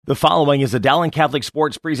The following is a Dowling Catholic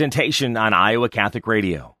Sports presentation on Iowa Catholic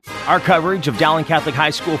Radio. Our coverage of Dowling Catholic High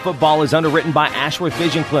School football is underwritten by Ashworth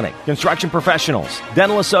Vision Clinic, Construction Professionals,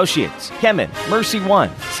 Dental Associates, Kemin, Mercy One,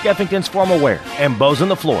 Skeffington's Formal Wear, and Bows on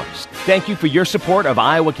the Floors. Thank you for your support of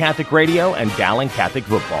Iowa Catholic Radio and Dowling Catholic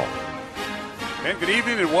football. And good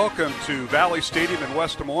evening and welcome to Valley Stadium in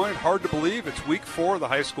West Des Moines. Hard to believe it's week 4 of the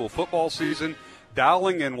high school football season.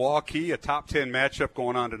 Dowling and Waukee, a top 10 matchup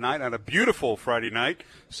going on tonight on a beautiful Friday night.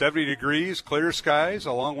 70 degrees, clear skies,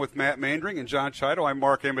 along with Matt Mandring and John Chido. I'm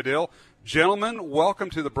Mark Amadale. Gentlemen,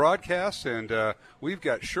 welcome to the broadcast, and we've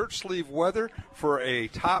got shirt sleeve weather for a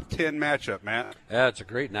top 10 matchup, Matt. Yeah, it's a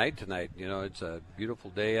great night tonight. You know, it's a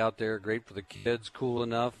beautiful day out there, great for the kids, cool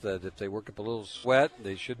enough that if they work up a little sweat,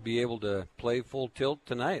 they should be able to play full tilt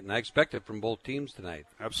tonight, and I expect it from both teams tonight.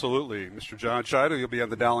 Absolutely. Mr. John Chido, you'll be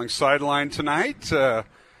on the Dowling sideline tonight.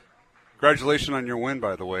 Congratulations on your win,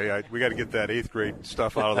 by the way. We got to get that 8th grade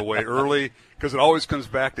stuff out of the way early because it always comes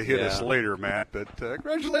back to hit us later, Matt. But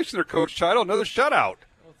congratulations there, Coach Chido. Another shutout.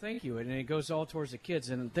 Well, thank you. And it goes all towards the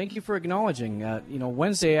kids. And thank you for acknowledging.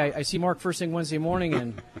 Wednesday, I see Mark first thing Wednesday morning,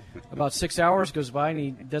 and about 6 hours goes by, and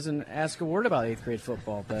he doesn't ask a word about 8th grade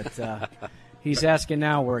football. But he's asking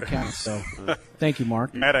now where it counts. So thank you,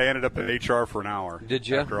 Mark. Matt, I ended up in HR for an hour. Did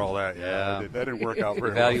you? After all that. Yeah. That didn't work out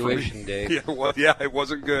very Evaluation day. Yeah, it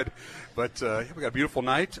wasn't good. But we got a beautiful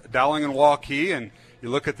night. Dowling and Waukee, and you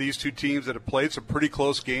look at these two teams that have played some pretty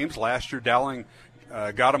close games. Last year, Dowling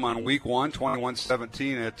got them on week 1,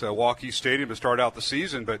 21-17 at Waukee Stadium to start out the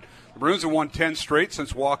season. But the Maroons have won 10 straight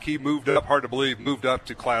since Waukee moved up, hard to believe, moved up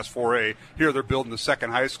to Class 4A. Here they're building the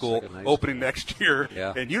second high school opening next year.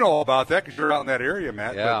 Yeah. And you know all about that because you're out in that area,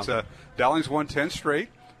 Matt. Yeah. But Dowling's won 10 straight.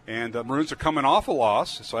 And the Maroons are coming off a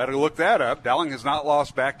loss, so I had to look that up. Dowling has not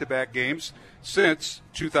lost back-to-back games since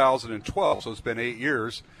 2012, so it's been 8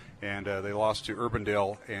 years. And they lost to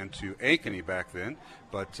Urbandale and to Ankeny back then.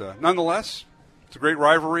 But nonetheless, it's a great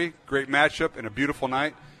rivalry, great matchup, and a beautiful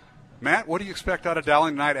night. Matt, what do you expect out of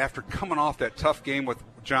Dowling tonight after coming off that tough game with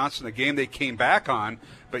Johnson, a game they came back on,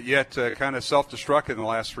 but yet kind of self-destruct in the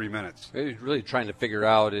last 3 minutes? They're really trying to figure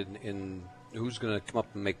out in who's going to come up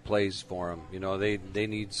and make plays for them. You know, they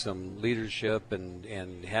need some leadership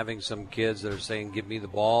and having some kids that are saying, give me the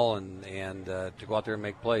ball and to go out there and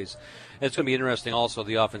make plays. It's going to be interesting also,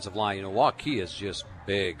 the offensive line. You know, Waukee is just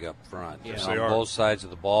big up front on both sides of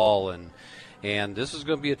the ball, and this is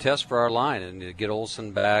going to be a test for our line. And to get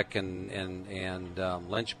Olson back and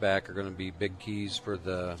Lynch back are going to be big keys for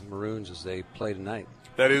the Maroons as they play tonight.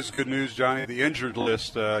 That is good news, Johnny. The injured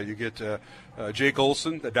list, you get Jake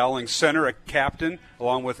Olson, the Dowling center, a captain,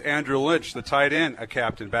 along with Andrew Lynch, the tight end, a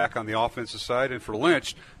captain back on the offensive side. And for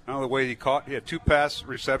Lynch, I don't know the way he had 2 pass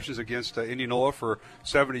receptions against Indianola for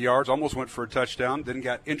 70 yards, almost went for a touchdown, then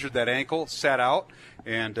got injured that ankle, sat out,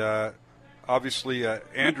 and obviously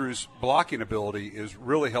Andrew's blocking ability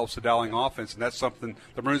really helps the Dowling offense, and that's something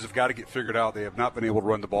the Maroons have got to get figured out. They have not been able to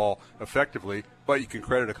run the ball effectively, but you can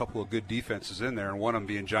credit a couple of good defenses in there, and one of them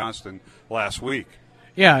being Johnston last week.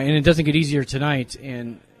 Yeah, and it doesn't get easier tonight.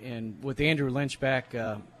 And with Andrew Lynch back,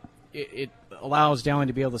 it allows Dowling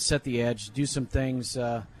to be able to set the edge, do some things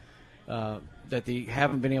that they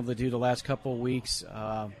haven't been able to do the last couple of weeks.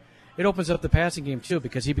 It opens up the passing game, too,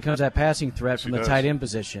 because he becomes that passing threat from the tight end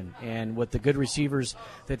position. And with the good receivers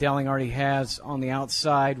that Dowling already has on the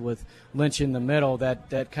outside with Lynch in the middle,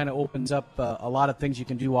 that kind of opens up a lot of things you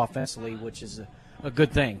can do offensively, which is a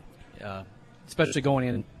good thing, especially going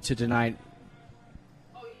into tonight.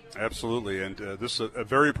 Absolutely, and this is a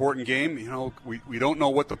very important game. You know, we don't know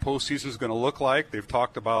what the postseason is going to look like. They've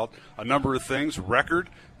talked about a number of things. Record,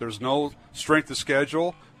 there's no strength of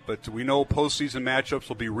schedule, but we know postseason matchups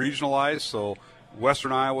will be regionalized, so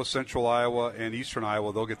Western Iowa, Central Iowa, and Eastern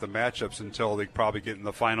Iowa, they'll get the matchups until they probably get in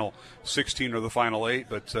the final 16 or the final 8.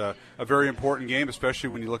 But a very important game, especially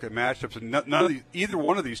when you look at matchups. And either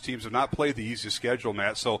one of these teams have not played the easiest schedule,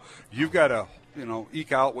 Matt. So you've got to,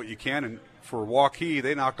 eke out what you can. And for Waukee,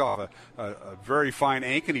 they knocked off a very fine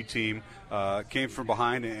Ankeny team, came from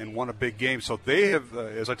behind and won a big game. So they have,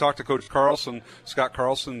 as I talked to Coach Carlson, Scott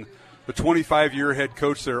Carlson, the 25-year head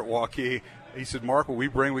coach there at Waukee, he said, Mark, what we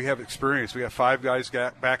bring, we have experience. We have 5 guys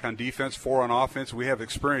back on defense, 4 on offense. We have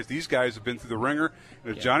experience. These guys have been through the ringer.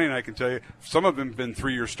 And Johnny and I can tell you, some of them have been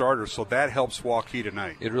 3-year starters, so that helps Waukee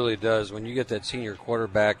tonight. It really does. When you get that senior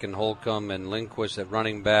quarterback in Holcomb and Lindquist at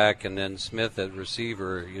running back and then Smith at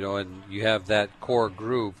receiver, and you have that core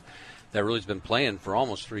group that really has been playing for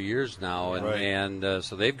almost 3 years now. And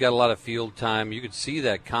so they've got a lot of field time. You could see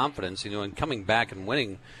that confidence, and coming back and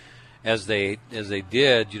winning as they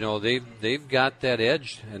did, they've got that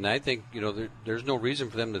edge, and I think there's no reason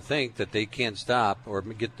for them to think that they can't stop or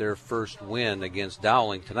get their first win against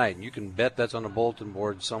Dowling tonight. And you can bet that's on a bulletin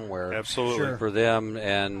board somewhere. Absolutely. For them,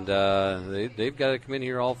 and they've got to come in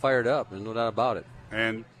here all fired up. There's no doubt about it.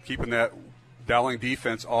 And keeping that Dowling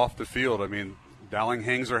defense off the field. I mean, Dowling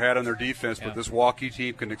hangs their hat on their defense, but this Waukee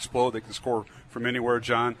team can explode. They can score from anywhere,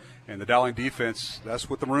 John. And the Dowling defense, that's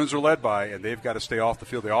what the Maroons are led by, and they've got to stay off the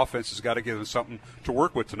field. The offense has got to give them something to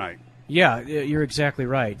work with tonight. Yeah, you're exactly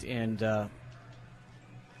right. And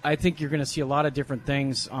I think you're going to see a lot of different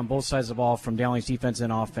things on both sides of the ball from Dowling's defense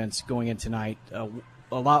and offense going in tonight. A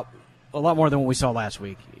lot more than what we saw last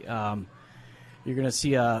week. You're going to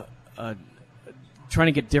see trying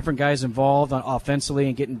to get different guys involved offensively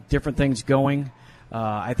and getting different things going.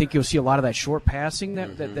 I think you'll see a lot of that short passing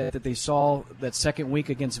that they saw that second week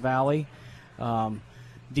against Valley.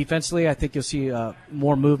 Defensively, I think you'll see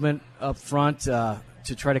more movement up front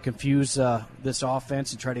to try to confuse this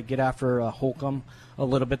offense and try to get after Holcomb a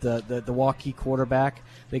little bit, the Waukee quarterback.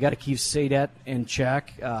 They got to keep Sadet in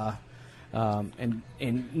check and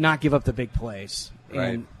not give up the big plays.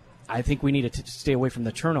 Right. And I think we need to stay away from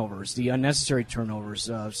the turnovers, the unnecessary turnovers,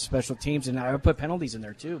 special teams, and I would put penalties in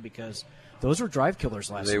there too because those were drive killers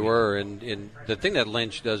last week. They were, and the thing that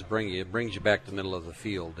Lynch does bring you, it brings you back to the middle of the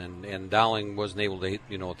field, and Dowling wasn't able to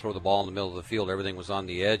throw the ball in the middle of the field. Everything was on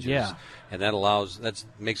the edges, and that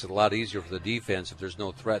makes it a lot easier for the defense if there's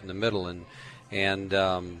no threat in the middle. And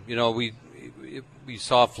we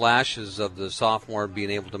saw flashes of the sophomore being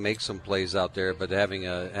able to make some plays out there, but having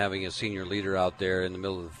a senior leader out there in the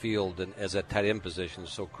middle of the field and as that tight end position is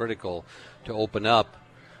so critical to open up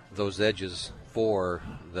those edges for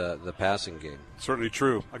the passing game. Certainly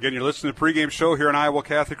true. Again, you're listening to the pregame show here on Iowa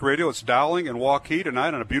Catholic Radio. It's Dowling and Waukee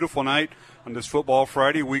tonight on a beautiful night on this Football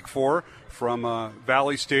Friday, Week 4, from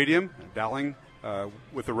Valley Stadium. Dowling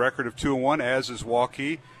with a record of 2-1, as is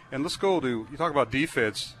Waukee. And let's go to, you talk about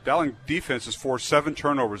defense. Dowling defense has forced 7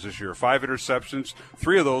 turnovers this year, 5 interceptions,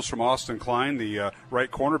 3 of those from Austin Klein, the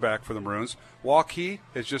right cornerback for the Maroons. Waukee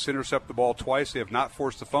has just intercepted the ball twice. They have not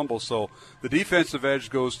forced a fumble. So the defensive edge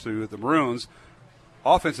goes to the Maroons.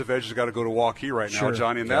 Offensive edge has got to go to Waukee right now,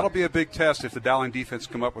 Johnny, and that'll be a big test if the Dowling defense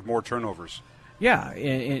come up with more turnovers. Yeah,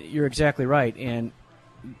 and you're exactly right, and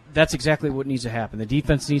that's exactly what needs to happen. The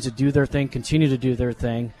defense needs to do their thing, continue to do their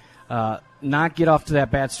thing, not get off to that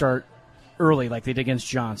bad start early like they did against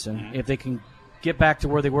Johnson. Mm-hmm. If they can get back to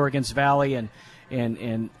where they were against Valley and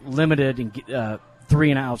limited and get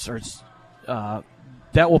 3-and-outs,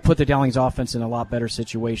 that will put the Dowling's offense in a lot better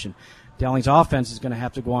situation. Dowling's offense is going to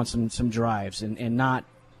have to go on some drives and not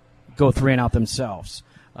go 3-and-out themselves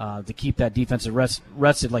to keep that defense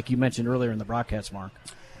rested, like you mentioned earlier in the broadcast, Mark.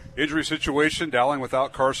 Injury situation, Dowling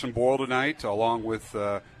without Carson Boyle tonight, along with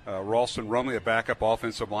Ralston Rumley, a backup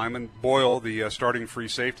offensive lineman. Boyle, the starting free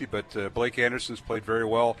safety, but Blake Anderson's played very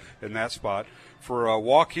well in that spot. For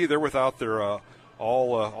Waukee, they're without their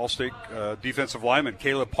all-state defensive lineman,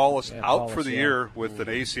 Caleb Paulus, out for the year with an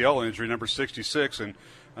ACL injury, number 66, and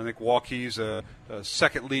I think Waukee's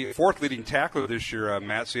fourth leading tackler this year,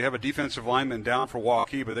 Matt. So you have a defensive lineman down for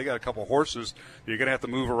Waukee, but they got a couple horses you're going to have to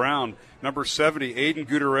move around. Number 70, Aiden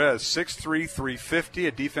Gutierrez, 6'3", 350,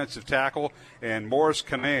 a defensive tackle, and Morris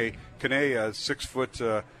Kane, 6 foot,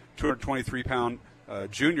 223-pound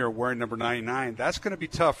junior, wearing number 99. That's going to be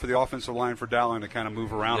tough for the offensive line for Dowling to kind of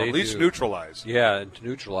move around, at least neutralize. Yeah, to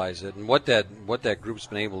neutralize it. And what that group's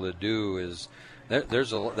been able to do is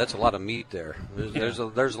that's a lot of meat there. There's a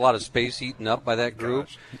lot of space eaten up by that group,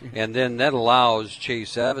 and then that allows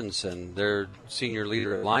Chase Evanson, their senior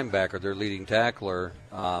leader at linebacker, their leading tackler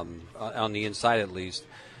on the inside at least,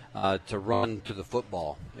 to run to the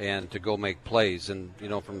football and to go make plays. And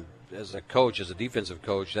as a defensive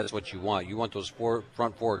coach, that's what you want. You want those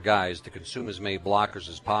front four guys to consume as many blockers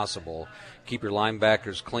as possible, keep your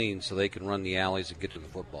linebackers clean so they can run the alleys and get to the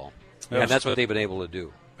football. And that's what they've been able to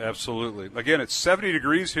do. Absolutely. Again, it's 70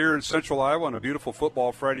 degrees here in Central Iowa on a beautiful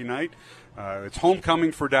football Friday night. It's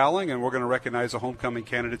homecoming for Dowling, and we're going to recognize the homecoming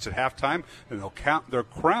candidates at halftime, and they'll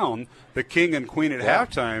crown the king and queen at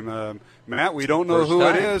halftime. Matt, we don't know who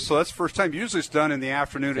it is, so that's the first time. Usually it's done in the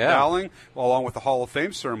afternoon at Dowling, along with the Hall of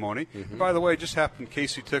Fame ceremony. Mm-hmm. And by the way, it just happened,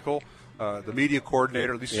 Casey Tickle, the media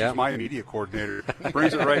coordinator, at least she's my media coordinator,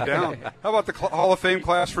 brings it right down. How about the Hall of Fame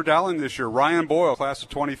class for Dowling this year? Ryan Boyle, class of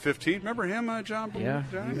 2015. Remember him, John? Yeah.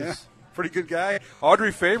 Yeah. Pretty good guy.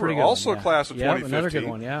 Audrey Faber, also class of 2015. Another good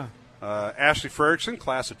one, Ashley Fredrickson,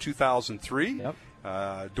 class of 2003. Yep.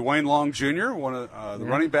 Dwayne Long Jr., one of the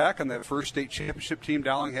running back on that first state championship team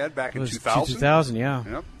Dowling had back in 2000. 2000, yeah.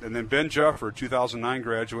 Yep. And then Ben Juffer, 2009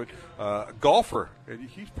 graduate, golfer.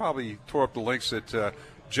 He probably tore up the links at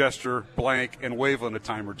Jester, Blank, and Waveland a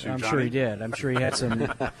time or two. I'm Johnny. sure he did. I'm sure he had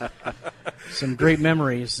some great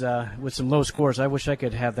memories with some low scores. I wish I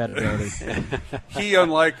could have that ability. He,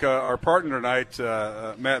 unlike our partner tonight,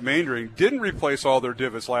 Matt Maindring, didn't replace all their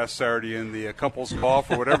divots last Saturday in the couples golf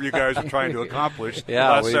or whatever you guys are trying to accomplish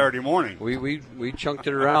last Saturday morning. We chunked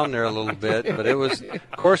it around there a little bit, but the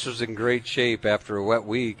course was in great shape after a wet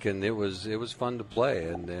week, and it was fun to play,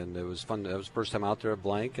 and it was fun. It was the first time out there at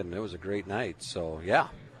Blank, and it was a great night. So yeah.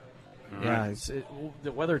 Yeah,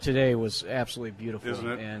 the weather today was absolutely beautiful, isn't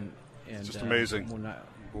it? And it's just amazing. When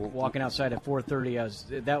walking outside at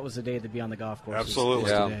 4:30, that was the day to be on the golf course.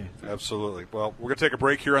 Absolutely, today. Absolutely. Well, we're going to take a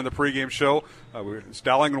break here on the pregame show. It's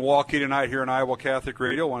Dowling and Milwaukee tonight here on Iowa Catholic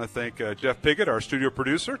Radio. I want to thank Jeff Piggott, our studio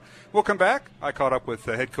producer. We'll come back. I caught up with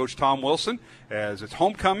head coach Tom Wilson as it's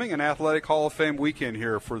homecoming and Athletic Hall of Fame weekend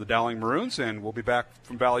here for the Dowling Maroons, and we'll be back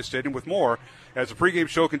from Valley Stadium with more as the pregame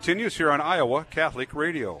show continues here on Iowa Catholic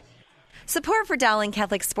Radio. Support for Dowling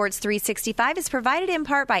Catholic Sports 365 is provided in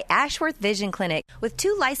part by Ashworth Vision Clinic with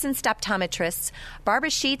 2 licensed optometrists,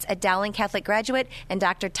 Barbara Sheets, a Dowling Catholic graduate, and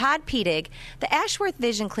Dr. Todd Pedig. The Ashworth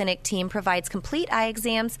Vision Clinic team provides complete eye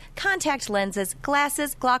exams, contact lenses,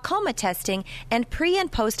 glasses, glaucoma testing, and pre- and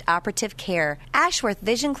post-operative care. Ashworth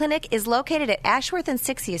Vision Clinic is located at Ashworth and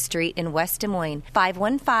 60th Street in West Des Moines.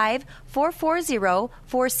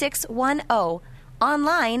 515-440-4610.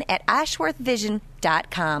 Online at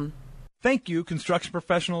ashworthvision.com. Thank you, construction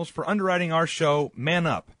professionals, for underwriting our show, Man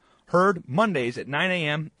Up, heard Mondays at 9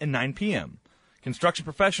 a.m. and 9 p.m. Construction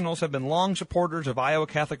professionals have been long supporters of Iowa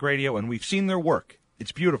Catholic Radio, and we've seen their work.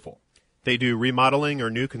 It's beautiful. They do remodeling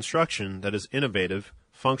or new construction that is innovative,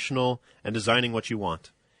 functional, and designing what you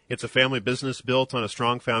want. It's a family business built on a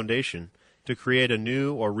strong foundation to create a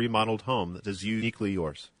new or remodeled home that is uniquely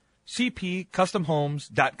yours.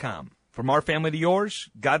 CPCustomHomes.com. From our family to yours,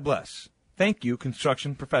 God bless. Thank you,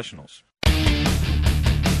 construction professionals.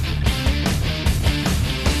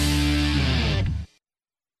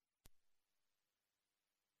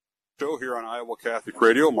 Show here on Iowa Catholic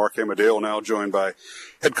Radio. Mark Amadeo now joined by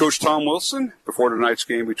head coach Tom Wilson before tonight's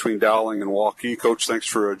game between Dowling and Milwaukee. Coach, thanks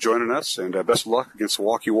for joining us, and best of luck against the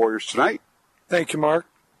Milwaukee Warriors tonight. Thank you, Mark.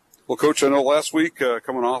 Well, Coach, I know last week,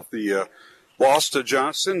 coming off the loss to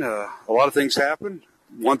Johnson, a lot of things happened.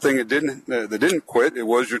 One thing that didn't quit, it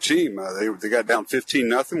was your team. They got down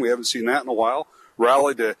 15-0. We haven't seen that in a while.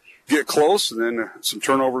 Rallied to get close, and then some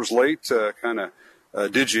turnovers late kind of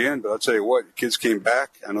did you in. But I'll tell you what, kids came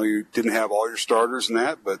back. I know you didn't have all your starters in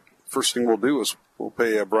that, but first thing we'll do is we'll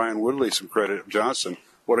pay Brian Woodley some credit at Johnson.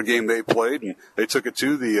 What a game they played, and they took it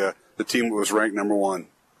to the team that was ranked number 1.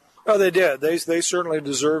 Oh, they did. They certainly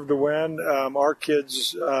deserved to win. Our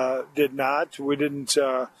kids did not. We didn't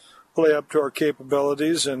play up to our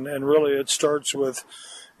capabilities, and really it starts with,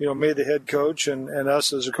 me, the head coach, and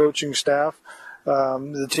us as a coaching staff.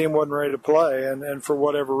 The team wasn't ready to play, and for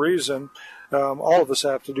whatever reason, all of us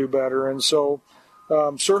have to do better. And so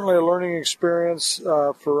certainly a learning experience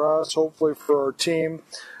for us, hopefully for our team.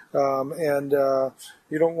 And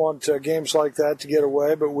you don't want games like that to get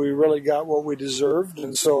away, but we really got what we deserved.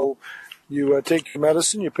 And so you take your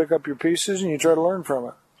medicine, you pick up your pieces, and you try to learn from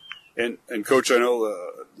it. And Coach, I know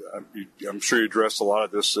I'm sure you addressed a lot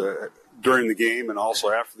of this during the game and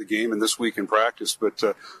also after the game and this week in practice. But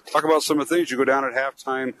talk about some of the things. You go down at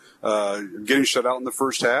halftime, getting shut out in the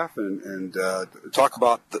first half, and talk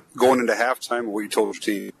about going into halftime and what you told your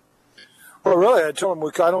team. Well, really, I told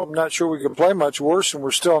them I'm not sure we could play much worse, and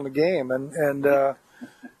we're still in the game. And and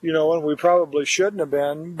we probably shouldn't have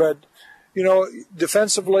been. But,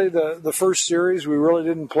 defensively, the first series, we really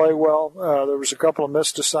didn't play well. There was a couple of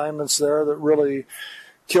missed assignments there that really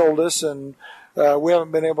killed us, and we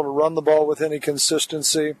haven't been able to run the ball with any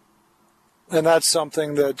consistency. And that's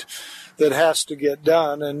something that has to get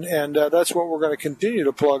done, and that's what we're going to continue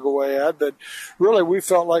to plug away at. But really, we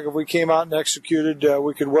felt like if we came out and executed,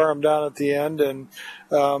 we could wear them down at the end. And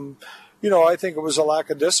I think it was a lack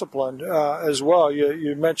of discipline as well.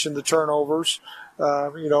 You mentioned the turnovers.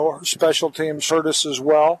 Special teams hurt us as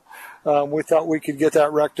well. We thought we could get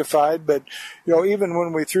that rectified, but even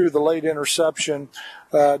when we threw the late interception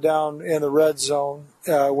down in the red zone,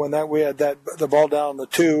 when we had the ball down the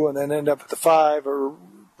 2 and then end up at the 5 or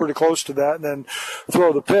pretty close to that, and then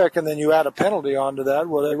throw the pick, and then you add a penalty onto that.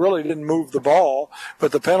 Well, they really didn't move the ball,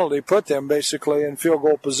 but the penalty put them basically in field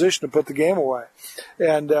goal position to put the game away.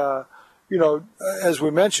 And as we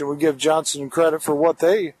mentioned, we give Johnson credit for what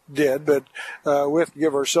they did, but we have to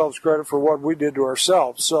give ourselves credit for what we did to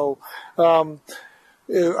ourselves. So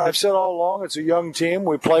I've said all along, it's a young team.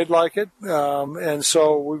 We played like it, and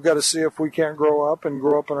so we've got to see if we can't grow up in a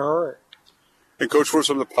hurry. And, Coach, what are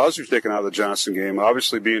some of the positives taken out of the Johnson game?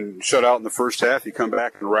 Obviously, being shut out in the first half, you come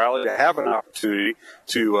back and rally to have an opportunity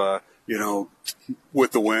to,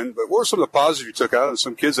 with the win. But what are some of the positives you took out of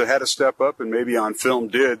some kids that had to step up and maybe on film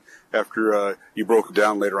did after you broke it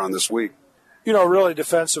down later on this week? Really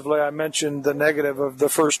defensively, I mentioned the negative of the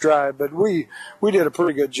first drive, but we did a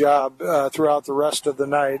pretty good job throughout the rest of the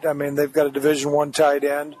night. I mean, they've got a Division I tight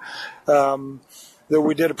end that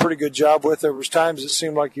we did a pretty good job with. There was times it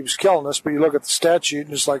seemed like he was killing us, but you look at the stat sheet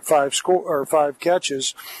and it's like 5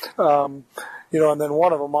 catches. And then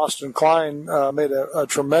one of them, Austin Klein, made a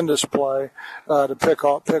tremendous play to pick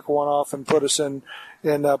one off and put us in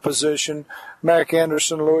position. Mac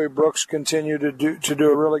Anderson, Louis Brooks continue to do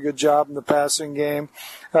a really good job in the passing game.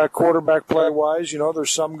 Quarterback play-wise,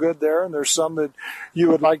 there's some good there, and there's some that you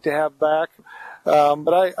would like to have back.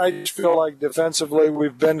 But I just feel like defensively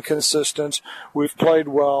we've been consistent. We've played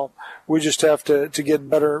well. We just have to get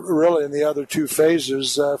better really in the other two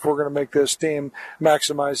phases if we're going to make this team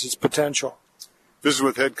maximize its potential. This is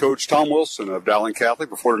with head coach Tom Wilson of Dowling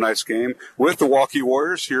Catholic before tonight's game with the Waukee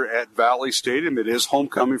Warriors here at Valley Stadium. It is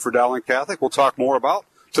homecoming for Dowling Catholic. We'll talk more about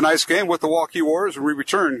tonight's game with the Waukee Warriors when we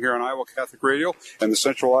return here on Iowa Catholic Radio and the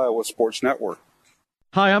Central Iowa Sports Network.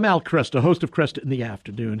 Hi, I'm Al Cresta, host of Cresta in the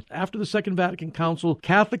Afternoon. After the Second Vatican Council,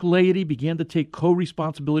 Catholic laity began to take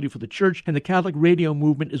co-responsibility for the church, and the Catholic radio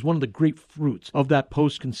movement is one of the great fruits of that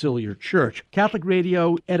post-conciliar church. Catholic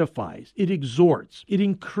radio edifies, it exhorts, it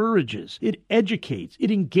encourages, it educates,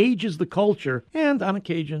 it engages the culture, and on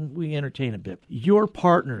occasion, we entertain a bit. You're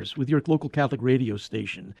partners with your local Catholic radio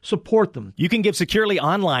station. Support them. You can give securely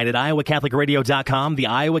online at iowacatholicradio.com, the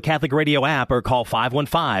Iowa Catholic Radio app, or call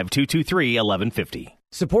 515-223-1150.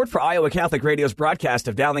 Support for Iowa Catholic Radio's broadcast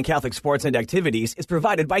of Dowling Catholic sports and activities is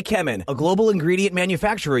provided by Kemin, a global ingredient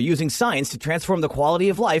manufacturer using science to transform the quality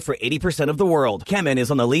of life for 80% of the world. Kemin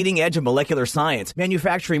is on the leading edge of molecular science,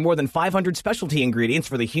 manufacturing more than 500 specialty ingredients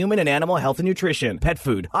for the human and animal health and nutrition, pet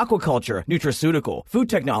food, aquaculture, nutraceutical, food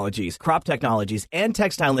technologies, crop technologies, and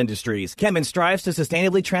textile industries. Kemin strives to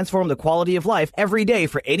sustainably transform the quality of life every day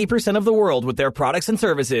for 80% of the world with their products and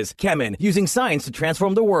services. Kemin, using science to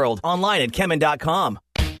transform the world. Online at Kemin.com.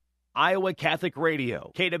 Iowa Catholic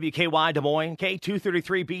Radio, KWKY Des Moines,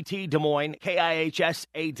 K233BT Des Moines, KIHS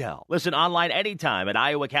Adel. Listen online anytime at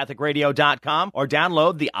iowacatholicradio.com or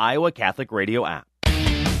download the Iowa Catholic Radio app.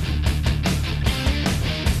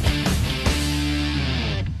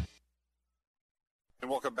 And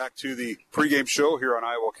welcome back to the pregame show here on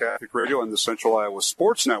Iowa Catholic Radio and the Central Iowa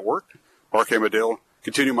Sports Network. Mark Amadale,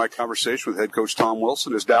 continue my conversation with head coach Tom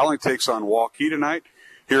Wilson as Dowling takes on Waukee tonight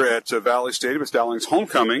here at Valley Stadium. It's Dowling's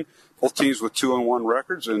homecoming. Both teams with 2-1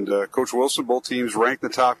 records, and Coach Wilson, both teams ranked in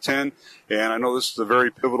the top 10. And I know this is a very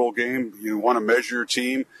pivotal game. You want to measure your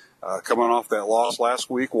team coming off that loss last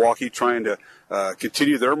week. Waukee trying to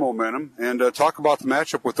continue their momentum and talk about the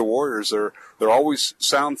matchup with the Warriors. They're always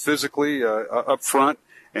sound physically up front,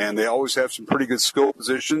 and they always have some pretty good skill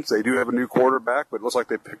positions. They do have a new quarterback, but it looks like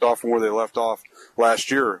they picked off from where they left off last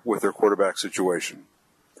year with their quarterback situation.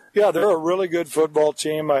 Yeah, they're a really good football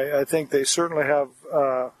team. I think they certainly have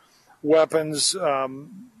weapons.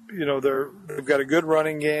 They've got a good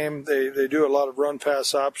running game. They do a lot of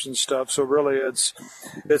run-pass option stuff. So really, it's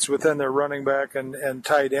within their running back and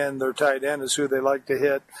tight end. Their tight end is who they like to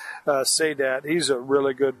hit. Sadat, he's a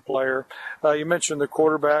really good player. You mentioned the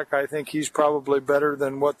quarterback. I think he's probably better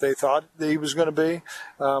than what they thought he was going to be.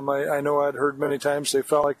 I know I'd heard many times they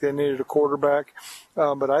felt like they needed a quarterback,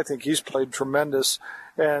 but I think he's played tremendous.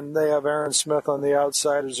 And they have Aaron Smith on the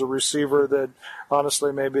outside as a receiver that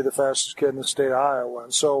honestly may be the fastest kid in the state of Iowa.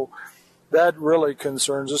 And so that really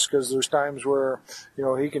concerns us because there's times where,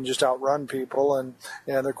 he can just outrun people, and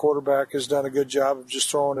the quarterback has done a good job of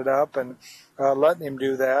just throwing it up and letting him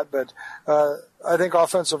do that. But I think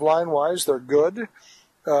offensive line-wise, they're good.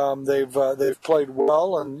 They've played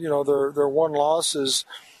well, and, their one loss is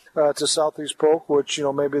to Southeast Polk, which,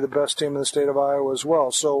 may be the best team in the state of Iowa as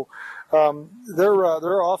well. So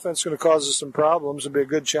their offense is going to cause us some problems and be a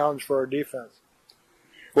good challenge for our defense.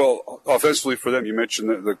 Well, offensively for them, you mentioned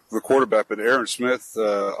the quarterback, but Aaron Smith,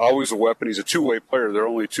 always a weapon. He's a two-way player. They're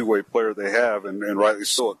only two-way player they have, and rightly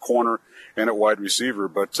so at corner and at wide receiver.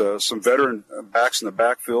 But some veteran backs in the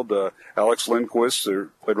backfield, Alex Lindquist,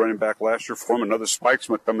 played running back last year for him. Another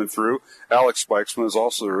Spikesman coming through. Alex Spikesman is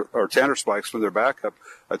also, or Tanner Spikesman, their backup,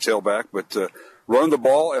 a tailback. But running the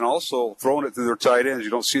ball and also throwing it through their tight ends,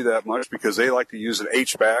 you don't see that much because they like to use an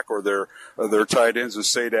H-back or their tight ends as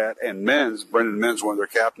Sadat and Menz. Brendan Menz, one of their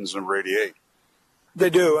captains, number 88. They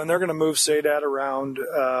do, and they're going to move Sadat around,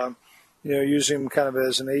 using him kind of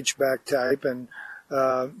as an H-back type. And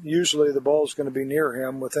usually the ball is going to be near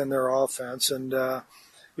him within their offense. And,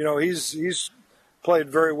 he's played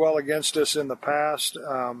very well against us in the past.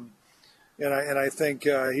 And I think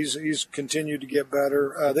he's continued to get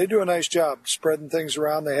better. They do a nice job spreading things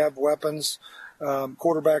around. They have weapons.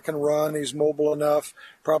 Quarterback can run. He's mobile enough.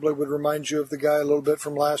 Probably would remind you of the guy a little bit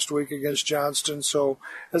from last week against Johnston. So,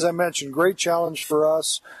 as I mentioned, great challenge for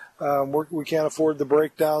us. We can't afford the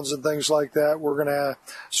breakdowns and things like that. We're going to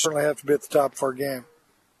certainly have to be at the top of our game.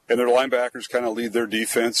 And their linebackers kind of lead their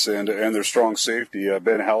defense and their strong safety.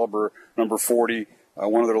 Ben Hallaber, number 40,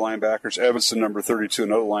 one of their linebackers. Evanson, number 32,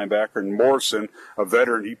 another linebacker. And Morrison, a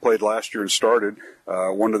veteran, he played last year and started.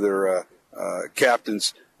 One of their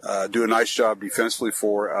captains do a nice job defensively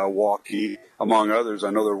for Waukee, among others. I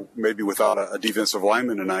know they're maybe without a defensive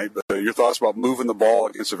lineman tonight, but your thoughts about moving the ball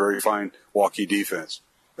against a very fine Waukee defense?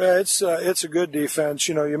 It's a good defense.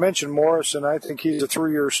 You mentioned Morrison. I think he's a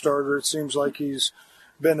 3-year starter. It seems like he's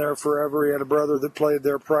been there forever. He had a brother that played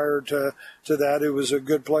there prior to that who was a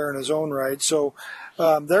good player in his own right. So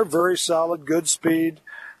they're very solid, good speed.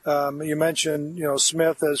 You mentioned,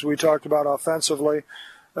 Smith, as we talked about offensively.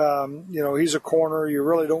 He's a corner. You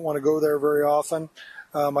really don't want to go there very often.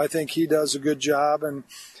 I think he does a good job. And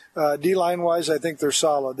D-line-wise, I think they're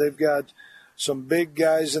solid. They've got some big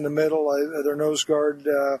guys in the middle. Their nose guard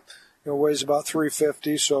weighs about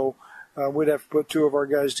 350, so we'd have to put 2 of our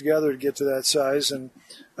guys together to get to that size. And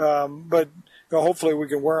but hopefully we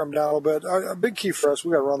can wear them down a little bit. A big key for us,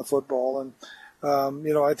 we got to run the football. And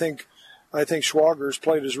I think Schwager's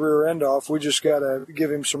played his rear end off. We just got to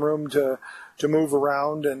give him some room to move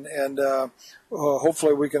around, and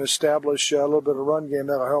hopefully we can establish a little bit of run game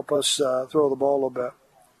that'll help us throw the ball a little bit.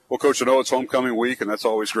 Well, Coach, I know it's homecoming week, and that's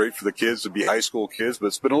always great for the kids to be high school kids, but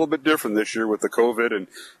it's been a little bit different this year with the COVID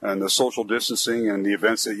and the social distancing and the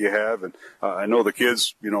events that you have. And I know the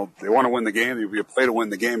kids, they want to win the game. You play to win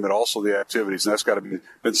the game, but also the activities, and that's got to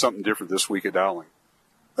been something different this week at Dowling.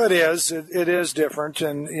 It is. It is different,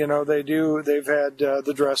 and they've had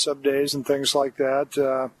the dress-up days and things like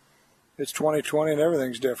that. It's 2020, and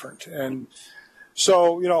everything's different, and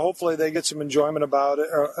so hopefully they get some enjoyment about it,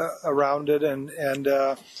 around it, and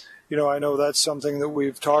I know that's something that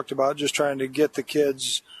we've talked about, just trying to get the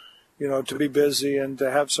kids, to be busy and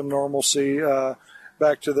to have some normalcy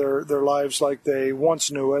back to their lives like they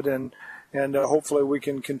once knew it, and hopefully we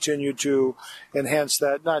can continue to enhance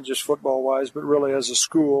that, not just football-wise, but really as a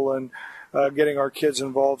school, and getting our kids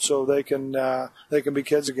involved so they can be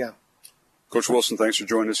kids again. Coach Wilson, thanks for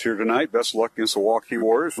joining us here tonight. Best of luck against the Waukee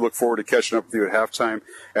Warriors. We look forward to catching up with you at halftime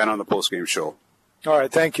and on the postgame show. All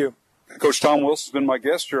right, thank you. Coach Tom Wilson has been my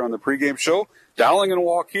guest here on the pregame show. Dowling and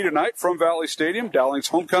Waukee tonight from Valley Stadium. Dowling's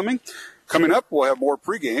homecoming. Coming up, we'll have more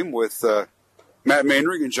pregame with Matt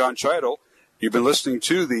Mainring and John Chido. You've been listening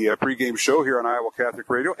to the pregame show here on Iowa Catholic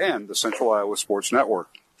Radio and the Central Iowa Sports Network.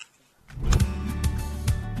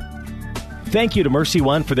 Thank you to Mercy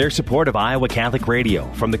One for their support of Iowa Catholic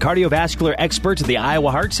Radio. From the cardiovascular experts at the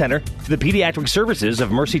Iowa Heart Center to the pediatric services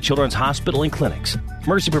of Mercy Children's Hospital and Clinics,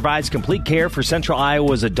 Mercy provides complete care for Central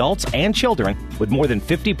Iowa's adults and children with more than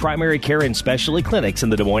 50 primary care and specialty clinics in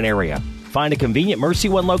the Des Moines area. Find a convenient Mercy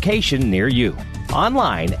One location near you.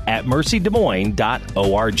 Online at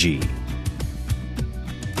mercydesmoines.org.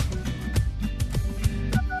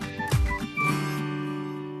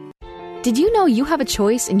 Did you know you have a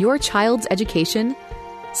choice in your child's education?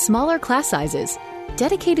 Smaller class sizes,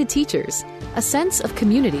 dedicated teachers, a sense of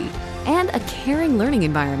community, and a caring learning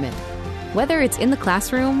environment. Whether it's in the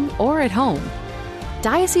classroom or at home,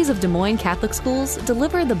 Diocese of Des Moines Catholic Schools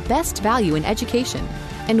deliver the best value in education,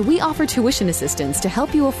 and we offer tuition assistance to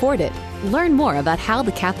help you afford it. Learn more about how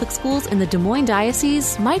the Catholic schools in the Des Moines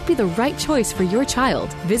Diocese might be the right choice for your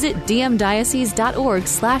child. Visit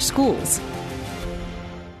dmdiocese.org/schools.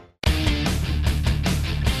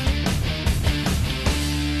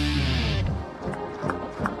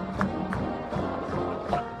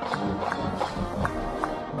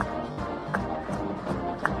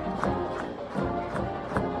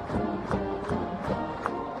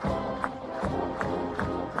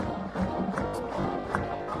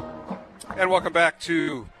 And welcome back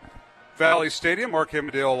to Valley Stadium. Mark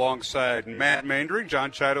Hemmendale alongside Matt Mainring. John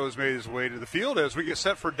Chido has made his way to the field as we get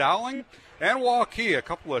set for Dowling and Waukee. A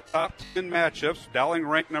couple of top 10 matchups. Dowling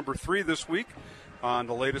ranked number 3 this week. on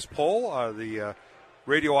the latest poll. The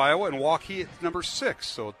Radio Iowa and Waukee at number 6.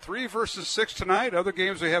 So 3 versus 6 tonight. Other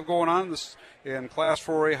games they have going on in Class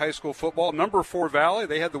 4A high school football. Number 4 Valley.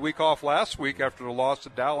 They had the week off last week after the loss to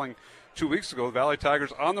Dowling 2 weeks ago. The Valley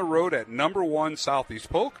Tigers on the road at number 1 Southeast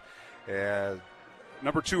Polk.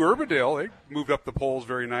 Number 2 Urbandale. They moved up the polls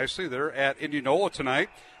very nicely. They're at Indianola tonight.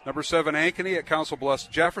 Number 7 Ankeny at Council Bluffs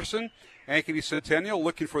Jefferson. Ankeny Centennial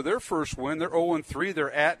looking for their first win. They're 0-3.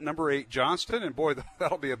 They're at number 8 Johnston. And, boy,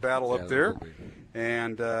 that'll be a battle up there.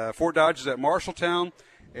 And Fort Dodge is at Marshalltown.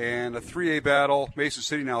 And a 3A battle. Mason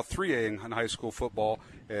City now 3A in high school football.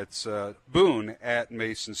 It's Boone at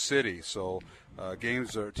Mason City. So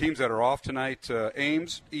teams that are off tonight,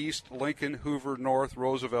 Ames, East, Lincoln, Hoover, North,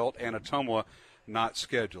 Roosevelt, and Ottumwa not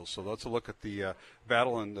scheduled. So let's look at the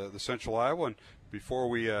battle in the Central Iowa. And before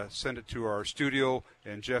we send it to our studio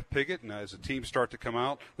and Jeff Piggott, and as the teams start to come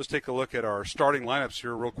out, let's take a look at our starting lineups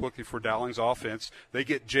here real quickly for Dowling's offense. They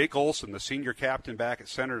get Jake Olson, the senior captain, back at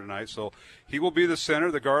center tonight, so he will be the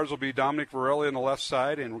center. The guards will be Dominic Varelli on the left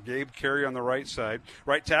side and Gabe Carey on the right side.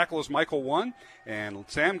 Right tackle is Michael One, and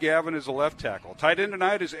Sam Gavin is the left tackle. Tight end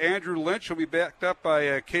tonight is Andrew Lynch. He'll be backed up by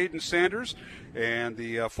Caden Sanders, and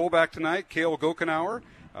the fullback tonight, Cale Gokenauer.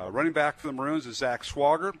 Running back for the Maroons is Zach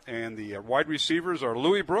Swager, and the wide receivers are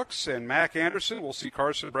Louis Brooks and Mac Anderson. We'll see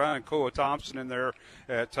Carson Brown and Koa Thompson in there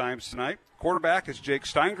at times tonight. Quarterback is Jake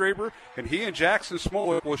Steingraber, and he and Jackson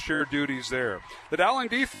Smolik will share duties there. The Dowling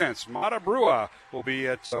defense, Mata Brua will be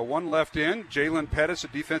at one left end. Jalen Pettis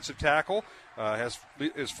at defensive tackle.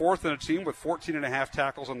 Is fourth in a team with 14.5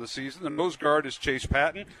 tackles on the season. The nose guard is Chase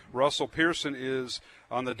Patton. Russell Pearson is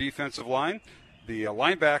on the defensive line. The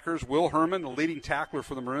linebackers, Will Herman, the leading tackler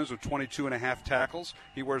for the Maroons with 22.5 tackles.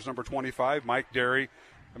 He wears number 25. Max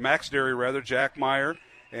Derry, Jack Meyer,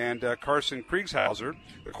 and Carson Kriegshauser.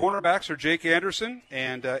 The cornerbacks are Jake Anderson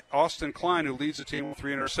and Austin Klein, who leads the team with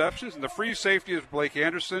 3 interceptions. And the free safety is Blake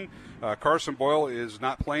Anderson. Carson Boyle is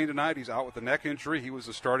not playing tonight. He's out with a neck injury. He was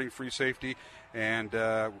the starting free safety. And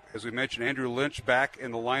as we mentioned, Andrew Lynch back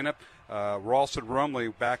in the lineup. Ralston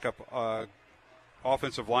Rumley, backup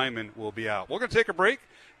offensive lineman, will be out. We're going to take a break,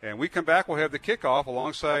 and we come back. We'll have the kickoff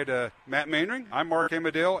alongside Matt Mainring. I'm Mark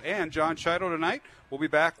Amadale and John Chido tonight. We'll be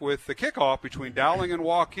back with the kickoff between Dowling and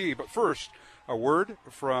Waukee. But first, a word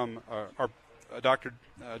from our Dr.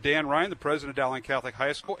 Dan Ryan, the president of Dowling Catholic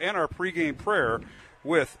High School, and our pregame prayer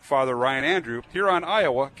with Father Ryan Andrew here on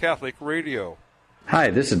Iowa Catholic Radio.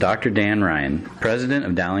 Hi, this is Dr. Dan Ryan, president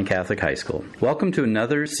of Dowling Catholic High School. Welcome to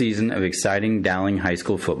another season of exciting Dowling High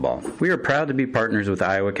School football. We are proud to be partners with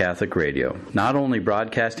Iowa Catholic Radio, not only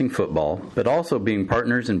broadcasting football, but also being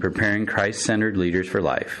partners in preparing Christ-centered leaders for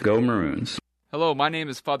life. Go Maroons! Hello, my name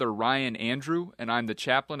is Father Ryan Andrew, and I'm the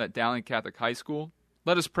chaplain at Dowling Catholic High School.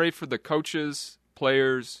 Let us pray for the coaches,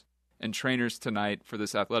 players, and trainers tonight for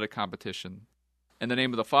this athletic competition. In the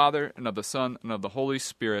name of the Father, and of the Son, and of the Holy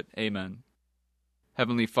Spirit, amen.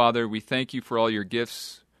 Heavenly Father, we thank you for all your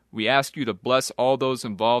gifts. We ask you to bless all those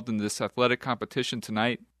involved in this athletic competition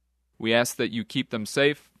tonight. We ask that you keep them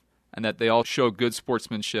safe and that they all show good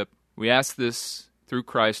sportsmanship. We ask this through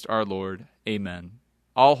Christ our Lord. Amen.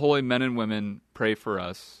 All holy men and women, pray for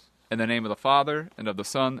us. In the name of the Father, and of the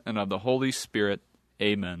Son, and of the Holy Spirit.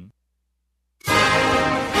 Amen.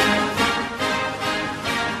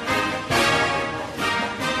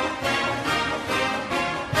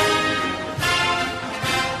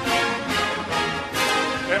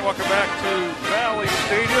 Welcome back to Valley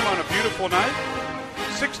Stadium on a beautiful night.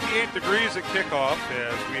 68 degrees at kickoff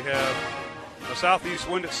as we have a southeast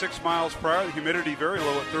wind at 6 miles per hour. The humidity very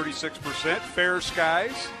low at 36%. Fair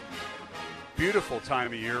skies. Beautiful time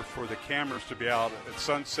of year for the cameras to be out at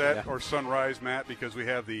sunset or sunrise, Matt, because we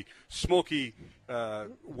have the smoky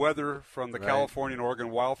weather from the California and Oregon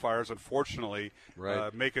wildfires, unfortunately,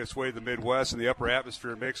 make its way to the Midwest, and the upper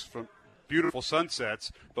atmosphere makes from beautiful sunsets,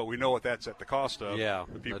 but we know what that's at the cost of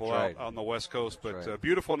the people out on the West Coast. But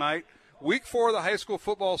beautiful night. Week 4 of the high school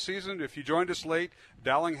football season. If you joined us late,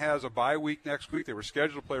 Dowling has a bye week next week. They were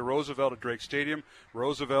scheduled to play Roosevelt at Drake Stadium.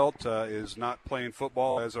 Roosevelt is not playing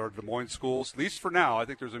football, as are Des Moines schools, at least for now. I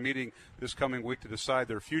think there's a meeting this coming week to decide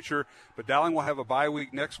their future. But Dowling will have a bye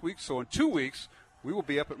week next week, so in 2 weeks, we will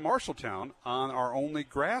be up at Marshalltown on our only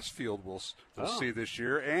grass field we'll see this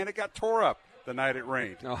year, and it got tore up the night it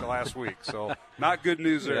rained last week. So not good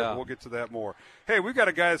news there. But we'll get to that more. Hey, we've got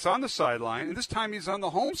a guy that's on the sideline, and this time he's on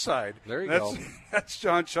the home side. There you go. That's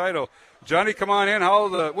John Chido. Johnny, come on in.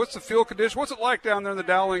 What's the field condition? What's it like down there in the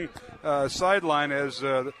Dowling sideline as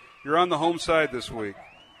you're on the home side this week?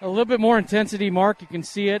 A little bit more intensity, Mark. You can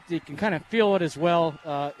see it. You can kind of feel it as well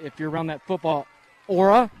if you're around that football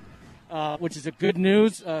aura. which is a good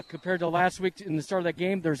news compared to last week in the start of that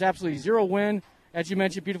game. There's absolutely 0 win. As you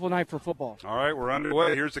mentioned, beautiful night for football. All right, we're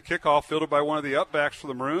underway. Here's the kickoff fielded by one of the upbacks for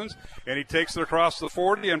the Maroons, and he takes it across the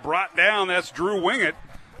 40 and brought down. That's Drew Wingett.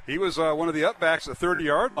 He was one of the upbacks at the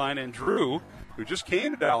 30-yard line, and Drew, who just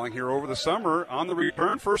came to Dowling here over the summer on the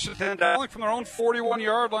return, 1st and 10 Dowling from their own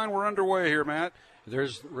 41-yard line. We're underway here, Matt.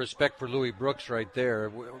 There's respect for Louis Brooks right there.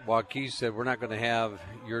 Waukee said, we're not going to have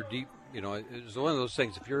your deep, it's one of those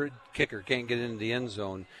things. If your kicker can't get into the end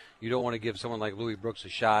zone, you don't want to give someone like Louis Brooks a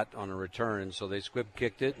shot on a return. So they squib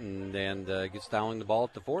kicked it and gets Dowling the ball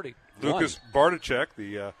at the 40. Lucas Barticek,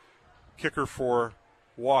 the kicker for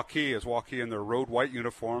Waukee, as Waukee in their road white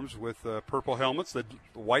uniforms with purple helmets, the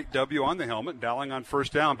white W on the helmet. Dowling on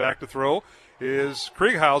first down. Back to throw is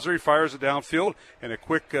Krieghauser. He fires it downfield, and a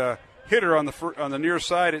quick hitter on the near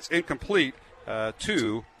side. It's incomplete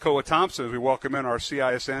to Koa Thompson as we welcome in our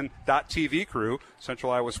CISN.TV crew,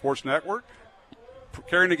 Central Iowa Sports Network,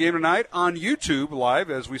 carrying the game tonight on YouTube live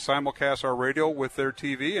as we simulcast our radio with their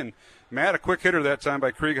TV. And Matt, a quick hitter that time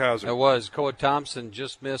by Krieghauser. It was. Koa Thompson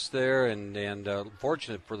just missed there, and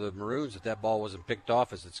fortunate for the Maroons that ball wasn't picked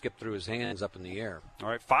off as it skipped through his hands up in the air. All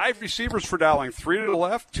right, 5 receivers for Dowling, 3 to the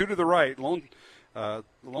left, 2 to the right. Lone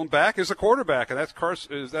back is the quarterback, and that's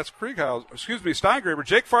Krieghauser. Steingraber.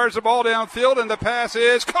 Jake fires the ball downfield, and the pass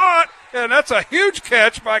is caught, and that's a huge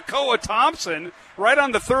catch by Koa Thompson right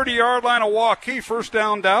on the 30-yard line of Waukee. First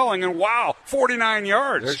down Dowling, and wow, 49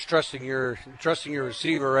 yards. There's trusting your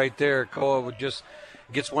receiver right there. Koa would just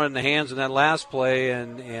gets one in the hands in that last play,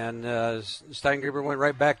 and Steingraber went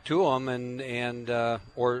right back to him and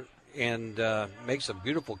makes a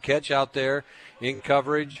beautiful catch out there in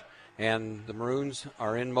coverage. And the Maroons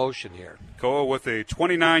are in motion here. Koa with a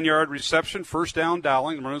 29-yard reception, first down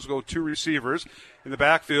Dowling. The Maroons go 2 receivers. In the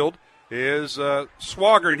backfield is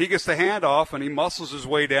Swager, and he gets the handoff, and he muscles his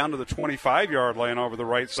way down to the 25-yard line over the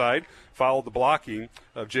right side. Followed the blocking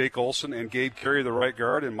of Jake Olson and Gabe Carey, the right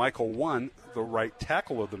guard, and Michael Won, the right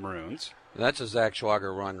tackle of the Maroons. That's a Zach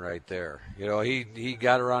Schwager run right there. He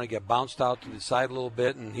got around and got bounced out to the side a little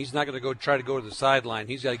bit, and he's not going to try to go to the sideline.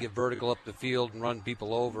 He's got to get vertical up the field and run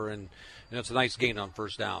people over, and it's a nice gain on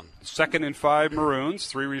first down. 2nd and 5 Maroons,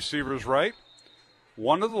 3 receivers right,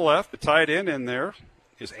 1 to the left. The tight end in there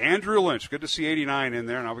is Andrew Lynch. Good to see 89 in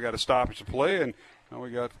there. Now we got to stop the play, and now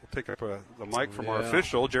we'll take up the mic from our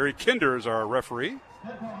official. Jerry Kinder is our referee.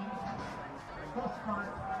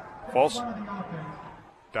 False.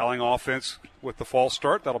 Dowling offense with the false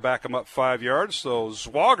start. That'll back them up 5 yards. So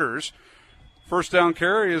Swager's first down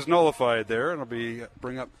carry is nullified there. It'll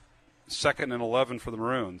bring up 2nd and 11 for the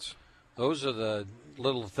Maroons. Those are the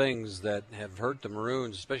little things that have hurt the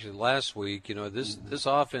Maroons, especially last week. This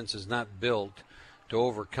offense is not built to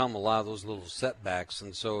overcome a lot of those little setbacks,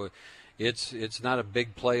 and so it's not a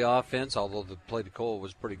big play offense, although the play to Cole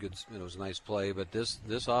was pretty good. It was a nice play, but this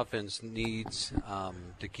offense needs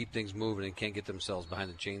to keep things moving and can't get themselves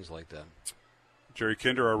behind the chains like that. Jerry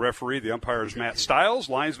Kinder, our referee. The umpire is Matt Stiles.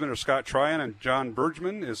 Linesmen are Scott Tryon and John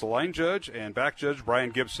Bergman is the line judge, and back judge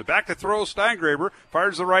Brian Gibson. Back to throw, Steingraber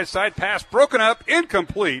fires the right side, pass broken up,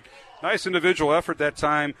 incomplete. Nice individual effort that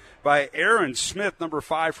time by Aaron Smith, number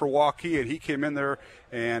 5 for Waukee, and he came in there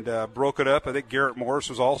and broke it up. I think Garrett Morris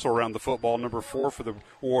was also around the football, number 4 for the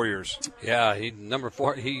Warriors. Yeah, number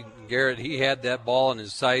 4. Garrett had that ball in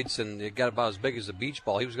his sights, and it got about as big as a beach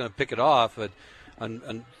ball. He was going to pick it off, but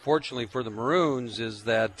unfortunately for the Maroons is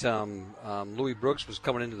that Louis Brooks was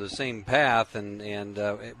coming into the same path and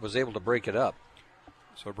was able to break it up.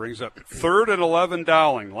 So it brings up 3rd and 11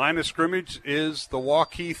 Dowling. Line of scrimmage is the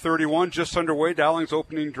Waukee 31, just underway. Dowling's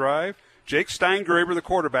opening drive. Jake Steingraber, the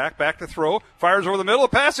quarterback, back to throw. Fires over the middle. The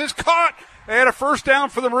pass is caught. They had a first down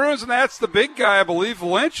for the Maroons, and that's the big guy, I believe,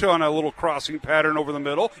 Lynch, on a little crossing pattern over the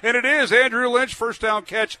middle. And it is Andrew Lynch, first down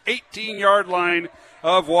catch, 18-yard line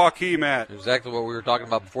of Waukee, Matt. Exactly what we were talking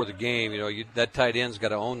about before the game. That tight end's got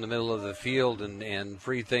to own the middle of the field and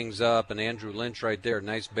free things up. And Andrew Lynch right there,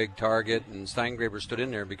 nice big target. And Steingraber stood in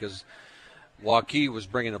there because Waukee was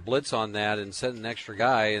bringing a blitz on that and setting an extra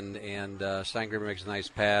guy. And Steingraber makes a nice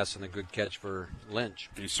pass and a good catch for Lynch.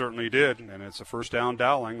 He certainly did. And it's a first down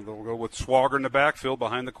Dowling. They'll go with Swager in the backfield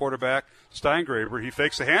behind the quarterback, Steingraber. He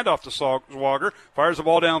fakes the handoff to Swager, fires the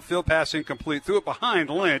ball downfield, pass incomplete, threw it behind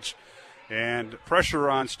Lynch. And pressure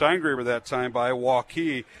on Steingraber that time by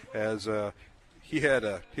Waukee as he had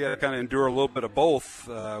to kind of endure a little bit of both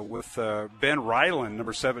with Ben Ryland,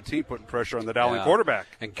 number 17, putting pressure on the Dowling quarterback.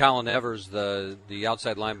 And Colin Evers, the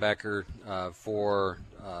outside linebacker for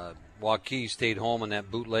Waukee, stayed home on that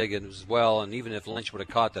bootleg as well. And even if Lynch would have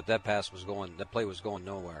caught that play was going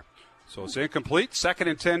nowhere. So it's incomplete. 2nd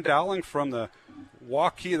and 10 Dowling from the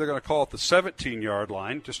Waukee. They're going to call it the 17-yard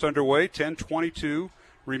line. Just underway, 10:22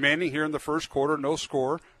 remaining here in the first quarter. No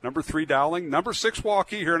score. Number 3 Dowling. Number 6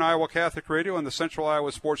 Waukee here in Iowa Catholic Radio and the Central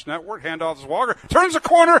Iowa Sports Network. Handoff to Swagger. Turns the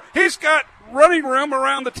corner. He's got running room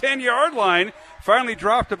around the 10-yard line. Finally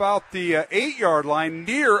dropped about the 8-yard line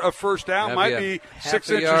near a first down. Might be 6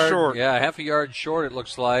 inches short. Yeah, half a yard short it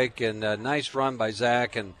looks like. And a nice run by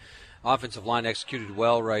Zach. And offensive line executed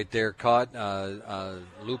well right there. Caught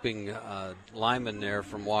looping lineman there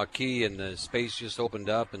from Waukee, and the space just opened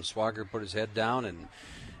up, and Swagger put his head down and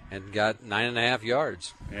got 9.5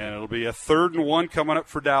 yards. And it'll be a 3rd and 1 coming up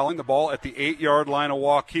for Dowling. The ball at the 8-yard line of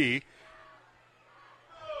Waukee.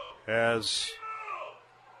 As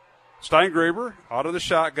Steingraber out of the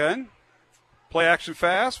shotgun. Play action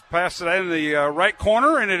fast. Passes it in the right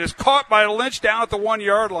corner, and it is caught by Lynch down at the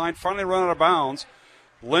 1-yard line. Finally run out of bounds.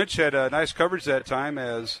 Lynch had nice coverage that time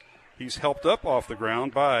as he's helped up off the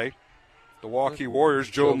ground by the Waukee Warriors,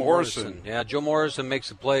 Joe Morrison. Yeah, Joe Morrison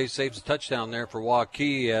makes a play, saves a touchdown there for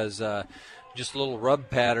Waukee as just a little rub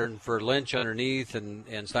pattern for Lynch underneath, and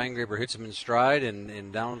Steingraber hits him in stride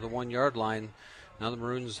and down to the 1-yard line. Now the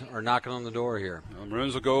Maroons are knocking on the door here. The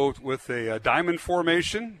Maroons will go with a diamond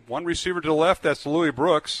formation. One receiver to the left, that's Louis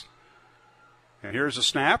Brooks. And here's a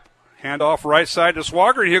snap. Handoff right side to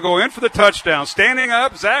Swagger, and he'll go in for the touchdown. Standing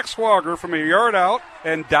up, Zach Swagger from a yard out,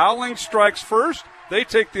 and Dowling strikes first. They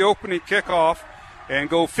take the opening kickoff and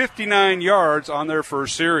go 59 yards on their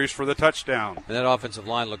first series for the touchdown. And that offensive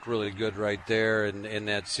line looked really good right there in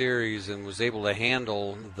that series and was able to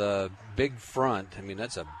handle the big front. I mean,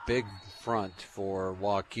 that's a big front for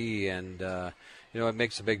Waukee, and it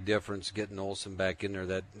makes a big difference getting Olsen back in there,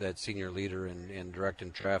 that senior leader in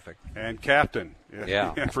directing traffic. And captain.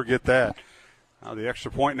 Yeah. Can't forget that. Now the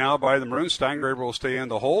extra point now by the Maroons. Steingraber will stay in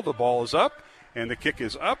the hold. The ball is up, and the kick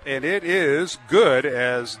is up, and it is good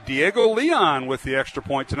as Diego Leon with the extra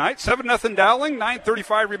point tonight. 7-0 Dowling,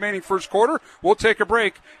 9:35 remaining first quarter. We'll take a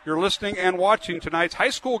break. You're listening and watching tonight's high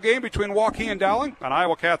school game between Waukee and Dowling on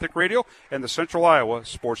Iowa Catholic Radio and the Central Iowa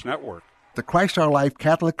Sports Network. The Christ Our Life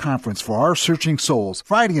Catholic Conference for Our Searching Souls,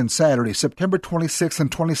 Friday and Saturday, September 26th and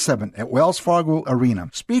 27th at Wells Fargo Arena.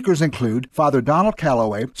 Speakers include Father Donald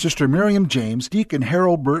Calloway, Sister Miriam James, Deacon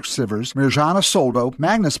Harold Burke-Sivers, Mirjana Soldo,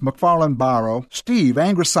 Magnus McFarland Barrow, Steve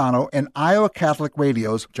Angrisano, and Iowa Catholic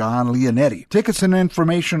Radio's John Leonetti. Tickets and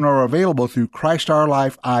information are available through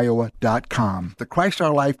ChristOurLifeIowa.com. The Christ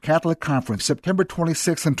Our Life Catholic Conference, September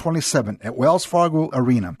 26th and 27th at Wells Fargo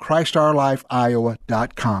Arena,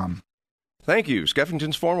 ChristOurLifeIowa.com. Thank you,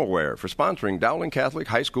 Skeffington's Formal Wear, for sponsoring Dowling Catholic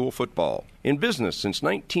High School football. In business since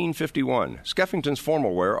 1951, Skeffington's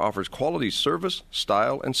Formal Wear offers quality service,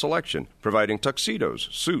 style, and selection, providing tuxedos,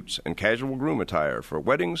 suits, and casual groom attire for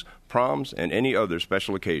weddings, proms, and any other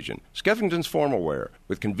special occasion. Skeffington's Formal Wear,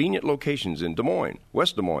 with convenient locations in Des Moines,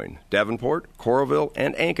 West Des Moines, Davenport, Coralville,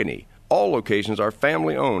 and Ankeny. All locations are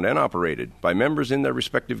family-owned and operated by members in their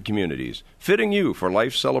respective communities, fitting you for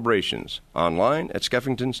life celebrations. Online at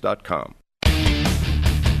skeffingtons.com.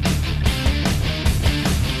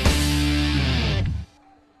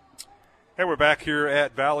 Hey, we're back here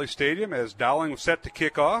at Valley Stadium as Dowling was set to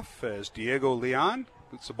kick off as Diego Leon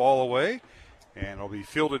puts the ball away, and it'll be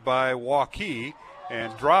fielded by Waukee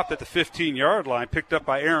and dropped at the 15-yard line, picked up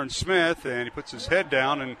by Aaron Smith, and he puts his head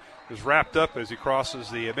down and is wrapped up as he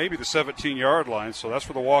crosses maybe the 17-yard line. So that's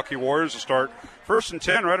for the Waukee Warriors to start 1st and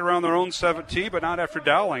 10 right around their own 17, but not after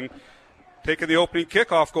Dowling taking the opening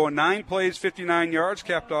kickoff, going 9 plays, 59 yards,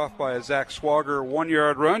 capped off by a Zach Swagger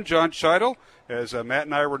 1-yard run. John Scheidel, as Matt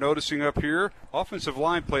and I were noticing up here, offensive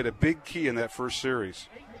line played a big key in that first series.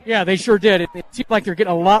 Yeah, they sure did. It seemed like they're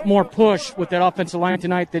getting a lot more push with that offensive line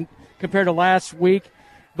tonight than compared to last week.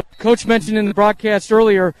 But Coach mentioned in the broadcast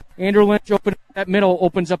earlier, Andrew Lynch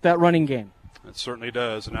opens up that running game. It certainly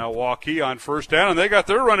does. And now Waukee on first down, and they got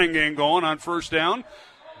their running game going on first down.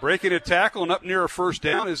 Breaking a tackle and up near a first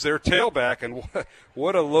down is their tailback, and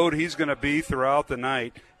what a load he's going to be throughout the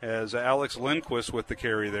night as Alex Lindquist with the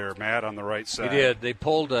carry there, Matt, on the right side. He did. They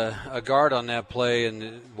pulled a guard on that play,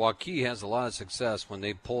 and Waukee has a lot of success when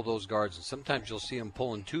they pull those guards, and sometimes you'll see them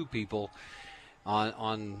pulling 2 people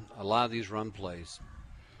on a lot of these run plays.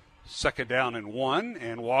 2nd down and 1,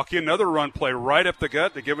 and Waukee another run play right up the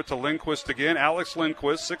gut to give it to Lindquist again. Alex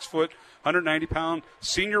Lindquist, 6 foot, 190-pound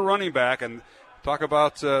senior running back, and talk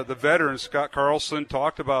about the veterans. Scott Carlson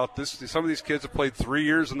talked about this. Some of these kids have played 3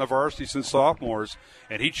 years in the varsity since sophomores,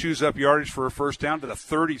 and he chews up yardage for a first down to the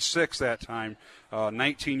 36 that time,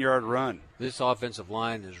 19-yard run. This offensive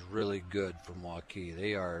line is really good from Waukee.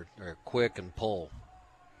 They're quick and pull.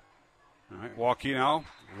 All right, Waukee now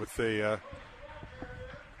with a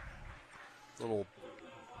Little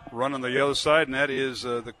run on the other side, and that is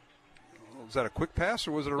was that a quick pass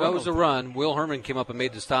or was it a run? That was a run. Will Herman came up and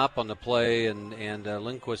made the stop on the play, and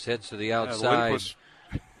Lindquist heads to the outside.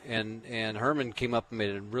 And Herman came up and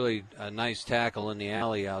made a really nice tackle in the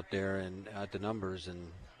alley out there and at the numbers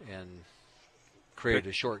and created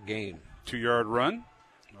a short gain. 2-yard run.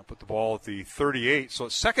 I'll put the ball at the 38. So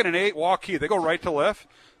it's 2nd and 8, Waukee. They go right to left,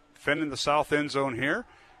 defending the south end zone here.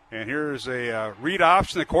 And here's a read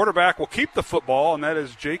option. The quarterback will keep the football, and that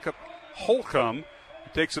is Jacob Holcomb. He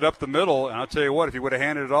takes it up the middle, and I'll tell you what, if he would have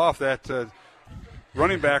handed it off, that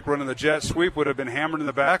running back running the jet sweep would have been hammered in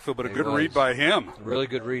the backfield, but a good read by him. Really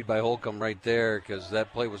good read by Holcomb right there because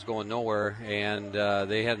that play was going nowhere, and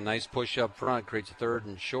they had a nice push up front, creates a 3rd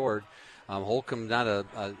and short. Holcomb, he's not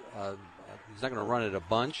going to run it a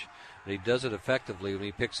bunch, but he does it effectively when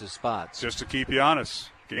he picks his spots. Just to keep you honest,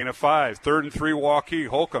 gain of 5, 3rd and 3, Waukee.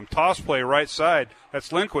 Holcomb, toss play right side.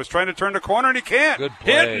 That's Lindquist trying to turn the corner, and he can't. Good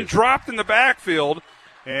play. Hit and dropped in the backfield.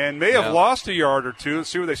 And may have lost a yard or two. Let's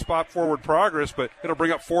see where they spot forward progress, but it'll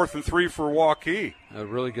bring up 4th and 3 for Waukee. A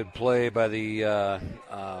really good play by the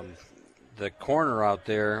corner out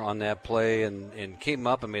there on that play and came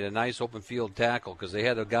up and made a nice open field tackle because they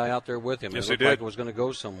had a guy out there with him. Yes, it looked like it was going to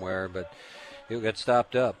go somewhere, but it got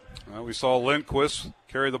stopped up. Well, we saw Lindquist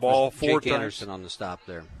carry the ball 4 times. Jake Anderson on the stop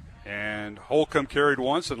there. And Holcomb carried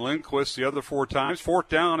once and Lindquist the other 4 times. 4th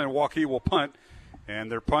down, and Waukee will punt.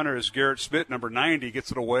 And their punter is Garrett Smith, number 90,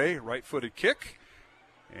 gets it away, right-footed kick.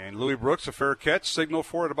 And Louis Brooks, a fair catch, signal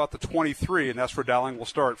for it about the 23, and that's where Dowling will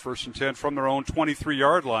start. 1st and 10 from their own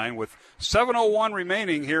 23-yard line with 7:01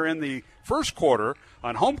 remaining here in the first quarter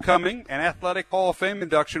on homecoming and Athletic Hall of Fame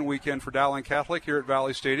induction weekend for Dowling Catholic here at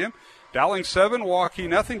Valley Stadium. Dowling 7, Waukee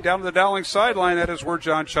nothing. Down to the Dowling sideline, that is where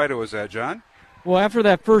John Chido is at, John. Well, after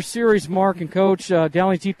that first series, Mark and Coach,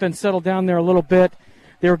 Dowling's defense settled down there a little bit.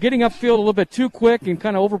 They were getting upfield a little bit too quick and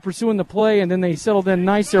kind of over-pursuing the play, and then they settled in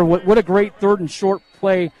nice there. What a great 3rd and short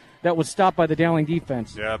play that was stopped by the Dowling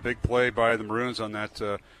defense. Yeah, big play by the Maroons on that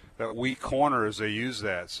weak corner as they use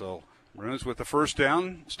that. So Maroons with the 1st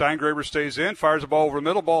down. Steingraber stays in, fires the ball over the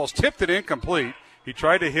middle. Ball is tipped and incomplete. He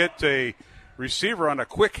tried to hit a receiver on a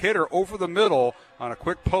quick hitter over the middle on a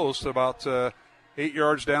quick post about 8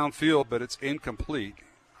 yards downfield, but it's incomplete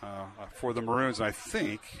for the Maroons. And I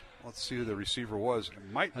think – let's see who the receiver was.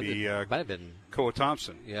 It might have been Koa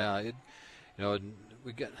Thompson. Yeah,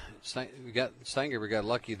 we got Steingraber got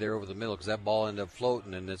lucky there over the middle because that ball ended up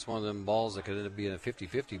floating, and it's one of them balls that could end up being a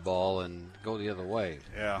 50-50 ball and go the other way.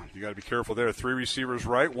 Yeah, you got to be careful there. 3 receivers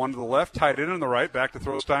right, 1 to the left, tight end on the right, back to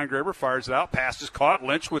throw. Steingraber fires it out, pass is caught.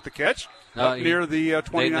 Lynch with the catch near the 29.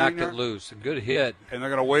 They knocked it loose. A good hit. And they're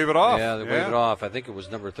going to wave it off. Yeah, they wave it off. I think it was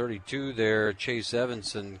number 32 there, Chase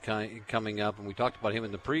Evanson coming up, and we talked about him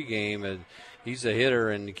in the pregame. And he's a hitter,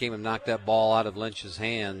 and he came and knocked that ball out of Lynch's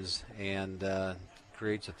hands and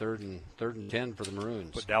creates a 3rd and 10 for the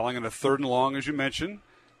Maroons. Put Dowling in a 3rd and long, as you mentioned.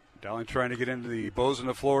 Dowling trying to get into the Bozeman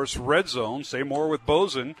of Flores red zone. Say more with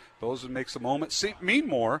Bozeman. Bozeman makes a moment mean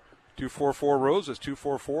more. 244 Rose is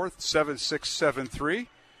 244-7673.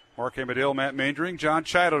 Mark Amadale, Matt Maindring, John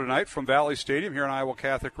Chido tonight from Valley Stadium here on Iowa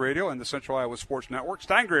Catholic Radio and the Central Iowa Sports Network.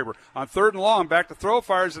 Steingraber on 3rd and long, back to throw,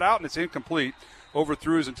 fires it out, and it's incomplete.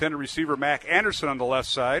 Overthrew his intended receiver, Mac Anderson, on the left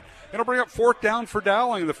side. It'll bring up 4th down for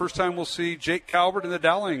Dowling. The first time we'll see Jake Calvert in the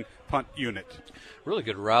Dowling punt unit. Really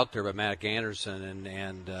good route there by Mac Anderson,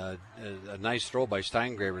 and a nice throw by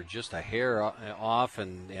Steingraber, just a hair off,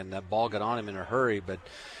 and that ball got on him in a hurry. But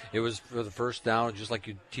it was for the 1st down, just like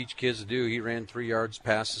you teach kids to do. He ran 3 yards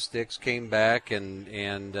past the sticks, came back, and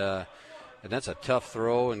that's a tough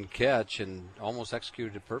throw and catch, and almost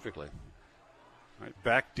executed it perfectly. All right,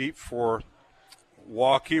 back deep for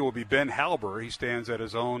Waukee will be Ben Halber. He stands at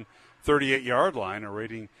his own 38-yard line,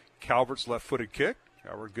 awaiting Calvert's left-footed kick.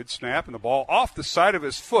 Calvert, good snap, and the ball off the side of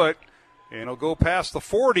his foot, and it'll go past the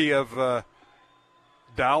 40 of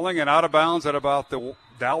Dowling and out of bounds at about the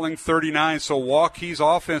Dowling 39. So Waukee's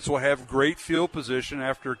offense will have great field position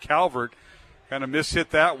after Calvert kind of mishit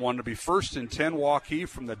that one to be 1st and 10 Waukee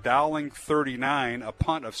from the Dowling 39, a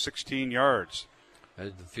punt of 16 yards.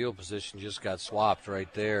 The field position just got swapped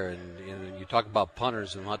right there, and you talk about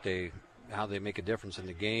punters and how they make a difference in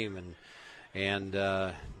the game, and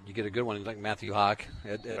you get a good one like Matthew Hawk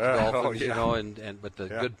at Dolphins, but the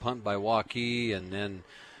good punt by Waukee, and then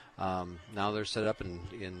now they're set up in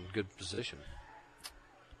good position.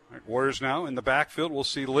 Right, Warriors now in the backfield. We'll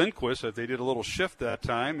see Lindquist if they did a little shift that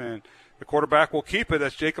time, and the quarterback will keep it.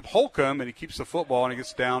 That's Jacob Holcomb, and he keeps the football, and he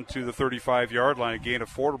gets down to the 35-yard line. A gain of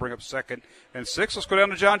 4 to bring up 2nd and 6. Let's go down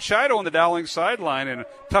to John Chido on the Dowling sideline, and a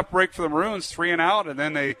tough break for the Maroons, 3 and out, and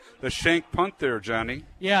then the shank punt there, Johnny.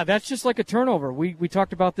 Yeah, that's just like a turnover. We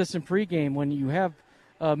talked about this in pregame. When you have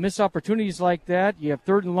missed opportunities like that, you have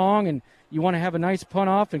 3rd and long, and you want to have a nice punt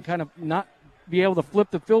off and kind of not be able to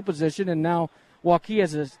flip the field position, and now Waukee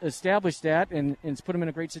has established that and it's put him in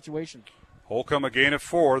a great situation. Holcomb, a gain of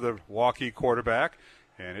 4, the Waukee quarterback.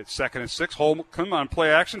 And it's 2nd and 6. Holcomb on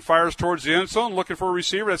play action, fires towards the end zone, looking for a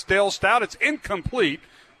receiver. That's Dale Stout. It's incomplete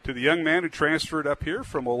to the young man who transferred up here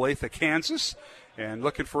from Olathe, Kansas. And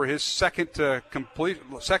looking for his second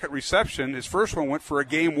reception. His first one went for a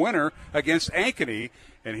game winner against Ankeny.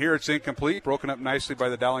 And here it's incomplete, broken up nicely by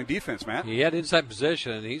the Dowling defense, Matt. He had inside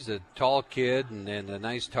position. He's a tall kid and a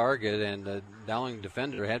nice target, and the Dowling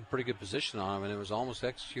defender had pretty good position on him, and it was almost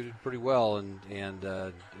executed pretty well, and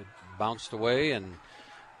it bounced away, and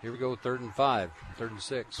here we go, 3rd and 5, 3rd and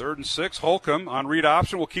 6. 3rd and 6, Holcomb on read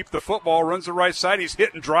option will keep the football, runs the right side. He's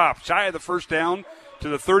hit and dropped, shy of the first down to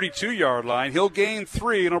the 32-yard line. He'll gain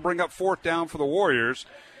 3, and it'll bring up 4th down for the Warriors.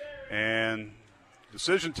 And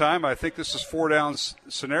decision time, I think this is 4 downs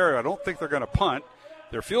scenario. I don't think they're going to punt.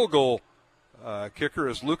 Their field goal kicker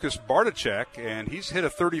is Lucas Bartachek, and he's hit a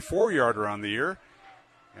 34-yarder on the year.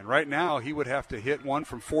 And right now he would have to hit one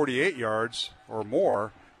from 48 yards or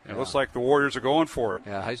more. And it looks like the Warriors are going for it.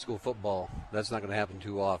 Yeah, high school football, that's not going to happen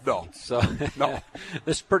too often. No. So no.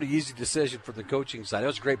 This is a pretty easy decision for the coaching side. That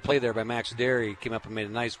was a great play there by Max Derry. He came up and made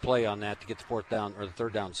a nice play on that to get the 4th down or the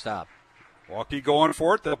 3rd down stop. Waukee going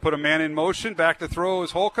for it. They'll put a man in motion. Back to throw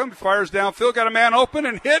is Holcomb. Fires downfield. Got a man open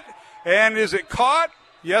and hit. And is it caught?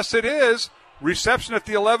 Yes, it is. Reception at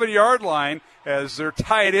the 11-yard line as their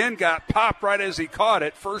tight end got popped right as he caught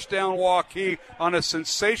it. First down Waukee on a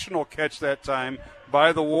sensational catch that time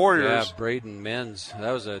by the Warriors. Yeah, Braden Menz.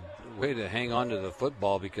 That was a way to hang on to the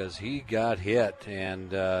football because he got hit.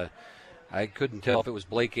 And I couldn't tell if it was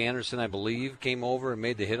Blake Anderson, I believe, came over and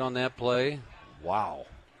made the hit on that play. Wow.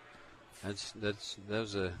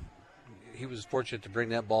 He was fortunate to bring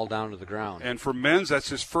that ball down to the ground. And for Menz, that's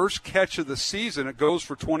his first catch of the season. It goes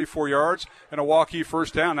for 24 yards and a Waukee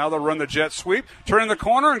first down. Now they'll run the jet sweep, turning the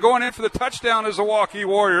corner, and going in for the touchdown is the Waukee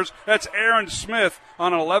Warriors. That's Aaron Smith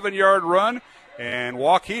on an 11-yard run. And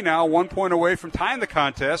Waukee now 1 point away from tying the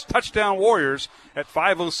contest. Touchdown Warriors at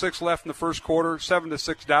 5:06 left in the first quarter,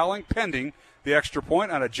 7-6 Dowling, pending the extra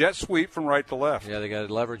point on a jet sweep from right to left. Yeah, they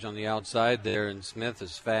got leverage on the outside there, and Smith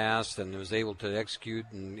is fast and was able to execute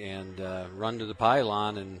and run to the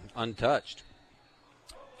pylon and untouched.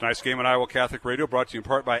 Nice game on Iowa Catholic Radio, brought to you in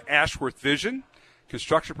part by Ashworth Vision,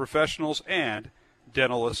 Construction Professionals, and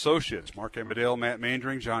Dental Associates. Mark Amadale, Matt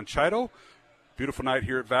Maindring, John Chido. Beautiful night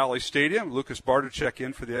here at Valley Stadium. Lucas Bartachek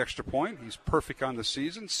in for the extra point. He's perfect on the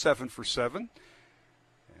season, 7 for 7.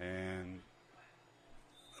 And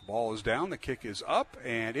the ball is down, the kick is up,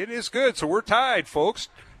 and it is good. So we're tied, folks.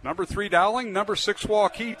 Number 3 Dowling, number 6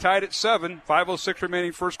 Waukee, tied at 7. 5:06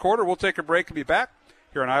 remaining first quarter. We'll take a break and be back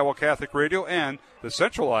here on Iowa Catholic Radio and the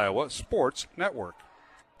Central Iowa Sports Network.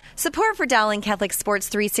 Support for Dowling Catholic Sports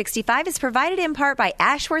 365 is provided in part by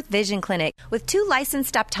Ashworth Vision Clinic with 2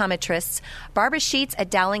 licensed optometrists, Barbara Sheets, a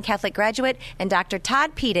Dowling Catholic graduate, and Dr.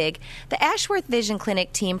 Todd Pedig. The Ashworth Vision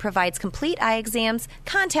Clinic team provides complete eye exams,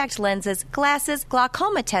 contact lenses, glasses,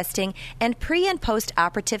 glaucoma testing, and pre- and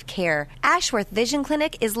post-operative care. Ashworth Vision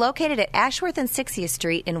Clinic is located at Ashworth and 60th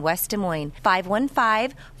Street in West Des Moines.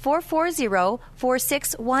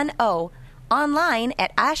 515-440-4610. Online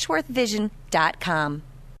at ashworthvision.com.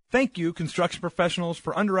 Thank you, construction professionals,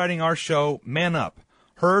 for underwriting our show, Man Up,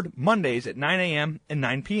 heard Mondays at 9 a.m. and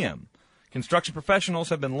 9 p.m. Construction professionals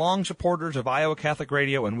have been long supporters of Iowa Catholic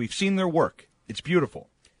Radio, and we've seen their work. It's beautiful.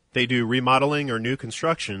 They do remodeling or new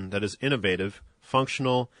construction that is innovative,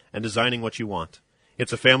 functional, and designing what you want.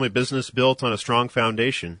 It's a family business built on a strong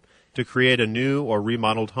foundation to create a new or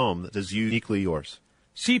remodeled home that is uniquely yours.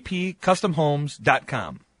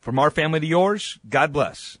 CPCustomHomes.com. From our family to yours, God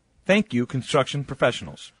bless. Thank you, construction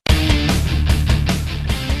professionals.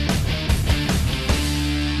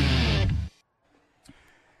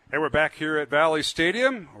 Hey, we're back here at Valley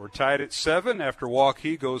Stadium. We're tied at 7 after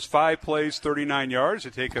Waukee goes 5 plays, 39 yards. They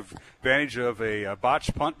take advantage of a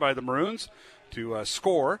botched punt by the Maroons to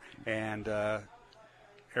score. And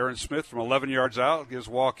Aaron Smith from 11 yards out gives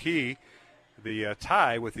Waukee the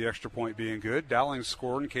tie with the extra point being good. Dowling's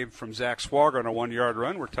scoring came from Zach Swager on a 1-yard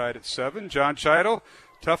run. We're tied at 7. John Chido,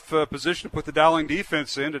 tough position to put the Dowling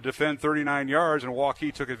defense in to defend 39 yards, and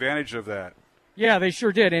Waukee took advantage of that. Yeah, they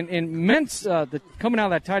sure did. And Mentz, coming out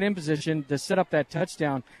of that tight end position to set up that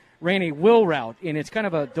touchdown, ran a will route, and it's kind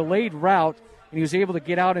of a delayed route, and he was able to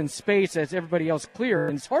get out in space as everybody else cleared.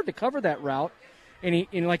 And it's hard to cover that route.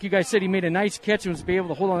 And like you guys said, he made a nice catch and was able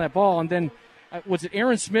to hold on that ball. And then, was it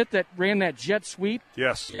Aaron Smith that ran that jet sweep?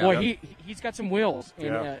 Yes. Boy, he's got some wheels.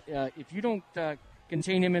 And if you don't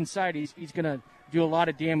contain him inside, he's going to do a lot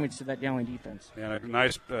of damage to that Dowling defense. And a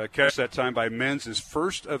nice catch that time by Menz, his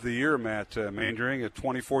first of the year, Matt Mandering, at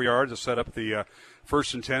 24 yards to set up the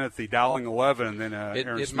first and 10 at the Dowling 11, and then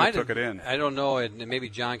Aaron Smith took it in. I don't know, and maybe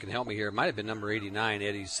John can help me here. It might have been number 89,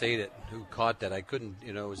 Eddie Sadet, who caught that. I couldn't,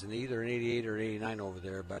 it was either an 88 or an 89 over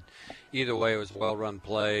there, but either way, it was a well-run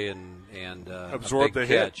play and absorbed a big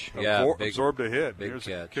the catch. Hit. Yeah, absorbed a hit. Big Here's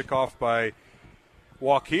catch. A kickoff by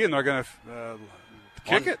Waukee, and they're going to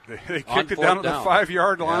kick it. They kicked it down at the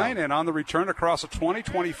 5-yard line, and on the return across the 20,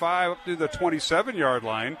 25, up to the 27-yard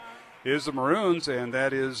line is the Maroons, and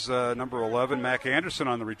that is number 11, Mac Anderson,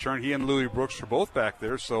 on the return. He and Louis Brooks are both back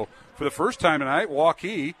there. So for the first time tonight,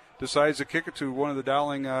 Waukee decides to kick it to one of the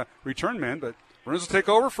Dowling return men, but Maroons will take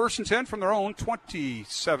over first and 10 from their own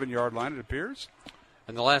 27-yard line, it appears.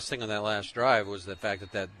 And the last thing on that last drive was the fact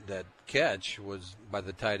that catch was by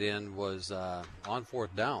the tight end was on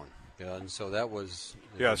fourth down. And so that was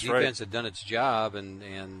the defense had done its job, and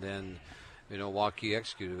then Waukee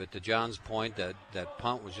executed it. To John's point, that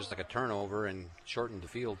punt was just like a turnover and shortened the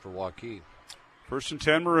field for Waukee. First and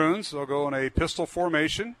 10 Maroons. They'll go in a pistol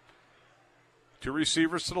formation. Two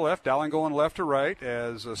receivers to the left, Dowling going left to right.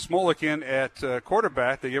 As Smolik in at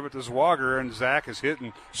quarterback, they give it to Zwager, and Zach is hit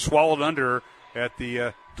and swallowed under at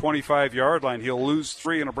the 25-yard line. He'll lose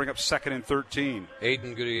 3 and it'll bring up 2nd and 13.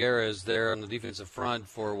 Aiden Gutierrez there on the defensive front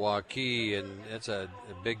for Waukee, and that's a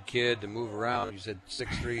big kid to move around. You said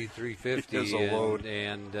 6'3", 350. He has a load.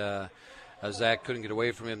 And Zach couldn't get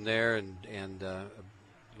away from him there and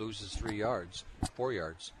loses 4 yards.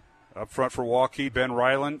 Up front for Waukee, Ben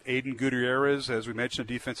Ryland, Aiden Gutierrez, as we mentioned,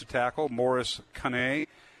 a defensive tackle, Morris Kane,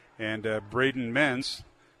 and Braden Mentz.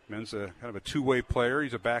 Mentz kind of a two-way player.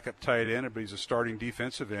 He's a backup tight end, but he's a starting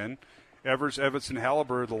defensive end. Evers, Evanson,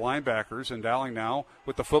 Halliburton, the linebackers, and Dowling now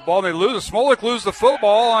with the football. They lose. Smolik loses the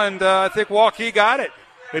football, and I think Waukee got it.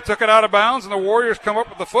 They took it out of bounds, and the Warriors come up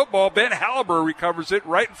with the football. Ben Halliburton recovers it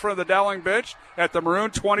right in front of the Dowling bench at the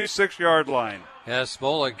Maroon 26-yard line. Yeah,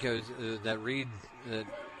 Smolik, that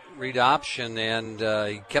read option, and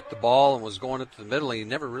he kept the ball and was going up to the middle. He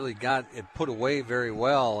never really got it put away very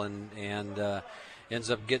well, and ends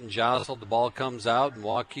up getting jostled. The ball comes out, and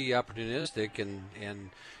Waukee opportunistic, and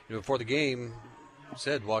before the game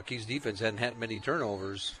said Waukee's defense hadn't had many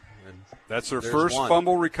turnovers. And that's their first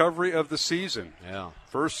fumble recovery of the season. Yeah.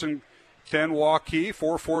 First and 10 Waukee,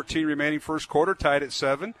 4:14 remaining first quarter, tied at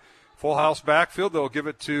 7. Full house backfield. They'll give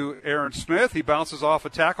it to Aaron Smith. He bounces off a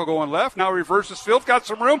tackle going left. Now reverses field. Got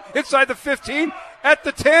some room inside the 15, at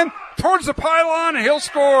the 10, towards the pylon, and he'll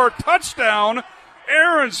score. Touchdown,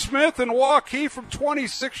 Aaron Smith and Waukee from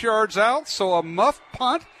 26 yards out. So a muff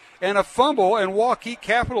punt and a fumble, and Waukee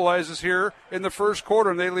capitalizes here in the first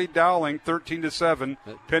quarter, and they lead Dowling 13-7,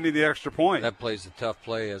 pending the extra point. That play's a tough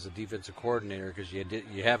play as a defensive coordinator because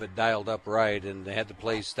you have it dialed up right, and they had the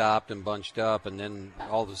play stopped and bunched up, and then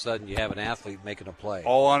all of a sudden you have an athlete making a play.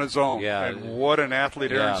 All on his own. Yeah. And what an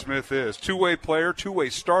athlete Aaron Smith is. Two-way player,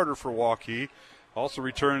 two-way starter for Waukee. Also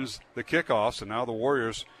returns the kickoffs, and now the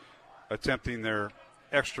Warriors attempting their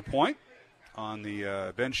extra point. On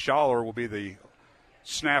the Ben Schaller will be the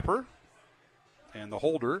snapper, and the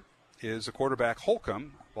holder is the quarterback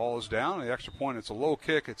Holcomb. Ball is down, the extra point, it's a low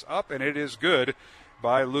kick, it's up, and it is good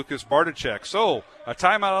by Lucas Bartacek. So a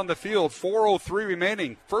timeout on the field, 4:03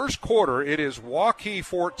 remaining first quarter. It is Waukee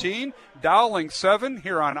 14, Dowling 7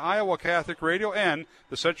 here on Iowa Catholic Radio and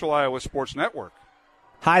the Central Iowa Sports Network.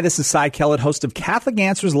 Hi, this is Cy Kellett, host of Catholic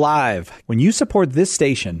Answers Live. When you support this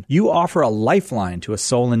station, you offer a lifeline to a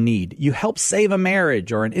soul in need. You help save a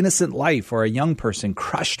marriage or an innocent life or a young person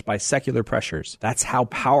crushed by secular pressures. That's how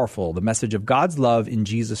powerful the message of God's love in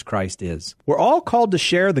Jesus Christ is. We're all called to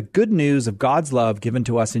share the good news of God's love given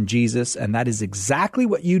to us in Jesus, and that is exactly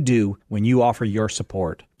what you do when you offer your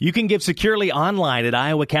support. You can give securely online at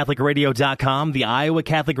iowacatholicradio.com, the Iowa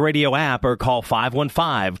Catholic Radio app, or call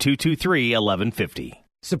 515-223-1150.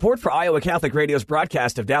 Support for Iowa Catholic Radio's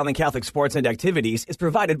broadcast of Dowling Catholic sports and activities is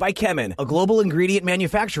provided by Kemin, a global ingredient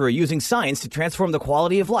manufacturer using science to transform the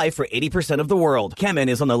quality of life for 80% of the world. Kemin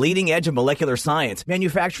is on the leading edge of molecular science,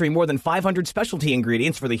 manufacturing more than 500 specialty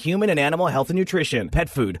ingredients for the human and animal health and nutrition, pet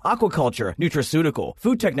food, aquaculture, nutraceutical,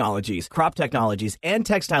 food technologies, crop technologies, and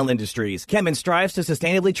textile industries. Kemin strives to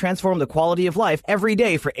sustainably transform the quality of life every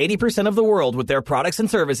day for 80% of the world with their products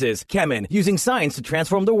and services. Kemin, using science to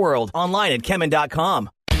transform the world. Online at kemin.com.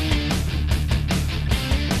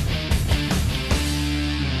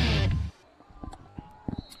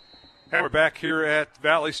 We're back here at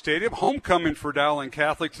Valley Stadium. Homecoming for Dowling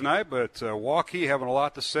Catholic tonight, but Waukee having a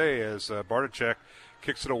lot to say as Bartachek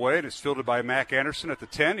kicks it away. And it's fielded by Mac Anderson at the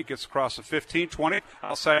 10. He gets across the 15, 20.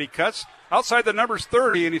 Outside he cuts. Outside the number's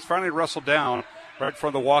 30, and he's finally wrestled down right in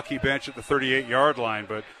front of the Waukee bench at the 38-yard line,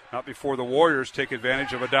 but not before the Warriors take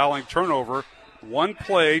advantage of a Dowling turnover. One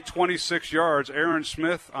play, 26 yards. Aaron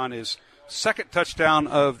Smith on his second touchdown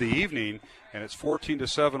of the evening. And it's 14-7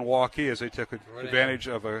 Waukee as they took advantage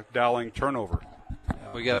of a Dowling turnover.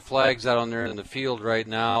 We got flags out on there in the field right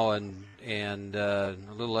now, and a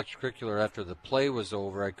little extracurricular after the play was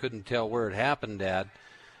over. I couldn't tell where it happened at,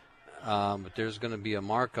 but there's going to be a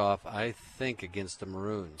mark-off, I think, against the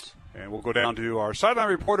Maroons. And we'll go down to our sideline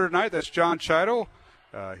reporter tonight. That's John Chido.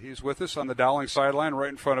 He's with us on the Dowling sideline right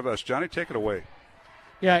in front of us. Johnny, take it away.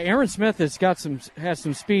 Yeah, Aaron Smith has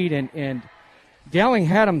some speed, and Dowling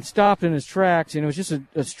had him stopped in his tracks, and it was just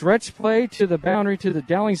a stretch play to the boundary to the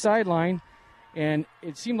Dowling sideline, and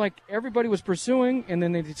it seemed like everybody was pursuing, and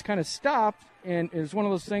then they just kind of stopped, and it was one of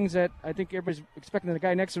those things that I think everybody's expecting the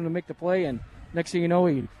guy next to him to make the play, and next thing you know,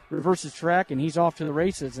 he reverses track, and he's off to the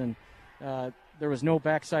races, and there was no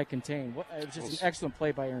backside contained. It was just an excellent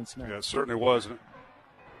play by Aaron Smith. Yeah, it certainly was.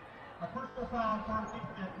 A personal foul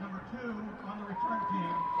at number 2 on the return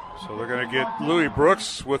team. So they're going to get Louis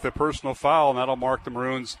Brooks with a personal foul, and that'll mark the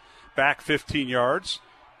Maroons back 15 yards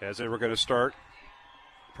as they were going to start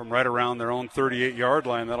from right around their own 38-yard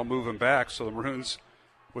line. That'll move them back. So the Maroons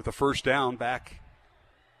with the first down back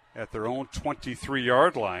at their own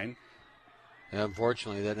 23-yard line. Yeah,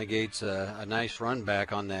 unfortunately, that negates a nice run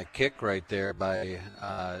back on that kick right there by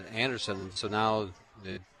Anderson. So now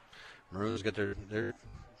the Maroons get their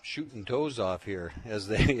shooting toes off here as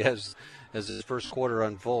this first quarter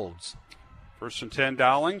unfolds. First and 10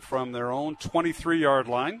 Dowling from their own 23-yard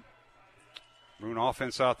line. Maroon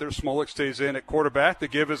offense out there. Smolik stays in at quarterback. The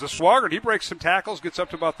give is a Swigert. He breaks some tackles, gets up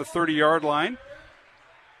to about the 30-yard line.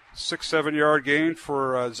 6-7 yard gain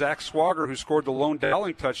for Zach Swigert, who scored the lone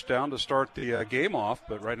Dowling touchdown to start the game off.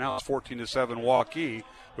 But right now it's 14-7 Waukee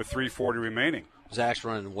with 3:40 remaining. Zach's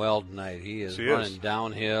running well tonight. He is running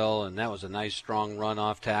downhill, and that was a nice strong run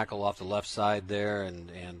off tackle off the left side there,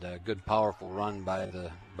 and a good powerful run by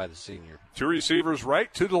the senior. Two receivers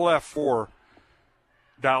right to the left for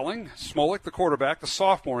Dowling. Smolik, the quarterback, the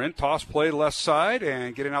sophomore in. Toss play left side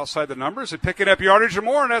and getting outside the numbers and picking up yardage and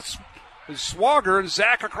more, and that's Swigert and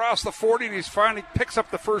Zach across the 40, and he finally picks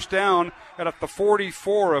up the first down at the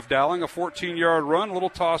 44 of Dowling, a 14-yard run, a little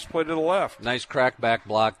toss play to the left. Nice crackback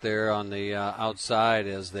block there on the outside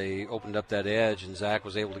as they opened up that edge, and Zach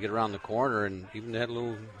was able to get around the corner and even had a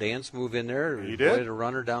little dance move in there. He did. A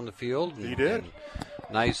runner down the field. He did.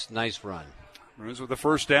 Nice run. Maroons with the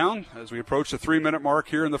first down as we approach the 3-minute mark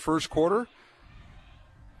here in the first quarter.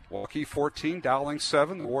 Waukee 14, Dowling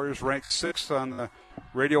 7. The Warriors ranked 6th on the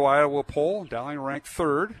Radio Iowa poll. Dowling ranked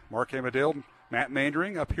 3rd. Mark Amadale, Matt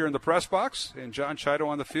Mandering up here in the press box, and John Chido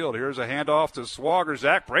on the field. Here's a handoff to Swigert.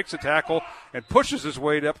 Zach breaks a tackle and pushes his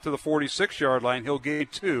way up to the 46-yard line. He'll gain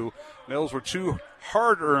 2. Those were 2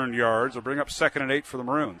 hard-earned yards. They'll bring up 2nd and 8 for the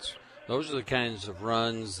Maroons. Those are the kinds of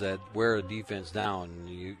runs that wear a defense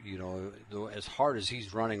down. You know, as hard as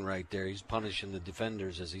he's running right there, he's punishing the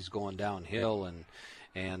defenders as he's going downhill,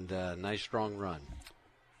 and nice strong run.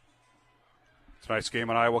 Tonight's game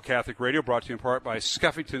on Iowa Catholic Radio brought to you in part by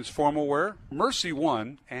Skeffington's Formal Wear, Mercy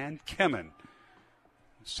One, and Kemin.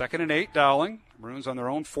 2nd and 8, Dowling. Maroons on their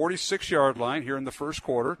own 46-yard line here in the first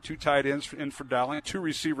quarter. 2 tight ends in for Dowling, 2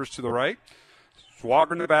 receivers to the right.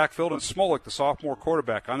 Swigert in the backfield, and Smolik, the sophomore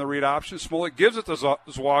quarterback, on the read option. Smolik gives it to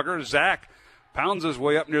Swigert. Zach pounds his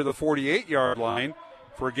way up near the 48-yard line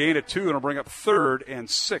for a gain of 2, and it'll bring up 3rd and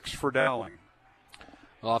 6 for Dowling.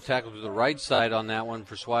 Well, off tackle to the right side on that one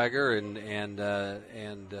for Swigert, and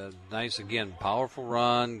nice again, powerful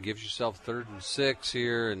run. Gives yourself 3rd and 6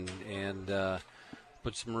 here, and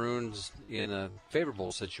puts the Maroons in a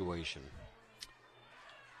favorable situation.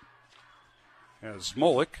 As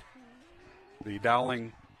Smolik, the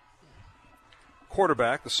Dowling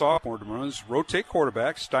quarterback, the sophomore. The Maroons rotate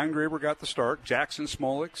quarterback. Steingraber got the start. Jackson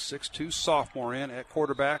Smolik, 6'2", sophomore in at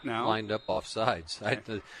quarterback now. Lined up off sides.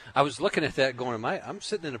 I was looking at that going, I'm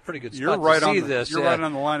sitting in a pretty good spot You're right to see on this. You're right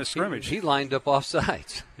on the line of scrimmage. He lined up off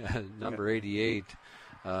sides. Number 88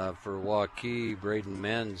 for Waukee, Braden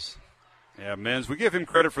Menz. Yeah, Menz. We give him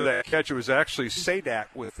credit for that catch. It was actually Sadak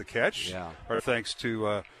with the catch. Yeah. Our thanks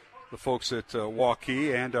to the folks at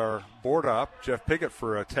Waukee and our board op, Jeff Piggott,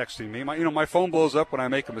 for texting me. My phone blows up when I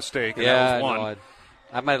make a mistake. And yeah, that was one. No,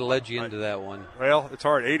 I might have led you into that one. Well, it's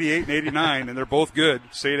hard. 88 and 89, and they're both good,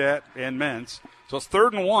 Sadat and Menz. So it's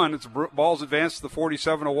 3rd and 1. It's ball's advanced to the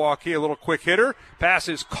 47 of Waukee. A little quick hitter. Pass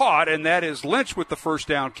is caught, and that is Lynch with the first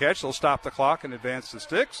down catch. They'll stop the clock and advance the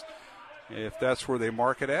sticks, if that's where they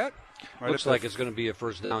mark it at. Right. Looks like it's going to be a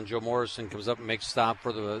first down. Joe Morrison comes up and makes a stop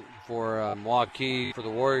for Waukee. For the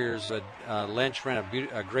Warriors, Lynch ran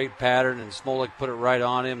a great pattern, and Smolik put it right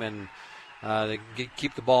on him, and they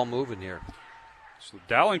keep the ball moving here. So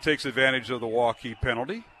Dowling takes advantage of the Waukee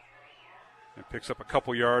penalty and picks up a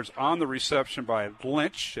couple yards on the reception by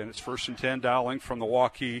Lynch, and it's 1st and 10. Dowling from the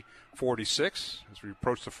Waukee 46 as we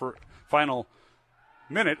approach the final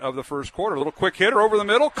minute of the first quarter. A little quick hitter over the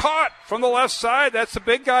middle, caught from the left side. That's the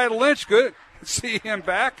big guy, Lynch. Good to see him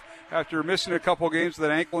back after missing a couple games with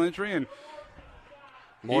an ankle injury, and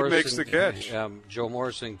Morrison, he makes the catch. Joe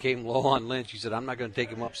Morrison came low on Lynch. He said, I'm not going to take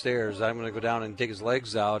him upstairs. I'm going to go down and take his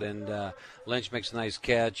legs out, and Lynch makes a nice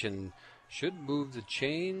catch and should move the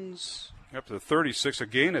chains. Up to the 36, a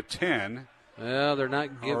gain of 10. Well, they're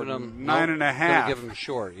not giving him 9.5. Going to give him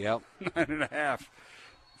short, yep. 9.5.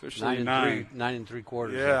 Officially 9 and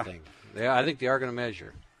 3/4, yeah. I think. Yeah, I think they are going to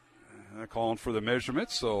measure. They're calling for the measurement,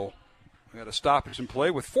 so we got a stoppage in play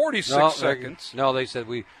with 46 seconds. No, they said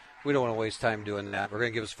we don't want to waste time doing that. We're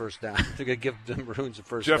going to give us first down. They're going to give the Maroons a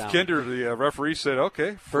first down. Jeff Kinder, the referee, said,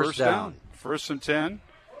 okay, first down. 1st and 10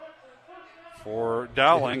 for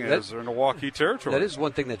Dowling as they're in the Waukee territory. That is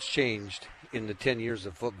one thing that's changed in the 10 years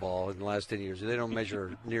of football, in the last 10 years. They don't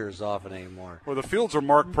measure near as often anymore. Well, the fields are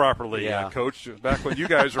marked properly, Coach. Back when you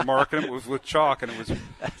guys were marking them, it was with chalk, and it was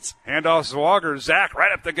handoff Zwager. Zach,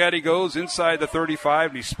 right up the gut he goes, inside the 35,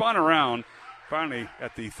 and he spun around, finally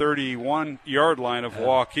at the 31-yard line of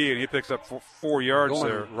Waukee, and he picks up 4 yards going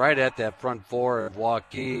there. Right at that front 4 of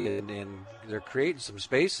Waukee, and they're creating some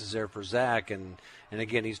spaces there for Zach, and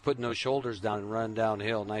again, he's putting those shoulders down and running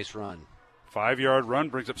downhill. Nice run. 5-yard run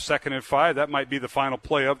brings up 2nd and 5. That might be the final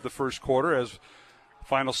play of the first quarter as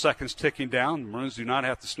final seconds ticking down. The Maroons do not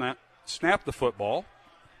have to snap the football.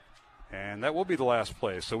 And that will be the last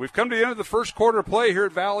play. So we've come to the end of the first quarter play here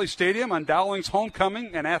at Valley Stadium on Dowling's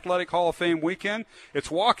homecoming and Athletic Hall of Fame weekend. It's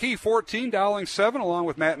Waukee 14, Dowling 7, along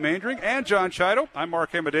with Matt Mandring and John Chido. I'm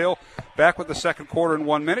Mark Amadale, back with the second quarter in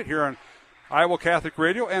 1 minute here on Iowa Catholic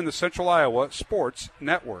Radio and the Central Iowa Sports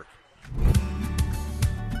Network.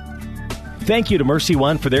 Thank you to Mercy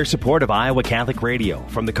One for their support of Iowa Catholic Radio.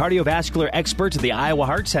 From the cardiovascular experts at the Iowa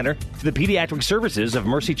Heart Center to the pediatric services of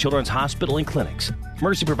Mercy Children's Hospital and Clinics,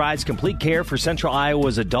 Mercy provides complete care for Central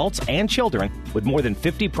Iowa's adults and children with more than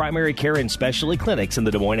 50 primary care and specialty clinics in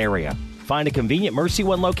the Des Moines area. Find a convenient Mercy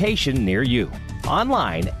One location near you.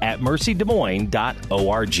 Online at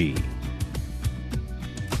mercydesmoines.org.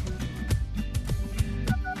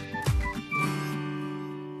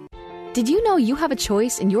 Did you know you have a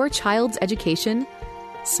choice in your child's education?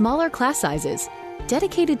 Smaller class sizes,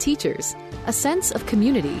 dedicated teachers, a sense of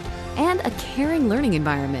community, and a caring learning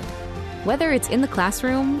environment. Whether it's in the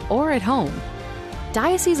classroom or at home,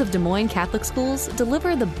 Diocese of Des Moines Catholic Schools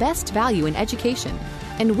deliver the best value in education,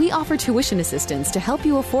 and we offer tuition assistance to help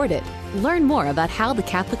you afford it. Learn more about how the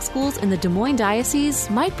Catholic schools in the Des Moines Diocese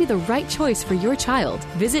might be the right choice for your child.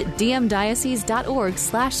 Visit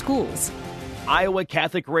dmdiocese.org/schools. Iowa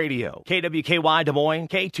Catholic Radio, KWKY Des Moines,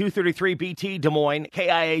 K233BT Des Moines,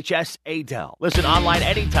 KIHS Adel. Listen online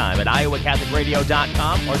anytime at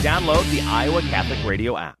iowacatholicradio.com or download the Iowa Catholic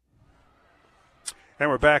Radio app.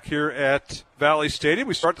 And we're back here at Valley Stadium.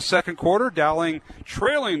 We start the second quarter. Dowling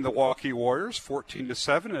trailing the Waukee Warriors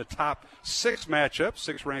 14-7 in a top 6 matchup.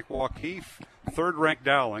 6th-ranked Waukee, 3rd-ranked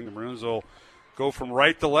Dowling. The Maroons will go from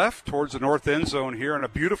right to left towards the north end zone here on a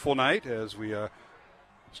beautiful night as we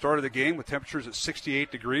started the game with temperatures at 68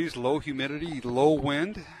 degrees, low humidity, low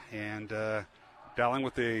wind, and Dowling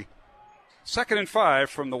with a 2nd and 5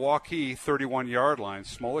 from the Waukee 31-yard line.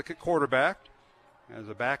 Smolik at quarterback. As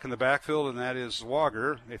a back in the backfield, and that is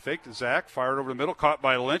Zwager. They faked to Zach, fired over the middle, caught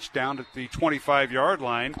by Lynch down at the 25-yard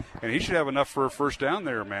line, and he should have enough for a first down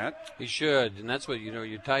there, Matt. He should, and that's what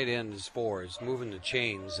your tight end is for, is moving the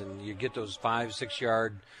chains, and you get those 5-6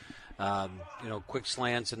 yard quick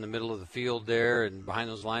slants in the middle of the field there and behind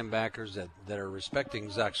those linebackers that are respecting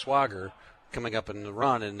Zach Swager coming up in the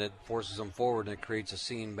run, and it forces them forward, and it creates a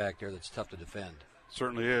scene back there that's tough to defend.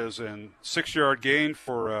 Certainly is. And 6-yard gain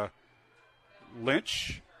for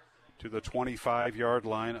Lynch to the 25-yard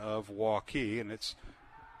line of Waukee, and it's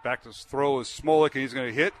back to throw is Smolik, and he's going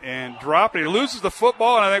to hit and drop, and he loses the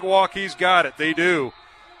football, and I think Waukee's got it. They do.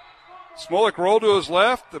 Smolik rolled to his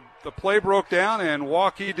left. The play broke down, and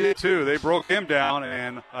Waukee did too. They broke him down,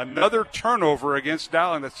 and another turnover against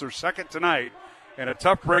Dowling. That's their second tonight, and a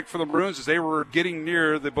tough break for the Maroons as they were getting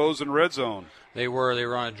near the Bozeman red zone. They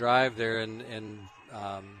were on a drive there, and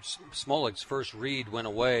Smolik's first read went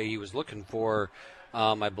away. He was looking for,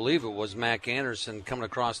 I believe it was Mac Anderson coming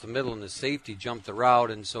across the middle, and the safety jumped the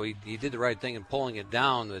route, and so he did the right thing in pulling it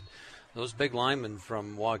down. But those big linemen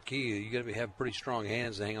from Waukee, you got to have pretty strong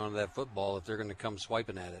hands to hang on to that football if they're going to come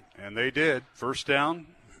swiping at it. And they did. First down,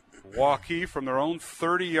 Waukee from their own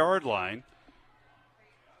 30-yard line.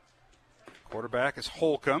 Quarterback is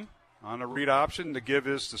Holcomb on a read option. The give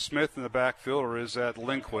is to Smith in the backfield, or is that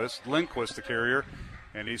Lindquist? Lindquist, the carrier.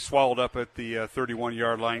 And he's swallowed up at the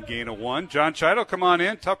 31-yard line, gain of 1. John Chido, come on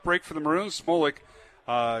in. Tough break for the Maroons. Smolik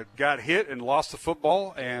got hit and lost the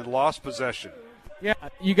football and lost possession. Yeah,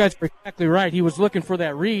 you guys are exactly right. He was looking for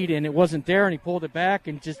that read, and it wasn't there, and he pulled it back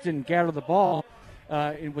and just didn't gather the ball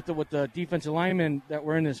with the defensive linemen that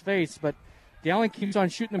were in his face. But Dowling keeps on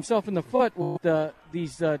shooting himself in the foot with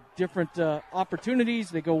these different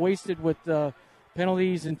opportunities. They go wasted with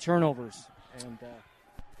penalties and turnovers.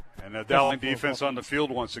 And the Dowling defense on the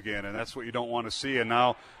field once again, and that's what you don't want to see. And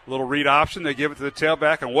now a little read option. They give it to the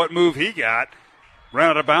tailback, and what move he got.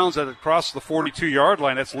 Ran out of bounds across the 42-yard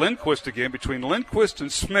line. That's Lindquist again. Between Lindquist and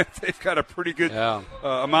Smith, they've got a pretty good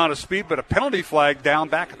amount of speed, but a penalty flag down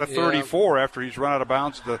back at the 34 after he's run out of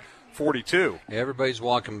bounds at the 42. Everybody's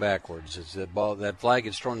walking backwards. It's that flag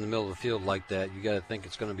gets thrown in the middle of the field like that. You got to think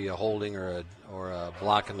it's going to be a holding or a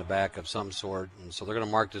block in the back of some sort, and so they're going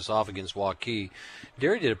to mark this off against Waukee.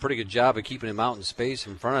 Derry did a pretty good job of keeping him out in space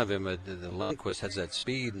in front of him. The Lindquist has that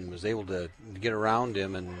speed and was able to get around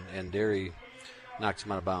him, and Derry knocks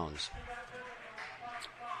him out of bounds.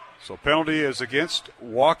 So penalty is against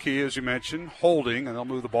Waukee, as you mentioned, holding, and they'll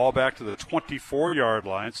move the ball back to the 24-yard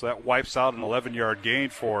line. So that wipes out an 11-yard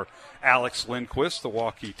gain for Alex Lindquist, the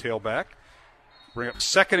Waukee tailback. Bring up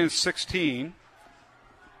 2nd and 16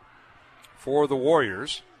 for the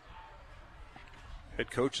Warriors.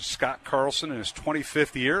 Head coach is Scott Carlson in his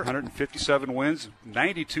 25th year, 157 wins,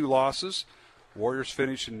 92 losses. Warriors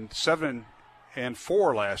finished in 7-4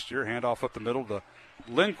 last year. Handoff up the middle to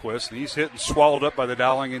Lindquist, and he's hit and swallowed up by the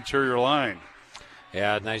Dowling interior line.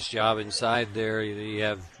 Yeah, nice job inside there. You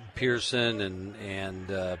have Pearson and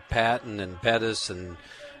Patton and Pettis, and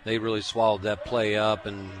they really swallowed that play up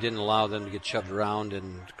and didn't allow them to get shoved around,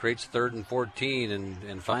 and creates 3rd and 14,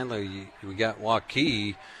 and finally we got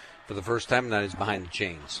Waukee for the first time tonight is behind the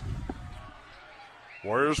chains.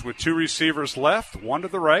 Warriors with 2 receivers left, 1 to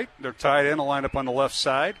the right. They're tied in, a lineup on the left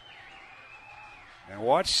side. And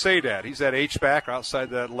watch Sadat. He's that H-back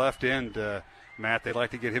outside that left end, Matt. They'd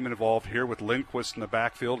like to get him involved here with Lindquist in the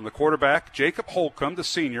backfield. And the quarterback, Jacob Holcomb, the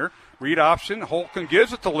senior. Read option. Holcomb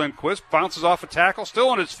gives it to Lindquist. Bounces off a tackle, still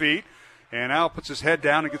on his feet. And now puts his head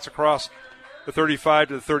down and gets across the 35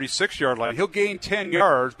 to the 36-yard line. He'll gain 10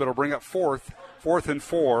 yards, but it'll bring up 4th and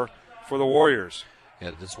 4 for the Warriors. Yeah,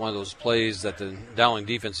 that's one of those plays that the Dowling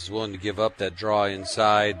defense is willing to give up that draw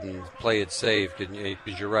inside and play it safe.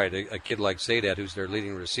 Because you're right, a kid like Sadat, who's their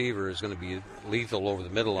leading receiver, is going to be lethal over the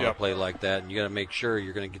middle on a play like that. And you got to make sure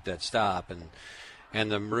you're going to get that stop.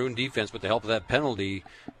 And the Maroon defense, with the help of that penalty,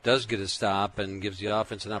 does get a stop and gives the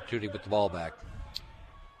offense an opportunity to put the ball back.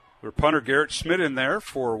 Their punter Garrett Schmidt in there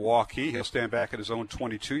for Waukee. He'll stand back at his own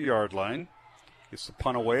 22-yard line. Gets the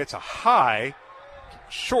punt away. It's a high,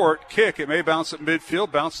 short kick. It may bounce at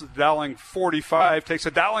midfield, bounces the Dowling 45, takes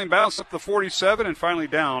a Dowling bounce up the 47, and finally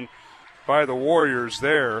down by the Warriors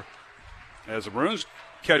there as the Maroons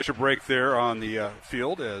catch a break there on the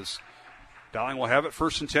field as Dowling will have it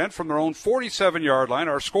 1st and 10 from their own 47-yard line.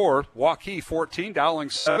 Our score, Waukee 14, Dowling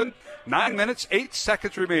 7. 9 minutes, 8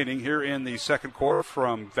 seconds remaining here in the second quarter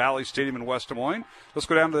from Valley Stadium in West Des Moines. Let's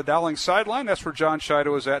go down to the Dowling sideline. That's where John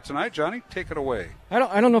Chido is at tonight. Johnny, take it away. I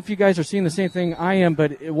don't know if you guys are seeing the same thing I am,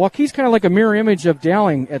 but Waukee's kind of like a mirror image of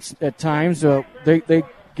Dowling at times. They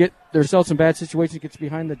get themselves in bad situations, gets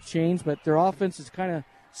behind the chains, but their offense is kind of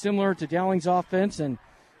similar to Dowling's offense, and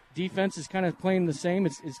defense is kind of playing the same.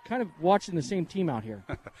 It's kind of watching the same team out here.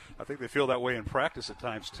 I think they feel that way in practice at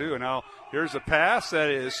times, too. And now here's a pass that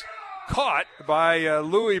is caught by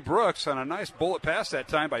Louis Brooks on a nice bullet pass that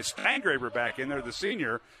time by Steingraber back in there, the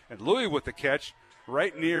senior. And Louis with the catch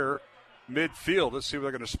right near midfield. Let's see if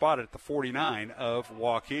they're going to spot it at the 49 of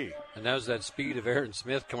Waukee. And that was that speed of Aaron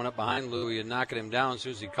Smith coming up behind Louis and knocking him down as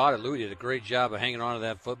soon as he caught it. Louis did a great job of hanging on to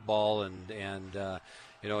that football, and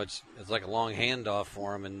it's like a long handoff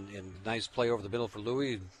for him, and nice play over the middle for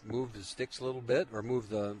Louis. Moved the sticks a little bit, or moved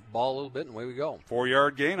the ball a little bit, and away we go.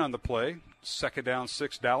 4-yard gain on the play. Second down,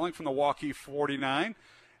 6 Dowling from the Waukee 49.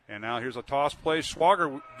 And now here's a toss play.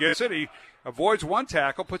 Swager gets it. He avoids one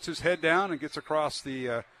tackle, puts his head down, and gets across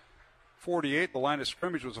the 48. The line of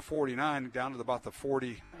scrimmage was a 49, down to about the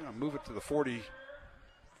 40. Move it to the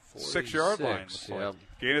 46-yard line. Yep.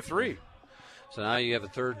 Gain of 3. So now you have a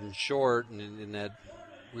 3rd and short, and in that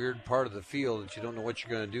weird part of the field that you don't know what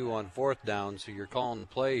you're going to do on 4th down, so you're calling the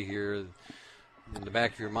play here in the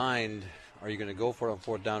back of your mind. Are you going to go for it on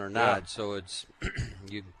 4th down or not? Yeah. So it's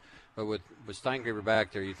but with Steingraber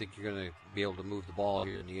back there, you think you're going to be able to move the ball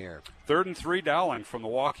here in the air. 3rd and 3 Dowling from the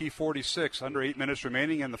Waukee 46. Under 8 minutes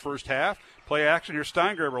remaining in the first half. Play action here.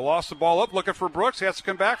 Steingraber lost the ball up, looking for Brooks. He has to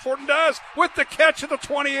come back for it, and does with the catch at the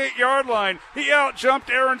 28-yard line. He out-jumped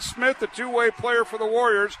Aaron Smith, the two-way player for the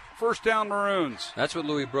Warriors. First down, Maroons. That's what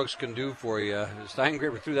Louis Brooks can do for you.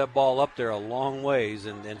 Steingraber threw that ball up there a long ways,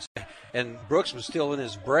 and Brooks was still in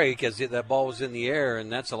his break as that ball was in the air,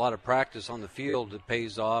 and that's a lot of practice on the field that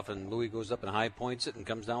pays off, and Louis goes up and high points it and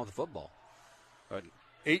comes down with the football. An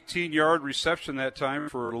 18-yard reception that time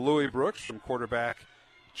for Louis Brooks from quarterback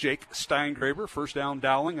Jake Steingraber. First down,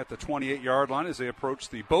 Dowling at the 28-yard line as they approach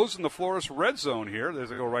the Bozeman Flores red zone here. As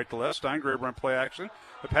they go right to left, Steingraber on play action.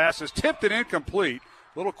 The pass is tipped and incomplete.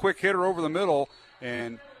 Little quick hitter over the middle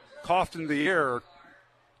and tipped in the air,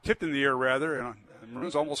 and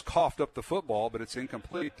Maroons almost coughed up the football, but it's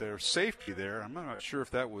incomplete. There's safety there. I'm not sure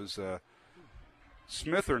if that was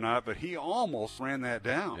Smith or not, but he almost ran that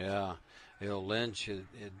down. Yeah. Lynch, and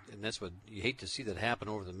that's what you hate to see that happen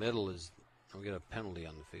over the middle is we got a penalty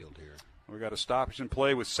on the field here. We got a stoppage in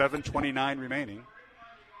play with 7:29 remaining.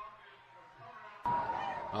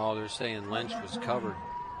 Oh, they're saying Lynch was covered.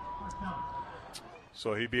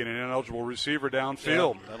 So he'd be an ineligible receiver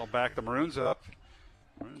downfield. Yeah. That'll back the Maroons up.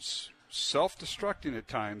 Maroons self-destructing at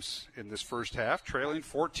times in this first half, trailing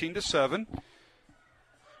 14-7.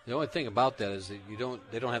 The only thing about that is that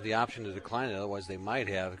they don't have the option to decline it. Otherwise, they might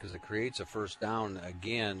have, because it creates a first down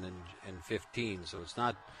again in 15. So it's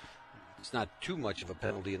not too much of a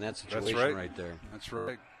penalty in that situation right there. That's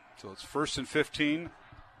right. So it's 1st and 15,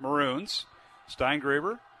 Maroons.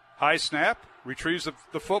 Steingraber, high snap, retrieves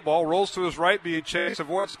the football, rolls to his right, being chased,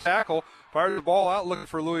 avoids the tackle, fires the ball out, looking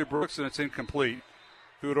for Louis Brooks, and it's incomplete.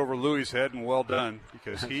 Threw it over Louis' head, and well done,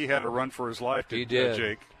 because he had to run for his life. He did.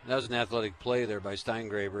 Jake. That was an athletic play there by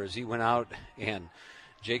Steingraber as he went out, and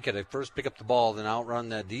Jake had to first pick up the ball, then outrun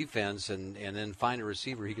that defense, and then find a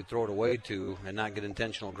receiver he could throw it away to and not get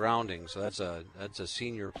intentional grounding. So that's a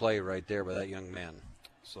senior play right there by that young man.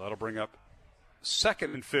 So that'll bring up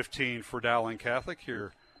 2nd and 15 for Dowling Catholic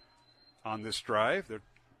here on this drive. They're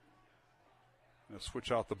going to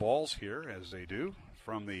switch out the balls here, as they do,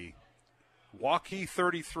 from the Waukee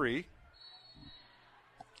 33.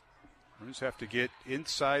 Maroons have to get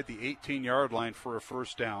inside the 18-yard line for a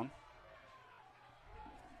first down.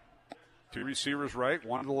 2 receivers right,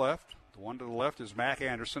 1 to the left. The one to the left is Mac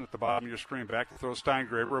Anderson at the bottom of your screen. Back to throw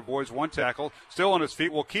Steingraber, avoids 1 tackle. Still on his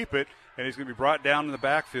feet, will keep it, and he's going to be brought down in the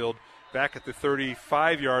backfield back at the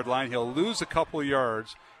 35-yard line. He'll lose a couple of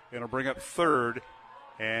yards, and it'll bring up 3rd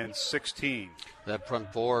and 16. That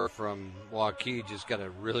front 4 from Waukee just got a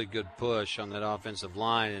really good push on that offensive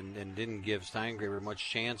line and didn't give Steingraber much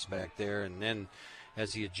chance back there. And then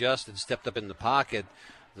as he adjusted, stepped up in the pocket,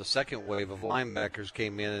 the second wave of linebackers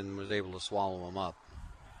came in and was able to swallow him up.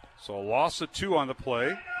 So a loss of 2 on the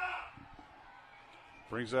play.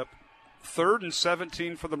 Brings up 3rd and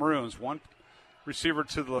 17 for the Maroons. 1 receiver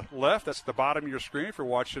to the left. That's the bottom of your screen if you're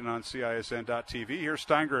watching on CISN.TV. Here's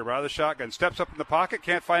Steingraber out of the shotgun. Steps up in the pocket.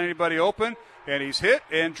 Can't find anybody open. And he's hit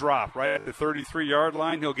and dropped right at the 33-yard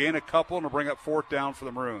line. He'll gain a couple and will bring up 4th down for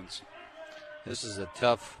the Maroons. This is a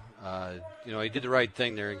tough, he did the right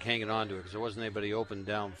thing there in hanging on to it because there wasn't anybody open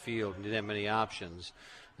downfield and didn't have many options.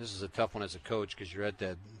 This is a tough one as a coach because you're at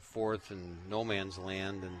that 4th and no man's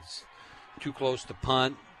land and it's too close to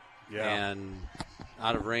punt and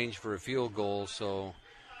out of range for a field goal. So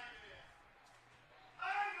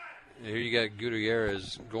here you got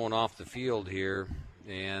Gutierrez going off the field here,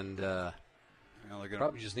 and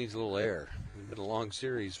probably just needs a little air. It's been a long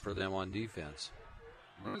series for them on defense.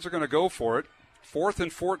 Maroons are going to go for it. 4th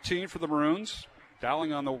and 14 for the Maroons.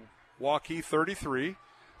 Dowling on the Waukee 33.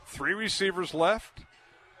 3 receivers left.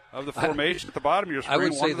 of the formation at the bottom of your screen. I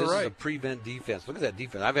would say to the this right. is a prevent defense. Look at that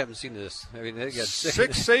defense. I haven't seen this. I mean, they got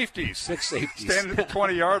six safeties. Six safeties. Standing at the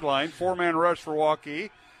 20-yard line. 4-man rush for Waukee.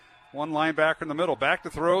 One linebacker in the middle. Back to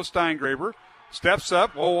throw, Steingraber. Steps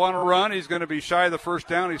up. On a run. He's going to be shy of the first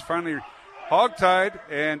down. He's finally hogtied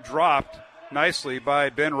and dropped nicely by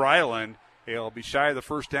Ben Ryland. He'll be shy of the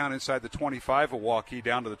first down inside the 25 of Waukee,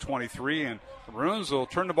 down to the 23. And the Maroons will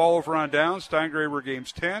turn the ball over on downs. Steingraber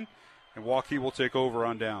gains 10, and Waukee will take over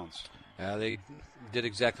on downs. They did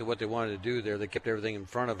exactly what they wanted to do there. They kept everything in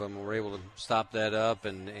front of them and were able to stop that up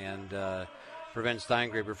and prevent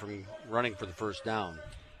Steingraber from running for the first down.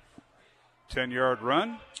 10-yard run.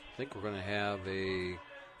 I think we're going to have a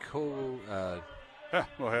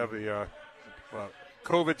we'll have the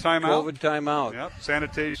COVID timeout. COVID timeout. Yep.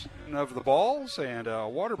 Sanitation of the balls and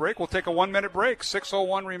water break. We'll take a 1-minute break.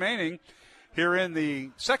 6:01 remaining. Here in the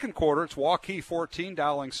second quarter, it's Waukee 14,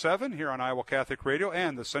 Dowling 7 here on Iowa Catholic Radio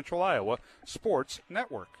and the Central Iowa Sports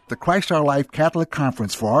Network. The Christ Our Life Catholic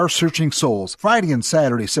Conference for Our Searching Souls, Friday and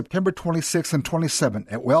Saturday, September 26th and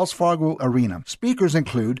 27th at Wells Fargo Arena. Speakers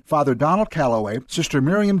include Father Donald Calloway, Sister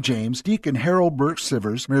Miriam James, Deacon Harold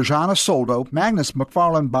Burke-Sivers, Mirjana Soldo, Magnus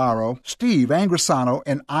McFarland Barrow, Steve Angrisano,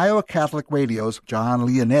 and Iowa Catholic Radio's John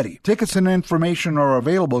Leonetti. Tickets and information are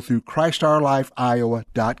available through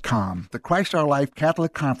ChristOurLifeIowa.com. The Christ Our Life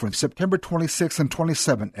Catholic Conference, September 26th and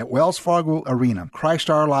 27th at Wells Fargo Arena,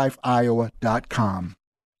 ChristOurLifeIowa.com.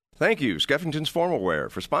 Thank you, Skeffington's Formal Wear,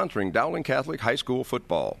 for sponsoring Dowling Catholic High School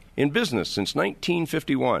football. In business since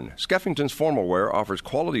 1951, Skeffington's Formal Wear offers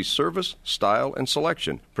quality service, style, and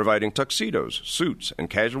selection, providing tuxedos, suits, and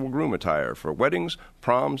casual groom attire for weddings,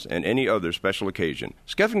 proms, and any other special occasion.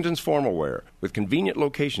 Skeffington's Formal Wear, with convenient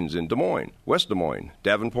locations in Des Moines, West Des Moines,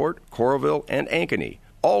 Davenport, Coralville, and Ankeny.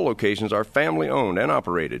 All locations are family-owned and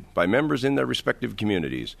operated by members in their respective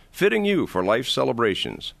communities, fitting you for life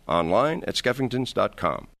celebrations. Online at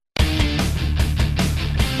skeffingtons.com.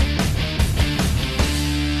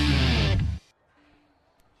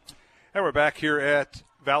 And we're back here at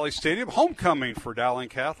Valley Stadium, homecoming for Dowling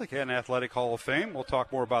Catholic and Athletic Hall of Fame. We'll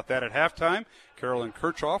talk more about that at halftime. Carolyn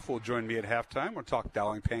Kirchhoff will join me at halftime. We'll talk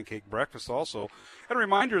Dowling Pancake Breakfast also. And a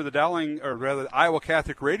reminder, the Iowa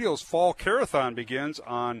Catholic Radio's Fall Carathon begins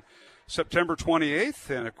on September 28th.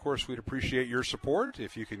 And, of course, we'd appreciate your support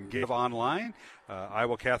if you can give online,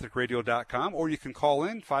 iowacatholicradio.com, or you can call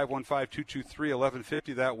in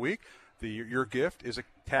 515-223-1150 that week. Your gift is a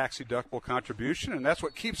tax-deductible contribution, and that's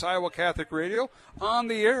what keeps Iowa Catholic Radio on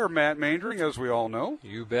the air, Matt Maindring, as we all know.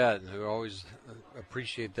 You bet. We always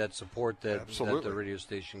appreciate that support that the radio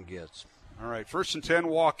station gets. All right, 1st and 10,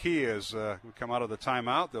 Waukee, as we come out of the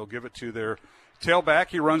timeout. They'll give it to their tailback.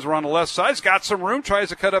 He runs around the left side. He's got some room, tries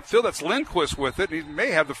to cut upfield. That's Lindquist with it. He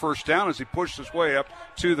may have the first down as he pushed his way up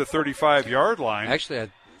to the 35-yard line. Actually,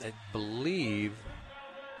 I believe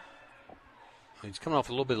he's coming off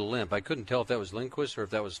a little bit of limp. I couldn't tell if that was Lindquist or if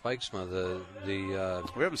that was Spikesma.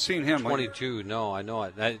 We haven't seen him. 22. No, I know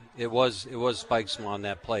it. It was Spikesma on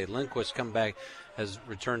that play. Lindquist come back, has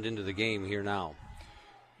returned into the game here now.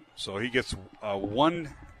 So he gets a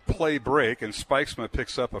one-play break, and Spikesma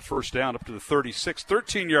picks up a first down up to the 36.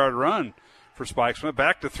 13-yard run for Spikesma.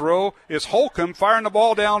 Back to throw is Holcomb, firing the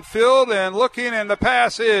ball downfield and looking, and the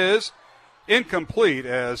pass is incomplete,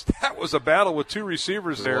 as that was a battle with two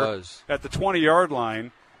receivers at the 20-yard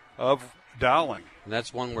line of Dowling. And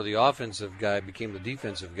that's one where the offensive guy became the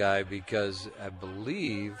defensive guy, because I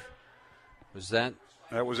believe that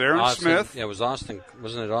was Aaron Smith. Yeah, it was Austin.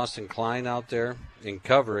 Wasn't it Austin Klein out there in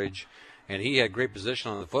coverage? And he had great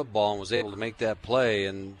position on the football and was able to make that play,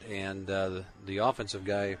 and the offensive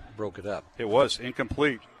guy broke it up. It was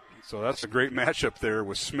incomplete. So that's a great matchup there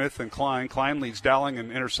with Smith and Klein. Klein leads Dowling in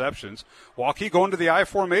interceptions. Waukee going to the I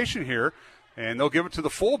formation here, and they'll give it to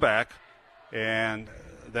the fullback, and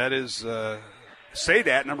that is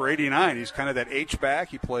Sadat, number 89. He's kind of that H-back.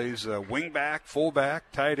 He plays wing back,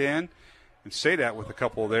 fullback, tight end, and Sadat with a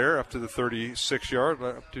couple there up to the 36-yard,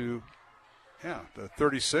 up to the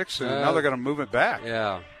 36, and now they're going to move it back.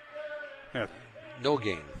 Yeah. No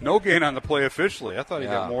gain. No gain on the play officially. I thought he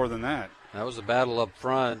got more than that. That was a battle up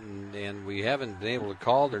front, and we haven't been able to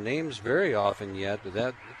call their names very often yet, but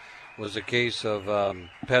that was a case of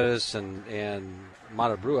Pettis and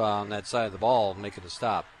Matabrua on that side of the ball making a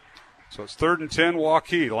stop. So it's 3rd and 10,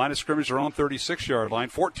 Waukee. The line of scrimmage are on 36-yard line.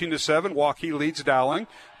 14-7, Waukee leads Dowling.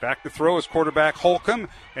 Back to throw is quarterback Holcomb,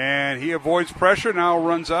 and he avoids pressure, now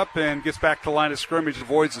runs up and gets back to the line of scrimmage,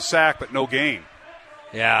 avoids the sack, but no gain.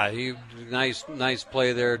 Yeah, nice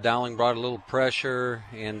play there. Dowling brought a little pressure,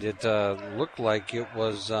 and it looked like it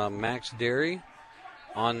was Max Derry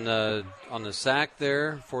on the sack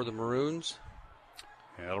there for the Maroons.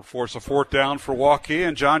 That'll force a fourth down for Waukee,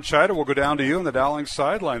 and John Chida will go down to you on the Dowling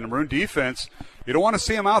sideline. The Maroon defense, you don't want to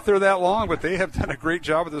see them out there that long, but they have done a great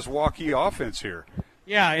job with this Waukee offense here.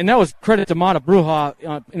 Yeah, and that was credit to Mata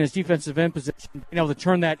Bruja in his defensive end position, being able to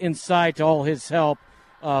turn that inside to all his help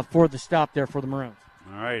for the stop there for the Maroons.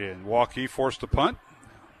 All right, and Waukee forced a punt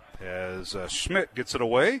as Schmidt gets it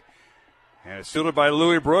away. And it's fielded by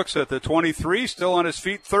Louis Brooks at the 23, still on his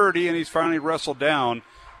feet, 30, and he's finally wrestled down.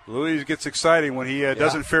 Louis gets exciting when he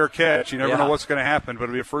doesn't fair catch. You never know what's going to happen, but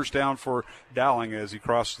it'll be a first down for Dowling as he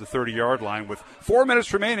crosses the 30-yard line with 4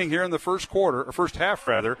 minutes remaining here in the first half.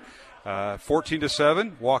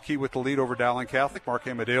 14-7. Waukee with the lead over Dowling Catholic. Mark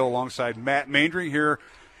Amadeo alongside Matt Maindring here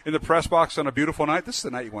in the press box on a beautiful night. This is the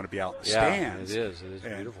night you want to be out in the stands. It is. It is a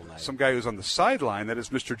beautiful night. Some guy who's on the sideline, that is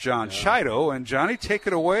Mr. John Chido. And Johnny, take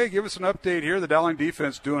it away. Give us an update here. The Dowling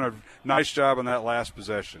defense doing a nice job on that last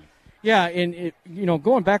possession. Yeah, and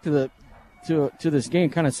going back to this game,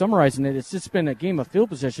 kind of summarizing it, it's just been a game of field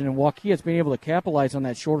position, and Waukee has been able to capitalize on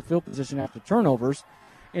that short field position after turnovers.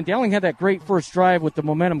 And Dowling had that great first drive with the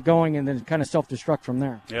momentum going and then kind of self-destruct from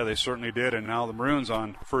there. Yeah, they certainly did. And now the Maroons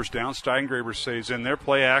on first down. Steingraber stays in there.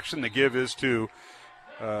 Play action. The give is to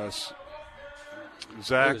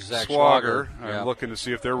Zach Swager. I'm looking to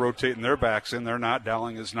see if they're rotating their backs in. They're not.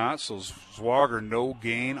 Dowling is not. So Swager, no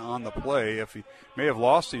gain on the play. If he may have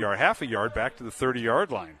lost half a yard back to the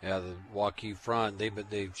 30-yard line. Yeah, the Waukee front,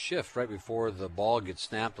 they shift right before the ball gets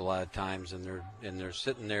snapped a lot of times, and they're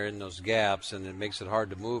sitting there in those gaps, and it makes it hard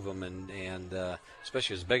to move them, and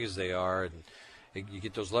especially as big as they are, and you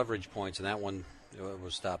get those leverage points, and that one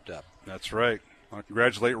was stopped up. That's right. I want to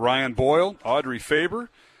congratulate Ryan Boyle, Audrey Faber,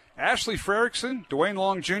 Ashley Frerickson, Dwayne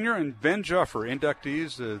Long Jr., and Ben Juffer,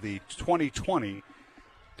 inductees of the 2020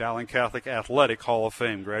 Dowling Catholic Athletic Hall of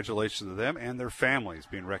Fame. Congratulations to them and their families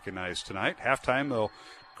being recognized tonight. Halftime, they'll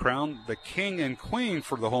crown the king and queen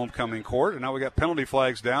for the homecoming court. And now we got penalty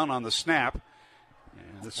flags down on the snap.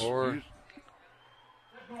 And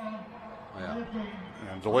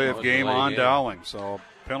delay of game on Dowling. So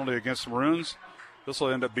penalty against the Maroons. This will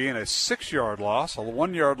end up being a 6-yard loss, a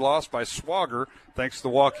 1-yard loss by Swager, thanks to the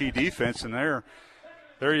Waukee defense. And there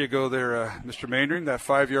you go there, Mr. Maindring, that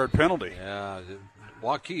 5-yard penalty. Yeah,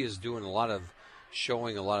 Waukee is doing a lot of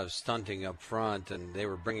stunting up front, and they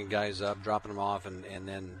were bringing guys up, dropping them off, and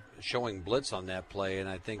then showing blitz on that play. And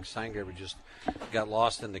I think Steingraber just got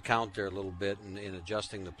lost in the count there a little bit in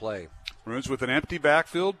adjusting the play. Maroons with an empty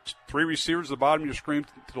backfield, 3 receivers at the bottom of your screen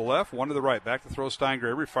to the left, 1 to the right. Back to throw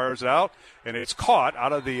Steingraber. He fires it out, and it's caught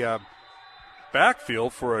out of the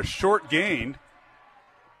backfield for a short gain.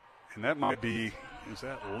 And that might be, is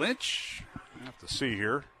that Lynch? I have to see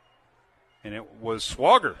here. And it was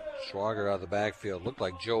Swager. Swager out of the backfield. Looked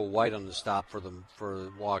like Joe White on the stop for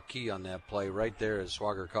Waukee on that play right there as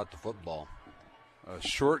Swager caught the football. A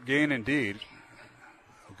short gain indeed.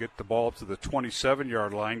 He'll get the ball up to the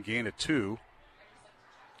 27-yard line, gain of 2.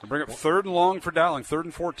 They'll bring up 3rd and long for Dowling. 3rd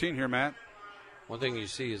and 14 here, Matt. One thing you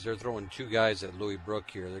see is they're throwing 2 guys at Louis Brook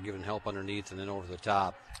here. They're giving help underneath and then over the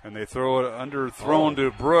top. And they throw it underthrown to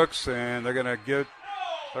Brooks, and they're going to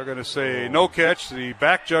say no catch. The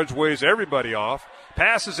back judge weighs everybody off.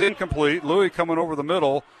 Pass is incomplete. Louis coming over the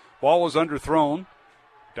middle. Ball was underthrown.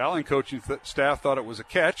 Dowling coaching staff thought it was a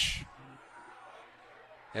catch.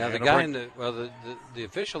 Yeah, the guy the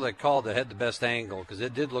official that called it had the best angle because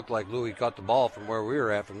it did look like Louis caught the ball from where we were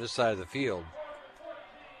at from this side of the field.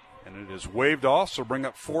 And it is waved off, so bring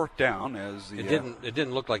up 4th down as it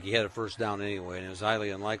didn't look like he had a first down anyway, and it was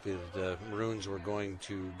highly unlikely that the Maroons were going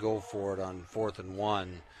to go for it on 4th and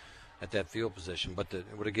 1 at that field position. But it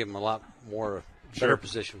would have given them a lot more better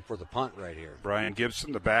position for the punt right here. Brian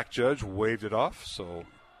Gibson, the back judge, waved it off. So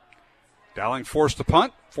Dowling forced the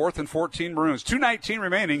punt. 4th and 14 Maroons. 2:19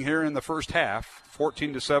 remaining here in the first half.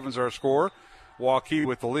 14-7 is our score. Waukee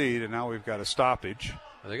with the lead, and now we've got a stoppage.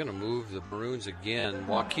 Are they going to move the Maroons again?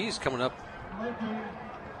 Waukee's coming up.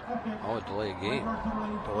 A delay of game.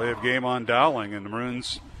 Delay of game on Dowling, and the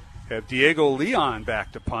Maroons have Diego Leon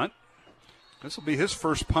back to punt. This will be his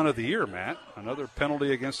first punt of the year, Matt. Another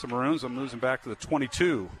penalty against the Maroons. I'm losing back to the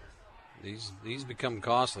 22. These become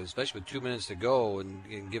costly, especially with 2 minutes to go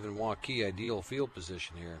and giving Waukee ideal field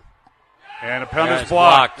position here. And a punt is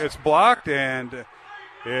blocked. It's blocked, and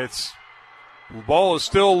the ball is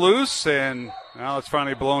still loose, and now it's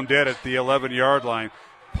finally blown dead at the 11-yard line.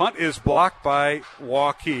 Punt is blocked by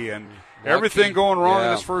Waukee, and everything going wrong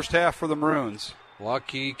in this first half for the Maroons.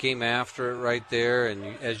 Waukee came after it right there, and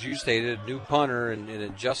as you stated, new punter, and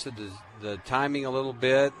adjusted the timing a little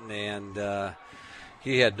bit, and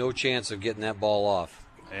he had no chance of getting that ball off.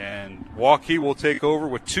 And Waukee will take over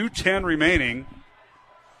with 2:10 remaining.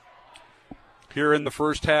 here in the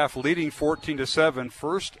first half, leading 14-7.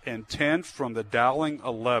 1st and 10 from the Dowling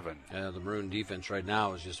 11. The Maroon defense right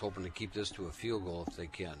now is just hoping to keep this to a field goal if they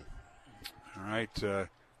can. All right,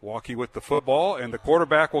 Waukee with the football, and the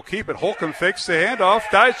quarterback will keep it. Holcomb fakes the handoff,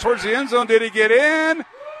 dives towards the end zone. Did he get in?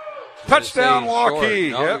 Touchdown,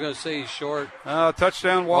 Waukee. No, I was going to say he's short.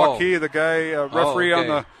 Touchdown, Waukee. The guy, referee on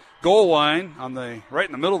the goal line, right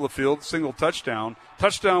in the middle of the field, single touchdown.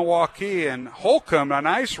 Touchdown, Waukee, and Holcomb, a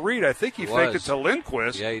nice read. I think he faked it to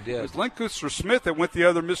Lindquist. Yeah, he did. It was Lindquist or Smith that went the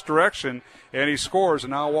other misdirection, and he scores, and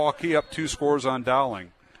now Waukee up 2 scores on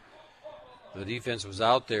Dowling. The defense was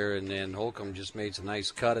out there, and then Holcomb just made a nice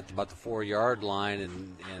cut at about the 4-yard line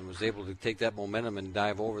and was able to take that momentum and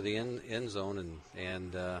dive over the end zone,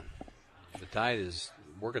 and the Tide is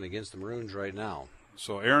working against the Maroons right now.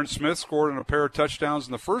 So Aaron Smith scored on a pair of touchdowns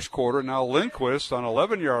in the first quarter. Now Lindquist on an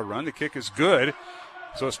 11-yard run. The kick is good.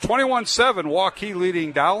 So it's 21-7, Waukee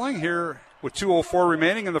leading Dowling here with 2:04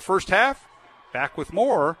 remaining in the first half. Back with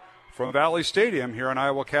more from Valley Stadium here on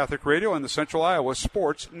Iowa Catholic Radio and the Central Iowa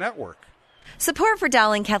Sports Network. Support for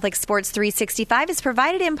Dowling Catholic Sports 365 is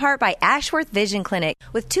provided in part by Ashworth Vision Clinic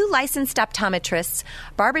with 2 licensed optometrists,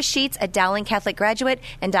 Barbara Sheets, a Dowling Catholic graduate,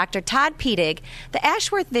 and Dr. Todd Pedig. The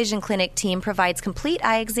Ashworth Vision Clinic team provides complete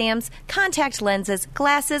eye exams, contact lenses,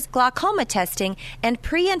 glasses, glaucoma testing, and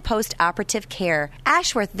pre- and post-operative care.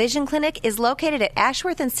 Ashworth Vision Clinic is located at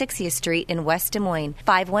Ashworth and 60th Street in West Des Moines.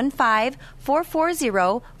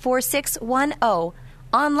 515-440-4610.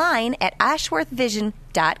 Online at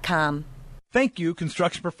ashworthvision.com. Thank you,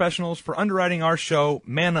 construction professionals, for underwriting our show,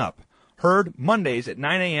 Man Up, heard Mondays at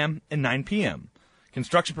 9 a.m. and 9 p.m.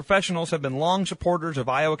 Construction professionals have been long supporters of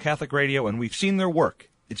Iowa Catholic Radio, and we've seen their work.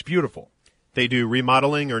 It's beautiful. They do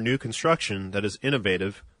remodeling or new construction that is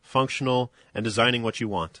innovative, functional, and designing what you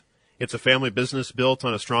want. It's a family business built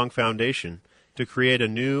on a strong foundation to create a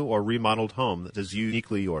new or remodeled home that is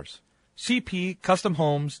uniquely yours.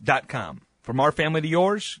 CPCustomHomes.com. From our family to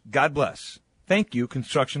yours, God bless. Thank you,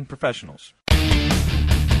 construction professionals.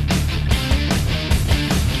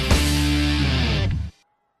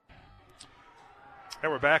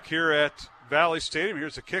 And we're back here at Valley Stadium.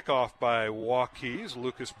 Here's a kickoff by Waukee's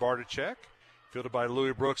Lucas Bartachek. Fielded by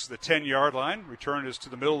Louis Brooks at the 10-yard line. Return is to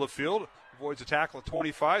the middle of the field. Avoids a tackle at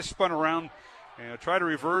 25. Spun around and tried to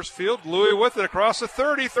reverse field. Louis with it across the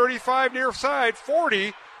 30, 35 near side,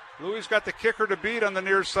 40. Louis got the kicker to beat on the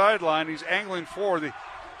near sideline. He's angling for the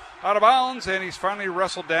out of bounds, and he's finally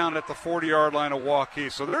wrestled down at the 40-yard line of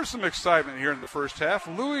Waukee. So there's some excitement here in the first half.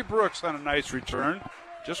 Louis Brooks on a nice return.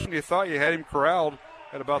 Just when you thought you had him corralled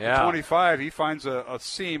at about the 25, he finds a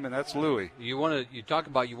seam, and that's Louis. You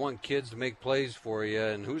want kids to make plays for you,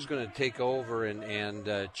 and who's going to take over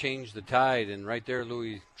and change the tide? And right there,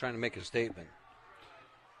 Louis trying to make a statement.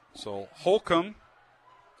 So Holcomb,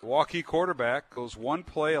 the Waukee quarterback, goes one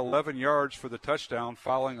play, 11 yards for the touchdown,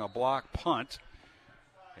 following a block punt.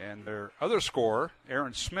 And their other scorer,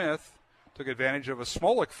 Aaron Smith, took advantage of a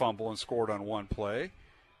Smolik fumble and scored on one play.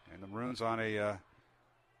 And the Maroons on a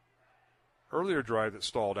earlier drive that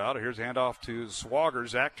stalled out. Here's a handoff to Swager.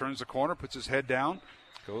 Zach turns the corner, puts his head down,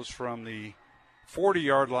 goes from the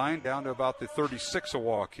 40-yard line down to about the 36 of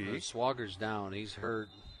Waukee. Swager's down. He's hurt,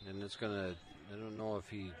 and it's going to – I don't know if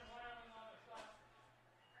he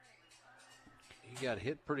got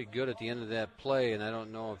hit pretty good at the end of that play, and I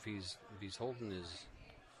don't know if he's holding his –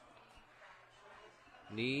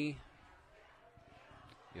 knee.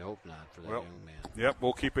 You hope not for that young man. Yep,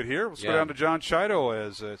 we'll keep it here. Let's go down to John Chido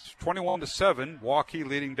as it's 21-7. Waukee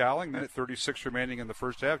leading Dowling. Minute 36 remaining in the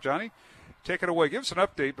first half. Johnny, take it away. Give us an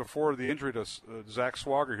update before the injury to Zach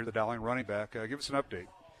Swager here, the Dowling running back. Give us an update.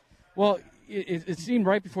 Well, it seemed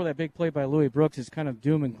right before that big play by Louis Brooks is kind of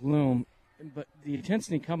doom and gloom, but the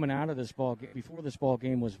intensity coming out of this ball before this ball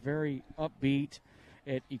game was very upbeat.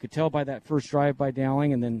 You could tell by that first drive by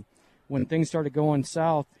Dowling, and then when things started going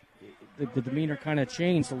south, the demeanor kind of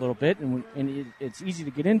changed a little bit, and it's easy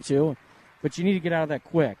to get into, but you need to get out of that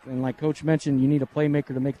quick. And like Coach mentioned, you need a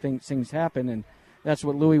playmaker to make things happen, and that's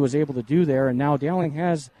what Louis was able to do there. And now Dowling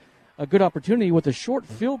has a good opportunity with a short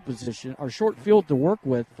field position, or short field to work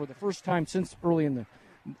with for the first time since early in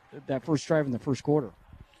that first drive in the first quarter.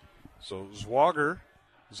 So Swager,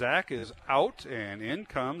 Zach is out, and in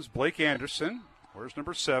comes Blake Anderson. Where's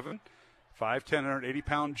number 7? 5'10",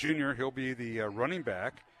 180-pound junior. He'll be the running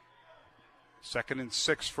back. 2nd and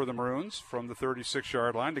 6 for the Maroons from the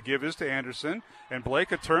 36-yard line. To give is to Anderson. And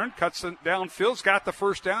Blake a turn, cuts it downfield, got the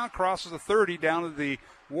first down, crosses the 30 down to the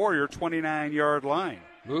Warrior 29-yard line.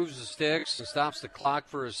 Moves the sticks and stops the clock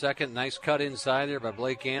for a second. Nice cut inside there by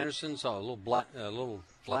Blake Anderson. Saw a little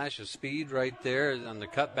flash of speed right there on the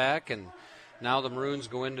cutback, and now the Maroons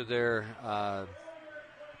go into their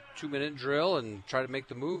 2-minute drill and try to make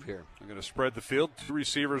the move here. They're going to spread the field. 2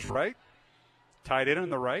 receivers right, tight end on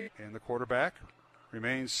the right, and the quarterback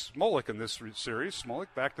remains Smolik in this series. Smolik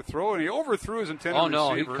back to throw, and he overthrew his intended receiver. Oh,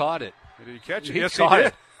 no, he caught it. Did he catch it? Yes, he did.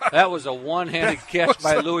 It. That was a one-handed catch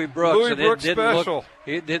by Louis Brooks. Louis Brooks special.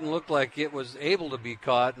 It didn't look like it was able to be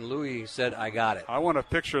caught, and Louis said, I got it. I want a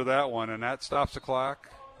picture of that one, and that stops the clock.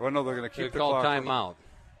 Well, no, they're going to keep the clock. Timeout.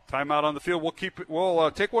 Timeout on the field.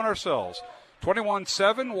 We'll take one ourselves.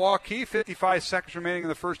 21-7, Waukee, 55 seconds remaining in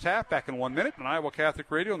the first half. Back in 1 minute on Iowa Catholic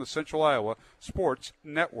Radio and the Central Iowa Sports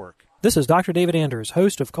Network. This is Dr. David Anders,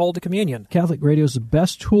 host of Call to Communion. Catholic Radio is the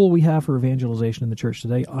best tool we have for evangelization in the church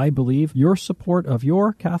today. I believe your support of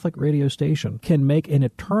your Catholic radio station can make an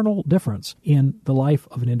eternal difference in the life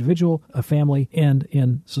of an individual, a family, and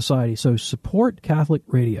in society. So support Catholic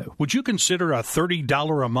Radio. Would you consider a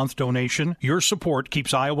 $30 a month donation? Your support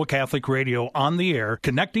keeps Iowa Catholic Radio on the air,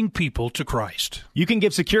 connecting people to Christ. You can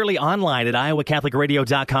give securely online at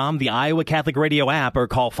iowacatholicradio.com, the Iowa Catholic Radio app, or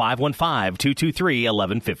call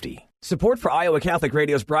 515-223-1150. Support for Iowa Catholic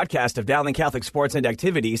Radio's broadcast of Dowling Catholic sports and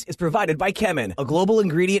activities is provided by Kemin, a global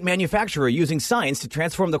ingredient manufacturer using science to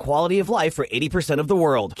transform the quality of life for 80% of the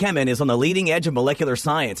world. Kemin is on the leading edge of molecular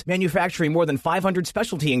science, manufacturing more than 500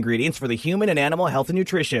 specialty ingredients for the human and animal health and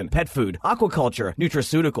nutrition, pet food, aquaculture,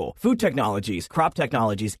 nutraceutical, food technologies, crop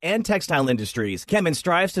technologies, and textile industries. Kemin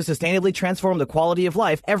strives to sustainably transform the quality of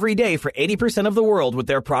life every day for 80% of the world with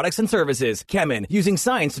their products and services. Kemin, using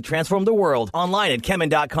science to transform the world. Online at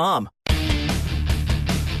Kemin.com.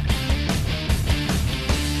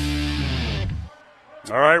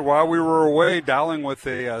 All right, while we were away, Dowling with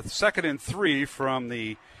a 2nd and 3 from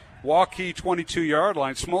the Waukee 22-yard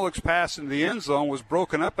line. Smolik's pass in the end zone was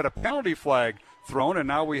broken up, but a penalty flag thrown, and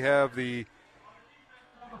now we have the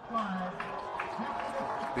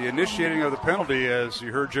initiating of the penalty, as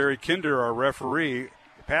you heard Jerry Kinder, our referee.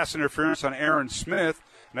 Pass interference on Aaron Smith,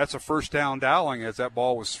 and that's a first down Dowling as that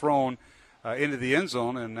ball was thrown into the end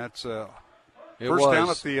zone, and that's first down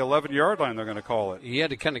at the 11-yard line, they're going to call it. He had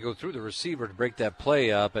to kind of go through the receiver to break that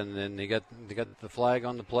play up, and then they got the flag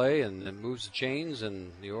on the play, and it moves the chains,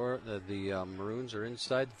 and the Maroons are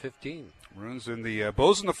inside the 15. Maroons in the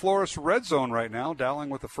Bozeman the Florist red zone right now. Dowling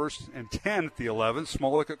with the 1st and 10 at the 11.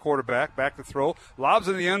 Smolik at quarterback, back to throw. Lobs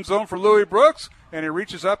in the end zone for Louis Brooks, and he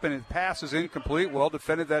reaches up, and his pass is incomplete. Well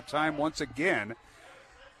defended that time once again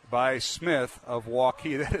by Smith of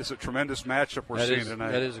Waukee. That is a tremendous matchup we're seeing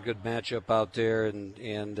tonight. That is a good matchup out there,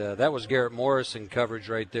 and that was Garrett Morris in coverage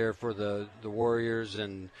right there for the Warriors,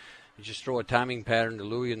 and you just throw a timing pattern to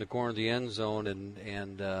Louis in the corner of the end zone,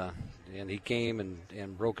 and he came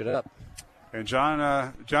and broke it up. And John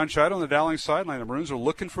Chido on the Dowling sideline. The Maroons are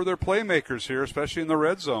looking for their playmakers here, especially in the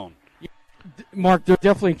red zone. Mark, they're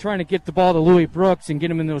definitely trying to get the ball to Louis Brooks and get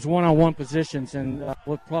him in those one-on-one positions, and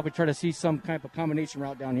we'll probably try to see some kind of a combination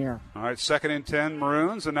route down here. All right, 2nd and 10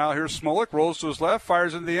 Maroons, and now here's Smolik, rolls to his left,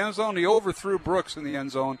 fires into the end zone. He overthrew Brooks in the end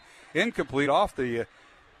zone, incomplete off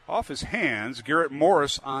his hands. Garrett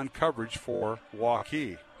Morris on coverage for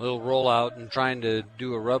Waukee. Little rollout and trying to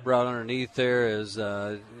do a rub route underneath there as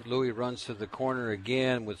Louis runs to the corner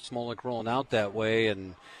again with Smolik rolling out that way,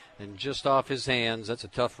 and just off his hands. That's a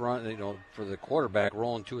tough run, for the quarterback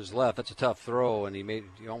rolling to his left. That's a tough throw, and he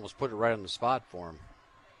almost put it right on the spot for him.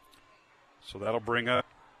 So that'll bring up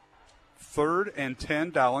 3rd and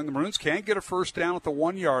 10 Dowling. The Maroons can't get a first down at the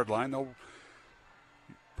 1-yard line. They'll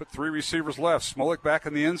put 3 receivers left. Smolik back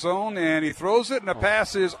in the end zone, and he throws it, and the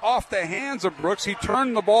pass is off the hands of Brooks. He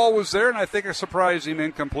turned, the ball was there, and I think it surprised him,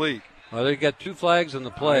 incomplete. Well, they got 2 flags in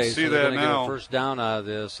the play, so they're going to now get a first down out of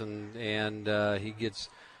this, and he gets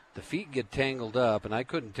 – the feet get tangled up, and I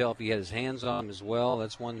couldn't tell if he had his hands on him as well.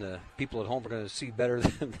 That's one the people at home are going to see better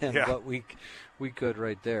than what we could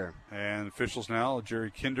right there. And officials now,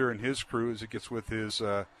 Jerry Kinder and his crew, as he gets with his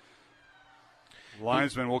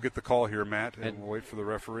linesman, we'll get the call here, Matt, and we'll wait for the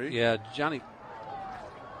referee. Yeah, Johnny.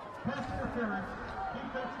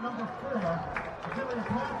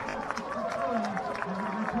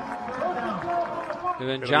 And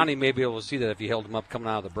then Johnny may be able to see that if he held him up coming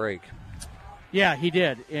out of the break. Yeah, he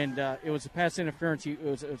did, and it was a pass interference. It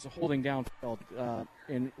was a holding downfield,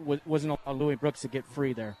 and wasn't allowed Louis Brooks to get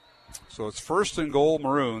free there. So it's 1st and goal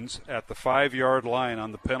Maroons at the 5-yard line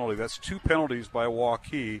on the penalty. That's 2 penalties by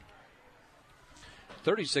Waukee.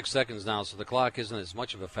 36 seconds now, so the clock isn't as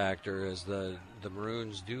much of a factor as the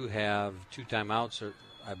Maroons do have 2 timeouts,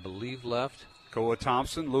 I believe, left. Koa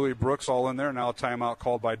Thompson, Louis Brooks all in there. Now a timeout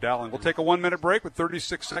called by Dowling. We'll take a 1-minute break with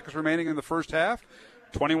 36 seconds remaining in the first half.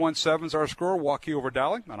 21-7 is our score. Waukee over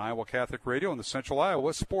Dowling on Iowa Catholic Radio and the Central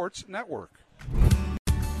Iowa Sports Network.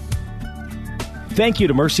 Thank you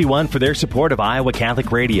to Mercy One for their support of Iowa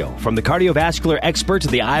Catholic Radio. From the cardiovascular experts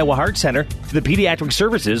of the Iowa Heart Center to the pediatric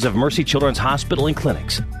services of Mercy Children's Hospital and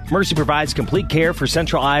Clinics, Mercy provides complete care for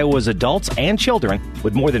Central Iowa's adults and children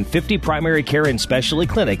with more than 50 primary care and specialty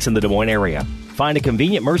clinics in the Des Moines area. Find a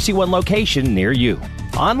convenient Mercy One location near you.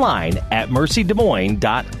 Online at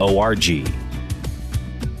mercydesmoines.org.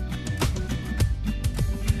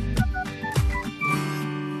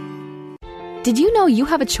 Did you know you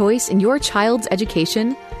have a choice in your child's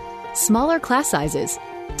education? Smaller class sizes,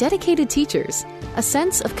 dedicated teachers, a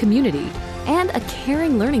sense of community, and a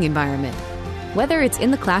caring learning environment. Whether it's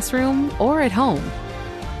in the classroom or at home,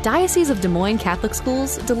 Diocese of Des Moines Catholic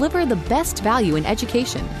Schools deliver the best value in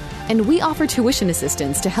education, and we offer tuition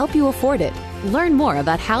assistance to help you afford it. Learn more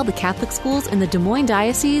about how the Catholic schools in the Des Moines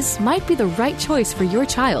Diocese might be the right choice for your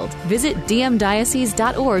child. Visit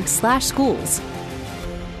dmdiocese.org/schools.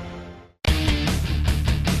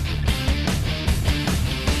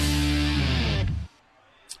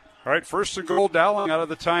 All right, first and goal, Dowling out of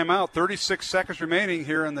the timeout. 36 seconds remaining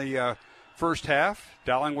here in the first half.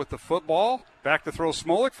 Dowling with the football. Back to throw.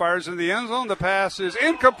 Smolik fires in the end zone. The pass is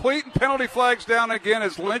incomplete, and penalty flags down again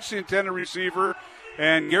as Lynch, the intended receiver.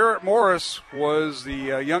 And Garrett Morris was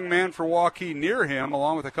the young man for Waukee near him,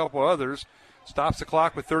 along with a couple others. Stops the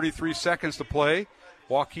clock with 33 seconds to play.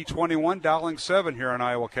 Waukee 21, Dowling 7 here on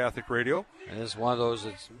Iowa Catholic Radio. And it's one of those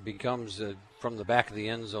that becomes from the back of the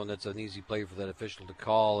end zone. That's an easy play for that official to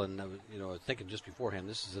call. And thinking just beforehand,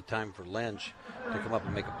 this is a time for Lynch to come up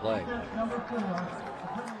and make a play.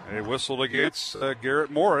 They whistled against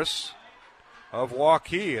Garrett Morris of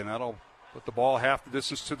Waukee, and that'll put the ball half the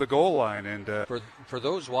distance to the goal line. And for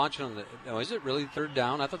those watching, is it really third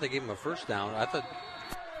down? I thought they gave him a first down. I thought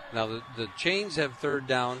now the Chains have third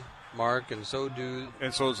down, Mark, and so do.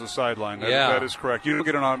 And so is the sideline. That is correct. You don't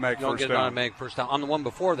get an automatic first down. You don't get an automatic first down. On the one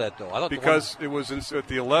before that, though. I thought because it was at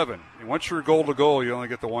the 11. And once you're goal to goal, you only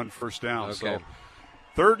get the one first down. Okay. So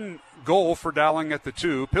third and goal for Dowling at the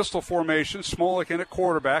 2. Pistol formation. Smolik in at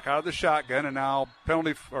quarterback out of the shotgun. And now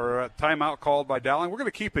penalty or timeout called by Dowling. We're going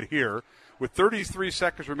to keep it here with 33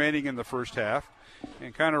 seconds remaining in the first half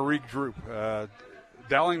and kind of regroup.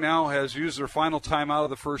 Dowling now has used their final timeout of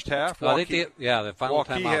the first half. The final Waukee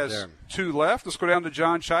timeout has there. 2 left. Let's go down to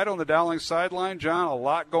John Chido on the Dowling sideline. John, a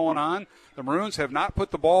lot going on. The Maroons have not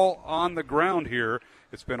put the ball on the ground here.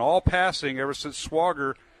 It's been all passing ever since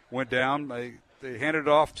Swager went down. They handed it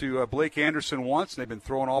off to Blake Anderson once, and they've been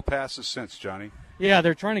throwing all passes since, Johnny. Yeah,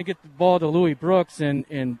 they're trying to get the ball to Louis Brooks, and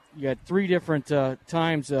you had 3 different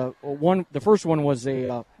times. The first one was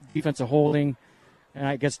a defensive holding, and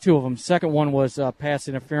I guess 2 of them. Second one was pass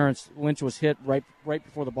interference. Lynch was hit right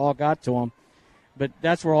before the ball got to him. But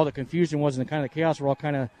that's where all the confusion was and the kind of chaos. We're all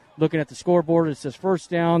kind of looking at the scoreboard. It says first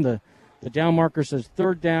down. The down marker says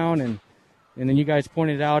third down, and then you guys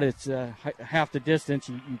pointed out it's half the distance.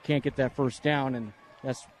 You can't get that first down, and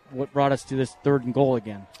that's what brought us to this third and goal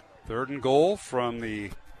again. Third and goal from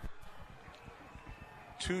the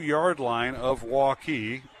 2-yard line of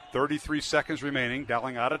Waukee. 33 seconds remaining.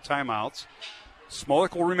 Dowling out of timeouts.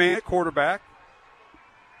 Smolik will remain at quarterback.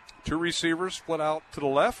 2 receivers split out to the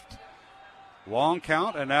left. Long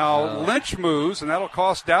count, and now Lynch moves, and that'll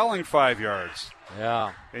cost Dowling 5 yards.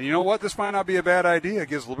 Yeah. And you know what? This might not be a bad idea. It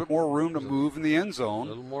gives a little bit more room to move in the end zone. A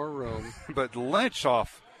little more room. But Lynch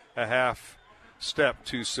off a half step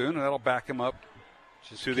too soon, and that'll back him up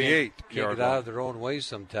to the 8-yard line. Can't get out of their own way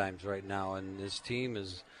sometimes right now, and this team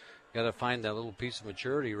has got to find that little piece of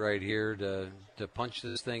maturity right here to punch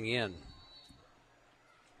this thing in.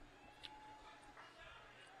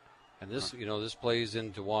 And this plays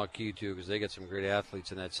into Waukee too, because they got some great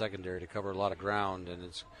athletes in that secondary to cover a lot of ground, and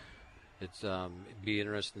it's be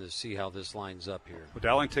interesting to see how this lines up here. Well,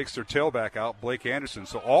 Dowling takes their tailback out, Blake Anderson.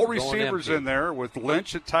 So all receivers in there with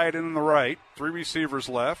Lynch at tight end on the right, 3 receivers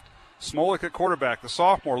left. Smolik at quarterback. The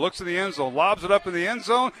sophomore looks in the end zone, lobs it up in the end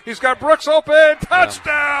zone. He's got Brooks open.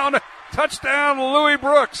 Touchdown! Yeah. Touchdown, Louis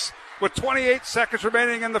Brooks, with 28 seconds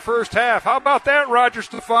remaining in the first half. How about that, Roger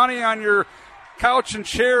Stefani, on your couch and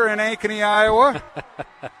chair in Ankeny, Iowa?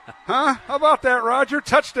 Huh? How about that, Roger?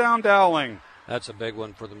 Touchdown, Dowling. That's a big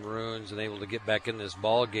one for the Maroons, and able to get back in this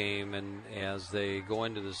ball game, and as they go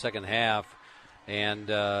into the second half. And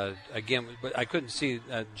again, but I couldn't see,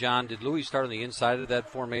 John, did Louis start on the inside of that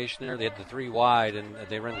formation there? They had the 3 wide, and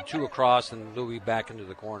they ran the 2 across, and Louis back into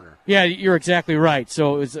the corner. Yeah, you're exactly right.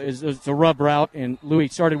 So it was a rub route, and Louis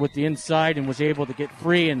started with the inside and was able to get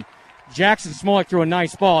free, and Jackson Smolik threw a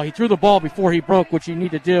nice ball. He threw the ball before he broke, which you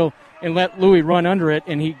need to do, and let Louis run under it,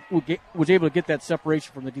 and he was able to get that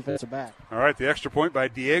separation from the defensive back. All right, the extra point by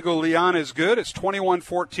Diego Leon is good. It's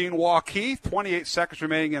 21-14 Waukee. 28 seconds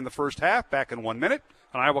remaining in the first half. Back in 1 minute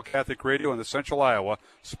on Iowa Catholic Radio and the Central Iowa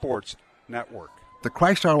Sports Network. The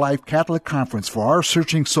Christ Our Life Catholic Conference for Our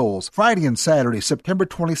Searching Souls, Friday and Saturday, September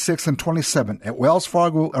 26th and 27th at Wells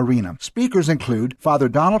Fargo Arena. Speakers include Father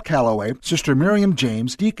Donald Calloway, Sister Miriam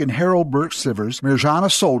James, Deacon Harold Burke-Sivers,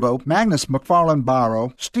 Mirjana Soldo, Magnus McFarland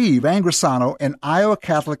Barrow, Steve Angrisano, and Iowa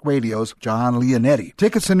Catholic Radio's John Leonetti.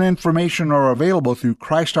 Tickets and information are available through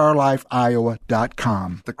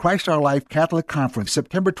ChristOurLifeIowa.com. The Christ Our Life Catholic Conference,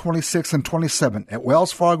 September 26th and 27th at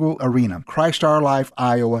Wells Fargo Arena,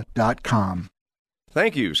 ChristOurLifeIowa.com.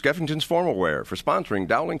 Thank you, Skeffington's Formal Wear, for sponsoring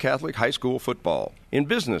Dowling Catholic High School football. In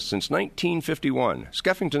business since 1951,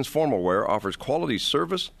 Skeffington's Formal Wear offers quality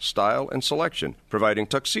service, style, and selection, providing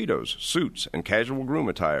tuxedos, suits, and casual groom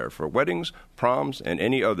attire for weddings, proms, and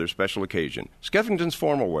any other special occasion. Skeffington's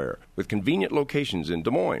Formal Wear, with convenient locations in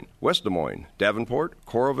Des Moines, West Des Moines, Davenport,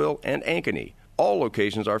 Coralville, and Ankeny. All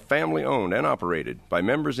locations are family-owned and operated by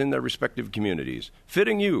members in their respective communities,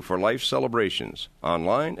 fitting you for life celebrations.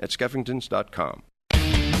 Online at skeffingtons.com.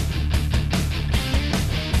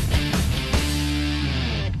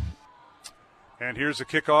 And here's a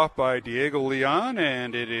kickoff by Diego Leon,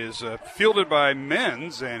 and it is fielded by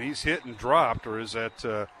Menz, and he's hit and dropped, or is that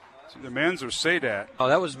the Menz or Sadat? Oh,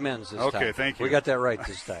 that was Menz this time. Okay, thank you. We got that right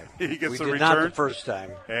this time. He gets the return. We did return. not the first time.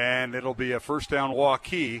 And it'll be a first down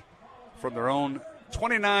Waukee from their own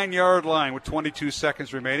 29-yard line with 22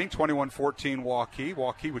 seconds remaining. 21-14 Waukee.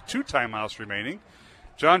 Waukee with 2 timeouts remaining.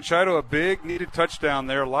 John Chido, a big needed touchdown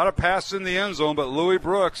there. A lot of passes in the end zone, but Louis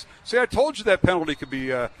Brooks. See, I told you that penalty could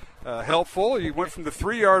be helpful. He went from the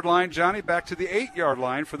 3-yard line, Johnny, back to the 8-yard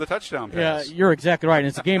line for the touchdown pass. Yeah, you're exactly right.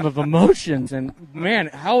 It's a game of emotions, and man,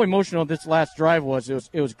 how emotional this last drive was.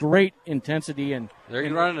 It was great intensity, and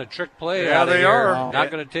they're running a trick play. Yeah, they are.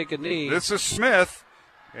 Not going to take a knee. This is Smith,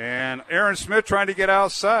 and Aaron Smith trying to get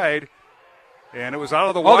outside. And it was out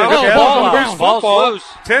of the Wildcats. Ball's loose.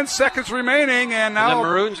 10 seconds remaining, and now the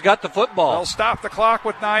Maroons got the football. They'll stop the clock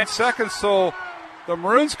with 9 seconds, so the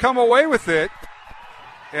Maroons come away with it.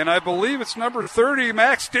 And I believe it's number 30,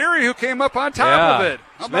 Max Deary, who came up on top of it.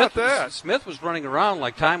 How about that? Smith was running around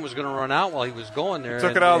like time was going to run out while he was going there.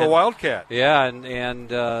 Took it out of the Wildcat. Yeah, and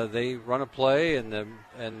they run a play, and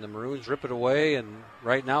the Maroons rip it away. And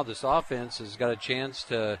right now this offense has got a chance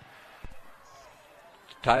to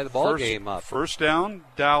tie the ball game up. First down,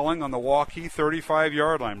 Dowling on the Waukee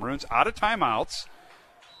 35-yard line. Maroons out of timeouts.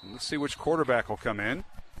 Let's see which quarterback will come in.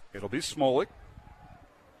 It'll be Smolik,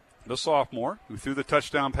 the sophomore, who threw the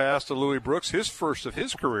touchdown pass to Louis Brooks, his first of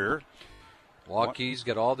his career. Waukee's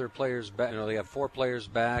got all their players back. They have 4 players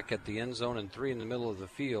back at the end zone and 3 in the middle of the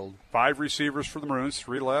field. 5 receivers for the Maroons,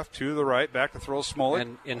 3 left, 2 to the right, back to throw Smolik.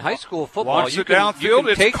 And in high school football, launches it downfield.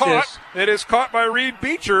 It's caught. It is caught by Reed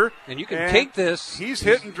Beecher. And you can take this. He's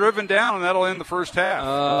hit and driven down, and that'll end the first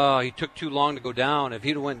half. He took too long to go down. If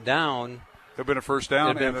he'd have went down, it would have been a first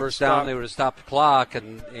down. They would have stopped the clock,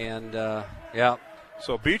 and yeah.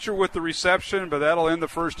 So Beecher with the reception, but that'll end the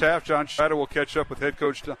first half. John Schneider will catch up with head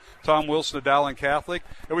coach Tom Wilson of Dowling Catholic.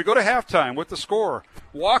 And we go to halftime with the score.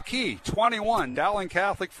 Waukee 21, Dowling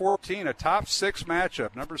Catholic 14, a top 6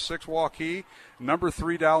 matchup. Number 6 Waukee, number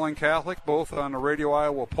 3 Dowling Catholic, both on the Radio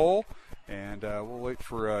Iowa poll. And we'll wait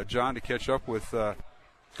for John to catch up with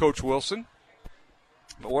Coach Wilson.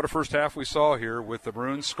 But what a first half we saw here with the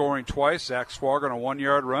Maroons scoring twice. Zach Swager on a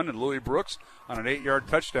 1-yard run and Louis Brooks on an 8-yard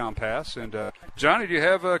touchdown pass. And Johnny, do you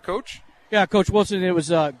have Coach? Yeah, Coach Wilson. It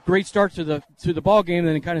was a great start to the ball game,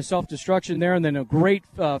 then kind of self-destruction there, and then a great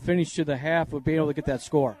finish to the half of being able to get that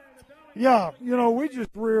score. Yeah, we just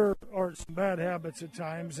rear some bad habits at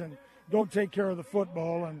times and don't take care of the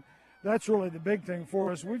football, and that's really the big thing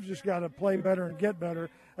for us. We've just got to play better and get better.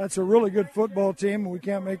 That's a really good football team, and we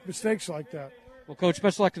can't make mistakes like that. Well, Coach,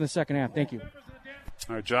 best of luck in the second half. Thank you.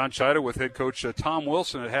 All right, John Chido with head coach Tom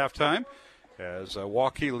Wilson at halftime as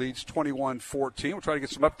Waukee leads 21-14. We'll try to get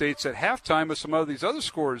some updates at halftime of some of these other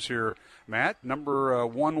scores here, Matt. Number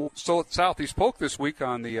 1, Southeast Polk this week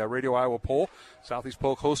on the Radio Iowa poll. Southeast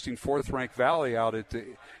Polk hosting 4th-ranked Valley out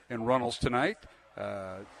in Runnels tonight.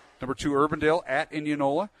 Number 2, Urbandale at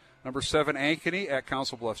Indianola. Number 7, Ankeny at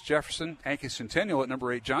Council Bluffs Jefferson. Ankeny Centennial at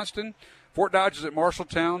number 8, Johnston. Fort Dodge is at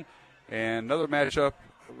Marshalltown. And another matchup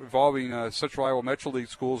involving Central Iowa Metro League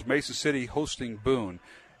schools, Mason City hosting Boone.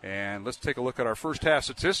 And let's take a look at our first half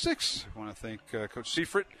statistics. I want to thank Coach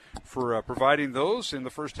Seifert for providing those in the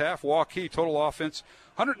first half. Waukee, total offense,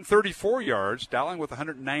 134 yards. Dowling with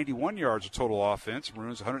 191 yards of total offense.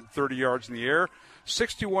 Maroons, 130 yards in the air,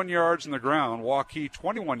 61 yards on the ground. Waukee,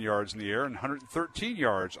 21 yards in the air and 113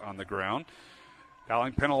 yards on the ground.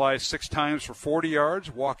 Dowling penalized 6 times for 40 yards.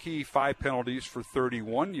 Waukee, 5 penalties for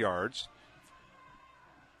 31 yards.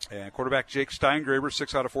 And quarterback Jake Steingraber,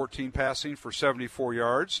 6 out of 14 passing for 74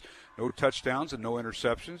 yards. No touchdowns and no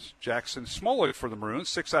interceptions. Jackson Smolik for the Maroons,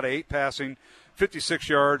 6 out of 8 passing, 56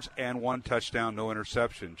 yards and 1 touchdown, no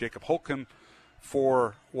interception. Jacob Holcomb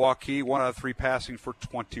for Waukee, 1 out of 3 passing for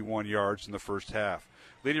 21 yards in the first half.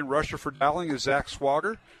 Leading rusher for Dowling is Zach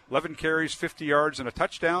Swager, 11 carries, 50 yards, and a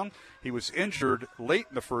touchdown. He was injured late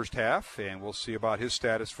in the first half, and we'll see about his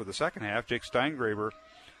status for the second half. Jake Steingraber,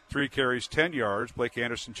 3 carries, 10 yards. Blake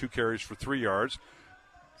Anderson, 2 carries for 3 yards.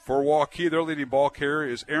 For Waukee, their leading ball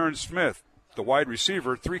carrier is Aaron Smith, the wide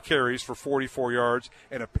receiver, 3 carries for 44 yards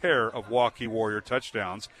and a pair of Waukee Warrior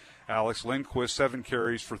touchdowns. Alex Lindquist, 7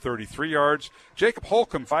 carries for 33 yards. Jacob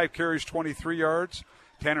Holcomb, 5 carries, 23 yards.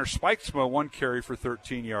 Tanner Spikesma, 1 carry for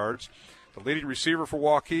 13 yards. The leading receiver for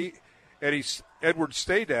Waukee, Edward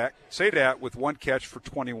Sadat with 1 catch for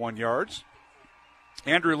 21 yards.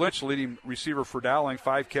 Andrew Lynch, leading receiver for Dowling,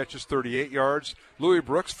 5 catches, 38 yards. Louis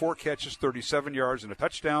Brooks, 4 catches, 37 yards and a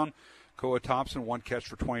touchdown. Koa Thompson, 1 catch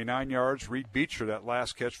for 29 yards. Reed Beecher, that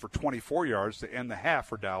last catch for 24 yards to end the half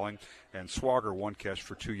for Dowling. And Swager, 1 catch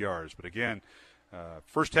for 2 yards. But again,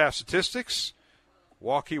 first half statistics,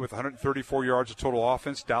 Waukee with 134 yards of total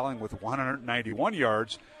offense. Dowling with 191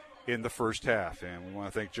 yards in the first half. And we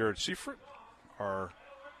want to thank Jared Seifert, our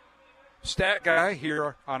stat guy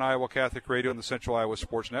here on Iowa Catholic Radio and the Central Iowa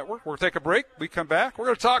Sports Network. We're going to take a break. We come back. We're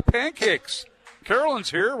going to talk pancakes.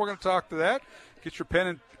 Carolyn's here. We're going to talk to that. Get your pen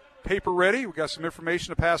and paper ready. We've got some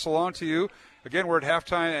information to pass along to you. Again, we're at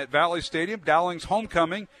halftime at Valley Stadium. Dowling's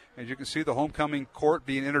homecoming. As you can see, the homecoming court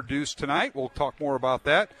being introduced tonight. We'll talk more about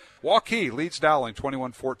that. Waukee leads Dowling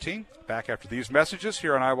 21-14. Back after these messages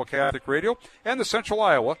here on Iowa Catholic Radio and the Central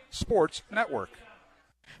Iowa Sports Network.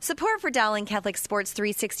 Support for Dowling Catholic Sports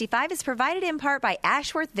 365 is provided in part by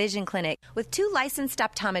Ashworth Vision Clinic with 2 licensed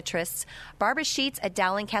optometrists, Barbara Sheets, a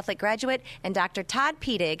Dowling Catholic graduate, and Dr. Todd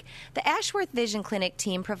Pedig. The Ashworth Vision Clinic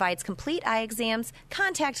team provides complete eye exams,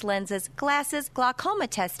 contact lenses, glasses, glaucoma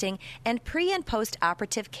testing, and pre- and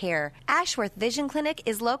post-operative care. Ashworth Vision Clinic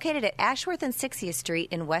is located at Ashworth and 60th Street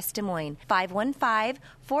in West Des Moines,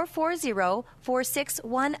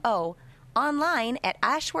 515-440-4610, online at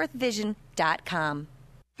ashworthvision.com.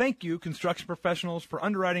 Thank you, construction professionals, for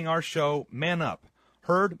underwriting our show, Man Up,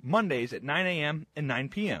 heard Mondays at 9 a.m. and 9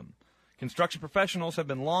 p.m. Construction professionals have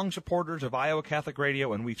been long supporters of Iowa Catholic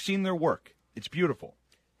Radio, and we've seen their work. It's beautiful.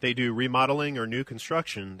 They do remodeling or new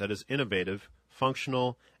construction that is innovative,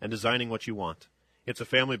 functional, and designing what you want. It's a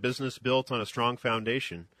family business built on a strong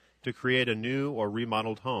foundation to create a new or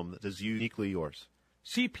remodeled home that is uniquely yours.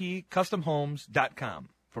 CPCustomHomes.com.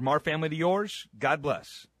 From our family to yours, God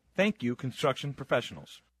bless. Thank you, construction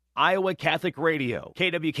professionals. Iowa Catholic Radio,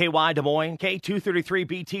 KWKY Des Moines,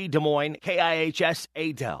 K233BT Des Moines, KIHS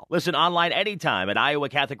Adel. Listen online anytime at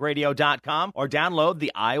iowacatholicradio.com or download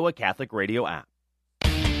the Iowa Catholic Radio app.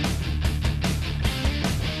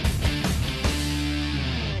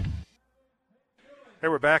 Hey,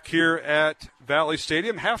 we're back here at Valley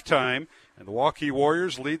Stadium, halftime, and the Waukee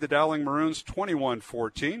Warriors lead the Dowling Maroons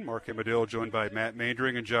 21-14. Mark Amadil joined by Matt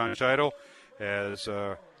Maindring and John Scheidel as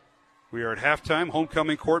we are at halftime.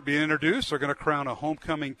 Homecoming court being introduced. They're going to crown a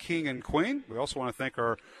homecoming king and queen. We also want to thank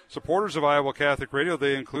our supporters of Iowa Catholic Radio.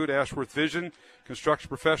 They include Ashworth Vision, Construction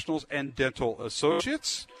Professionals, and Dental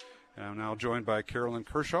Associates. And I'm now joined by Carolyn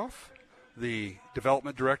Kirchhoff, the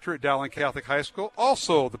development director at Dowling Catholic High School,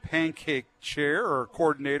 also the pancake chair or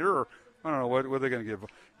coordinator, or I don't know, what are they going to give?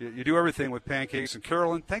 You do everything with pancakes. And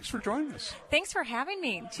Carolyn, thanks for joining us. Thanks for having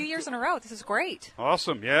me. 2 years in a row. This is great.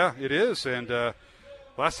 Awesome. Yeah, it is. And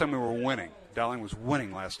last time we were winning. Dowling was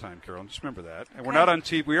winning last time, Carolyn. Just remember that. And we're not on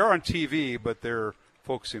TV. We are on TV, but they're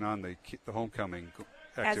focusing on the homecoming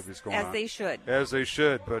activities going on. As they should. As they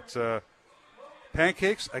should. But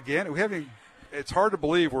pancakes, again, it's hard to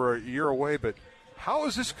believe we're a year away, but how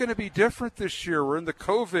is this going to be different this year? We're in the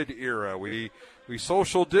COVID era. We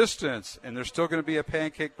social distance, and there's still going to be a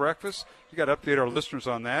pancake breakfast. You got to update our listeners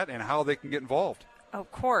on that and how they can get involved.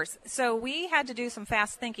 Of course. So we had to do some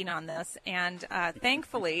fast thinking on this, and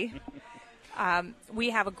thankfully we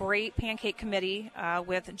have a great pancake committee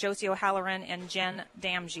with Josie O'Halloran and Jen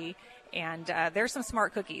Damge, and there's some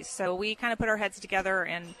smart cookies. So we kind of put our heads together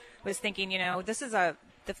and was thinking, this is the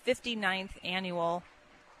 59th annual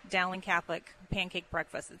Dowling Catholic pancake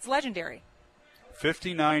breakfast. It's legendary.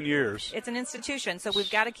 59 years. It's an institution, so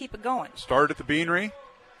we've got to keep it going. Started at the Beanery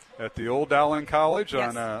at the old Dowling College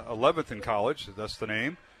Yes. on 11th and College. That's the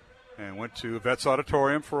name. And went to Vets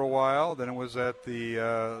Auditorium for a while. Then it was at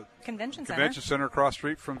the Convention Center across the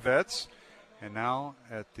street from Vets. And now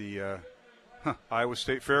at the Iowa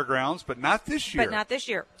State Fairgrounds, but not this year. But not this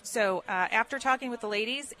year. So after talking with the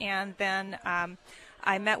ladies, and then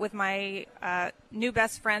I met with my new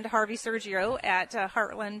best friend, Harvey Sergio, at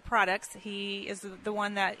Heartland Products. He is the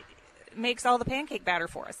one that makes all the pancake batter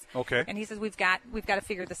for us. Okay. And he says we've got to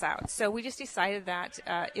figure this out. So we just decided that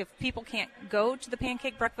if people can't go to the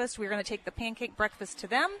pancake breakfast, we're going to take the pancake breakfast to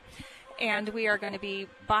them, and we are going to be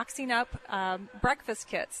boxing up breakfast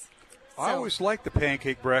kits. I always liked the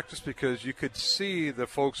pancake breakfast because you could see the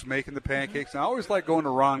folks making the pancakes. And I always like going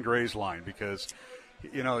to Ron Gray's line because,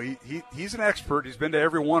 you know, he's an expert. He's been to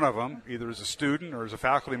every one of them, either as a student or as a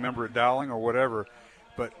faculty member at Dowling or whatever.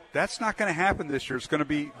 But that's not going to happen this year. It's going to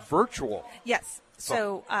be virtual. Yes.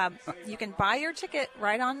 So you can buy your ticket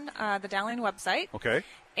right on the Dowling website. Okay.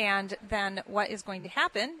 And then what is going to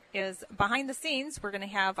happen is behind the scenes, we're going to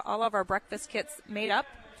have all of our breakfast kits made up.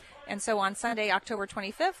 And so on Sunday, October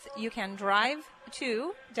 25th, you can drive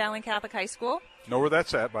to Dowling Catholic High School. Know where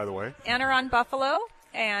that's at, by the way. Enter on Buffalo,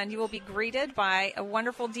 and you will be greeted by a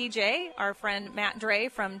wonderful DJ. Our friend Matt Dre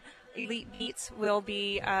from Elite Beats will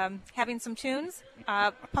be having some tunes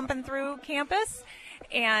pumping through campus,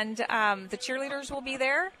 and the cheerleaders will be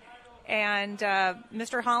there. And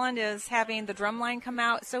Mr. Holland is having the drum line come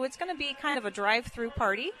out. So it's going to be kind of a drive-through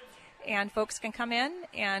party. And folks can come in,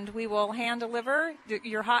 and we will hand-deliver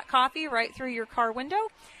your hot coffee right through your car window,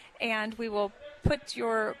 and we will put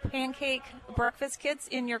your pancake breakfast kits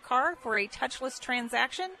in your car for a touchless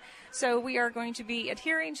transaction. So we are going to be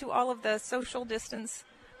adhering to all of the social distance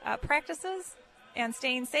practices and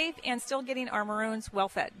staying safe and still getting our Maroons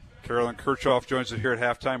well-fed. Carolyn Kirchhoff joins us here at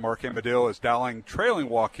halftime. Mark Amadeo is Dowling trailing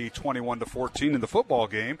Waukee 21-14 in the football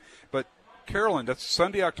game. But Carolyn, that's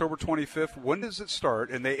Sunday, October 25th. When does it start?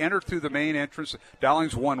 And they enter through the main entrance.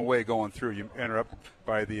 Dowling's one way going through. You enter up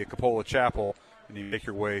by the Capola Chapel, and you make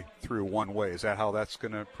your way through one way. Is that how that's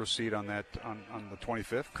going to proceed on that on the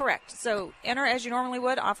 25th? Correct. So enter as you normally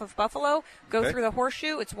would off of Buffalo. Go through the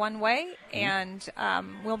horseshoe. It's one way, and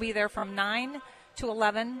we'll be there from 9 to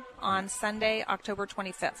 11 on Sunday, October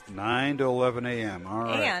 25th. 9 to 11 a.m. All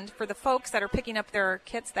right. And for the folks that are picking up their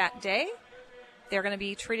kits that day, they're going to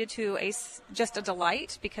be treated to just a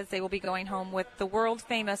delight because they will be going home with the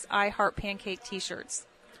world-famous I Heart Pancake T-shirts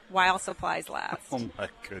while supplies last. Oh, my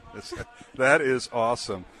goodness. That is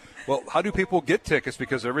awesome. Well, how do people get tickets?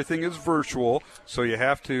 Because everything is virtual, so you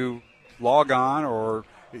have to log on, or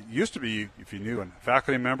it used to be if you knew a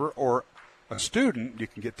faculty member or a student, you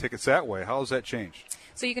can get tickets that way. How has that changed?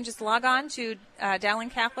 So you can just log on to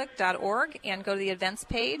dowlingcatholic.org and go to the events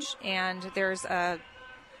page, and there's a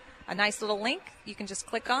nice little link you can just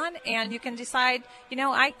click on, and you can decide,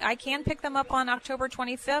 I can pick them up on October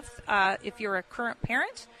 25th. If you're a current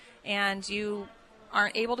parent and you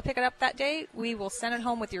aren't able to pick it up that day, we will send it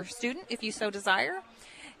home with your student if you so desire.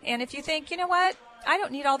 And if you think, you know what, I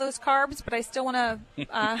don't need all those carbs, but I still want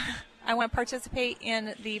to I want to participate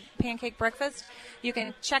in the pancake breakfast, you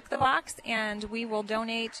can check the box, and we will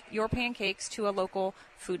donate your pancakes to a local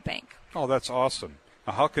food bank. Oh, that's awesome.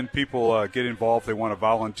 Now, how can people get involved if they want to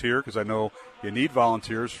volunteer? Because I know you need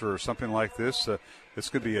volunteers for something like this. This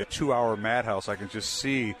could be a 2-hour madhouse. I can just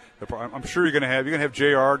see. I'm sure you're going to have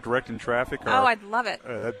JR directing traffic. Oh, I'd love it.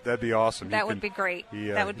 That'd be awesome. That would be great.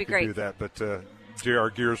 That would be great. Do that, but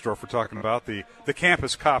J.R. Giersdorf, we're talking about the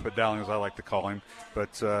campus cop at Dowling, as I like to call him.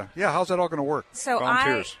 But how's that all going to work? So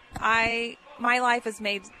volunteers. My life is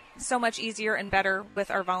made so much easier and better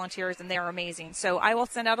with our volunteers, and they are amazing. So I will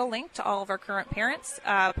send out a link to all of our current parents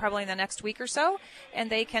probably in the next week or so, and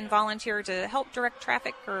they can volunteer to help direct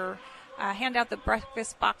traffic or hand out the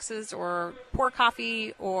breakfast boxes or pour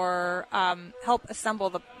coffee or help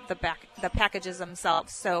assemble the packages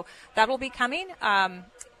themselves. So that will be coming.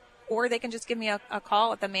 Or they can just give me a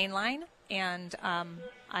call at the main line, and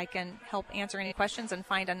I can help answer any questions and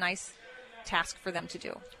find a nice task for them to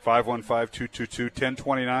do.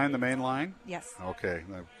 515-222-1029, the main line? Yes. Okay.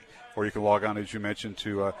 Or you can log on, as you mentioned,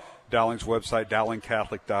 to Dowling's website,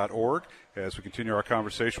 dowlingcatholic.org, as we continue our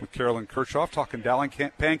conversation with Carolyn Kirchhoff, talking Dowling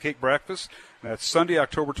Pancake Breakfast. That's Sunday,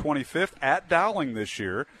 October 25th at Dowling this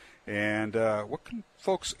year. And what can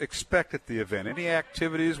folks expect at the event? Any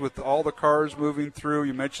activities with all the cars moving through?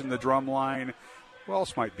 You mentioned the drum line. Who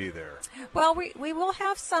else might be there? Well, we will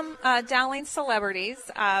have some Dowling celebrities.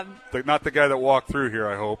 Not the guy that walked through here,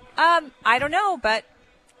 I hope. I don't know, but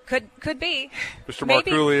Could be. Mr.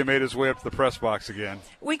 Maybe. Marcoulier made his way up to the press box again.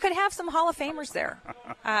 We could have some Hall of Famers there.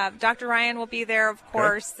 Dr. Ryan will be there, of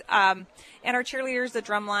course, and our cheerleaders, the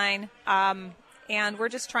drumline. And we're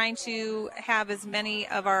just trying to have as many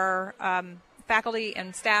of our faculty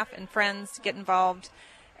and staff and friends get involved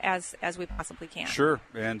as we possibly can. Sure.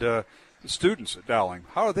 And the students at Dowling,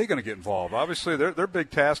 how are they going to get involved? Obviously, their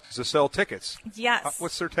big task is to sell tickets. Yes.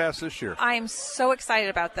 What's their task this year? I am so excited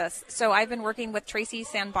about this. So I've been working with Tracy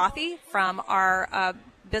Sanbothy from our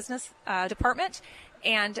business department,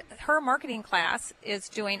 and her marketing class is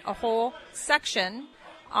doing a whole section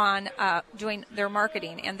on doing their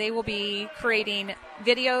marketing, and they will be creating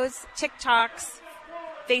videos, TikToks,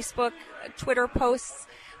 Facebook, Twitter posts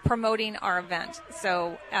promoting our event.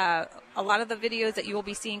 So a lot of the videos that you will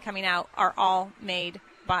be seeing coming out are all made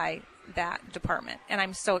by that department, and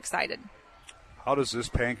I'm so excited. How does this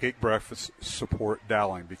pancake breakfast support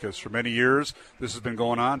Dowling? Because for many years this has been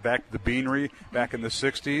going on, back to the Beanery, back in the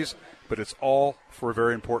 60s, but it's all for a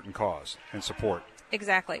very important cause and support.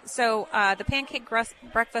 Exactly. So the pancake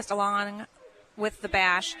breakfast, along with the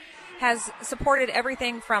bash, has supported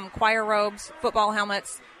everything from choir robes, football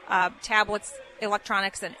helmets, tablets,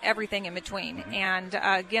 electronics, and everything in between. And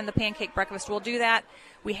again, the pancake breakfast will do that.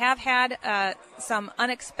 We have had some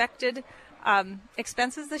unexpected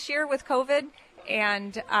expenses this year with COVID,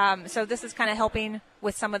 and so this is kind of helping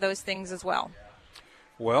with some of those things as well.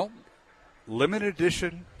 Well, limited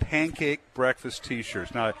edition pancake breakfast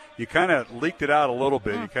T-shirts. Now, you kind of leaked it out a little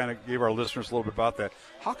bit. You kind of gave our listeners a little bit about that.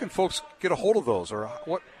 How can folks get a hold of those? Or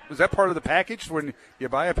what is that part of the package? When you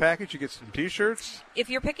buy a package, you get some T-shirts? If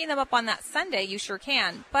you're picking them up on that Sunday, you sure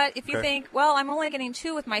can. But if you think, well, I'm only getting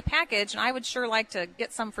 2 with my package, and I would sure like to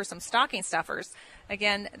get some for some stocking stuffers,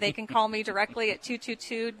 again, they can call me directly at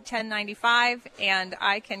 222-1095, and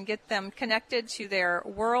I can get them connected to their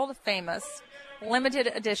world-famous limited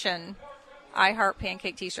edition I Heart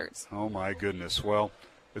Pancake T-shirts. Oh, my goodness. Well,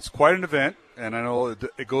 it's quite an event, and I know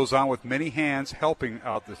it goes on with many hands helping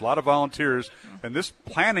out. There's a lot of volunteers, and this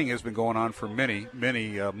planning has been going on for many,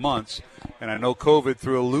 many months. And I know COVID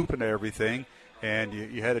threw a loop into everything, and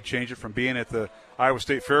you had to change it from being at the Iowa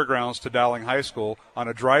State Fairgrounds to Dowling High School on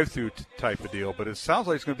a drive-through type of deal. But it sounds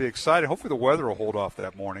like it's going to be exciting. Hopefully the weather will hold off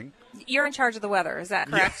that morning. You're in charge of the weather, is that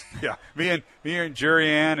correct? Yeah. Me and Jerry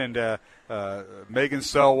Ann and Megan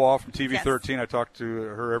Selwall from TV 13. I talk to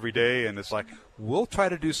her every day, and it's like, we'll try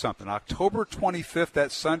to do something. October 25th,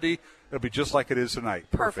 that Sunday, it'll be just like it is tonight.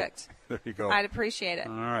 Perfect. There you go. I'd appreciate it.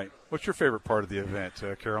 All right. What's your favorite part of the event,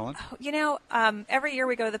 Carolyn? You know, every year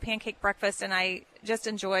we go to the pancake breakfast, and I just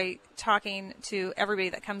enjoy talking to everybody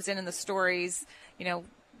that comes in the stories. You know,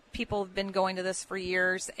 people have been going to this for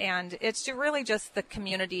years, and it's really just the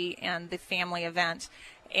community and the family event.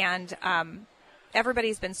 And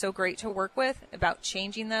everybody's been so great to work with about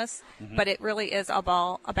changing this, but it really is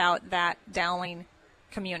all about that Dowling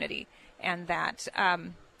community and that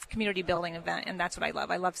community building event, and that's what I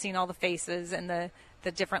love. I love seeing all the faces and the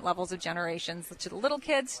different levels of generations, to the little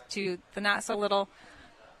kids to the not so little.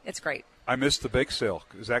 It's great. I missed the bake sale.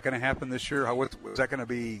 Is that going to happen this year? Is that going to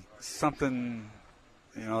be something?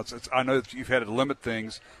 You know, I know that you've had to limit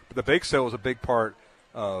things, but the bake sale was a big part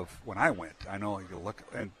of when I went. I know you look,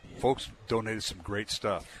 and folks donated some great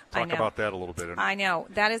stuff. Talk about that a little bit. I know.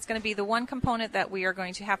 That is going to be the one component that we are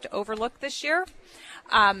going to have to overlook this year.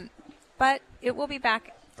 But it will be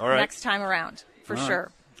back next time around for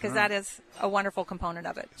sure, because that is a wonderful component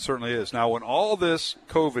of it. It certainly is. Now, when all this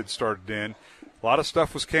COVID started in, a lot of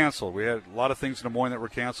stuff was canceled. We had a lot of things in Des Moines that were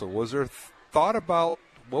canceled. Was there thought about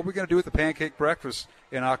what we're going to do with the pancake breakfast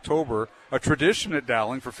in October, a tradition at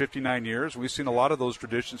Dowling for 59 years? We've seen a lot of those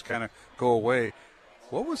traditions kind of go away.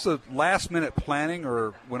 What was the last-minute planning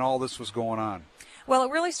or when all this was going on? Well,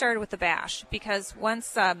 it really started with the bash, because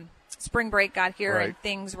once spring break got here and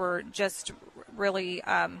things were just really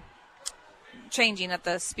changing at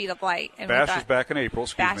the speed of light. And bash is back in April,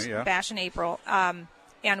 Bash in April.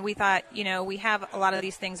 And we thought, you know, we have a lot of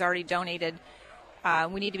these things already donated.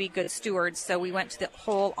 We need to be good stewards, so we went to the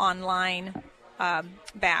whole online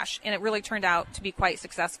bash, and it really turned out to be quite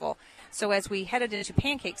successful. So as we headed into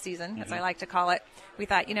pancake season, as I like to call it, we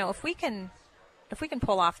thought, you know, if we can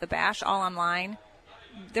pull off the bash all online,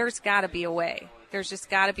 there's got to be a way. There's just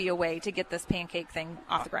got to be a way to get this pancake thing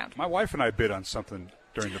off the ground. My wife and I bid on something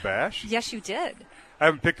during the bash. Yes, you did. I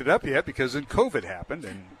haven't picked it up yet because then COVID happened.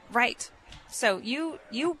 Right. So you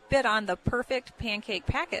bid on the perfect pancake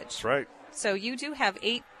package. That's right. So you do have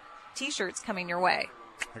 8 T-shirts coming your way.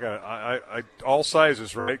 I all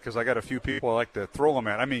sizes, right? Because I got a few people I like to throw them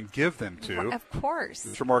at. I mean, give them to. Of course.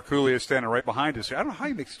 Mr. Marcouli is standing right behind us. I don't know how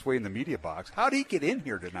he makes his way in the media box. How did he get in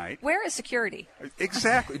here tonight? Where is security?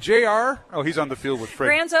 Exactly. JR? Oh, he's on the field with Fred.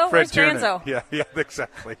 Granzo? Fred Where's Tiernan. Granzo? Yeah,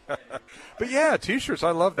 exactly. But yeah, T-shirts.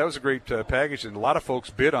 I love that. Was a great package, and a lot of folks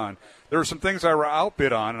bid on. There were some things I were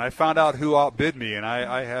outbid on, and I found out who outbid me, and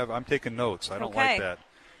I'm taking notes. I don't like that.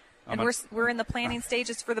 And we're in the planning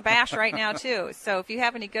stages for the bash right now, too. So if you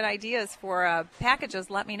have any good ideas for packages,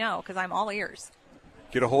 let me know, because I'm all ears.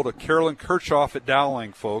 Get a hold of Carolyn Kirchhoff at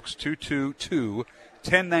Dowling, folks.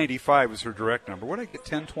 222-1095 is her direct number. Where did I get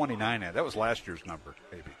 1029 at? That was last year's number,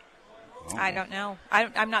 maybe. Oh. I don't know.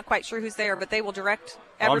 I'm not quite sure who's there, but they will direct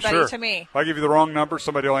everybody to me. If I give you the wrong number,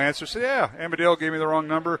 somebody will answer. Say, yeah, Amadale gave me the wrong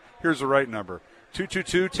number. Here's the right number.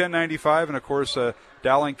 222-1095, and, of course,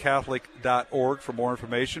 DowlingCatholic.org for more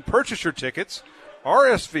information. Purchase your tickets,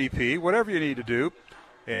 RSVP, whatever you need to do.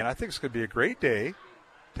 And I think it's going to be a great day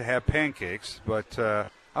to have pancakes, but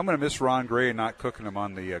I'm going to miss Ron Gray not cooking them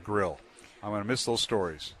on the grill. I'm going to miss those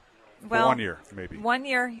stories. Well, for 1 year, maybe. 1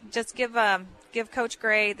 year. Just give Coach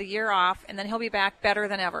Gray the year off, and then he'll be back better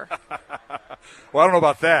than ever. Well, I don't know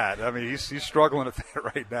about that. I mean, he's struggling at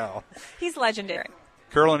that right now. He's legendary.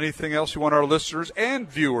 Carolyn, anything else you want our listeners and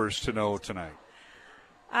viewers to know tonight?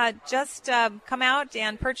 Just come out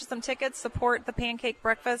and purchase some tickets, support the Pancake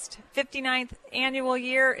Breakfast. 59th annual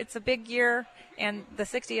year. It's a big year, and the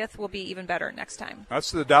 60th will be even better next time.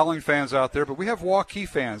 That's the Dowling fans out there, but we have Waukee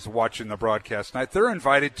fans watching the broadcast tonight. They're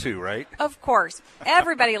invited too, right? Of course.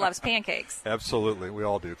 Everybody loves pancakes. Absolutely. We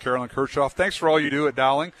all do. Carolyn Kirchhoff, thanks for all you do at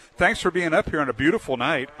Dowling. Thanks for being up here on a beautiful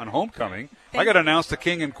night on homecoming. I got to announce the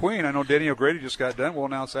king and queen. I know Denny O'Grady just got done. We'll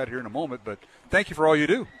announce that here in a moment, but thank you for all you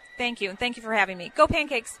do. Thank you, and thank you for having me. Go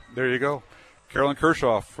Pancakes. There you go. Carolyn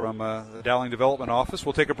Kirchhoff from the Dowling Development Office.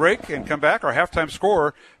 We'll take a break and come back. Our halftime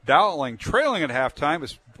score, Dowling trailing at halftime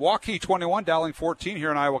is Waukee 21, Dowling 14 here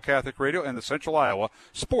on Iowa Catholic Radio and the Central Iowa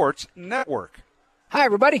Sports Network. Hi,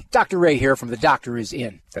 everybody. Dr. Ray here from The Doctor Is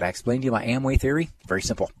In. Did I explain to you my Amway theory? Very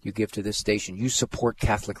simple. You give to this station, you support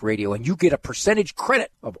Catholic radio, and you get a percentage credit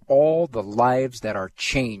of all the lives that are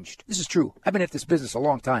changed. This is true. I've been at this business a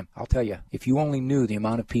long time. I'll tell you, if you only knew the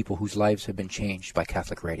amount of people whose lives have been changed by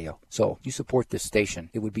Catholic radio. So you support this station.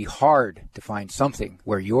 It would be hard to find something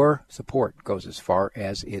where your support goes as far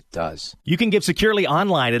as it does. You can give securely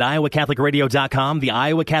online at iowacatholicradio.com, the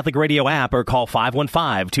Iowa Catholic Radio app, or call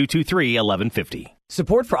 515-223-1150.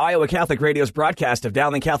 Support for Iowa Catholic Radio's broadcast of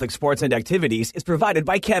Dowling Catholic sports and activities is provided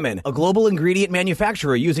by Kemin, a global ingredient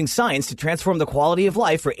manufacturer using science to transform the quality of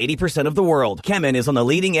life for 80% of the world. Kemin is on the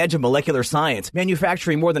leading edge of molecular science,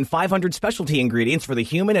 manufacturing more than 500 specialty ingredients for the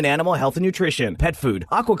human and animal health and nutrition, pet food,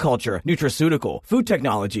 aquaculture, nutraceutical, food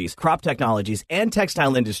technologies, crop technologies, and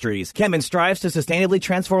textile industries. Kemin strives to sustainably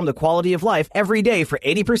transform the quality of life every day for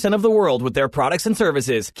 80% of the world with their products and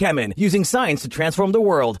services. Kemin, using science to transform the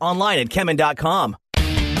world. Online at Kemin.com.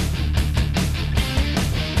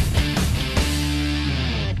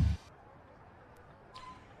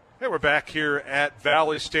 Hey, we're back here at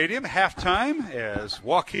Valley Stadium, halftime, as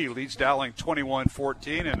Waukee leads Dowling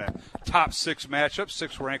 21-14 in a top six matchup.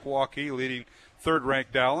 Sixth-ranked Waukee leading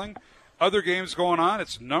third-ranked Dowling. Other games going on.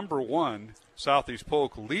 It's number one, Southeast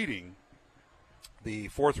Polk leading the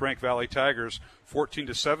fourth-ranked Valley Tigers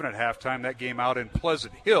 14-7 at halftime. That game out in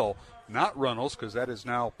Pleasant Hill, not Runnels, because that is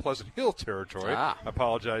now Pleasant Hill territory. I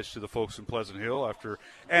apologize to the folks in Pleasant Hill after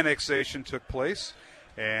annexation took place.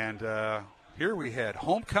 And here we had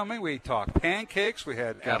homecoming. We talked pancakes. We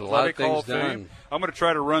had athletic Hall of Fame. I'm going to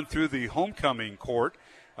try to run through the homecoming court,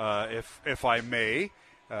 if I may.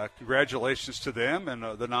 Congratulations to them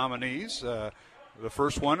and the nominees. The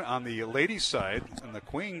first one on the ladies' side and the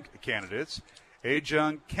Queen candidates,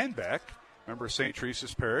 Ajung Kenbeck, member of St.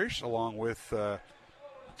 Teresa's Parish, along with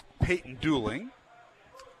Peyton Dooling,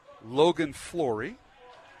 Logan Flory.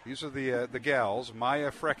 These are the gals.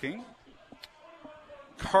 Maya Frecking,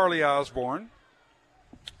 Carly Osborne,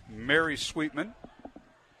 Mary Sweetman,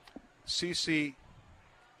 Cece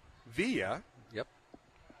Villa. Yep.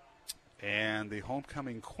 And the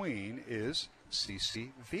homecoming queen is Cece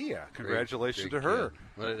Villa. Congratulations to her.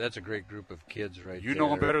 Well, that's a great group of kids right there. You know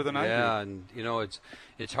them better than I do. Yeah, and, you know,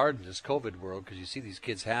 it's hard in this COVID world because you see these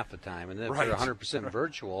kids half the time, and then if they're 100%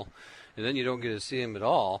 virtual, and then you don't get to see them at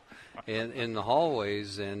all in the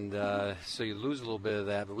hallways, and so you lose a little bit of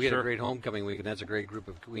that. But we had a great homecoming week, and that's a great group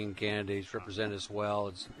of Queen candidates, represent us well.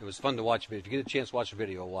 It was fun to watch. If you get a chance to watch the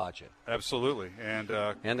video, watch it. Absolutely. And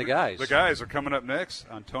the guys. The guys are coming up next.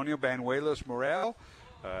 Antonio Banuelos Morel.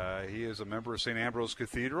 He is a member of St. Ambrose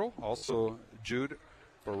Cathedral. Also, Jude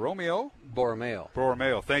Borromeo,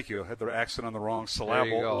 thank you. I had the accent on the wrong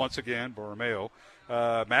syllable once again, Borromeo.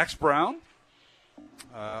 Max Brown.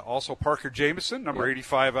 Also Parker Jameson, number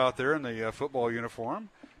 85 out there in the football uniform.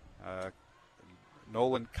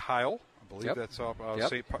 Nolan Kyle, I believe that's off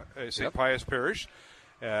St. Pius Parish.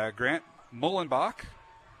 Grant Mullenbach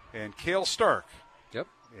and Cale Stark. Yep.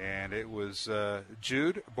 And it was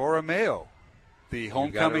Jude Borromeo, the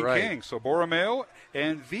homecoming king. So Borromeo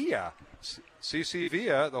and Villa, CC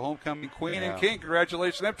Villa, the homecoming queen and king.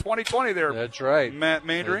 Congratulations to them. 2020 there. That's right. Matt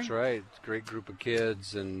Maindring. That's right. It's a great group of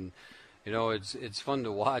kids, and it's fun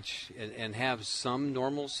to watch and have some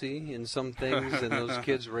normalcy in some things, and those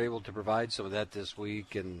kids were able to provide some of that this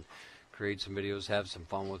week and create some videos, have some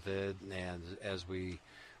fun with it. And as we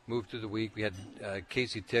moved through the week, we had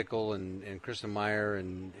Casey Tickle and Kristen Meyer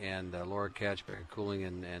and Laura Catch, Becca Cooling,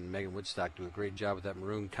 and Megan Woodstock do a great job with that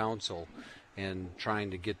Maroon Council and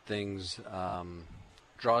trying to get things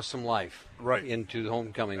draw some life into the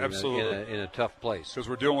homecoming in a tough place. Because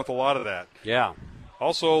we're dealing with a lot of that. Yeah.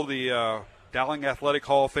 Also, the Dowling Athletic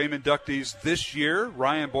Hall of Fame inductees this year: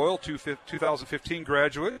 Ryan Boyle, 2015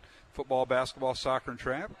 graduate, football, basketball, soccer, and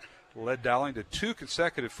track, led Dowling to 2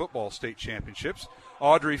 consecutive football state championships.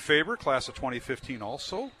 Audrey Faber, class of 2015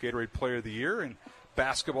 also, Gatorade Player of the Year in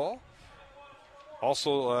basketball.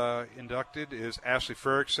 Also inducted is Ashley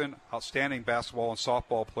Ferrickson, outstanding basketball and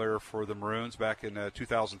softball player for the Maroons back in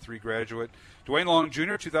 2003 graduate. Dwayne Long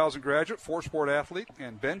Jr., 2000 graduate, 4-sport athlete,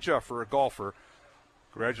 and Ben Juffer, a golfer.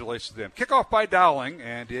 Congratulations to them. Kickoff by Dowling,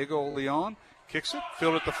 and Diego Leon kicks it,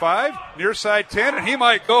 fielded at the 5, near side 10, and he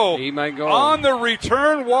might go. On the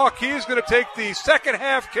return walk, he's going to take the second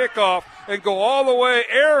half kickoff and go all the way.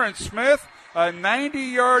 Aaron Smith, a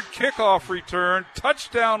 90-yard kickoff return,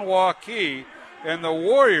 touchdown Waukee, and the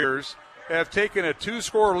Warriors have taken a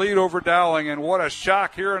 2-score lead over Dowling, and what a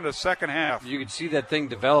shock here in the second half. You could see that thing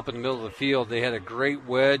develop in the middle of the field. They had a great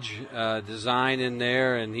wedge design in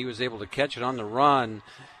there, and he was able to catch it on the run,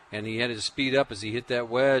 and he had to speed up as he hit that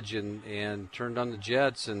wedge and turned on the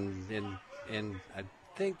jets, and I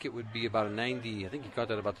think it would be about a 90. I think he caught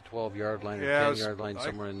that about the 12-yard line or 10-yard line,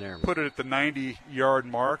 somewhere in there. Put it at the 90-yard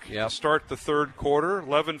mark to start the third quarter,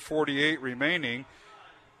 11:48 remaining,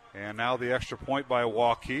 and now the extra point by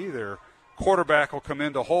Waukee. Their quarterback will come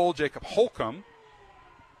in to hold, Jacob Holcomb.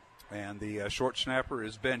 And the short snapper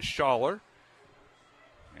is Ben Schaller.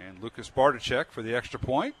 And Lucas Bartachek for the extra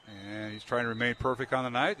point. And he's trying to remain perfect on the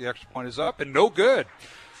night. The extra point is up and no good.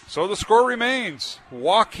 So the score remains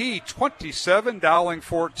Waukee 27, Dowling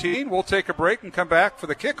 14. We'll take a break and come back for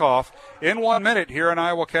the kickoff in 1 minute here on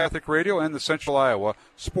Iowa Catholic Radio and the Central Iowa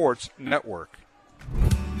Sports Network.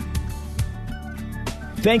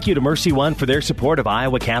 Thank you to Mercy One for their support of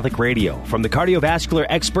Iowa Catholic Radio. From the cardiovascular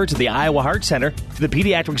experts at the Iowa Heart Center to the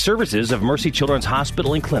pediatric services of Mercy Children's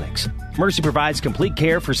Hospital and Clinics, Mercy provides complete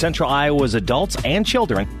care for Central Iowa's adults and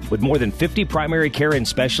children with more than 50 primary care and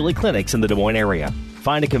specialty clinics in the Des Moines area.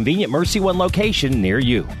 Find a convenient Mercy One location near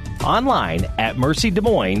you. Online at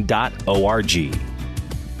mercydesmoines.org.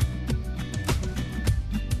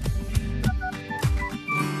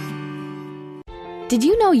 Did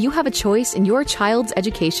you know you have a choice in your child's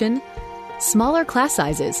education? Smaller class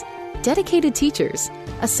sizes, dedicated teachers,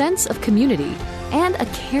 a sense of community, and a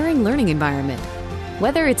caring learning environment.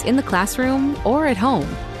 Whether it's in the classroom or at home,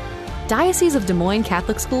 Diocese of Des Moines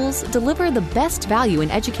Catholic Schools deliver the best value in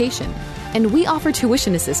education, and we offer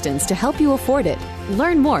tuition assistance to help you afford it.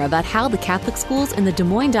 Learn more about how the Catholic schools in the Des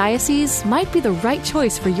Moines Diocese might be the right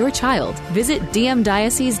choice for your child. Visit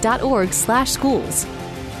dmdiocese.org/schools.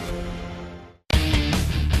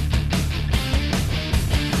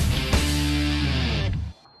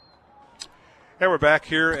 Hey, we're back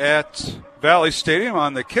here at Valley Stadium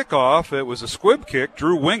on the kickoff. It was a squib kick.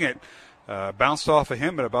 Drew Wingett bounced off of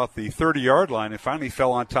him at about the 30-yard line and finally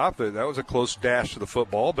fell on top of it. That was a close dash to the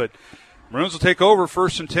football, but Maroons will take over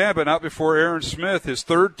 1st and 10, but not before Aaron Smith, his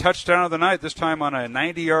third touchdown of the night, this time on a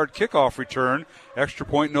 90-yard kickoff return. Extra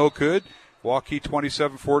point, no good. Waukee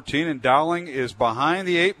 27-14, and Dowling is behind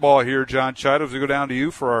the 8 ball here, John Chido, as we go down to you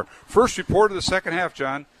for our first report of the second half,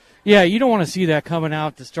 John. Yeah, you don't want to see that coming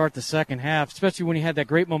out to start the second half, especially when you had that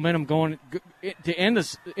great momentum going to end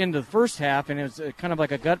the first half, and it was kind of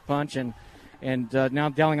like a gut punch, and now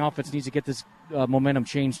Dowling offense needs to get this momentum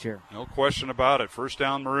changed here. No question about it. First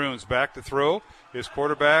down, Maroons. Back to throw. His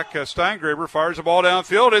quarterback, Steingraber, fires the ball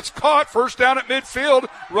downfield. It's caught. First down at midfield,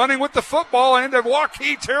 running with the football into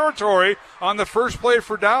Waukee territory on the first play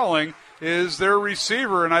for Dowling is their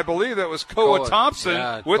receiver, and I believe that was Koa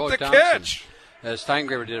Thompson with the catch.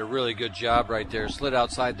 Steingraber did a really good job right there. Slid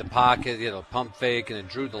outside the pocket, a pump fake, and it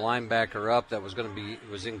drew the linebacker up that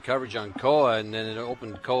was in coverage on Koa, and then it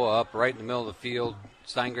opened Koa up right in the middle of the field.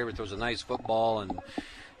 Steingraber throws a nice football,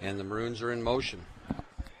 and the Maroons are in motion.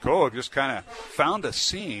 Koa just kind of found a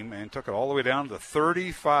seam and took it all the way down to the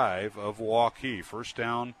 35 of Waukee. First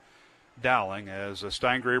down, Dowling, as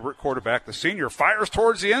Steingraber at quarterback. The senior fires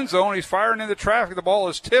towards the end zone. He's firing into traffic. The ball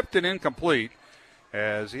is tipped and incomplete,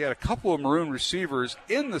 as he had a couple of Maroon receivers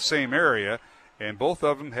in the same area, and both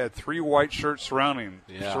of them had 3 white shirts surrounding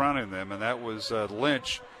them, and that was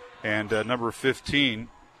Lynch and number 15.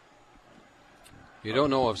 You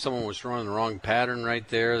don't know if someone was throwing the wrong pattern right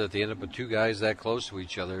there, that they end up with 2 guys that close to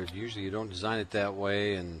each other. Usually you don't design it that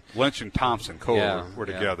way. And Lynch and Thompson, were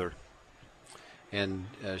together. And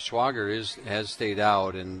Schwager has stayed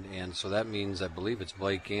out, and so that means I believe it's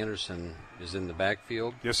Blake Anderson is in the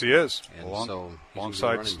backfield. Yes, he is. And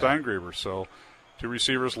alongside Steingraber. So 2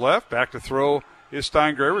 receivers left. Back to throw is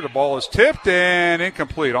Steingraber. The ball is tipped and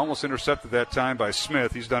incomplete. Almost intercepted that time by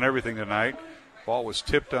Smith. He's done everything tonight. Ball was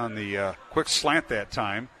tipped on the quick slant that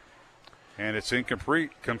time, and it's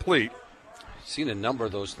incomplete. Seen a number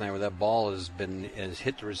of those tonight where that ball has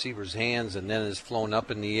hit the receiver's hands and then has flown up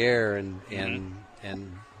in the air and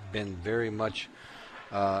been very much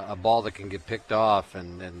a ball that can get picked off,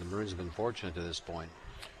 and the Maroons have been fortunate to this point.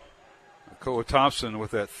 Koa Thompson with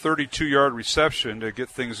that 32-yard reception to get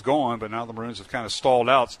things going, but now the Maroons have kind of stalled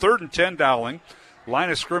out. It's 3rd and 10 Dowling. Line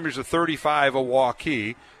of scrimmage at 35 of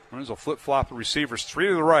Waukee. Maroons will flip-flop the receivers 3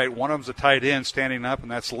 to the right. One of them's a tight end standing up,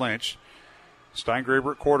 and that's Lynch.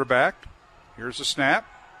 Steingraber at quarterback. Here's the snap.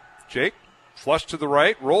 Jake, flush to the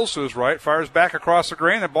right, rolls to his right, fires back across the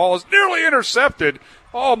grain. The ball is nearly intercepted.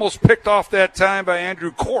 Almost picked off that time by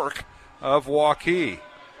Andrew Cork of Waukee.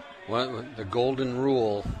 Well, the golden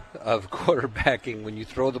rule of quarterbacking, when you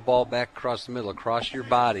throw the ball back across the middle, across your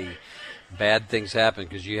body, bad things happen,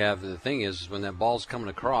 because the thing is when that ball's coming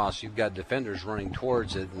across, you've got defenders running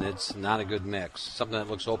towards it, and it's not a good mix. Something that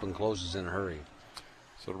looks open closes in a hurry.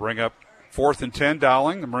 So to bring up 4th and 10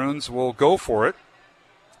 Dowling, the Maroons will go for it.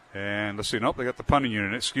 And let's see, nope, they got the punting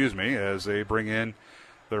unit, as they bring in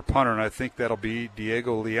their punter, and I think that'll be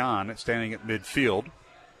Diego Leon standing at midfield.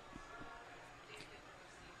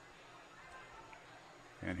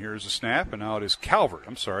 And here's the snap, and now it is Calvert.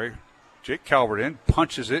 Jake Calvert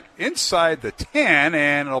punches it inside the 10,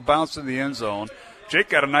 and it'll bounce in the end zone. Jake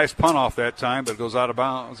got a nice punt off that time, but it goes out of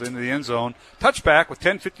bounds into the end zone. Touchback with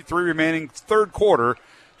 10:53 remaining, third quarter.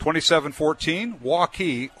 27-14,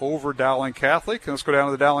 Waukee over Dowling Catholic. And let's go down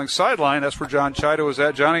to the Dowling sideline. That's where John Chido is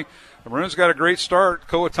at. Johnny, the Maroons got a great start.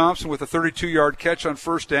 Koa Thompson with a 32-yard catch on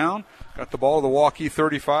first down. Got the ball to the Waukee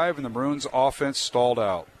 35, and the Maroons offense stalled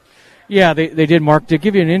out. Yeah, they did, Mark. To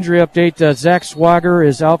give you an injury update, Zach Schwager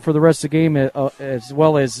is out for the rest of the game, as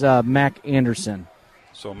well as Mac Anderson.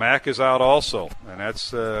 So Mac is out also, and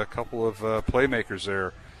that's a couple of playmakers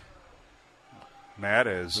there. Matt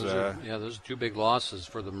is. Those are 2 big losses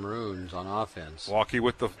for the Maroons on offense. Waukee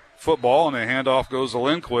with the football, and the handoff goes to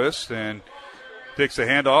Lindquist, and takes the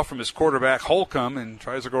handoff from his quarterback Holcomb and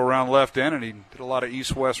tries to go around left end, and he did a lot of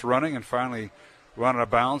east-west running and finally run out of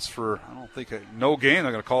bounds for, no gain.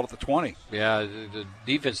 They're going to call it the 20. Yeah, the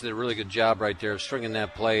defense did a really good job right there of stringing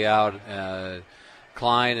that play out.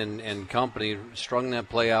 Klein and company strung that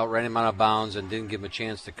play out, ran him out of bounds, and didn't give him a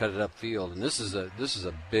chance to cut it upfield. And this is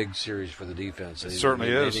a big series for the defense. It certainly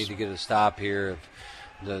is. They need to get a stop here.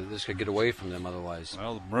 This could get away from them otherwise.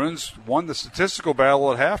 Well, the Maroons won the statistical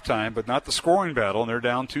battle at halftime, but not the scoring battle, and they're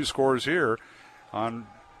down 2 scores here. On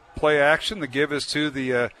play action, the give is to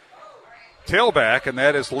the tailback, and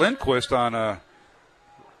that is Lindquist on a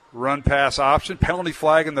run-pass option. Penalty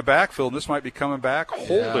flag in the backfield, and this might be coming back.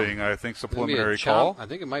 Holding, I think, is a preliminary call. I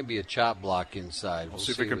think it might be a chop block inside. We'll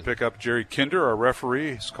see if we can pick up Jerry Kinder, our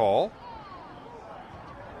referee's call.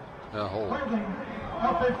 Hold.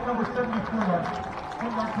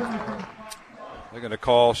 They're going to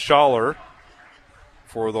call Schaller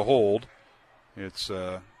for the hold. It's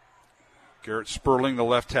Garrett Sperling, the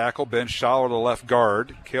left tackle, Ben Schaller, the left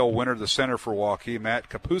guard, Cale Winter, the center for Waukee, Matt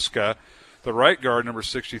Kapuska, the right guard, number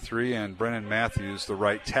 63, and Brennan Matthews, the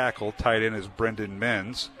right tackle. Tight end is Brendan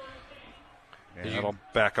Menz. And that'll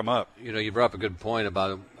back them up. You brought up a good point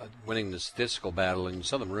about winning the statistical battle, and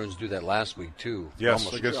some of the Maroons do that last week, too.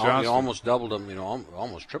 Yes, against Johnston. Almost doubled them,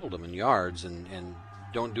 almost tripled them in yards, and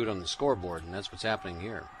don't do it on the scoreboard, and that's what's happening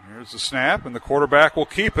here. Here's the snap, and the quarterback will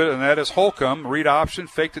keep it, and that is Holcomb. Read option,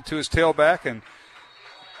 faked it to his tailback, and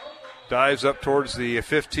dives up towards the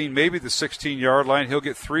 15, maybe the 16-yard line. He'll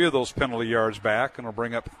get 3 of those penalty yards back, and will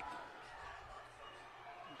bring up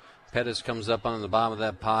Pettis comes up on the bottom of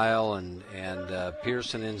that pile, and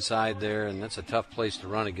Pearson inside there, and that's a tough place to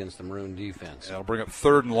run against the Maroon defense. That'll bring up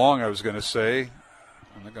 3rd and long, I was going to say.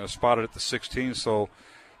 I'm not going to spot it at the 16, so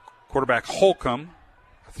quarterback Holcomb,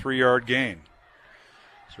 a 3-yard gain.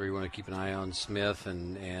 So you want to keep an eye on Smith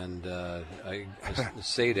and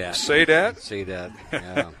Sadat. Sadat,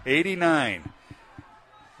 yeah. 89.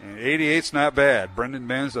 And 88's not bad. Brendan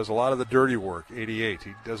Benz does a lot of the dirty work. 88.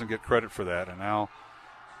 He doesn't get credit for that. And now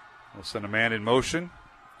we'll send a man in motion.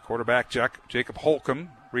 Quarterback Jacob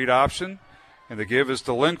Holcomb, read option. And the give is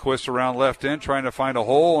to Lindquist around left end, trying to find a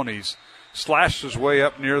hole, and he's slashed his way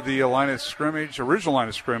up near the line of scrimmage, original line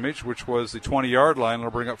of scrimmage, which was the 20-yard line. It'll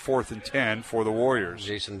bring up 4th and 10 for the Warriors.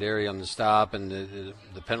 Jason Derry on the stop, and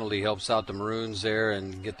the penalty helps out the Maroons there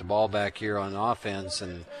and get the ball back here on offense.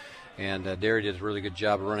 And Derry did a really good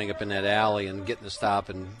job of running up in that alley and getting the stop.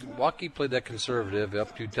 And Waukee played that conservative,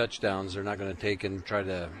 up 2 touchdowns. They're not going to take and try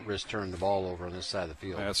to risk turning the ball over on this side of the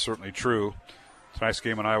field. That's certainly true. Tonight's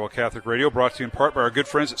game on Iowa Catholic Radio brought to you in part by our good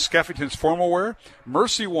friends at Skeffington's Formal Wear,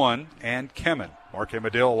 Mercy One, and Kemen. Mark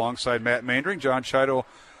Amadale alongside Matt Mandring. John Chido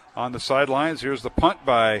on the sidelines. Here's the punt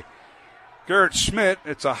by Garrett Schmidt.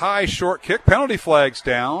 It's a high, short kick. Penalty flag's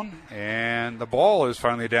down, and the ball is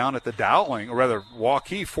finally down at the Dowling, or rather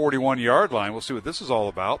Waukee 41-yard line. We'll see what this is all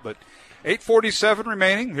about. But 8:47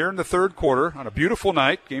 remaining here in the 3rd quarter on a beautiful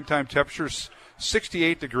night. Game time temperatures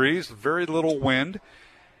 68 degrees, very little wind.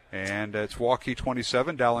 And it's Waukee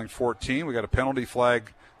 27, Dowling 14. We got a penalty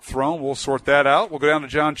flag thrown. We'll sort that out. We'll go down to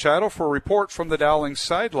John Chido for a report from the Dowling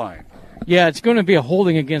sideline. Yeah, it's going to be a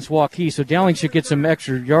holding against Waukee, so Dowling should get some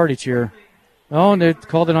extra yardage here. Oh, and they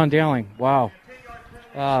called it on Dowling. Wow.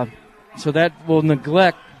 So that will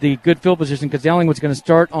neglect the good field position because Dowling was going to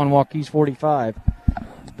start on Waukee's 45.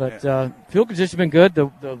 But field position has been good.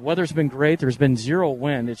 The weather's been great. There's been 0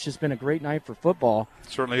 wind. It's just been a great night for football. It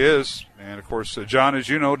certainly is. And, of course, John, as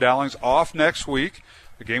you know, Dowling's off next week.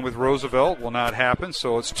 The game with Roosevelt will not happen,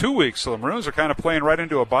 so it's 2 weeks. So the Maroons are kind of playing right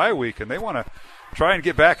into a bye week, and they want to try and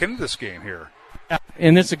get back into this game here.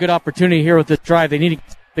 And it's a good opportunity here with this drive. They need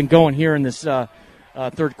to get going here in this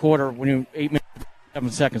 3rd quarter when you 8 minutes, 7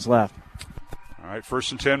 seconds left. All right,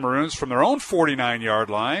 1st and 10 Maroons from their own 49-yard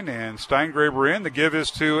line, and Steingraber in. The give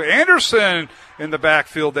is to Anderson in the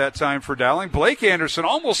backfield that time for Dowling. Blake Anderson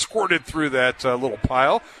almost squirted through that little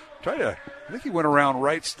pile. I think he went around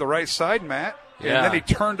the right side, Matt. Yeah. And then he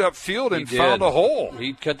turned upfield and found a hole.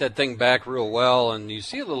 He cut that thing back real well, and you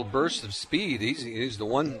see a little burst of speed. He's the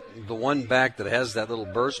one back that has that little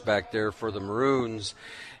burst back there for the Maroons,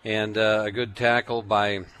 and a good tackle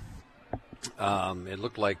by. It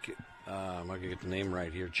looked like. I'm going to get the name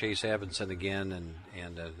right here. Chase Avinson again,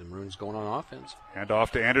 and the Maroons going on offense. And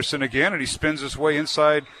off to Anderson again, and he spins his way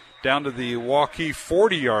inside down to the Waukee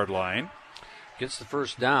 40-yard line. Gets the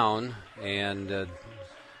first down, and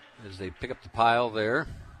as they pick up the pile there.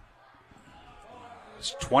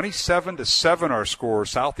 It's 27-7 our score.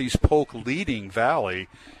 Southeast Polk leading Valley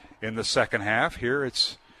in the second half. Here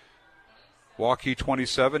it's Waukee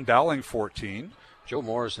 27, Dowling 14. Joe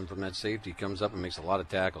Morrison from that safety comes up and makes a lot of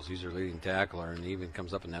tackles. He's their leading tackler, and he even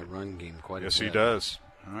comes up in that run game quite a bit. Yes, he does.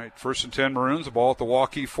 All right, 1st and 10 Maroons, the ball at the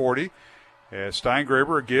Waukee 40. As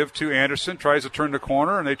Steingraber, a give to Anderson, tries to turn the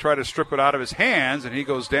corner, and they try to strip it out of his hands, and he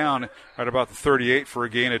goes down at about the 38 for a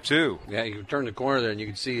gain of 2. Yeah, you turn the corner there, and you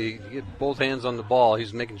can see he get both hands on the ball.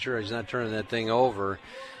 He's making sure he's not turning that thing over.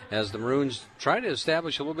 As the Maroons try to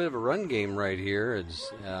establish a little bit of a run game right here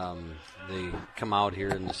as they come out here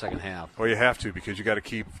in the second half. Well, you have to because you got to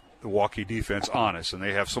keep the Waukee defense honest, and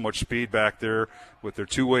they have so much speed back there with their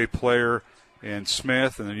two-way player in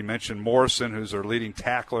Smith, and then you mentioned Morrison, who's their leading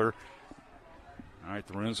tackler. All right,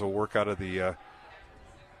 the Maroons will work out of the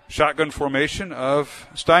shotgun formation of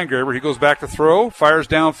Steingraber. He goes back to throw, fires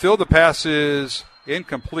downfield. The pass is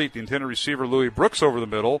incomplete. The intended receiver, Louis Brooks, over the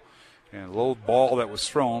middle. And low ball that was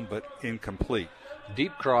thrown, but incomplete.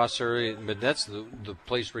 Deep crosser, but that's the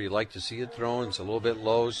place where you like to see it thrown. It's a little bit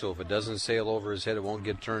low, so if it doesn't sail over his head, it won't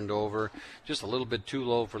get turned over. Just a little bit too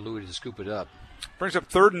low for Louis to scoop it up. Brings up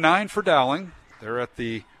 3rd and 9 for Dowling. They're at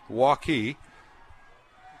the Waukee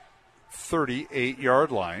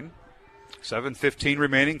 38-yard line. 7:15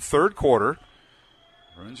 remaining, 3rd quarter.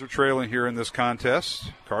 Maroons are trailing here in this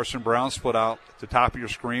contest. Carson Brown split out at the top of your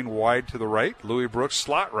screen, wide to the right. Louis Brooks,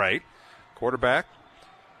 slot right. Quarterback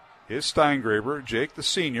is Steingraber. Jake, the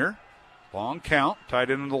senior. Long count, tight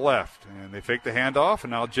end on the left. And they fake the handoff, and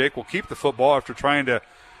now Jake will keep the football after trying to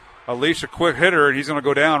unleash a quick hitter, and he's going to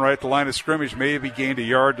go down right at the line of scrimmage, maybe gained a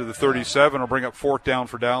yard to the 37. Will bring up 4th down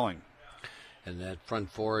for Dowling. And that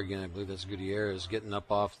front four again, I believe that's Gutierrez getting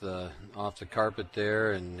up off the carpet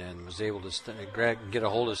there, and was able to get a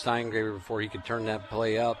hold of Steingraber before he could turn that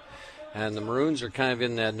play up. And the Maroons are kind of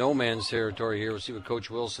in that no man's territory here. We'll see what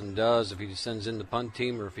Coach Wilson does, if he sends in the punt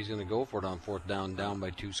team or if he's going to go for it on fourth down by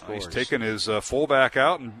 2 scores. He's taking his fullback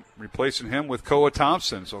out and replacing him with Koa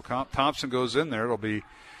Thompson. So Thompson goes in there. It'll be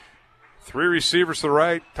 3 receivers to the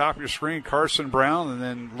right, top of your screen, Carson Brown, and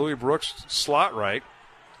then Louis Brooks slot right.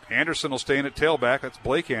 Anderson will stay in at tailback. That's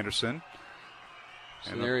Blake Anderson. It's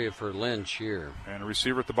an area for Lynch here. And a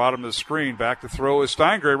receiver at the bottom of the screen. Back to throw is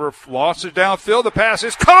Steingraber. Lost it downfield. The pass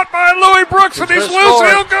is caught by Louis Brooks, and he's loose.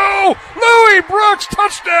 He'll go. Louis Brooks,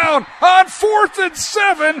 touchdown on 4th and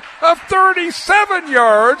 7 of 37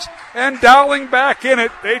 yards. And Dowling back in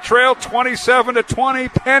it. They trail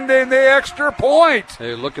 27-20, pending the extra point.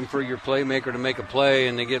 They're looking for your playmaker to make a play,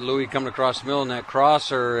 and they get Louis coming across the middle in that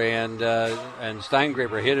crosser, and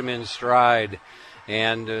Steingraber hit him in stride.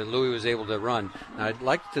 And Louis was able to run. Now, I'd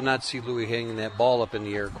like to not see Louis hanging that ball up in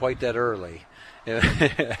the air quite that early.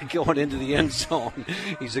 Going into the end zone.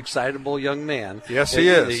 He's an excitable young man. Yes, he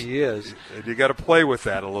is. He is. You got to play with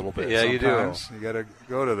that a little bit. Yeah, sometimes. you do. You got to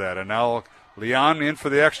go to that. And now Leon in for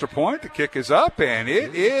the extra point. The kick is up, and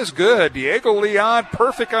it is good. Diego Leon,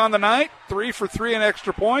 perfect on the night. 3 for 3 in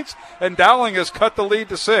extra points. And Dowling has cut the lead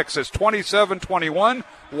to 6. It's 27-21.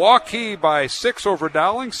 Waukee by 6 over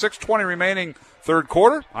Dowling. 6:20 remaining third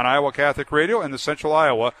quarter on Iowa Catholic Radio and the Central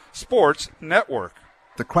Iowa Sports Network.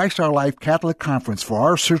 The Christ Our Life Catholic Conference for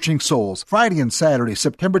Our Searching Souls, Friday and Saturday,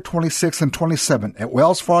 September 26th and 27th at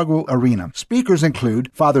Wells Fargo Arena. Speakers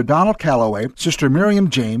include Father Donald Calloway, Sister Miriam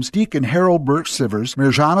James, Deacon Harold Burke-Sivers,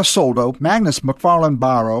 Mirjana Soldo, Magnus McFarland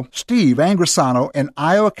Barrow, Steve Angrisano, and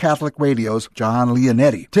Iowa Catholic Radio's John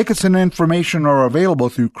Leonetti. Tickets and information are available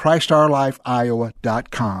through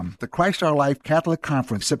ChristOurLifeIowa.com. The Christ Our Life Catholic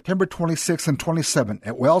Conference, September 26th and 27th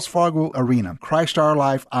at Wells Fargo Arena,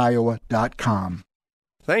 ChristOurLifeIowa.com.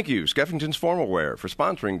 Thank you, Skeffington's Formal Wear, for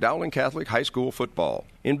sponsoring Dowling Catholic High School football.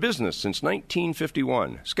 In business since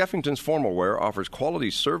 1951, Skeffington's Formal Wear offers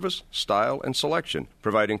quality service, style, and selection,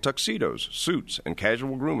 providing tuxedos, suits, and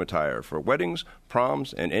casual groom attire for weddings,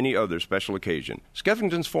 proms, and any other special occasion.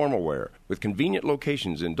 Skeffington's Formal Wear, with convenient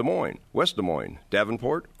locations in Des Moines, West Des Moines,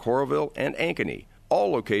 Davenport, Coralville, and Ankeny.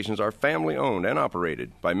 All locations are family-owned and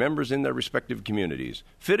operated by members in their respective communities,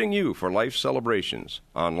 fitting you for life celebrations.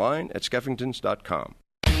 Online at skeffingtons.com.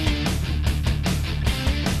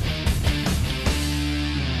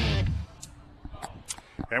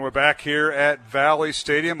 And we're back here at Valley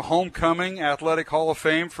Stadium, homecoming Athletic Hall of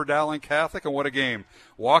Fame for Dowling Catholic, and what a game.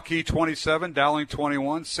 Waukee 27, Dowling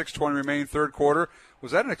 21, 6:20 remaining third quarter.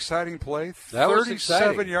 Was that an exciting play? That was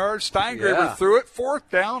 37 yards. Steingraber threw it. 4th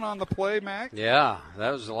down on the play, Mac. Yeah, that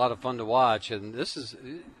was a lot of fun to watch, and this is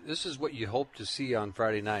what you hope to see on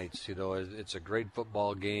Friday nights. You know, it's a great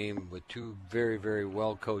football game with 2 very, very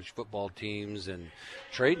well-coached football teams and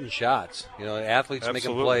trading shots. You know, athletes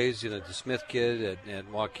making plays. You know, the Smith kid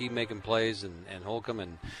at Waukee making plays, and Holcomb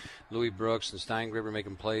and Louis Brooks and Steingraber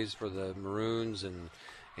making plays for the Maroons, and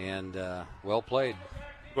well played.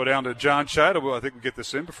 Go down to John Scheidel. I think we get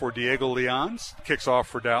this in before Diego Leon's kicks off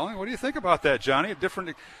for Dowling. What do you think about that, Johnny? A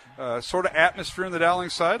different sort of atmosphere in the Dowling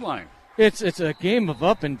sideline. It's a game of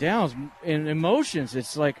up and downs and emotions.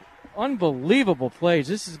 It's like unbelievable plays.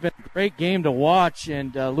 This has been a great game to watch,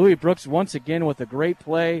 and Louis Brooks once again with a great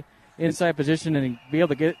play, inside position, and be able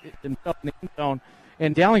to get himself in the end zone.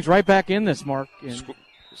 And Dowling's right back in this, Mark.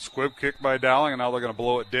 Squib kick by Dowling, and now they're going to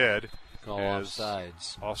blow it dead. Call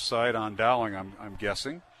offsides. Offside on Dowling, I'm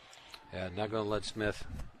guessing. Yeah, not going to let Smith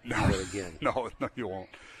do it again. No, you won't.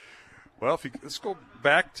 Well, let's go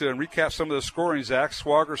back to recap some of the scoring. Zach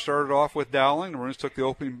Swager started off with Dowling. The Maroons took the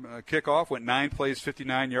opening kickoff, went 9 plays,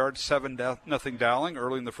 59 yards, 7-0 Dowling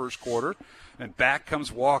early in the first quarter. And back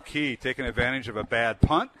comes Waukee, taking advantage of a bad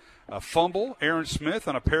punt, a fumble. Aaron Smith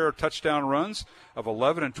on a pair of touchdown runs of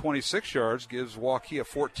 11 and 26 yards gives Waukee a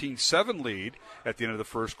 14-7 lead at the end of the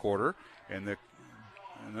first quarter. And then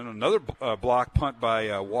another block punt by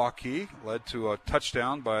Waukee led to a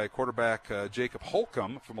touchdown by quarterback Jacob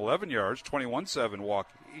Holcomb from 11 yards, 21-7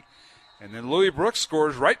 Waukee. And then Louis Brooks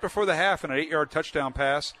scores right before the half in an 8-yard touchdown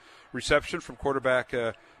pass reception from quarterback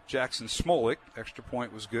Jackson Smolik. Extra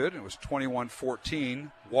point was good. It was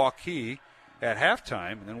 21-14 Waukee at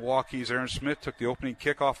halftime. And then Waukee's Aaron Smith took the opening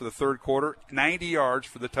kickoff of the third quarter, 90 yards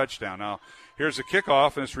for the touchdown. Now, here's the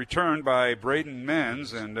kickoff, and it's returned by Braden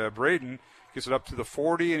Menz, and Braden gets it up to the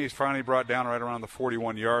 40, and he's finally brought down right around the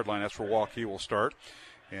 41-yard line. That's where Waukee will start.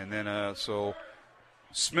 And then so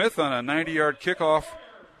Smith on a 90-yard kickoff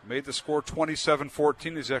made the score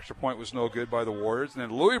 27-14. His extra point was no good by the Warriors. And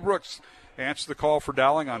then Louis Brooks answered the call for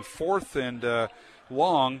Dowling on 4th and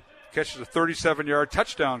long. Catches a 37-yard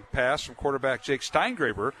touchdown pass from quarterback Jake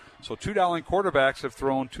Steingraber. So 2 Dowling quarterbacks have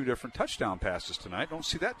thrown 2 different touchdown passes tonight. Don't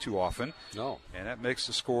see that too often. No. And that makes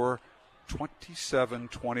the score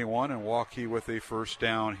 27-21, and Waukee with a first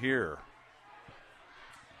down here.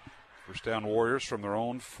 First down Warriors from their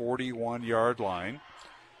own 41-yard line.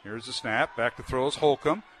 Here's the snap. Back to throws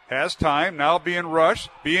Holcomb. Has time. Now being rushed.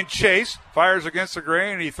 Being chased. Fires against the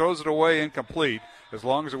grain, and he throws it away incomplete. As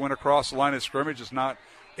long as it went across the line of scrimmage, it's not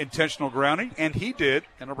intentional grounding, and he did.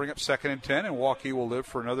 And it'll bring up 2nd and 10, and Waukee will live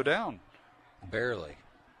for another down. Barely.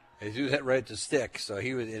 They do that right at the stick, so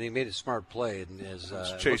he made a smart play. And as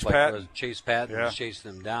Chase Patton. Chase Patton was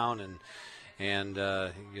chasing them down, and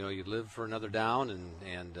you live for another down,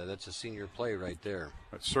 and that's a senior play right there.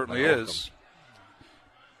 It certainly is.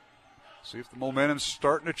 See if the momentum's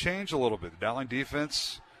starting to change a little bit. The Dowling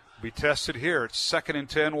defense will be tested here. It's 2nd and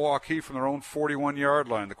 10, Waukee from their own 41-yard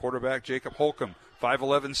line. The quarterback, Jacob Holcomb,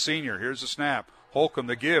 5'11 senior. Here's the snap. Holcomb,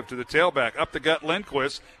 the give to the tailback. Up the gut,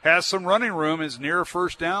 Lindquist has some running room, is near a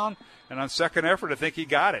first down. And on second effort, I think he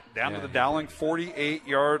got it. Down to the Dowling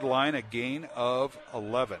 48-yard line, a gain of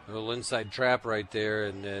 11. A little inside trap right there,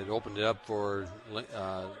 and it opened it up for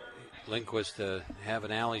Lindquist to have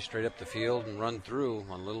an alley straight up the field and run through.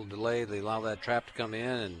 On a little delay, they allow that trap to come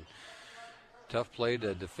in, and tough play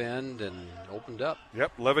to defend and opened up.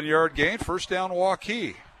 Yep, 11-yard gain, first down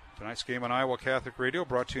Waukee. Tonight's game on Iowa Catholic Radio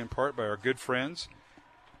brought to you in part by our good friends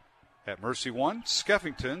at Mercy One,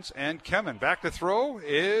 Skeffington's, and Kemen. Back to throw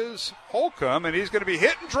is Holcomb, and he's going to be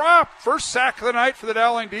hit and drop. First sack of the night for the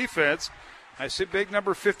Dowling defense. I see big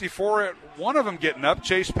number 54 at one of them getting up,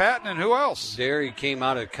 Chase Patton, and who else? Derry came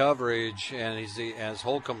out of coverage, and as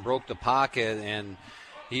Holcomb broke the pocket, and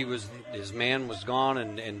his man was gone,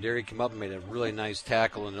 and Derry came up and made a really nice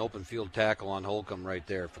tackle, an open field tackle on Holcomb right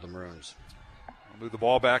there for the Maroons. Move the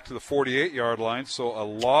ball back to the 48-yard line, so a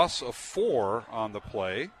loss of 4 on the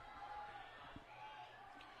play.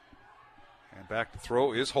 And back to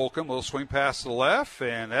throw is Holcomb. Little swing pass to the left,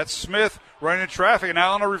 and that's Smith running in traffic. And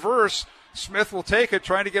now on a reverse, Smith will take it,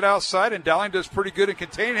 trying to get outside, and Dowling does pretty good in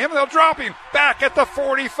containing him. And they'll drop him back at the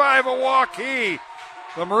 45 of Waukee.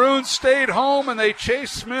 The Maroons stayed home, and they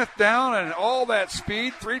chased Smith down, and all that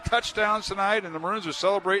speed. 3 touchdowns tonight, and the Maroons are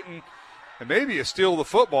celebrating. And maybe a steal of the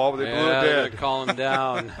football, but they blew it dead. They're calling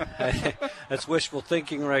down. That's wishful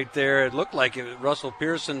thinking right there. It looked like Russell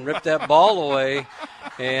Pearson ripped that ball away,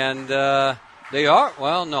 and they are.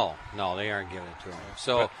 Well, no, they aren't giving it to him.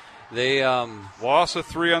 So they loss of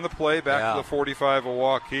 3 on the play. Back to the 45 of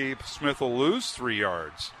Waukee. Smith will lose 3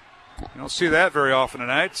 yards. You don't see that very often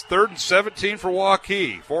tonight. It's 3rd and 17 for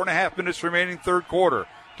Waukee. 4.5 minutes remaining, third quarter.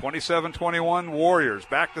 27-21 Warriors.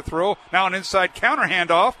 Back to throw. Now an inside counter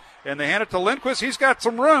handoff. And they hand it to Lindquist. He's got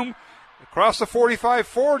some room across the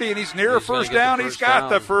 45-40, and he's near a first down. He's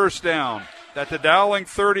got the first down. At the Dowling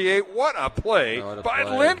 38. What a play by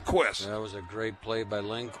Lindquist. That was a great play by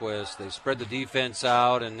Lindquist. They spread the defense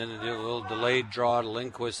out, and then they did a little delayed draw to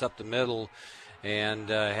Lindquist up the middle, and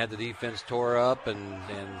had the defense tore up and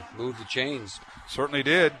moved the chains. Certainly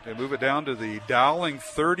did. They move it down to the Dowling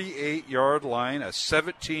 38-yard line, a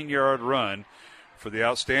 17-yard run for the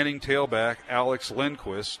outstanding tailback, Alex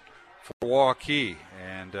Lindquist, for Waukee.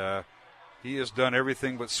 And he has done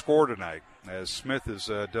everything but score tonight, as Smith has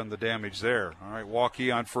done the damage there. All right,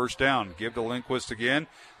 Waukee on first down. Give to Lindquist again.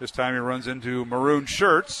 This time he runs into maroon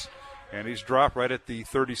shirts, and he's dropped right at the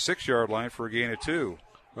 36-yard line for a gain of 2.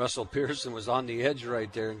 Russell Pearson was on the edge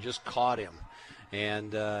right there and just caught him.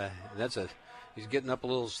 And he's getting up a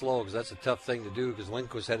little slow, because that's a tough thing to do, because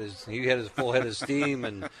Lindquist had his full head of steam,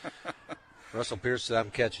 and Russell Pearson, I'm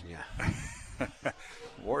catching you.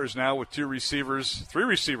 Warriors now with 3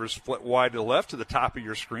 receivers split wide to the left to the top of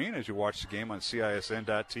your screen as you watch the game on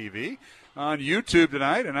CISN.TV. On YouTube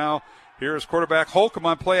tonight, and now here's quarterback Holcomb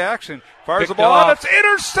on play action. Fires the ball out. It's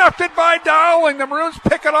intercepted by Dowling. The Maroons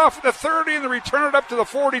pick it off at the 30 and they return it up to the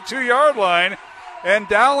 42-yard line. And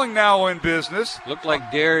Dowling now in business. Looked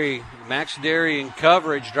like Max Derry in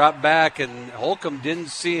coverage, dropped back, and Holcomb didn't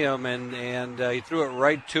see him, and he threw it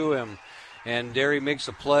right to him. And Derry makes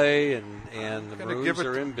a play, and the Maroons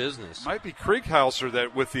are in business. Might be Krieghauser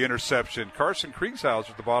that with the interception. Carson Krieghauser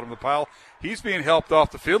at the bottom of the pile. He's being helped off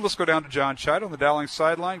the field. Let's go down to John Chido on the Dowling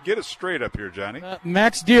sideline. Get us straight up here, Johnny.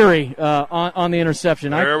 Max Derry on the interception.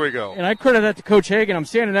 There we go. And I credit that to Coach Hagan. I'm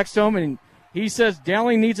standing next to him, and he says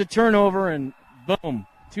Dowling needs a turnover, and boom.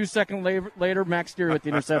 2 seconds later, Max Derry with the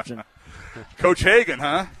interception. Coach Hagan,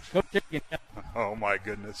 huh? Coach Hagan, yeah. Oh, my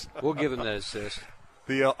goodness. We'll give him that assist.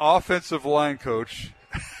 The offensive line coach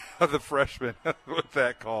of the freshman with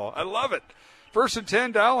that call. I love it. 1st and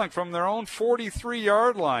 10, Dowling from their own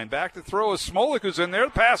 43-yard line. Back to throw is Smolik, who's in there.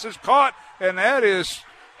 The pass is caught, and that is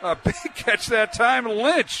a big catch that time.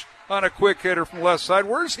 Lynch on a quick hitter from the left side.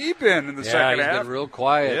 Where's he been in the second half? Yeah, he's been real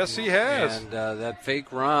quiet. Yes, he has. And that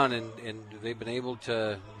fake run, and they've been able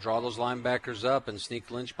to draw those linebackers up and sneak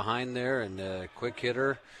Lynch behind there, and quick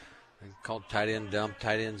hitter. Called tight end dump,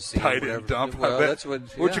 tight end seam. Tight end dump. Well, that's what.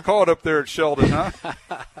 Yeah. What'd you call it up there at Sheldon, huh?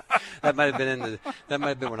 That might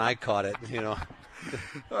have been when I caught it.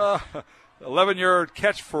 11-yard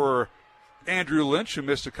catch for Andrew Lynch, who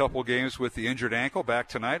missed a couple games with the injured ankle. Back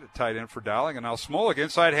tonight at tight end for Dowling, and now Smolik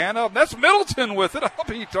inside handoff. And that's Middleton with it. I'll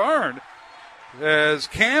be darned. As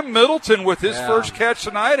Cam Middleton with his first catch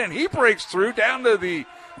tonight, and he breaks through down to the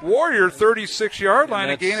Warrior 36-yard line,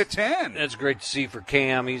 a gain of 10. That's great to see for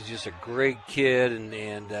Cam. He's just a great kid,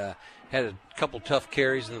 and had a couple tough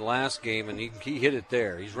carries in the last game, and he hit it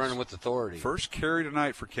there. He's running with authority. First carry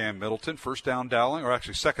tonight for Cam Middleton. First down Dowling, or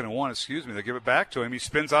actually 2nd and 1, They give it back to him. He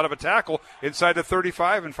spins out of a tackle inside the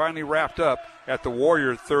 35 and finally wrapped up at the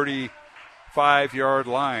Warrior 35-yard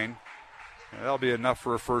line. That'll be enough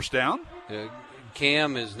for a first down.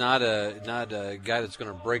 Cam is not a guy that's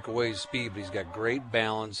going to break away his speed, but he's got great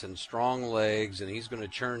balance and strong legs, and he's going to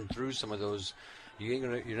churn through some of those. You're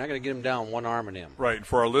not going to get him down one arm in him. Right, and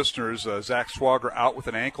for our listeners, Zach Swager out with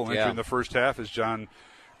an ankle injury in the first half. As John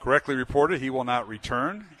correctly reported, he will not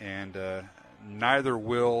return, and neither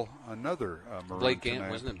will another Maroon Blake,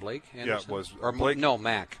 tonight. Wasn't it Blake Anderson? Yeah, it was. Or Blake, no,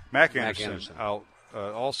 Mac Anderson out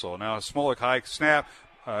also. Now, Smolik high snap.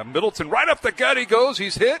 Middleton right up the gut he goes.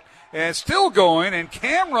 He's hit and still going, and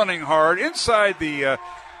Cam running hard inside the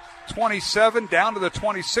 27 down to the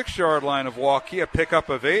 26-yard line of Waukee. A pickup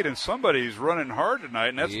of 8, and somebody's running hard tonight,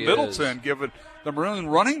 and that's Middleton giving the Maroon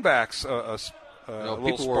running backs a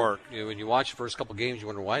little spark. When you watch the first couple games, you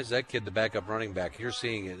wonder, why is that kid the backup running back? You're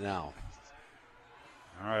seeing it now.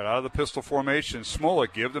 All right, out of the pistol formation,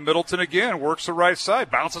 Smolik give to Middleton again, works the right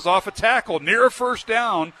side, bounces off a tackle, near a first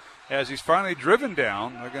down. As he's finally driven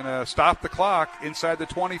down, they're going to stop the clock inside the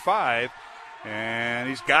 25, and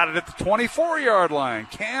he's got it at the 24-yard line.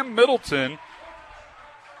 Cam Middleton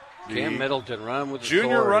running with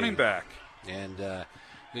junior authority. Running back. And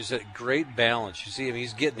he's at great balance. You see him,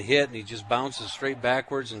 he's getting hit, and he just bounces straight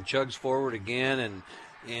backwards and chugs forward again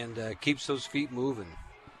and keeps those feet moving.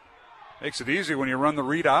 Makes it easy when you run the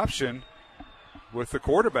read option with the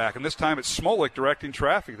quarterback, and this time it's Smolik directing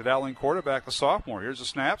traffic, the Dowling quarterback, the sophomore. Here's a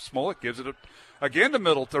snap. Smolik gives it again to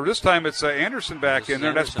Middleton. This time it's Anderson back in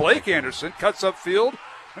there. That's Blake Anderson. Cuts upfield,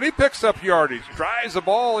 and he picks up yardage. Drives the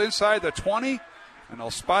ball inside the 20, and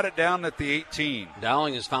they'll spot it down at the 18.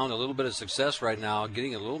 Dowling has found a little bit of success right now,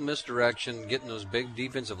 getting a little misdirection, getting those big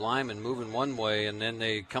defensive linemen moving one way, and then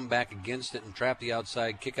they come back against it and trap the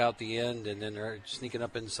outside, kick out the end, and then they're sneaking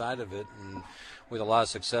up inside of it, and with a lot of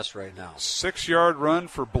success right now. 6-yard run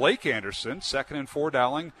for Blake Anderson. 2nd and 4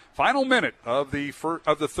 Dowling. Final minute of the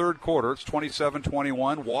third quarter. It's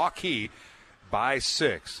 27-21. Waukee by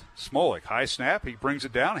 6. Smolik, high snap. He brings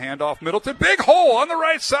it down. Handoff Middleton. Big hole on the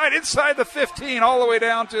right side inside the 15 all the way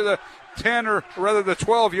down to the 10 or rather the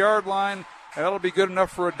 12-yard line. And that'll be good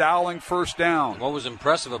enough for a Dowling first down. What was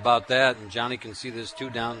impressive about that, and Johnny can see this too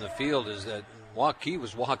down the field, is that Waukee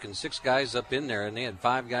was walking 6 guys up in there, and they had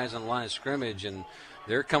 5 guys on the line of scrimmage, and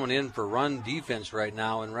they're coming in for run defense right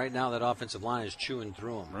now, and right now that offensive line is chewing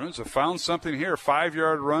through them. Maroons have found something here.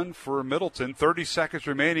 5-yard run for Middleton. 30 seconds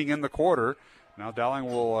remaining in the quarter. Now Dowling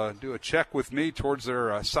will do a check with me towards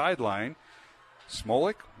their sideline.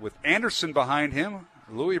 Smolik with Anderson behind him.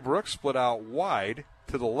 Louis Brooks split out wide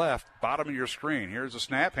to the left, bottom of your screen. Here's a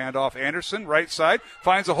snap, handoff Anderson, right side,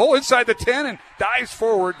 finds a hole inside the 10 and dives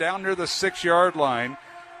forward down near the 6-yard line.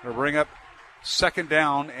 They'll bring up 2nd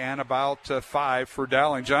down and about 5 for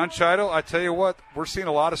Dowling. John Chido, I tell you what, we're seeing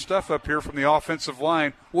a lot of stuff up here from the offensive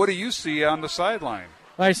line. What do you see on the sideline?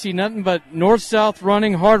 I see nothing but north-south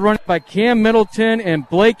running, hard running by Cam Middleton and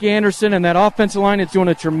Blake Anderson, and that offensive line is doing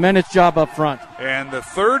a tremendous job up front. And the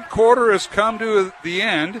third quarter has come to the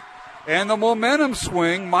end, and the momentum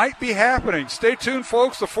swing might be happening. Stay tuned,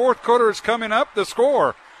 folks. The fourth quarter is coming up. The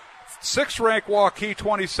score, 6th-ranked Waukee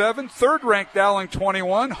 27, 3rd-ranked Dowling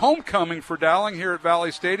 21. Homecoming for Dowling here at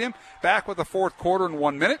Valley Stadium. Back with the fourth quarter in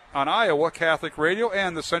 1 minute on Iowa Catholic Radio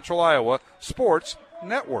and the Central Iowa Sports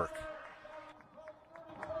Network.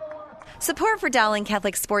 Support for Dowling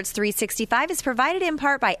Catholic Sports 365 is provided in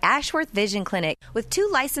part by Ashworth Vision Clinic with 2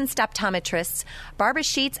 licensed optometrists, Barbara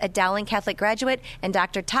Sheets, a Dowling Catholic graduate, and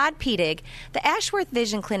Dr. Todd Pedig. The Ashworth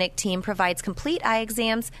Vision Clinic team provides complete eye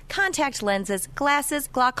exams, contact lenses, glasses,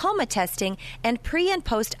 glaucoma testing, and pre- and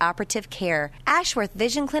post-operative care. Ashworth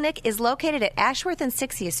Vision Clinic is located at Ashworth and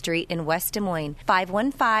 60th Street in West Des Moines.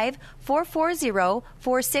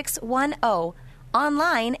 515-440-4610.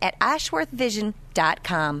 Online at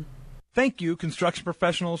ashworthvision.com. Thank you, construction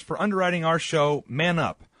professionals, for underwriting our show, Man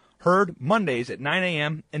Up, heard Mondays at 9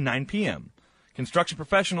 a.m. and 9 p.m. Construction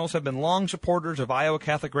professionals have been long supporters of Iowa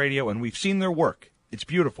Catholic Radio, and we've seen their work. It's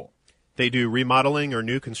beautiful. They do remodeling or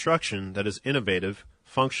new construction that is innovative,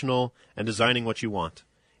 functional, and designing what you want.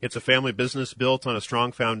 It's a family business built on a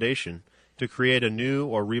strong foundation to create a new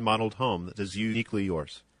or remodeled home that is uniquely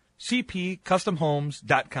yours.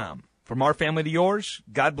 CPCustomHomes.com. From our family to yours,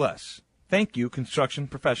 God bless. Thank you, construction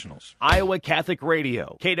professionals. Iowa Catholic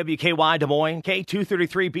Radio, KWKY Des Moines,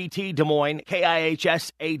 K233BT Des Moines,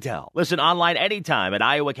 KIHS Adel. Listen online anytime at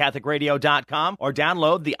iowacatholicradio.com or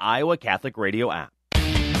download the Iowa Catholic Radio app.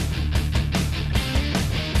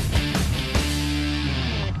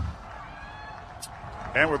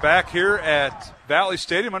 And we're back here at Valley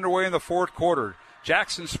Stadium, underway in the fourth quarter.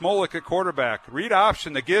 Jackson Smolik at quarterback. Read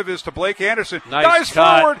option. The give is to Blake Anderson. Nice Dives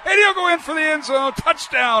forward, and he'll go in for the end zone.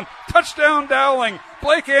 Touchdown. Touchdown, Dowling.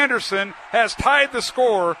 Blake Anderson has tied the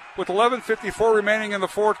score with 11:54 remaining in the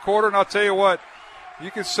fourth quarter. And I'll tell you what,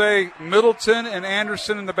 you could say Middleton and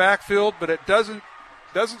Anderson in the backfield, but it doesn't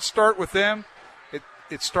start with them.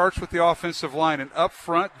 It starts with the offensive line, and up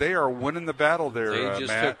front, they are winning the battle there,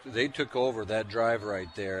 Matt. They took over that drive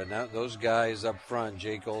right there, and those guys up front,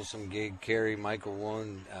 Jake Olson, Gabe Carey, Michael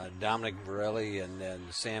Woon, Dominic Varelli, and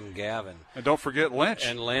Sam Gavin. And don't forget Lynch.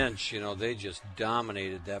 And Lynch, they just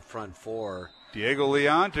dominated that front four. Diego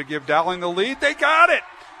Leon to give Dowling the lead. They got it!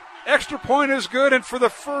 Extra point is good, and for the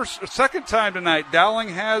second time tonight, Dowling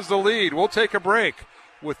has the lead. We'll take a break.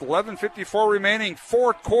 With 11:54 remaining,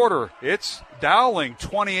 fourth quarter, it's Dowling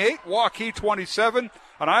 28, Waukee 27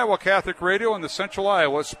 on Iowa Catholic Radio and the Central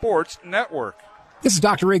Iowa Sports Network. This is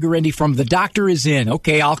Dr. Ray Guarendi from The Doctor Is In.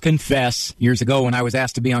 Okay, I'll confess. Years ago when I was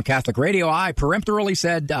asked to be on Catholic Radio, I peremptorily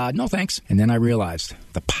said, no thanks. And then I realized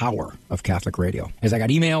the power of Catholic Radio. As I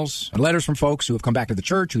got emails and letters from folks who have come back to the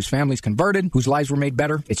church, whose families converted, whose lives were made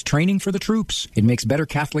better. It's training for the troops. It makes better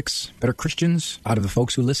Catholics, better Christians out of the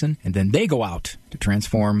folks who listen, and then they go out to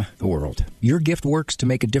transform the world. Your gift works to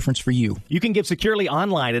make a difference for you. You can give securely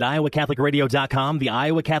online at iowacatholicradio.com, the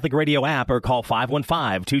Iowa Catholic Radio app, or call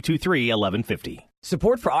 515-223-1150.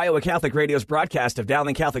 Support for Iowa Catholic Radio's broadcast of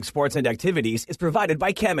Dowling Catholic sports and activities is provided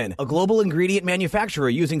by Kemin, a global ingredient manufacturer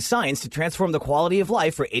using science to transform the quality of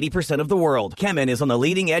life for 80% of the world. Kemin is on the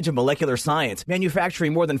leading edge of molecular science,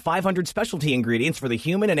 manufacturing more than 500 specialty ingredients for the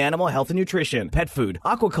human and animal health and nutrition, pet food,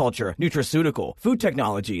 aquaculture, nutraceutical, food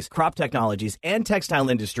technologies, crop technologies, and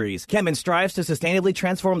textile industries. Kemin strives to sustainably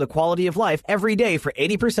transform the quality of life every day for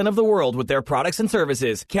 80% of the world with their products and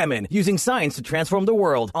services. Kemin, using science to transform the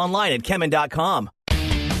world. Online at Kemin.com.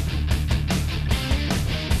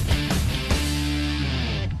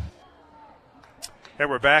 And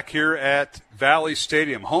we're back here at Valley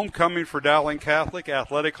Stadium. Homecoming for Dowling Catholic,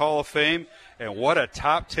 Athletic Hall of Fame, and what a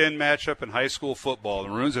top 10 matchup in high school football. The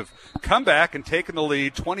Maroons have come back and taken the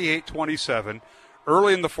lead 28-27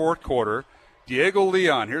 early in the fourth quarter. Diego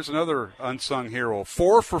Leon, here's another unsung hero,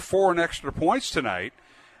 4 for 4 in extra points tonight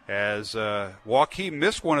as Waukee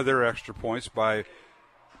missed one of their extra points by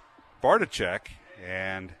Bartachek.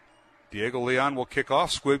 And Diego Leon will kick off,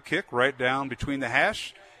 squib kick right down between the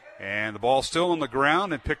hash. And the ball's still on the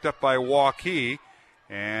ground and picked up by Waukee.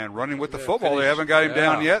 And running with the football. They haven't got him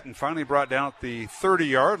down yet, and finally brought down at the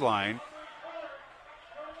 30-yard line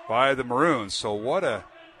by the Maroons. So what a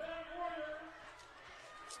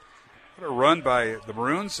run by the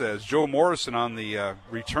Maroons as Joe Morrison on the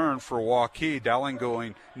return for Waukee. Dowling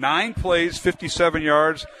going 9 plays, 57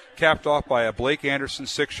 yards, capped off by a Blake Anderson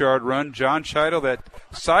 6-yard run. John Chido, that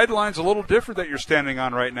sideline's a little different that you're standing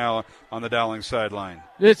on right now on the Dowling sideline.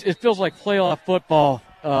 It feels like playoff football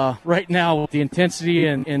right now with the intensity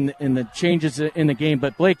and the changes in the game.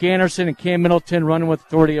 But Blake Anderson and Cam Middleton running with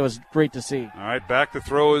authority, it was great to see. All right, back to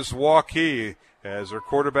throw is Waukee as their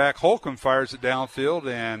quarterback Holcomb fires it downfield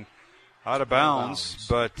and out of bounds,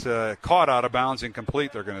 but caught out of bounds,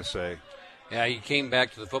 incomplete, they're going to say. Yeah, he came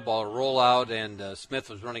back to the football rollout, and Smith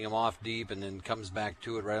was running him off deep and then comes back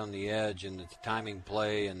to it right on the edge, and it's a timing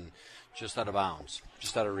play and just out of bounds,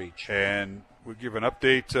 just out of reach. And we'll give an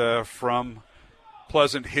update from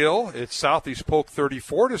Pleasant Hill. It's Southeast Polk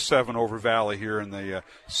 34-7 over Valley here in the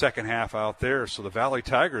second half out there. So the Valley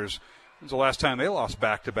Tigers When's the last time they lost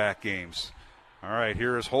back-to-back games? All right,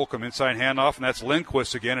 here is Holcomb, inside handoff, and that's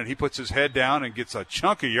Lindquist again, and he puts his head down and gets a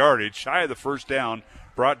chunk of yardage, shy of the first down,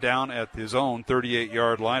 brought down at his own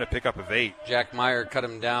 38-yard line, a pickup of 8. Jack Meyer cut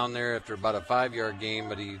him down there after about a 5-yard gain,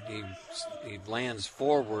 but he lands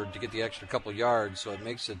forward to get the extra couple yards, so it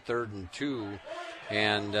makes it 3rd and 2.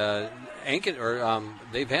 And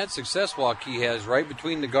they've had success, Waukee has, right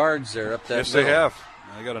between the guards there up that Yes, middle. they have.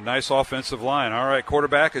 They got a nice offensive line. All right,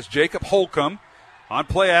 quarterback is Jacob Holcomb. On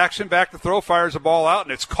play action, back to throw, fires the ball out,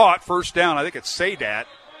 and it's caught, first down. I think it's Sadat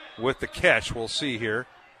with the catch. We'll see here.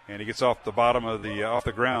 And he gets off the bottom of off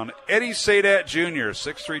the ground. Eddie Sadat Jr.,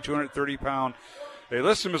 6'3", 230-pound. They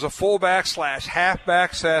list him as a fullback /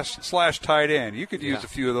 halfback / tight end. You could use a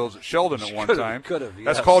few of those at Sheldon at one time. Could have.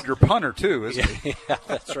 That's called your punter, too, isn't it? Yeah,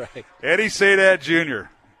 that's right. Eddie Sadat Jr.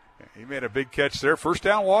 He made a big catch there. First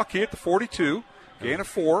down, Waukee at the 42. Gain of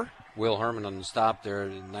 4. Will Herman on the stop there.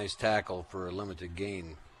 Nice tackle for a limited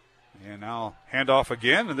gain. And now handoff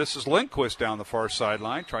again, and this is Lindquist down the far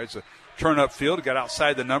sideline. Tries to turn upfield, got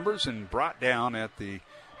outside the numbers, and brought down at the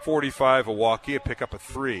 45 of Waukee, a pickup of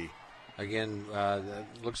 3. Again,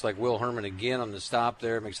 looks like Will Herman again on the stop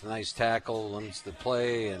there. Makes a nice tackle, limits the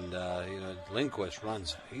play, and Lindquist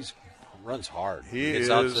runs. He runs hard. He gets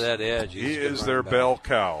out to that edge. He is their bell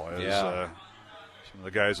cow. Yeah. Some of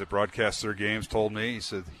the guys that broadcast their games told me, he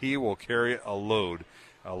said he will carry a load,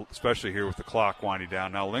 especially here with the clock winding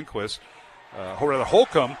down. Now Lindquist,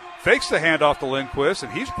 Holcomb fakes the handoff to Lindquist,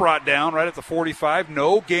 and he's brought down right at the 45.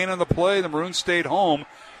 No gain on the play. The Maroons stayed home,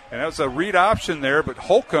 and that was a read option there, but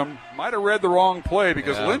Holcomb might have read the wrong play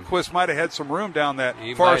because Lindquist might have had some room down that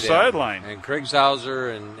far sideline. And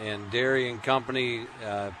Kriegshauser and Derry and company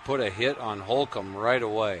put a hit on Holcomb right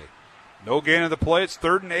away. No gain on the play. It's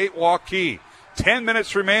 3rd and 8, Waukee. 10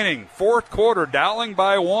 minutes remaining. Fourth quarter, Dowling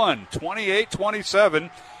by 1, 28-27.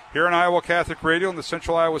 Here on Iowa Catholic Radio and the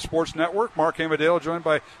Central Iowa Sports Network. Mark Amadale joined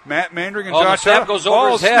by Matt Mandring and Josh. The snap goes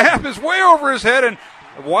over his head. Snap is way over his head, and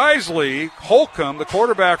wisely, Holcomb, the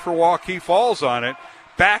quarterback for Waukee, falls on it.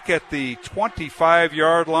 Back at the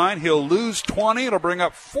 25-yard line. He'll lose 20. It'll bring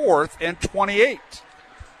up 4th and 28.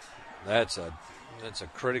 That's a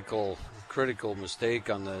critical mistake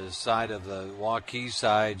on the side of the Waukee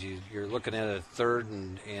side. You're looking at a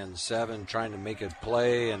 3rd and 7, trying to make a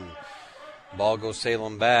play, and ball goes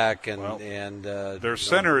sailing back. Their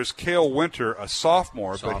center is Cale Winter, a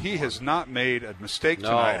sophomore, but he has not made a mistake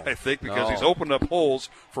tonight, I think, because he's opened up holes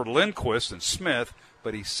for Lindquist and Smith,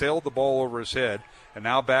 but he sailed the ball over his head. And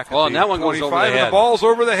now back at the and that one 25, goes over the head. The ball's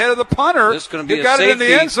over the head of the punter. This is going to be he got safety. it in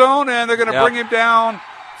the end zone, and they're going to bring him down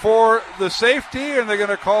for the safety, and they're going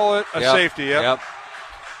to call it a safety. Yep.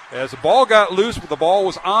 As the ball got loose, but the ball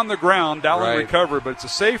was on the ground, Dowling recovered, but it's a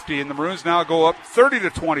safety, and the Maroons now go up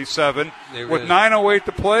 30-27 with 9:08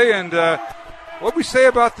 to play. And what we say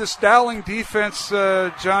about this Dowling defense,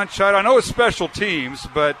 John Chido? I know it's special teams,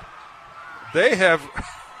 but they have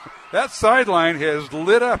that sideline has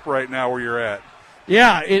lit up right now where you're at.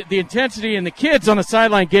 Yeah, the intensity and the kids on the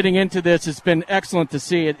sideline getting into this has been excellent to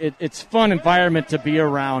see. It's a fun environment to be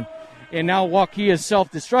around. And now Waukee is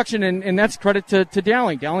self-destruction, and that's credit to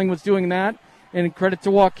Dowling. Dowling was doing that, and credit to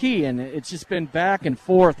Waukee. And it's just been back and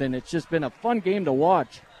forth, and it's just been a fun game to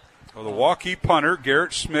watch. Well, the Waukee punter,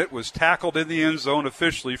 Garrett Schmidt, was tackled in the end zone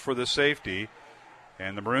officially for the safety.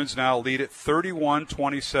 And the Maroons now lead at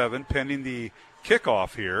 31-27, pending the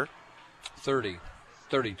kickoff here.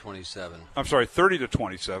 30-27. I'm sorry,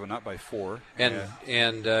 30-27, not by 4.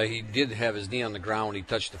 And he did have his knee on the ground when he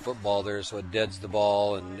touched the football there, so it deads the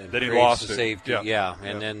ball and then he creates lost the it. safety.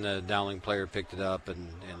 Then the Dowling player picked it up, and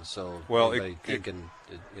so thinking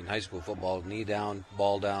in high school football, knee down,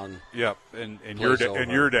 ball down. Yep, and you're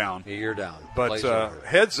down. You're down. But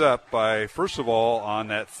heads up by, first of all, on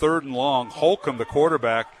that 3rd and long, Holcomb, the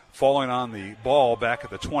quarterback, falling on the ball back at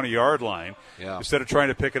the 20-yard line instead of trying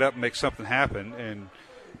to pick it up and make something happen.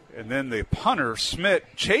 And then the punter, Smith,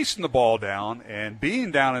 chasing the ball down and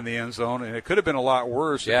being down in the end zone, and it could have been a lot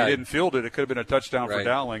worse if he didn't field it. It could have been a touchdown for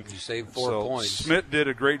Dowling. You saved 4 points. Smith did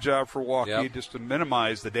a great job for Waukee just to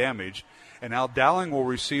minimize the damage. And now Dowling will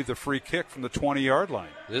receive the free kick from the 20-yard line.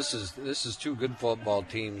 This is two good football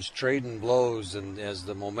teams trading blows, and as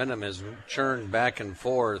the momentum has churned back and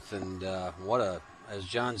forth, and as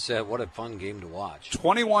John said, what a fun game to watch.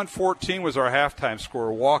 21-14 was our halftime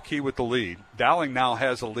score. Waukee with the lead. Dowling now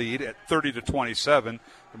has a lead at 30-27.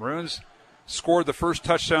 The Maroons scored the first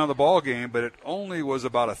touchdown of the ball game, but it only was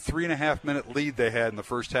about a 3.5-minute lead they had in the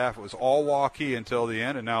first half. It was all Waukee until the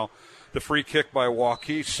end, and now the free kick by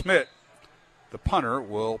Waukee. Schmidt, the punter,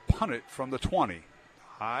 will punt it from the 20.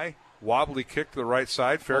 High, wobbly kick to the right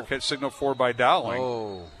side. Fair catch signal for by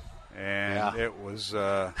Dowling. And it was,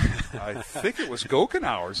 I think it was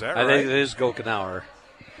Gokenauer. Is that right? I think it is Gokenauer.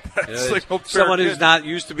 Like someone who's not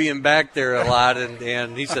used to being back there a lot,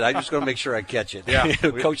 and he said, "I'm just going to make sure I catch it." Yeah,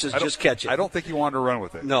 Coach says, "Just catch it." I don't think he wanted to run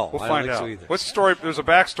with it. No, we'll I find don't out. think so either. What's the story? There's a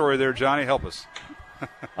backstory there, Johnny. Help us.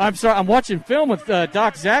 I'm sorry. I'm watching film with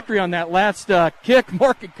Doc Zachary on that last kick,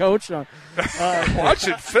 market coach.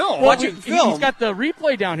 Watching film. Watching film. He's got the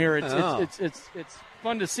replay down here. It's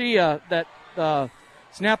fun to see that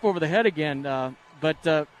snap over the head again.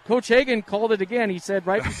 But Coach Hagan called it again. He said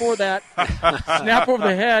right before that, snap over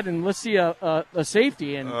the head, and let's see a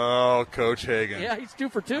safety. And Coach Hagan. Yeah, he's 2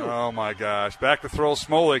 for 2. Oh, my gosh. Back to throw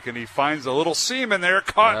Smolik, and he finds a little seam in there,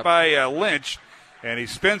 caught by Lynch, and he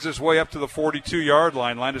spins his way up to the 42-yard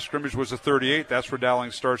line. Line of scrimmage was a 38. That's where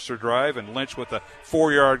Dowling starts their drive, and Lynch with a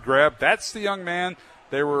 4-yard grab. That's the young man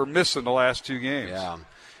they were missing the last 2 games. Yeah.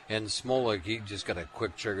 And Smolik, he just got a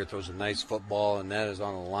quick trigger, throws a nice football, and that is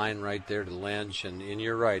on the line right there to Lynch. And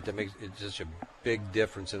you're right, that makes it such a big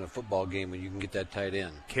difference in a football game when you can get that tight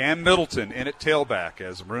end. Cam Middleton in at tailback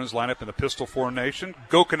as the Maroons line up in the pistol formation.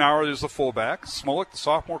 Gokenauer is the fullback. Smolik, the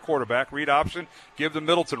sophomore quarterback. Read option, give to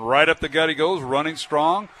Middleton. Right up the gut he goes, running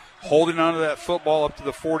strong, holding onto that football up to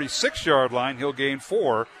the 46-yard line. He'll gain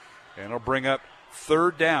 4, and it'll bring up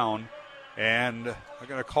 3rd down. And they're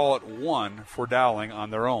going to call it 1 for Dowling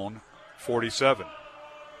on their own 47.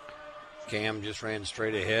 Cam just ran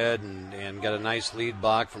straight ahead and got a nice lead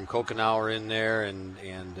block from Gokenauer in there, and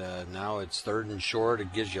now it's 3rd and short.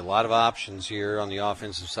 It gives you a lot of options here on the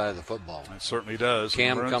offensive side of the football. It certainly does.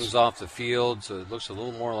 Cam comes off the field, so it looks a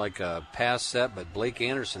little more like a pass set, but Blake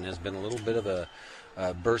Anderson has been a little bit of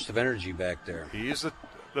a burst of energy back there. He's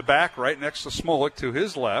the back right next to Smolik to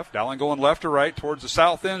his left. Dowling going left to right towards the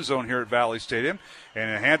south end zone here at Valley Stadium. And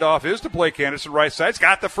a handoff is to Blake Anderson, right side. He's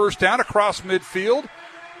got the first down across midfield.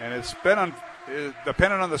 And it's been on,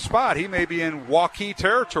 depending on the spot, he may be in Waukee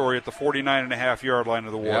territory at the 49.5-yard line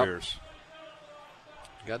of the Warriors.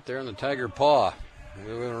 Yep. Got there in the Tiger paw.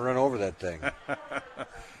 We're going to run over that thing.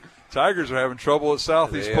 Tigers are having trouble at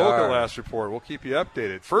Southeast Polka last report. We'll keep you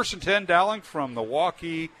updated. 1st and 10, Dowling from the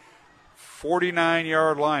Waukee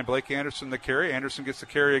 49-yard line. Blake Anderson the carry. Anderson gets the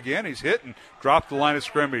carry again. He's hit and dropped the line of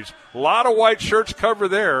scrimmage. A lot of white shirts cover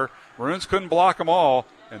there. Maroons couldn't block them all,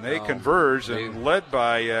 and they converged and led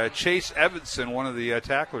by Chase Evanson, one of the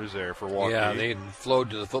tacklers there for Waukee. Yeah, they flowed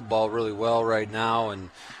to the football really well right now, and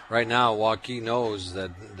right now Waukee knows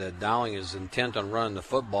that Dowling is intent on running the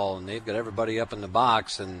football, and they've got everybody up in the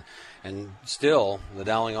box, and still the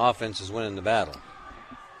Dowling offense is winning the battle.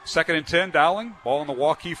 2nd and 10, Dowling. Ball in the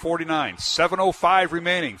Waukee 49. 7:05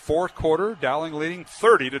 remaining. 4th quarter. Dowling leading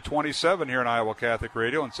 30-27 here on Iowa Catholic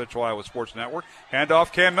Radio and Central Iowa Sports Network.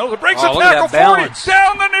 Handoff, Cam Middleton breaks a tackle. 40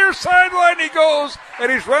 down the near sideline he goes,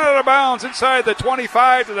 and he's run out of bounds inside the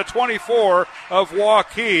 25 to the 24 of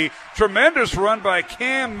Waukee. Tremendous run by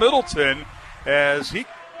Cam Middleton as he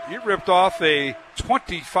ripped off a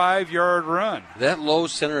 25-yard run. That low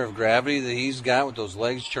center of gravity that he's got with those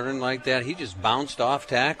legs turning like that, he just bounced off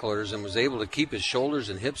tacklers and was able to keep his shoulders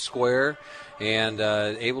and hips square and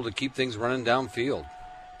able to keep things running downfield.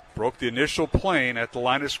 Broke the initial plane at the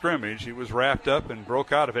line of scrimmage. He was wrapped up and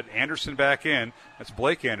broke out of it. Anderson back in. That's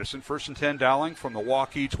Blake Anderson. 1st and 10, Dowling from the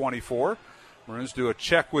Waukee 24. Maroons do a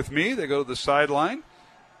check with me. They go to the sideline.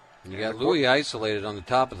 You got Louis isolated on the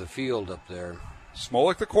top of the field up there.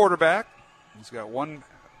 Smolik, the quarterback. He's got one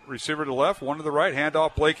receiver to the left, one to the right.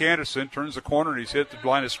 Handoff, Blake Anderson turns the corner, and he's hit the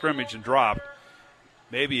line of scrimmage and dropped.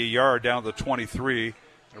 Maybe a yard down to the 23.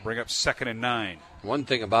 It'll bring up 2nd and 9. One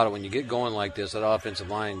thing about it, when you get going like this, that offensive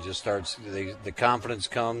line just starts, the confidence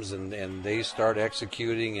comes, and they start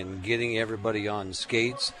executing and getting everybody on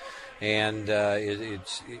skates. And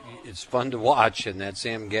it's fun to watch, and that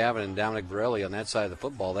Sam Gavin and Dominic Borelli on that side of the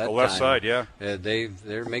football. That the left side, yeah.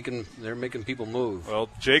 They're making people move. Well,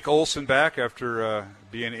 Jake Olson back after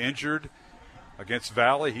being injured against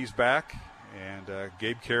Valley. He's back, and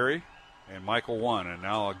Gabe Carey and Michael One. And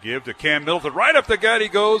now I'll give to Cam Middleton. Right up the gut he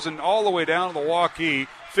goes, and all the way down to the Waukee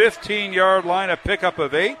 15-yard line, a pickup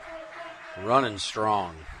of 8. Running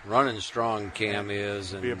strong, Cam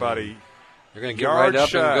is. And be about a they're going to get right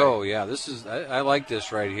up and go. Yeah, this is. I like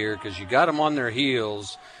this right here because you got them on their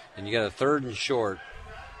heels, and you got a 3rd and short.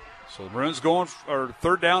 So the Maroons going for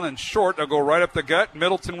 3rd down and short. They'll go right up the gut.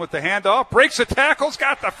 Middleton with the handoff. Breaks the tackles.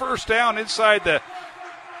 Got the first down inside the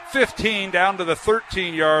 15 down to the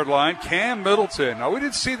 13-yard line. Cam Middleton. Now, we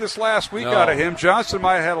didn't see this last week out of him. Johnson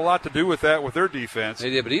might have had a lot to do with that with their defense. They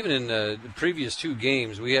did, but even in the previous 2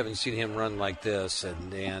 games, we haven't seen him run like this.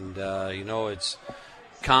 And it's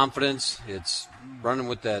confidence. It's running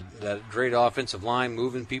with that great offensive line,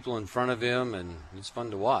 moving people in front of him, and it's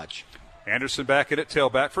fun to watch. Anderson back in at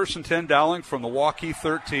tailback. 1st and 10, Dowling from the Waukee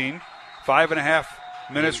 13. 5.5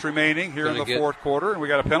 minutes remaining here in the fourth quarter, and we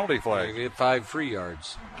got a penalty flag. Get 5 free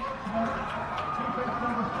yards.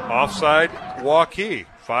 Offside, Waukee.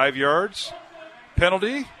 5 yards.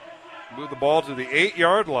 Penalty. Move the ball to the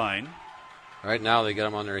 8-yard line. Right now they got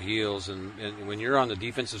them on their heels, and when you're on the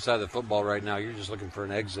defensive side of the football right now, you're just looking for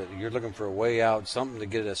an exit. You're looking for a way out, something to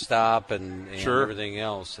get a stop and everything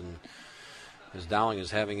else. And as Dowling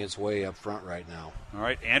is having its way up front right now. All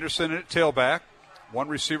right, Anderson at tailback. 1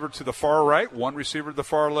 receiver to the far right, 1 receiver to the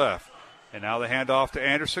far left. And now the handoff to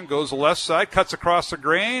Anderson. Goes the left side, cuts across the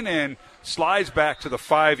grain, and slides back to the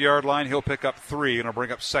 5-yard line. He'll pick up 3, and it'll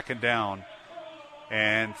bring up 2nd down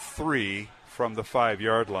and 3 from the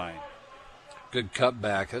 5-yard line. Good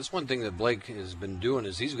cutback. That's one thing that Blake has been doing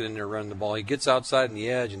is he's going in there running the ball. He gets outside on the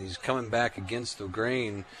edge, and he's coming back against the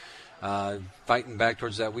grain, fighting back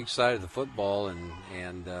towards that weak side of the football,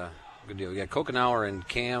 and good deal. We got Kokenauer and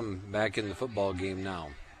Cam back in the football game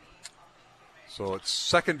now. So it's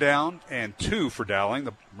 2nd down and 2 for Dowling.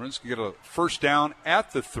 The Maroons can get a 1st down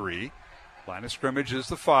at the 3. Line of scrimmage is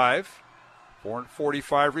the 5.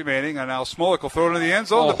 4:45 remaining, and now Smolik will throw it into the end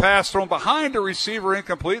zone. The pass thrown behind a receiver,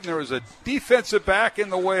 incomplete, and there was a defensive back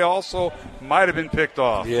in the way also. Might have been picked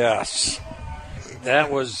off. Yes.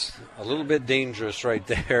 That was a little bit dangerous right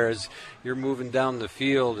there as you're moving down the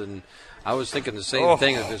field, and I was thinking the same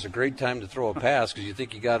thing, that there's a great time to throw a pass because you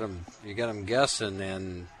think you got him guessing,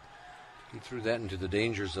 and he threw that into the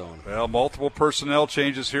danger zone. Well, multiple personnel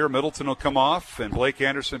changes here. Middleton will come off, and Blake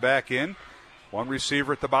Anderson back in. 1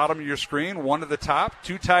 receiver at the bottom of your screen, 1 at the top,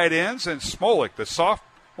 2 tight ends, and Smolik, the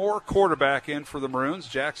sophomore quarterback in for the Maroons,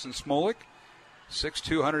 Jackson Smolik,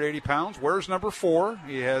 6'2", 180 pounds, wears number 4.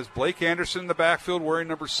 He has Blake Anderson in the backfield wearing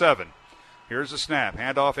number 7. Here's the snap,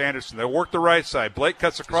 handoff Anderson. They'll work the right side. Blake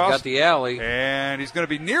cuts across. He's got the alley. And he's going to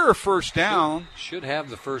be near a 1st down. Should have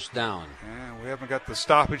the 1st down. And we haven't got the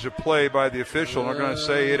stoppage of play by the official. They're going to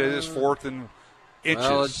say it is 4th and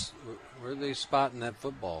inches. Well, where are they spotting that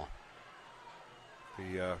football?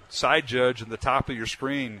 The side judge in the top of your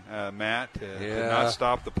screen, Matt, did not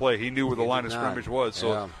stop the play. He knew where the line of scrimmage was.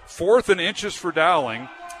 So 4th and inches for Dowling.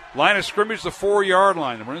 Line of scrimmage, the 4-yard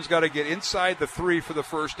line. The Maroons got to get inside the 3 for the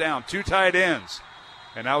 1st down. 2 tight ends.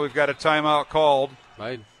 And now we've got a timeout called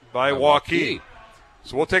by Waukee.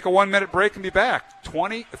 So we'll take a 1-minute break and be back.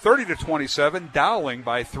 30-27, Dowling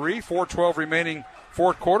by 3, 4:12 remaining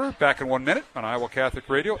fourth quarter. Back in 1 minute on Iowa Catholic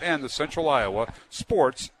Radio and the Central Iowa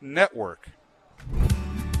Sports Network.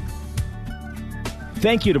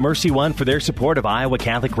 Thank you to Mercy One for their support of Iowa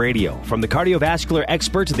Catholic Radio. From the cardiovascular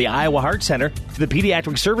experts at the Iowa Heart Center to the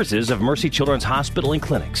pediatric services of Mercy Children's Hospital and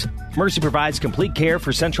Clinics, Mercy provides complete care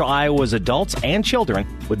for Central Iowa's adults and children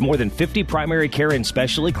with more than 50 primary care and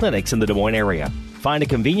specialty clinics in the Des Moines area. Find a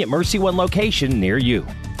convenient Mercy One location near you.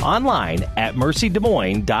 Online at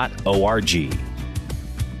mercydesmoines.org.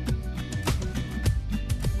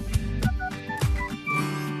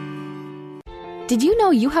 Did you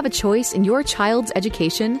know you have a choice in your child's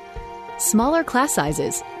education? Smaller class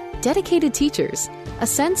sizes, dedicated teachers, a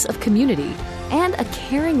sense of community, and a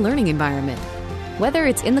caring learning environment, whether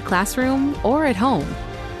it's in the classroom or at home.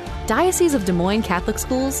 Diocese of Des Moines Catholic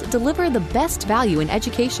Schools deliver the best value in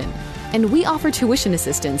education, and we offer tuition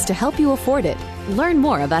assistance to help you afford it. Learn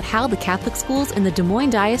more about how the Catholic schools in the Des Moines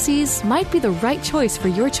Diocese might be the right choice for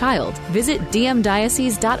your child. Visit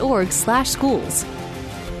dmdiocese.org/schools.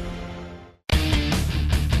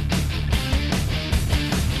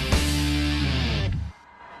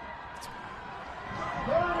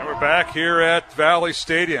 Back here at Valley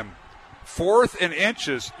Stadium. 4th and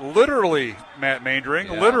inches, literally, Matt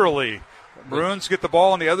Maindring, literally. Maroons get the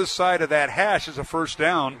ball on the other side of that hash as a 1st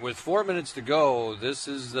down. With 4 minutes to go, this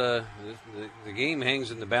is the game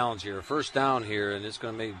hangs in the balance here. 1st down here, and it's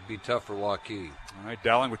going to be tough for Waukee. All right,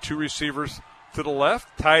 Dowling with 2 receivers to the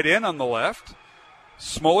left, tight end on the left.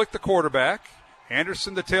 Smolik, the quarterback.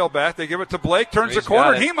 Anderson, the tailback. They give it to Blake, turns the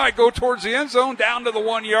corner. He might go towards the end zone, down to the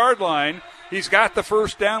 1-yard line. He's got the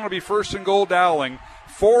 1st down. It'll be 1st and goal, Dowling.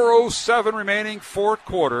 4:07 remaining, fourth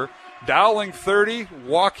quarter. Dowling 30,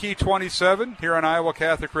 Waukee 27 here on Iowa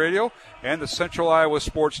Catholic Radio and the Central Iowa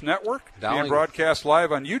Sports Network. Being broadcast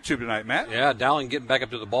live on YouTube tonight, Matt. Yeah, Dowling getting back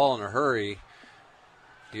up to the ball in a hurry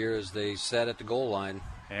here as they sat at the goal line.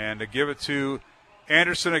 And to give it to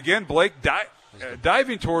Anderson again. Blake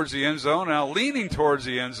diving towards the end zone, now leaning towards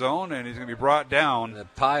the end zone, and he's going to be brought down the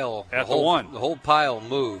pile, at the 1. The whole pile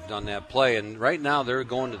moved on that play, and right now they're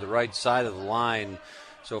going to the right side of the line.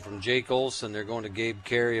 So from Jake Olson, they're going to Gabe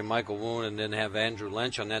Carey and Michael Woon, and then have Andrew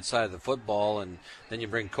Lynch on that side of the football, and then you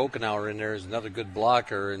bring Kokenauer in there as another good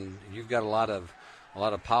blocker, and you've got a lot of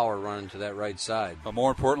power running to that right side. But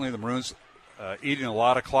more importantly, the Maroons eating a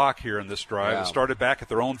lot of clock here in this drive. Yeah. It started back at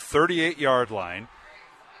their own 38-yard line.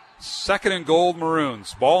 2nd and goal,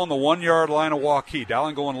 Maroons. Ball on the 1-yard line of Waukee.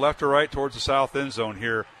 Dowling going left or right towards the south end zone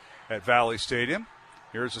here at Valley Stadium.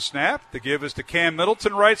 Here's a snap. The give is to Cam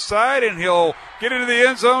Middleton, right side, and he'll get into the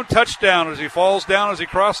end zone. Touchdown as he falls down as he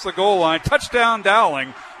crosses the goal line. Touchdown,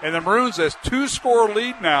 Dowling. And the Maroons has 2-score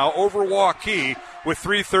lead now over Waukee with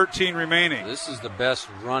 3:13 remaining. This is the best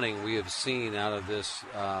running we have seen out of this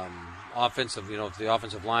offensive, the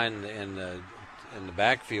offensive line in the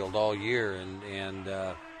backfield all year, and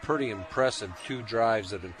pretty impressive 2 drives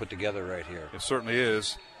that have been put together right here. It certainly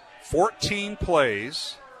is. 14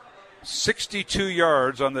 plays. 62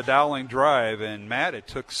 yards on the Dowling drive, and Matt, it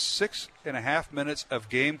took 6.5 minutes of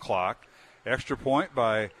game clock. Extra point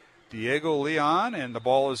by Diego Leon, and the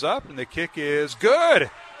ball is up, and the kick is good.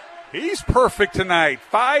 He's perfect tonight.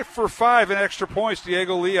 5 for 5 in extra points,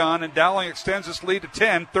 Diego Leon, and Dowling extends its lead to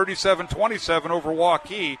 10, 37-27 over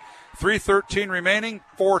Waukee. 3:13 remaining,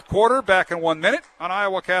 4th quarter, back in 1 minute on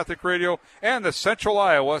Iowa Catholic Radio and the Central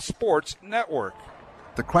Iowa Sports Network.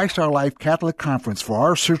 The Christ Our Life Catholic Conference for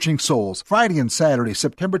Our Searching Souls, Friday and Saturday,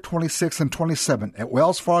 September 26th and 27th at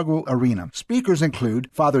Wells Fargo Arena. Speakers include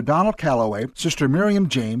Father Donald Calloway, Sister Miriam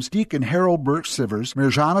James, Deacon Harold Burke-Sivers,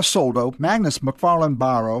 Mirjana Soldo, Magnus McFarland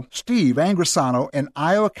Barrow, Steve Angrisano, and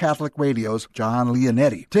Iowa Catholic Radio's John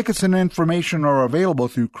Leonetti. Tickets and information are available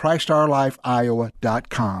through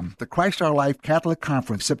ChristOurLifeIowa.com. The Christ Our Life Catholic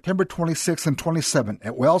Conference, September 26th and 27th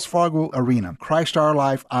at Wells Fargo Arena,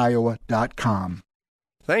 ChristOurLifeIowa.com.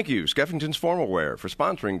 Thank you, Skeffington's Formal Wear, for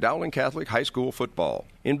sponsoring Dowling Catholic High School football.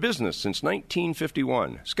 In business since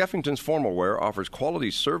 1951, Skeffington's Formal Wear offers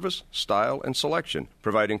quality service, style, and selection,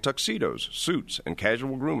 providing tuxedos, suits, and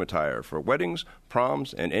casual groom attire for weddings,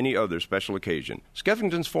 proms, and any other special occasion.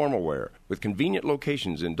 Skeffington's Formal Wear, with convenient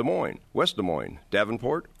locations in Des Moines, West Des Moines,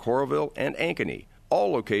 Davenport, Coralville, and Ankeny.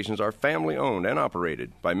 All locations are family-owned and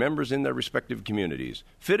operated by members in their respective communities,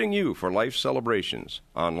 fitting you for life celebrations.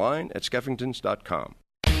 Online at skeffingtons.com.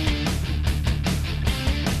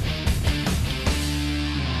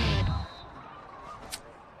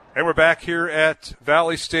 And we're back here at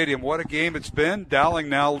Valley Stadium. What a game it's been. Dowling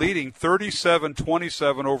now leading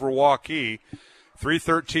 37-27 over Waukee.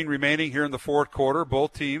 3:13 remaining here in the 4th quarter.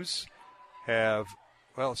 Both teams have,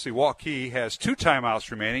 Waukee has 2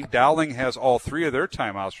 timeouts remaining. Dowling has all 3 of their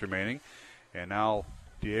timeouts remaining. And now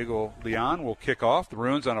Diego Leon will kick off. The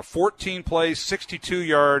Maroons on a 14-play,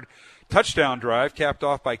 62-yard touchdown drive, capped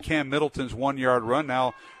off by Cam Middleton's 1-yard run.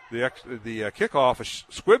 Now the kickoff, a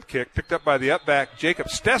squib kick, picked up by the upback Jacob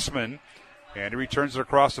Stessman, and he returns it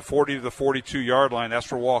across the 40 to the 42-yard line.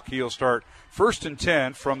 That's where Waukee will start 1st and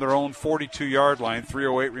 10 from their own 42-yard line,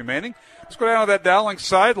 3:08 remaining. Let's go down to that Dowling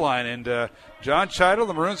sideline, and John Chido,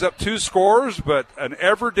 the Maroons up 2 scores, but an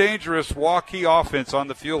ever-dangerous Waukee offense on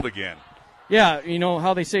the field again. Yeah, you know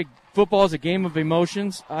how they say football is a game of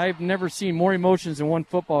emotions. I've never seen more emotions in one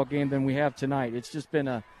football game than we have tonight. It's just been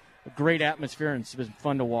a great atmosphere, and it's been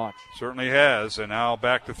fun to watch. Certainly has. And now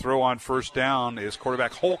back to throw on 1st down is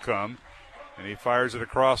quarterback Holcomb, and he fires it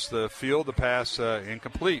across the field. The pass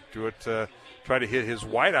incomplete. Try to hit his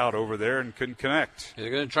wideout over there and couldn't connect.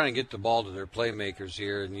 They're going to try and get the ball to their playmakers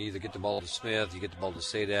here, and you either get the ball to Smith, you get the ball to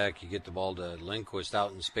Sadak, you get the ball to Lindquist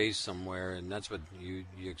out in space somewhere, and that's what you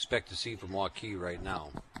expect to see from Waukee right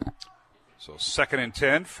now. So 2nd and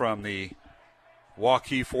 10 from the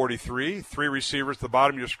Waukee 43. 3 receivers at the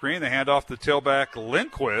bottom of your screen. They hand off the tailback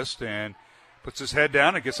Lindquist and puts his head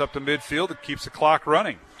down and gets up to midfield. It keeps the clock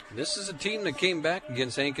running. This is a team that came back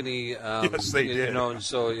against Ankeny. Yes, they did. And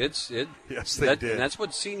so yes, they did. And that's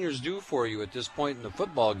what seniors do for you at this point in the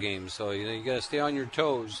football game. So you got to stay on your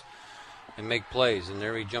toes and make plays. And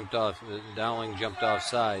there he jumped off. Dowling jumped off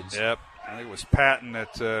sides. Yep. I think it was Patton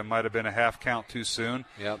that might have been a half count too soon.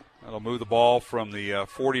 Yep. That'll move the ball from the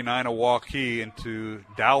 49 of Waukee into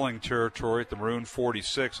Dowling territory at the Maroon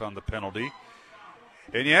 46 on the penalty.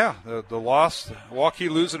 And, yeah, the loss, Waukee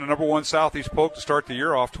losing to number 1 Southeast Polk to start the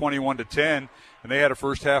year off 21-10, and they had a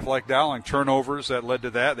first half like Dowling. Turnovers that led to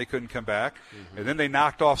that. They couldn't come back. Mm-hmm. And then they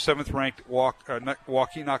knocked off 7th-ranked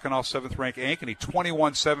Waukee, knocking off 7th-ranked Ankeny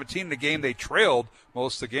 21-17 in the game they trailed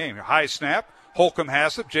most of the game. High snap. Holcomb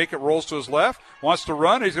has it. Jacob rolls to his left, wants to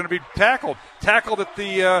run. He's going to be tackled. Tackled at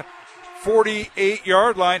the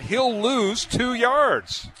 48-yard line. He'll lose 2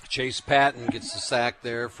 yards. Chase Patton gets the sack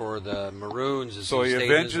there for the Maroons. As so he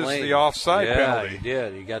avenges the offside penalty. Yeah, he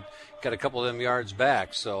did. He got a couple of them yards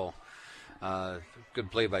back. So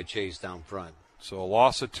good play by Chase down front. So a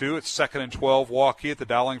loss of 2. It's 2nd and 12. Waukee at the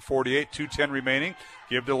Dowling 48. 2:10 remaining.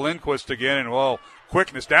 Give to Lindquist again, and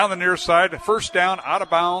quickness down the near side. First down, out of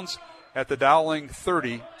bounds at the Dowling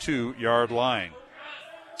 32-yard line.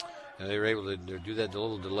 And they were able to do that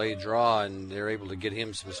little delayed draw, and they're able to get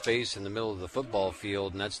him some space in the middle of the football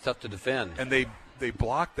field, and that's tough to defend. And they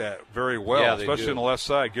blocked that very well, yeah, especially on the left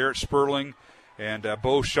side. Garrett Sperling and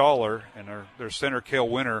Bo Schaller and their center, Cale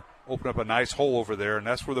Winter, open up a nice hole over there, and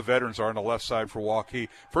that's where the veterans are on the left side for Waukee.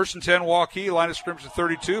 1st and 10, Waukee, line of scrimmage at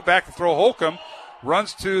 32. Back to throw, Holcomb.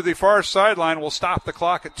 Runs to the far sideline. Will stop the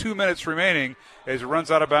clock at 2 minutes remaining. As he runs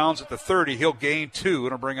out of bounds at the 30, he'll gain 2.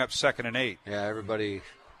 It'll bring up 2nd and 8. Yeah, everybody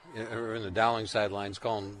in the Dowling sidelines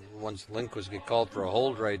calling once Lindquist get called for a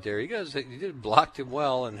hold right there. He did blocked him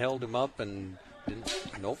well and held him up and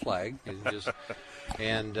no flag.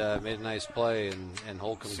 And made a nice play, and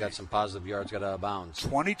Holcomb got some positive yards, got out of bounds.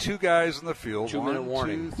 22 guys in the field. 2-minute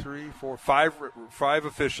warning. 1, 2, 3, 4, 5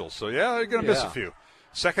 officials. So, yeah, they're going to miss a few.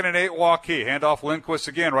 2nd and 8, Waukee. Handoff Lindquist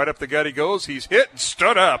again. Right up the gut he goes. He's hit and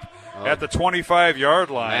stood up at the 25-yard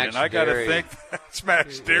line. Max and I got to think that's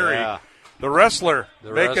Max Derry. Yeah. The wrestler,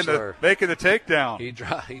 making the takedown.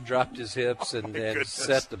 He dropped his hips and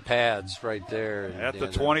set the pads right there. At the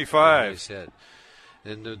 25. Nice hit.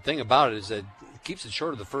 And the thing about it is that it keeps it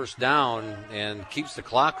short of the first down and keeps the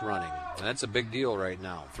clock running. And that's a big deal right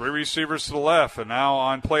now. 3 receivers to the left, and now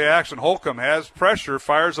on play action, Holcomb has pressure,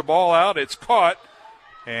 fires the ball out. It's caught,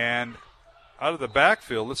 and out of the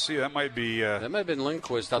backfield, let's see, that might have been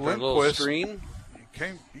Lindquist out there, a little screen.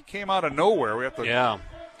 He came out of nowhere. We have to. Yeah.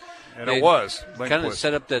 And it was Lindquist. Kind of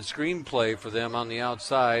set up that screen play for them on the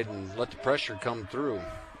outside and let the pressure come through.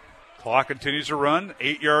 Clock continues to run.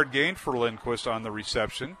 8-yard gain for Lindquist on the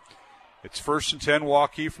reception. It's 1st and 10,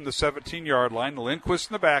 Waukee from the 17-yard line. Lindquist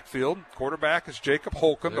in the backfield. Quarterback is Jacob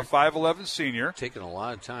Holcomb, the 5'11 senior. Taking a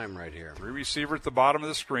lot of time right here. 3 receiver at the bottom of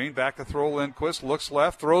the screen. Back to throw Lindquist. Looks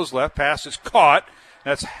left, throws left. Pass is caught.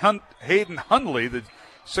 That's Hayden Hundley, the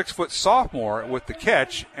 6-foot sophomore, with the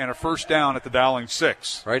catch and a first down at the Dowling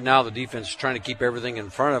 6. Right now the defense is trying to keep everything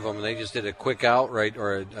in front of them, and they just did a quick out right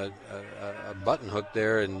or a button hook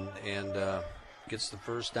there and gets the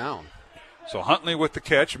first down. So Huntley with the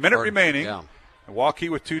catch. Minute remaining. Yeah. And Waukee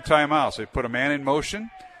with 2 timeouts. They put a man in motion.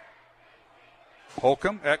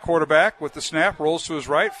 Holcomb at quarterback with the snap. Rolls to his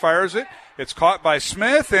right. Fires it. It's caught by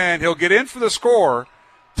Smith, and he'll get in for the score.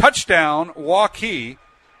 Touchdown, Waukee.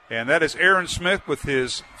 And that is Aaron Smith with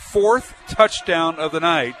his 4th touchdown of the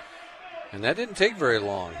night. And that didn't take very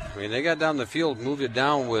long. I mean, they got down the field, moved it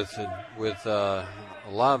down with a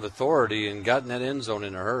lot of authority, and got in that end zone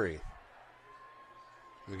in a hurry.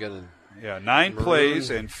 We got 9 plays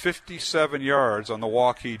and 57 yards on the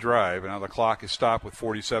Waukee drive. And now the clock is stopped with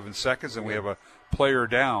 47 seconds, and we have a player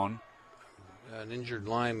down. An injured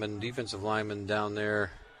lineman, defensive lineman down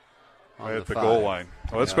there. Right at the goal line.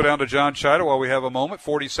 Well, let's go down to John Chido while we have a moment.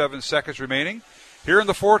 47 seconds remaining. Here in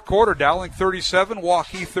the fourth quarter, Dowling 37,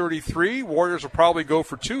 Waukee 33. Warriors will probably go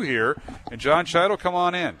for 2 here. And John Chido, come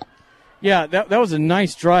on in. Yeah, that was a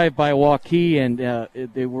nice drive by Waukee, and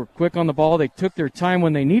they were quick on the ball. They took their time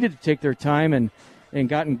when they needed to take their time, and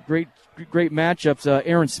gotten great matchups.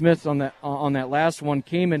 Aaron Smith on that last one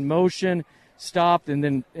came in motion, stopped,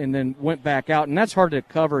 and then went back out, and that's hard to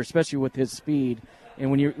cover, especially with his speed. And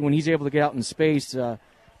when he's able to get out in space,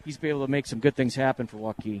 he's able to make some good things happen for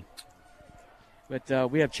Waukee.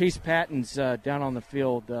 But we have Chase Pattons down on the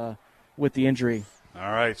field with the injury.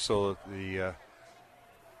 All right, so the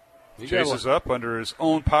Chase is up under his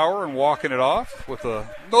own power and walking it off with a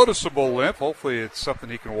noticeable limp. Hopefully it's something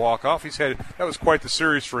he can walk off. That was quite the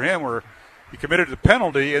series for him where he committed the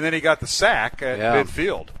penalty and then he got the sack at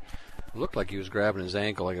midfield. It looked like he was grabbing his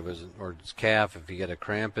ankle, like it was, or his calf, if he got a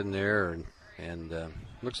cramp in there, and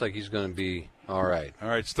looks like he's going to be all right. All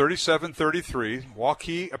right, it's 37-33.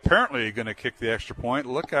 Waukee apparently going to kick the extra point.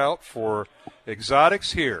 Look out for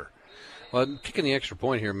exotics here. Well, kicking the extra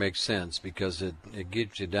point here makes sense because it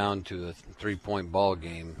gets you down to a 3-point ball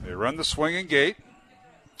game. They run the swinging gate,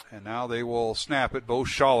 and now they will snap it. Bo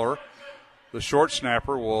Schaller, the short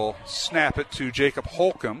snapper, will snap it to Jacob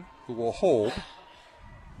Holcomb, who will hold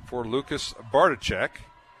for Lucas Bartacek.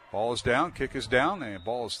 Ball is down, kick is down, and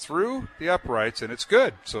ball is through the uprights, and it's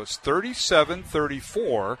good. So it's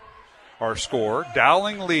 37-34, our score.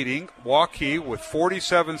 Dowling leading Waukee with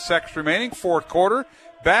 47 seconds remaining, fourth quarter.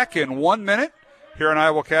 Back in 1 minute here on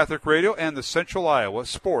Iowa Catholic Radio and the Central Iowa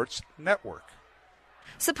Sports Network.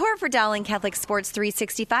 Support for Dowling Catholic Sports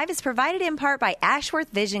 365 is provided in part by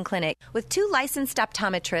Ashworth Vision Clinic with 2 licensed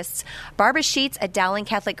optometrists, Barbara Sheets, a Dowling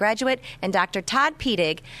Catholic graduate, and Dr. Todd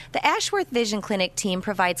Pedig. The Ashworth Vision Clinic team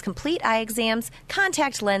provides complete eye exams,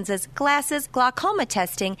 contact lenses, glasses, glaucoma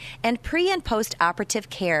testing, and pre- and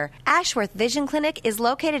post-operative care. Ashworth Vision Clinic is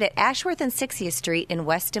located at Ashworth and 60th Street in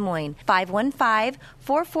West Des Moines.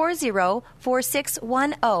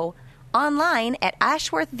 515-440-4610. Online at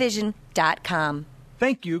ashworthvision.com.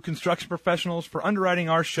 Thank you, construction professionals, for underwriting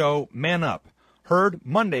our show, Man Up. Heard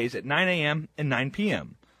Mondays at 9 a.m. and 9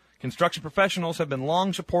 p.m. Construction professionals have been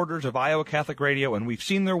long supporters of Iowa Catholic Radio, and we've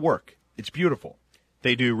seen their work. It's beautiful.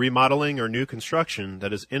 They do remodeling or new construction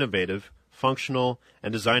that is innovative, functional,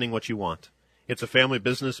 and designing what you want. It's a family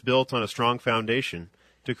business built on a strong foundation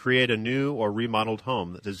to create a new or remodeled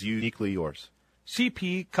home that is uniquely yours.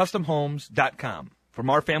 CPCustomHomes.com. From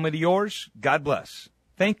our family to yours, God bless.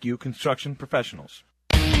 Thank you, construction professionals.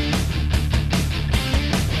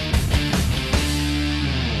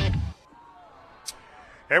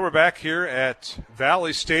 Hey, we're back here at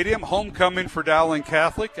Valley Stadium. Homecoming for Dowling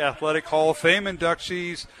Catholic. Athletic Hall of Fame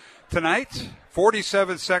inductees tonight.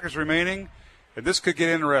 47 seconds remaining. And this could get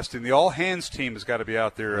interesting. The all-hands team has got to be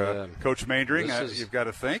out there, Coach Maindring. You've got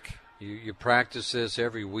to think. You practice this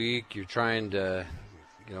every week. You're trying to,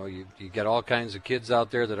 you got all kinds of kids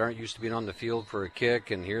out there that aren't used to being on the field for a kick,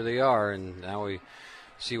 and here they are. And now we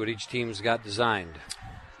see what each team's got designed.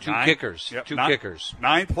 Two kickers.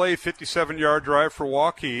 9-play, 57-yard drive for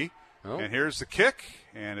Waukee. Oh. And here's the kick,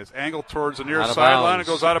 and it's angled towards the near sideline. It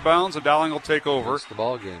goes out of bounds, and Dowling will take over. That's the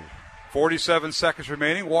ball game. 47 seconds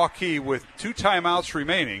remaining. Waukee with 2 timeouts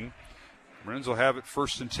remaining. Maroons will have it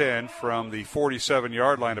 1st and 10 from the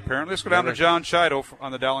 47-yard line, apparently. Let's go down to John Chido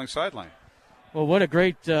on the Dowling sideline. Well, what a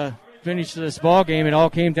great finish to this ball game. It all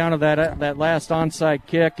came down to that last onside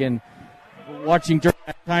kick, and watching during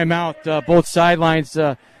that timeout, both sidelines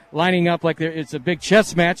lining up like it's a big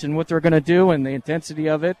chess match and what they're going to do and the intensity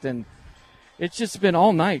of it. And it's just been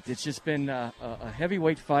all night. It's just been a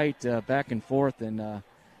heavyweight fight back and forth. And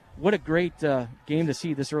what a great game to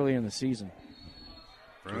see this early in the season.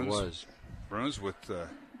 Bruins with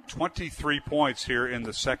 23 points here in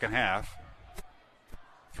the second half.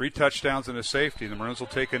 3 touchdowns and a safety. The Maroons will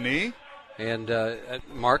take a knee. And,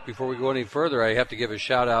 Mark, before we go any further, I have to give a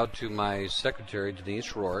shout-out to my secretary,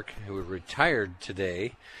 Denise Rourke, who retired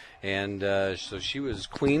today. And so she was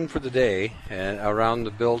queen for the day around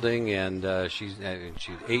the building. And she's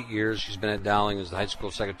 8 years. She's been at Dowling as the high school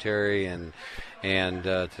secretary. And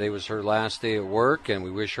today was her last day at work. And we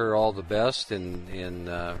wish her all the best in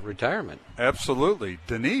retirement. Absolutely.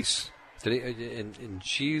 Denise. And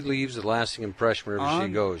she leaves a lasting impression wherever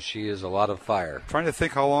she goes. She is a lot of fire. Trying to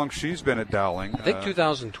think how long she's been at Dowling. I think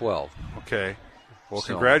 2012. Okay. Well,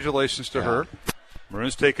 congratulations to her.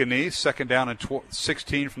 Maroons take a knee. 2nd down and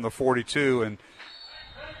 16 from the 42. And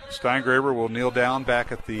Steingraber will kneel down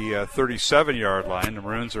back at the 37-yard line. The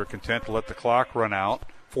Maroons are content to let the clock run out.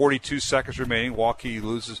 42 seconds remaining. Waukee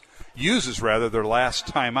uses their last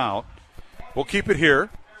timeout. We'll keep it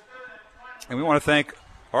here. And we want to thank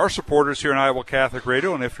our supporters here on Iowa Catholic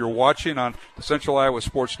Radio, and if you're watching on the Central Iowa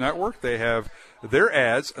Sports Network, they have their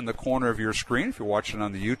ads in the corner of your screen. If you're watching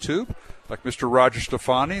on the YouTube, like Mr. Roger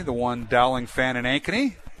Stefani, the one Dowling fan in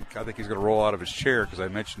Ankeny. I think he's going to roll out of his chair because I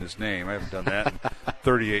mentioned his name. I haven't done that in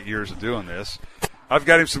 38 years of doing this. I've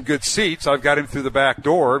got him some good seats. I've got him through the back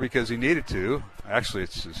door because he needed to. Actually,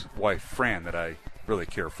 it's his wife, Fran, that I really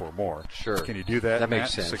care for more. Sure. Can you do that, That Matt?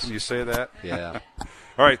 makes sense. Can you say that? Yeah.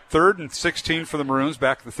 All right, 3rd and 16 for the Maroons,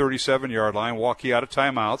 back to the 37-yard line. Waukee out of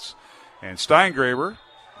timeouts. And Steingraber,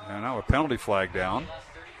 and now a penalty flag down.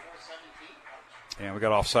 And we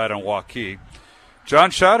got offside on Waukee.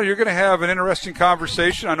 John Schott, you're going to have an interesting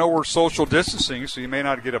conversation. I know we're social distancing, so you may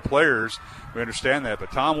not get a players. We understand that.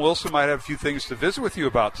 But Tom Wilson might have a few things to visit with you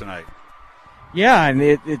about tonight. Yeah, and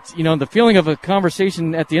it's the feeling of a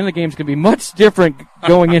conversation at the end of the game is going to be much different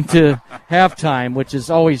going into halftime, which is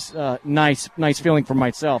always nice feeling for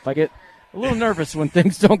myself. I get a little nervous when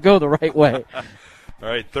things don't go the right way. All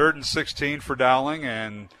right, 3rd and 16 for Dowling,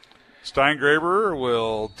 and Steingraber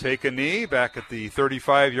will take a knee back at the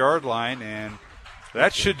 35-yard line, and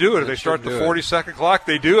that should do it. If they start the 40-second clock,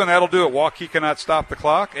 they do, and that'll do it. Waukee cannot stop the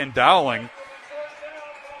clock, and Dowling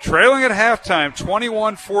trailing at halftime,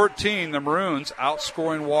 21-14. The Maroons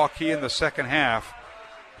outscoring Waukee in the second half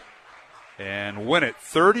and win it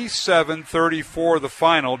 37-34 the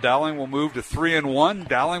final. Dowling will move to 3-1.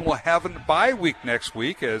 Dowling will have a bye week next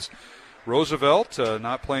week as Roosevelt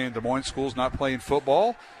not playing, Des Moines schools not playing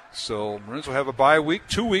football. So Maroons will have a bye week.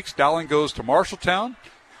 2 weeks, Dowling goes to Marshalltown,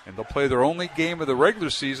 and they'll play their only game of the regular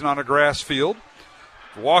season on a grass field.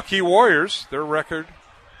 The Waukee Warriors, their record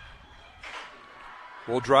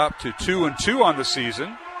will drop to 2-2 on the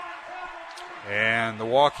season. And the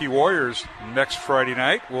Waukee Warriors next Friday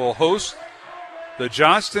night will host the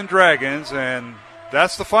Johnston Dragons, and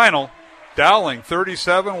that's the final. Dowling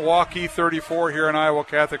 37, Waukee 34 here on Iowa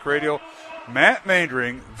Catholic Radio. Matt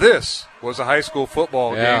Maindring, this was a high school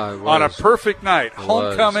football game on a perfect night.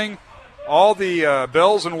 Homecoming, all the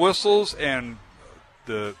bells and whistles, and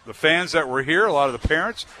the fans that were here, a lot of the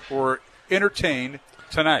parents, were entertained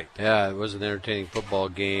tonight. Yeah, it was an entertaining football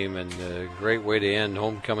game and a great way to end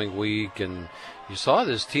homecoming week. And you saw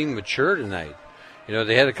this team mature tonight. You know,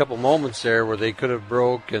 they had a couple moments there where they could have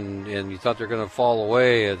broke and you thought they're going to fall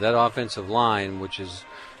away. That offensive line, which has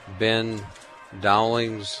been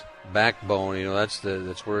Dowling's backbone, you know,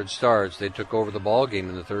 that's where it starts. They took over the ball game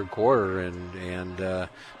in the third quarter and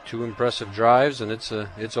 2 impressive drives, and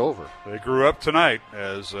it's over. They grew up tonight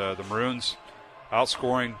as the Maroons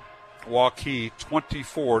outscoring Waukee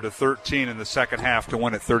 24-13 in the second half to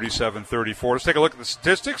win at 37-34. Let's take a look at the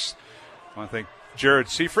statistics. I want to thank Jared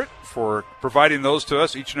Seifert for providing those to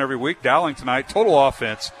us each and every week. Dowling tonight, total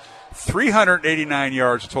offense, 389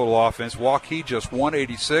 yards of total offense. Waukee just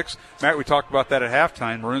 186. Matt, we talked about that at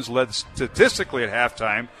halftime. Maroons led statistically at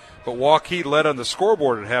halftime, but Waukee led on the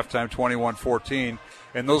scoreboard at halftime, 21-14.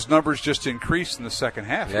 And those numbers just increased in the second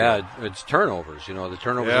half. Yeah, it's turnovers. You know, the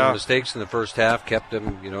turnovers and mistakes in the first half kept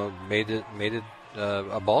them, you know, made it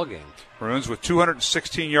a ball game. Maroons with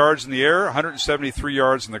 216 yards in the air, 173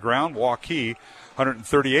 yards in the ground. Waukee,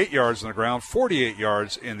 138 yards in the ground, 48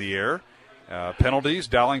 yards in the air. Penalties,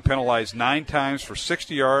 Dowling penalized 9 times for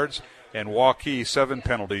 60 yards, and Waukee 7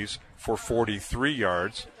 penalties for 43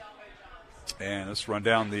 yards. And let's run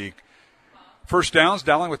down the first downs.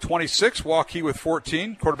 Dowling with 26, Waukee with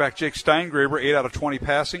 14. Quarterback Jake Steingraber, 8 out of 20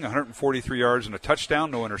 passing, 143 yards and a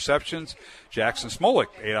touchdown, no interceptions. Jackson Smolik,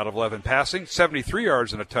 8 out of 11 passing, 73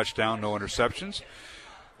 yards and a touchdown, no interceptions.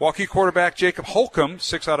 Waukee quarterback Jacob Holcomb,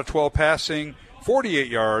 6 out of 12 passing, 48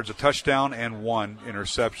 yards, a touchdown, and 1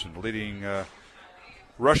 interception. Leading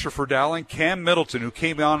rusher for Dowling, Cam Middleton, who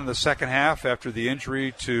came on in the second half after the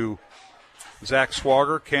injury to Zach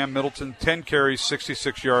Swager. Cam Middleton, 10 carries,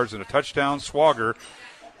 66 yards, and a touchdown. Swager,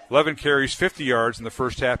 11 carries, 50 yards in the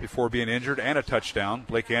first half before being injured, and a touchdown.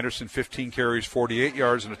 Blake Anderson, 15 carries, 48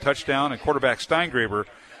 yards, and a touchdown. And quarterback Steingraber,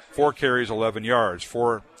 4 carries, 11 yards.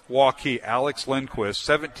 For Waukee, Alex Lindquist,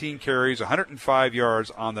 17 carries, 105 yards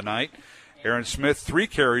on the night. Aaron Smith, 3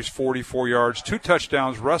 carries, 44 yards, 2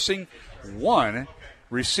 touchdowns, rushing, 1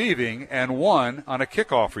 receiving, and 1 on a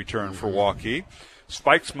kickoff return for Waukee.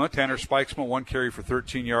 Tanner Spikesma, 1 carry for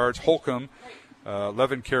 13 yards. Holcomb,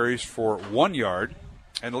 11 carries for 1 yard.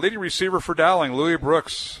 And the leading receiver for Dowling, Louis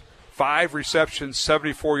Brooks, 5 receptions,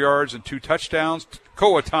 74 yards, and 2 touchdowns.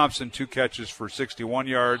 Koa Thompson, 2 catches for 61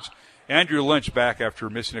 yards. Andrew Lynch back after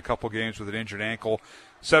missing a couple games with an injured ankle.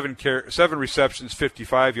 7 receptions,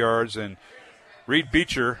 55 yards. And Reed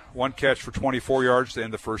Beecher, 1 catch for 24 yards to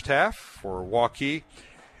end the first half for Waukee.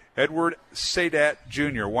 Edward Sadat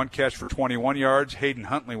Jr., 1 catch for 21 yards. Hayden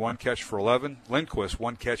Huntley, 1 catch for 11. Lindquist,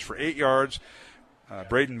 1 catch for 8 yards.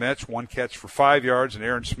 Braden Metz, 1 catch for 5 yards. And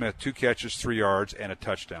Aaron Smith, 2 catches, 3 yards, and a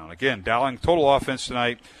touchdown. Again, Dowling total offense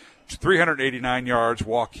tonight, 389 yards.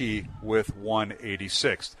 Waukee with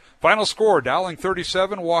 186. Final score, Dowling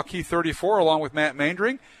 37, Waukee 34, along with Matt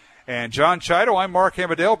Maindring. And John Chido, I'm Mark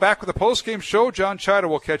Amadale. Back with the postgame show. John Chido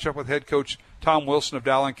will catch up with head coach Tom Wilson of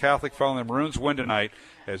Dowling Catholic following the Maroons' win tonight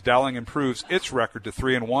as Dowling improves its record to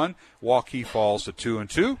 3-1. Waukee falls to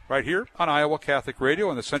 2-2 right here on Iowa Catholic Radio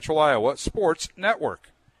and the Central Iowa Sports Network.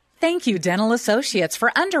 Thank you, Dental Associates,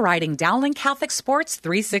 for underwriting Dowling Catholic Sports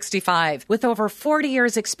 365. With over 40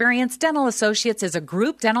 years' experience, Dental Associates is a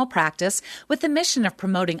group dental practice with the mission of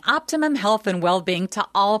promoting optimum health and well-being to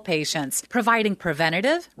all patients, providing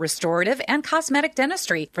preventative, restorative, and cosmetic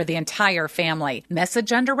dentistry for the entire family.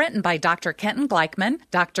 Message underwritten by Dr. Kenton Gleichman,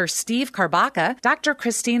 Dr. Steve Karbaka, Dr.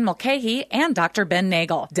 Christine Mulcahy, and Dr. Ben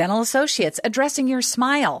Nagel. Dental Associates, addressing your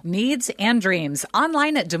smile, needs, and dreams.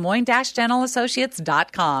 Online at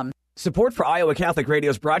DesMoines-DentalAssociates.com. Support for Iowa Catholic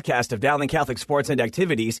Radio's broadcast of Dowling Catholic sports and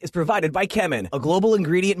activities is provided by Kemin, a global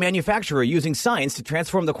ingredient manufacturer using science to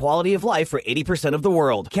transform the quality of life for 80% of the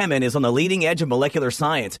world. Kemin is on the leading edge of molecular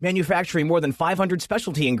science, manufacturing more than 500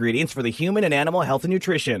 specialty ingredients for the human and animal health and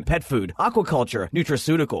nutrition, pet food, aquaculture,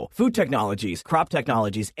 nutraceutical, food technologies, crop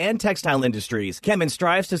technologies, and textile industries. Kemin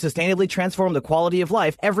strives to sustainably transform the quality of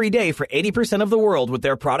life every day for 80% of the world with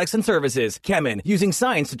their products and services. Kemin, using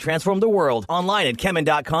science to transform the world. Online at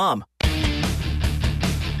Kemin.com.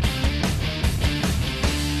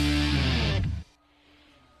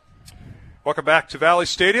 Welcome back to Valley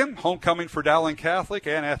Stadium. Homecoming for Dowling Catholic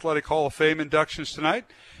and Athletic Hall of Fame inductions tonight.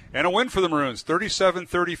 And a win for the Maroons,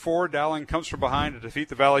 37-34. Dowling comes from behind to defeat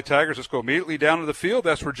the Valley Tigers. Let's go immediately down to the field.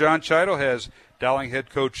 That's where John Chido has Dowling head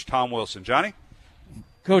coach Tom Wilson. Johnny?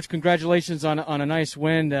 Coach, congratulations on a nice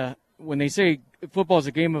win. When they say football is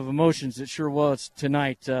a game of emotions, it sure was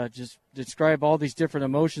tonight. Just describe all these different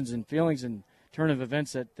emotions and feelings and turn of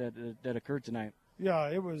events that occurred tonight. Yeah,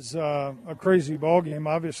 it was a crazy ball game.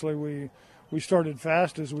 Obviously, we started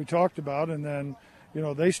fast, as we talked about, and then,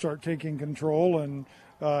 they start taking control, and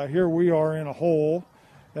here we are in a hole,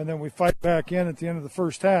 and then we fight back in at the end of the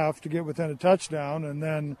first half to get within a touchdown, and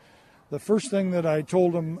then the first thing that I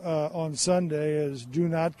told them on Sunday is do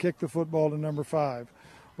not kick the football to number 5.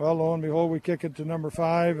 Well, lo and behold, we kick it to number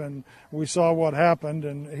 5, and we saw what happened,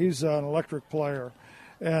 and he's an electric player.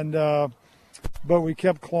 And but we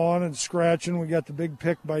kept clawing and scratching. We got the big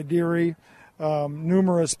pick by Deary.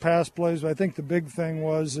 Numerous pass plays. But I think the big thing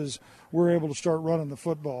is we're able to start running the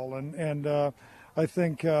football, and I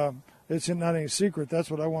think it's not any secret.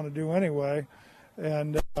 That's what I want to do anyway,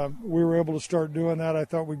 and we were able to start doing that. I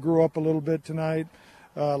thought we grew up a little bit tonight.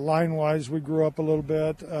 Line-wise, we grew up a little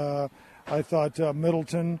bit. I thought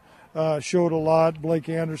Middleton showed a lot. Blake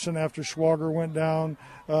Anderson, after Schwager went down,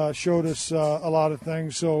 showed us a lot of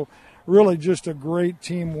things. So really just a great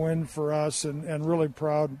team win for us, and really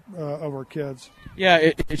proud of our kids. Yeah,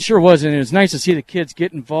 it sure was, and it was nice to see the kids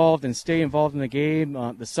get involved and stay involved in the game.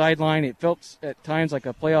 The sideline, it felt at times like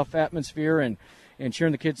a playoff atmosphere, and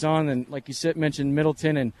cheering the kids on. And like you said, mentioned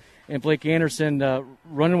Middleton and Blake Anderson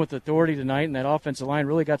running with authority tonight, and that offensive line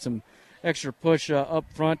really got some extra push up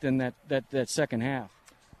front in that second half.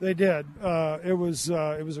 They did. It was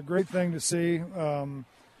a great thing to see. I'm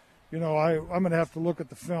going to have to look at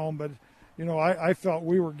the film, but, I felt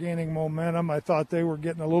we were gaining momentum. I thought they were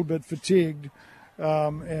getting a little bit fatigued,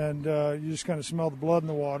 and you just kind of smell the blood in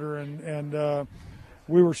the water, and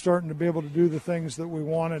we were starting to be able to do the things that we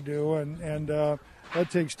want to do, and that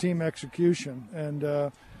takes team execution.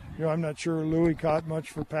 And, I'm not sure Louis caught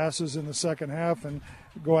much for passes in the second half, and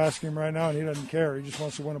go ask him right now, and he doesn't care. He just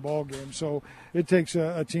wants to win a ball game. So it takes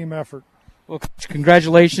a team effort. Well,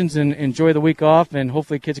 congratulations, and enjoy the week off, and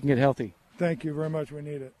hopefully kids can get healthy. Thank you very much. We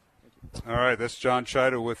need it. All right, that's John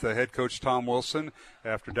Chido with head coach Tom Wilson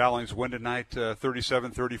after Dowling's win tonight,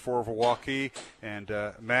 37-34 over Waukee. And,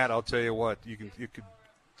 Matt, I'll tell you what, you could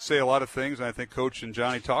say a lot of things, and I think Coach and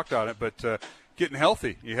Johnny talked on it, but getting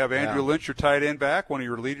healthy. You have Andrew Lynch, your tight end, back, one of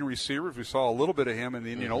your leading receivers. We saw a little bit of him in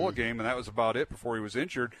the Indianola game, and that was about it before he was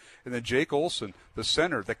injured. And then Jake Olson, the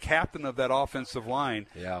center, the captain of that offensive line,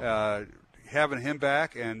 having him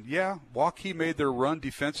back. And, Waukee made their run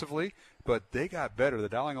defensively, but they got better. The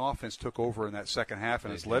Dowling offense took over in that second half,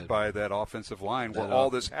 and is led by that offensive line where all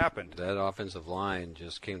this happened. That offensive line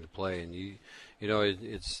just came to play, and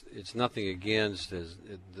it's nothing against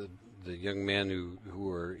the young men who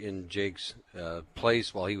were in Jake's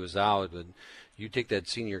place while he was out. But you take that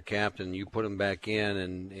senior captain, you put him back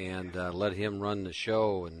in, and let him run the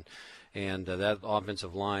show, and that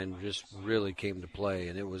offensive line just really came to play.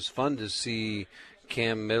 And it was fun to see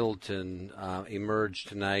Cam Middleton emerge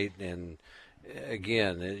tonight. And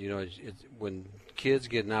again, when kids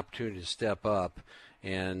get an opportunity to step up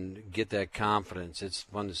and get that confidence, it's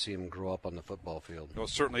fun to see them grow up on the football field. Well, it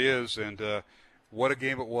certainly is, and what a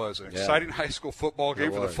game it was. An exciting high school football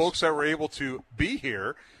game for the folks that were able to be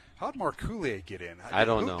here. How'd Mark Coulier get in? I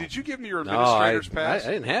don't know. Did you give me your administrator's pass?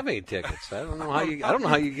 I didn't have any tickets. I don't know how you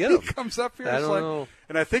get them. He comes up here. I don't know.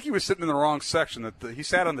 And I think he was sitting in the wrong section. He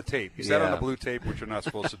sat on the tape. He sat on the blue tape, which you're not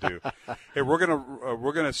supposed to do. Hey, we're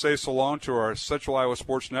gonna say so long to our Central Iowa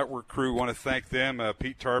Sports Network crew. Want to thank them,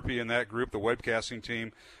 Pete Tarpey and that group, the webcasting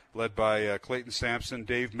team, led by Clayton Sampson,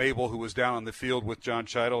 Dave Mabel, who was down on the field with John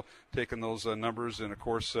Chido, taking those numbers, and, of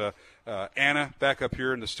course, Anna back up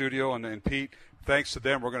here in the studio, and Pete. Thanks to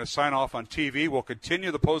them. We're going to sign off on TV. We'll continue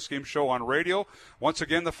the postgame show on radio. Once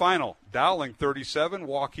again, the final, Dowling 37,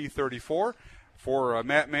 Waukee 34. For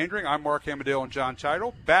Matt Mandring, I'm Mark Hamadale and John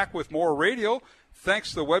Chido. Back with more radio. Thanks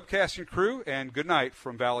to the webcasting crew, and good night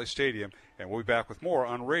from Valley Stadium. And we'll be back with more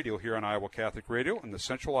on radio here on Iowa Catholic Radio and the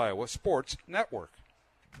Central Iowa Sports Network.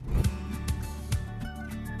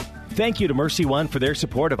 Thank you to Mercy One for their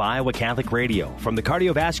support of Iowa Catholic Radio. From the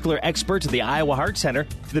cardiovascular experts of the Iowa Heart Center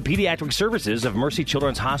to the pediatric services of Mercy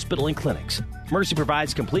Children's Hospital and Clinics, Mercy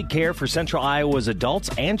provides complete care for Central Iowa's adults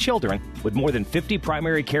and children with more than 50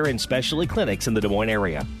 primary care and specialty clinics in the Des Moines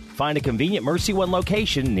area. Find a convenient Mercy One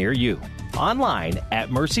location near you. Online at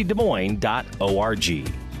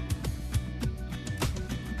mercydesmoines.org.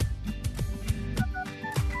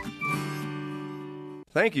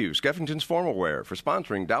 Thank you, Skeffington's Formal Wear, for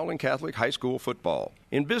sponsoring Dowling Catholic High School football.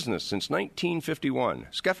 In business since 1951,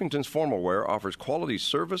 Skeffington's Formal Wear offers quality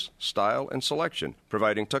service, style, and selection,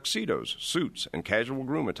 providing tuxedos, suits, and casual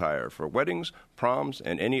groom attire for weddings, proms,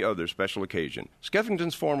 and any other special occasion.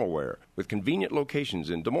 Skeffington's Formal Wear, with convenient locations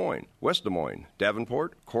in Des Moines, West Des Moines,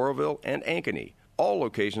 Davenport, Coralville, and Ankeny. All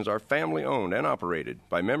locations are family-owned and operated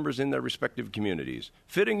by members in their respective communities,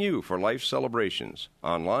 fitting you for life celebrations.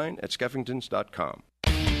 Online at skeffingtons.com.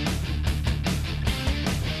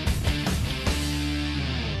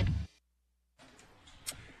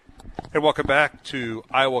 Hey, welcome back to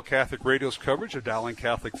Iowa Catholic Radio's coverage of Dowling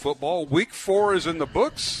Catholic football. Week 4 is in the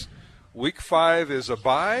books. Week 5 is a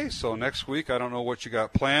bye, so next week I don't know what you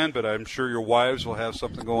got planned, but I'm sure your wives will have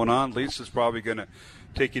something going on. Lisa's probably going to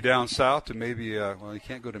take you down south to maybe, well, you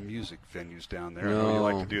can't go to music venues down there. No. I know you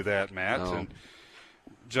like to do that, Matt. No. And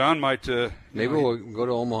John might. Maybe we'll go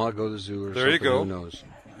to Omaha, go to the zoo or there something. You go. Who knows?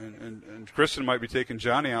 And Kristen might be taking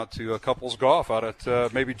Johnny out to couples golf out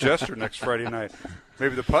at maybe Jester next Friday night.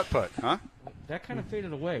 Maybe the putt-putt, huh? That kind of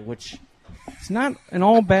faded away, which it's not an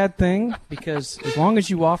all bad thing because as long as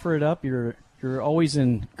you offer it up, you're always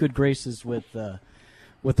in good graces with the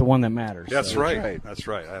one that matters. That's so. right. That's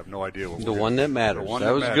right. I have no idea what The one that matters.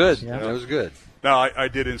 That was matters. good. Yeah. That was good. Now, I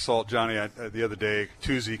did insult Johnny the other day.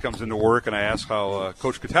 Tuesday, he comes into work, and I asked how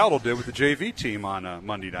Coach Cataldo did with the JV team on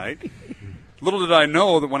Monday night. Little did I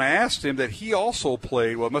know that when I asked him that he also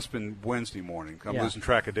played, well, it must have been Wednesday morning. I'm losing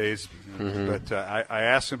track of days. But I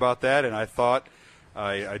asked him about that, and I thought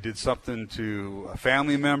I did something to a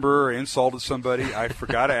family member, insulted somebody. I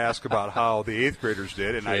forgot to ask about how the 8th graders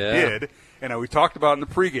did, and I did. And we talked about it in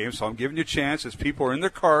the pregame, so I'm giving you a chance as people are in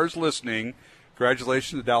their cars listening.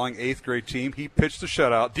 Congratulations to the Dowling 8th grade team. He pitched the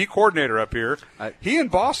shutout. D-coordinator up here. He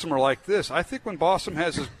and Bossum are like this. I think when Bossum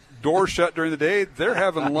has his door shut during the day, they're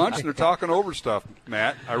having lunch and they're talking over stuff,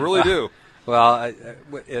 Matt. I really do. Well,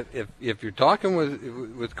 if you're talking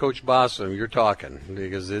with Coach Bossum, you're talking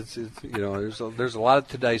because it's there's a lot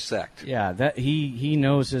to dissect. Yeah, that he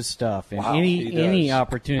knows his stuff, and Wow, any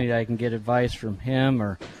opportunity I can get advice from him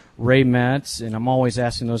or Ray Metz, and I'm always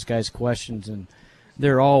asking those guys questions, and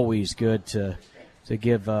they're always good to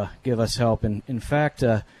give us help. And in fact,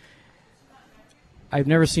 I've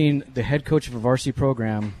never seen the head coach of a varsity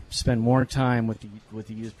program spend more time with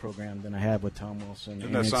the youth program than I have with Tom Wilson.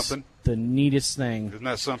 Isn't that something? The neatest thing. Isn't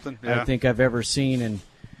that something? Yeah. I think I've ever seen in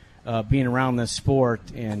being around this sport,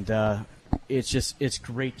 and it's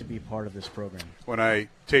great to be part of this program. When I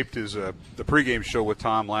taped his the pregame show with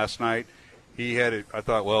Tom last night, he had it. I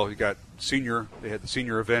thought, well, he got senior. They had the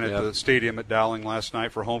senior event at the stadium at Dowling last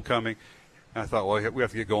night for homecoming. And I thought, well, we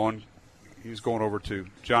have to get going. He's going over to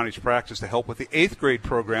Johnny's practice to help with the 8th grade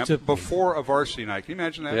program before a varsity night. Can you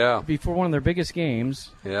imagine that? Yeah. Before one of their biggest games.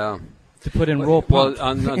 Yeah. To put in roll pump. Well,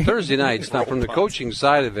 on Thursday nights, now from the coaching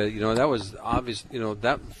side of it, that was obvious.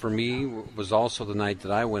 That for me was also the night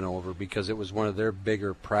that I went over because it was one of their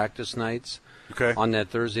bigger practice nights on that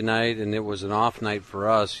Thursday night, and it was an off night for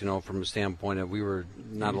us, from a standpoint of we were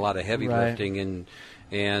not a lot of heavy lifting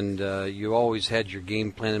and you always had your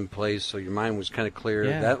game plan in place, so your mind was kind of clear.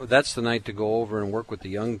 Yeah. That's the night to go over and work with the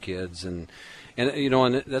young kids, and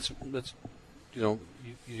that's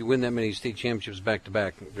you win that many state championships back to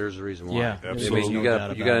back. There's a reason why. Yeah, absolutely. I mean, you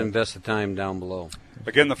got to invest the time down below.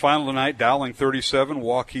 Again, the final tonight: Dowling 37,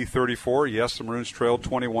 Waukee 34. Yes, the Maroons trailed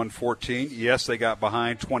 21-14. Yes, they got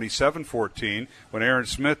behind 27-14 when Aaron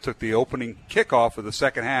Smith took the opening kickoff of the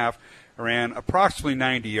second half. Ran approximately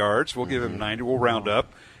 90 yards. We'll give him 90. We'll round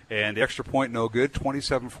up. And the extra point, no good.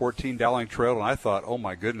 27-14, Dowling trailed. And I thought, oh,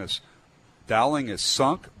 my goodness, Dowling is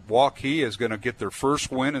sunk. Waukee is going to get their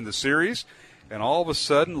first win in the series. And all of a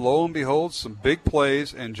sudden, lo and behold, some big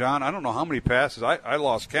plays. And, John, I don't know how many passes. I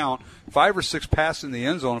lost count. 5 or 6 passes in the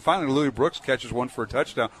end zone. And finally, Louis Brooks catches one for a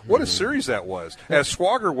touchdown. What a series that was. As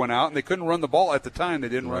Swagger went out, and they couldn't run the ball at the time. They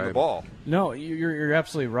didn't run the ball. No, you're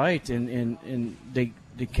absolutely right. And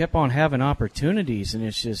they kept on having opportunities, and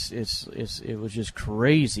it was just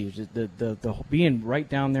crazy. The being right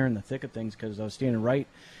down there in the thick of things because I was standing right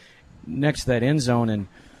next to that end zone, and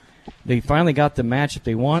they finally got the matchup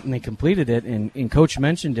they want, and they completed it. And Coach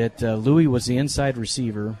mentioned it. Louis was the inside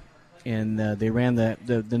receiver, and they ran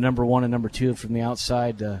the number 1 and number 2 from the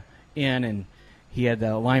outside in, and he had the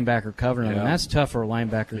linebacker covering him. And that's tough for a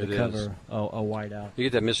linebacker to cover a wide out. You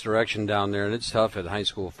get that misdirection down there, and it's tough at high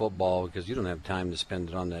school football because you don't have time to spend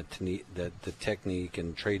it on the technique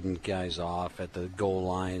and trading guys off at the goal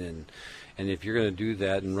line And if you're going to do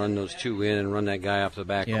that and run those two in and run that guy off the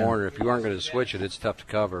back Yeah. corner, if you aren't going to switch it, it's tough to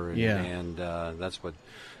cover. And, Yeah. and that's what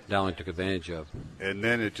Dowling took advantage of. And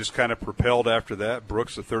then it just kind of propelled after that.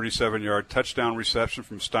 Brooks, a 37-yard touchdown reception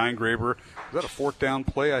from Steingraber. Was that a fourth down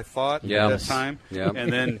play, I thought, Yeah. at that time? Yeah.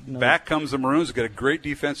 And then No. back comes the Maroons. They got a great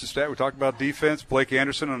defensive stat. We talked about defense. Blake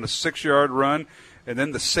Anderson on a 6-yard run. And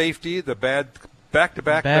then the safety, the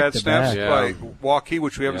back-to-back bad snaps Yeah. by Waukee,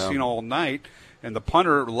 which we haven't Yeah. seen all night. And the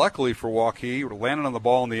punter, luckily for Waukee, landed on the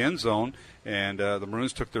ball in the end zone. And the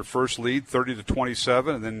Maroons took their first lead,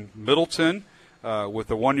 30-27. And then Middleton, with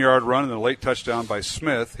a 1-yard run and a late touchdown by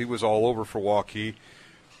Smith. He was all over for Waukee.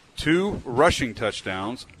 2 rushing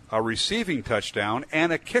touchdowns, a receiving touchdown,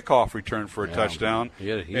 and a kickoff return for a touchdown. He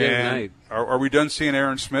had a And night. are we done seeing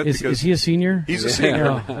Aaron Smith? Is he a senior? He's a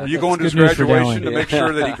senior. Yeah. Are you going to his That's good news for graduation to Dowling. make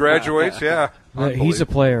sure that he graduates? Yeah. He's a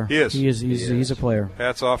player. He is. He's a player.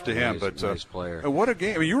 Hats off to him. Nice- But nice player. and what a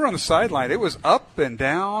game! I mean, you were on the sideline. It was up and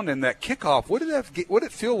down, and that kickoff. What did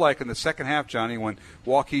it feel like in the second half, Johnny, when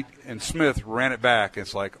Waukee and Smith ran it back?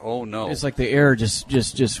 It's like, oh no! It's like the air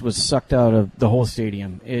just was sucked out of the whole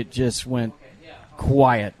stadium. It just went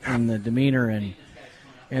quiet in the demeanor,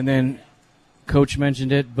 and then Coach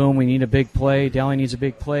mentioned it. Boom, we need a big play. Dowling needs a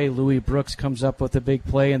big play. Louis Brooks comes up with a big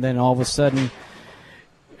play, and then all of a sudden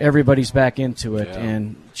everybody's back into it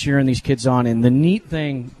and cheering these kids on. And the neat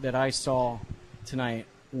thing that I saw tonight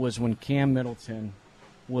was when Cam Middleton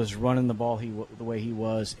was running the ball the way he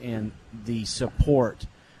was, and the support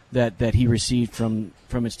that he received from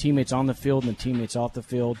his teammates on the field and the teammates off the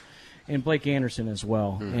field, and Blake Anderson as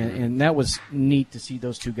well. Mm-hmm. And that was neat to see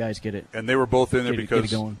those two guys get it. And they were both in there Get it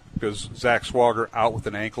going. because Zach Swager out with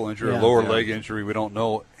an ankle injury, Yeah. a lower leg injury. We don't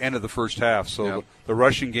know. End of the first half. So the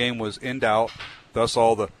rushing game was in doubt. Thus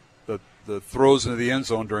all the throws into the end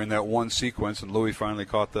zone during that one sequence, and Louis finally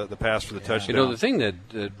caught the pass for the touchdown. You know, the thing that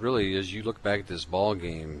really, as you look back at this ball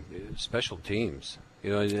game, special teams.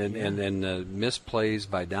 You know, and misplays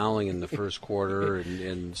by Dowling in the first quarter,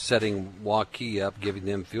 and setting Waukee up, giving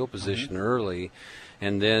them field position early,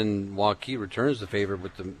 and then Waukee returns the favor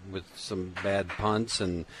with some bad punts,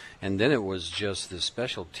 and then it was just the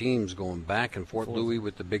special teams going back and forth. Louis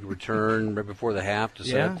with the big return right before the half to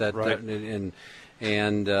set up that,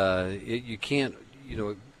 you can't, you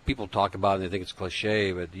know. People talk about it and they think it's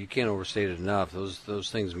cliche, but you can't overstate it enough. Those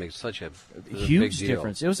things make such a huge big deal.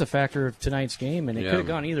 difference. It was a factor of tonight's game, and it could have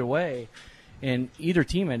gone either way. And either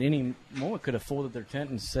team at any moment could have folded their tent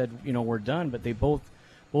and said, you know, we're done. But they both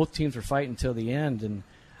teams were fighting until the end. And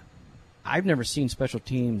I've never seen special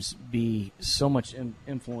teams be so much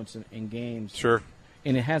influence in games. Sure.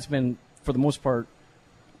 And it has been, for the most part,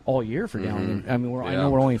 all year for Dowling. I mean, I Yeah. know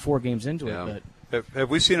we're only 4 games into it, but. Have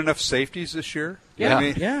we seen enough safeties this year? Yeah, I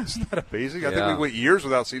mean, yeah. It's not amazing. I think we went years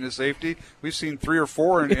without seeing a safety. We've seen 3 or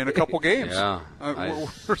 4 in a couple games.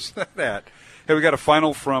 Where's that at? Hey, we got a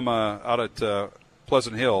final from out at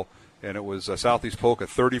Pleasant Hill, and it was Southeast Polk, a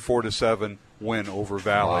 34-7 win over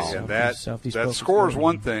Valley. Wow. And that score is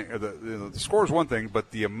one thing. The score is one thing,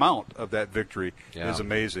 but the amount of that victory is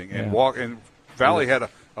amazing. And and Valley had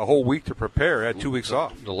a whole week to prepare. Had 2 weeks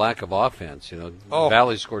off. The lack of offense, you know.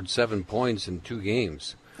 Valley scored 7 points in 2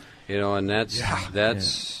 games, you know, and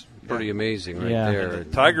that's pretty amazing right there. The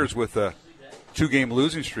Tigers with a 2-game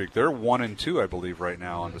losing streak. They're 1-2, I believe, right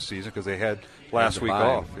now on the season because they had last week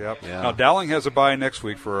off. Yep. Yeah. Now Dowling has a bye next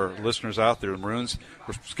week for our listeners out there. The Maroons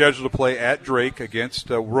were scheduled to play at Drake against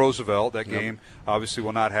Roosevelt. That game obviously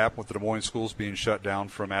will not happen with the Des Moines schools being shut down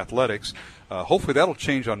from athletics. Hopefully that'll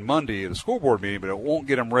change on Monday at the school board meeting, but it won't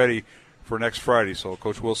get them ready for next Friday. So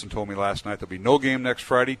Coach Wilson told me last night there'll be no game next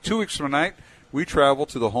Friday. 2 weeks from tonight, we travel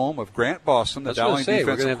to the home of Grant Boston, the Dowling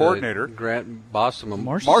defensive coordinator. Grant Boston,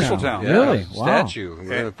 Marshalltown. Really? Wow. Statue. We're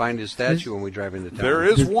going to find his statue when we drive into town. There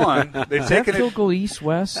is one. They've taken it. Go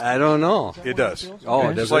east-west? I don't know. It does. Oh,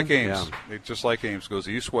 it just like Ames. It just like Ames goes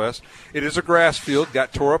east-west. It is a grass field.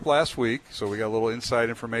 Got tore up last week, so we got a little inside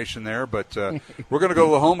information there. But we're going to go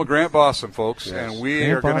to the home of Grant Boston, folks, and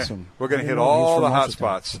we're going to hit all the hot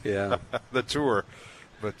spots. Yeah, the tour.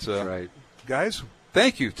 But right, guys.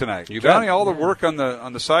 Thank you tonight, you Johnny. bet. All the work on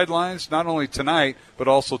the sidelines, not only tonight but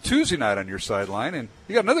also Tuesday night on your sideline, and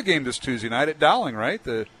you got another game this Tuesday night at Dowling, right?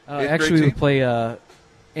 Actually, we play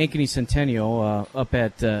Ankeny Centennial up in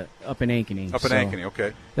Ankeny. Up in Ankeny,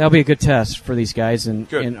 okay. That'll be a good test for these guys, and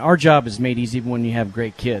our job is made easy when you have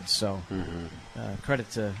great kids. So, credit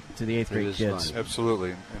to the 8th grade kids. Fun.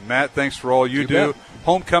 Absolutely. And Matt, thanks for all you do.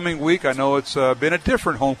 Homecoming week. I know it's been a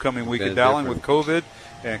different homecoming week at Dowling with COVID.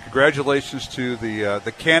 And congratulations to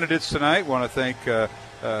the candidates tonight. Want to thank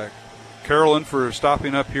Carolyn for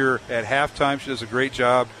stopping up here at halftime. She does a great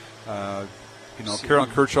job Carolyn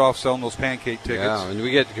Kirchhoff selling those pancake tickets. Yeah, and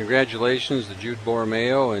we get congratulations to Jude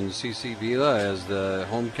Borromeo and CC Vila as the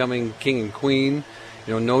homecoming king and queen.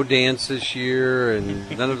 No dance this year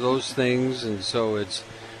and none of those things, and so it's,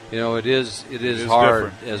 it is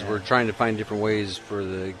hard as we're trying to find different ways for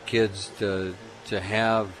the kids to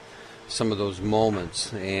have some of those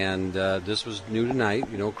moments. And this was new tonight,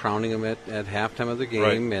 crowning them at halftime of the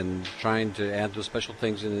game, and trying to add those special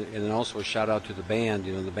things. And then also a shout out to the band.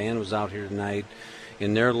 The band was out here tonight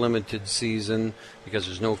in their limited season because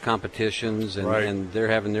there's no competitions, and they're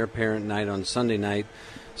having their parent night on Sunday night.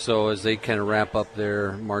 So as they kind of wrap up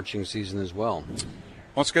their marching season as well.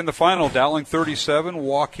 Once again, the final, Dowling 37,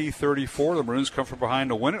 Waukee 34. The Maroons come from behind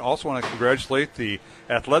to win it. Also want to congratulate the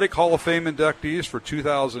Athletic Hall of Fame inductees for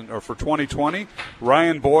 2020,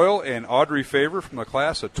 Ryan Boyle and Audrey Favor from the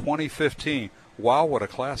class of 2015. Wow, what a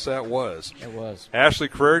class that was. It was. Ashley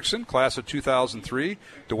Crerikson, class of 2003.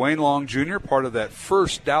 Dwayne Long Jr., part of that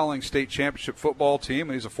first Dowling State Championship football team.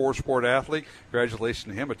 He's a four-sport athlete.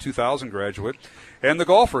 Congratulations to him, a 2000 graduate. And the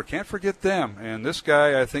golfer, can't forget them. And this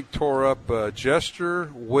guy, I think, tore up Jester,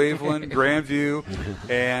 Waveland, Grandview,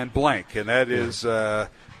 and blank. And that is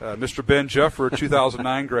Mr. Ben Juffer,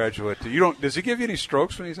 2009 graduate. Does he give you any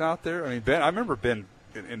strokes when he's out there? I mean, Ben, I remember Ben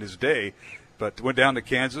in his day, but went down to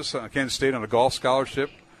Kansas State on a golf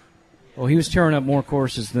scholarship. Well, he was tearing up more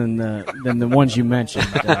courses than the ones you mentioned.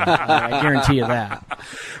 I guarantee you that.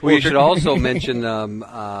 We should also mention the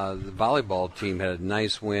volleyball team had a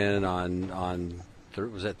nice win on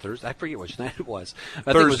was that Thursday? I forget which night it was.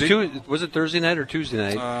 I Thursday. think it was was it Thursday night or Tuesday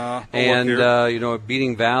night? And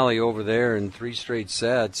beating Valley over there in 3 straight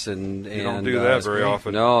sets. And you don't do that very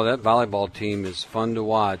often. No, that volleyball team is fun to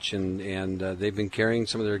watch, and they've been carrying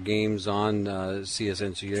some of their games on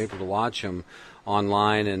CSN, so you're able to watch them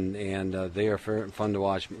online, and they are fun to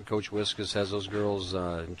watch. Coach Wiskus has those girls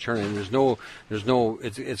churning. There's no.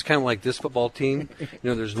 It's kind of like this football team.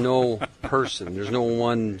 There's no person. There's no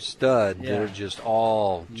one stud. Yeah. They're just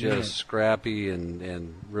all scrappy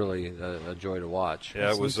and really a joy to watch.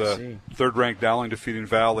 Yeah, it was third-ranked Dowling defeating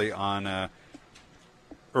Valley on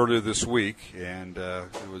earlier this week, and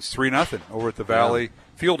it was 3-0 over at the Valley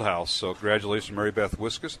Fieldhouse. So congratulations, Mary Beth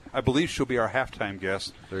Wiskus. I believe she'll be our halftime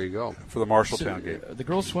guest. There you go. For the Marshalltown game. The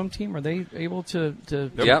girls swim team, are they able to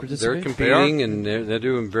participate? They're competing, and they're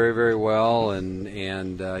doing very, very well. And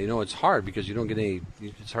it's hard because you don't get any.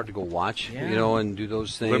 It's hard to go watch, and do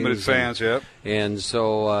those things. Limited fans, And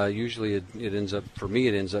so usually it ends up, for me,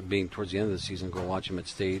 it ends up being towards the end of the season, go watch them at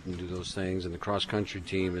state and do those things. And the cross country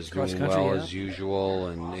team is doing well as usual,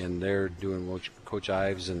 and they're doing Coach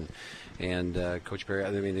Ives and Coach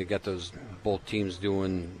Perry. I mean, they got both teams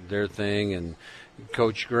doing their thing, and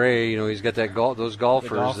Coach Gray, he's got those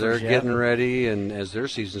golfers. They're getting ready, and as their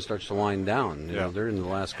season starts to wind down, they're in the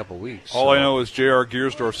last couple of weeks. All I know is J.R.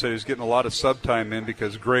 Giersdorf said he's getting a lot of sub time in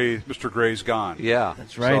because Mr. Gray's gone. Yeah,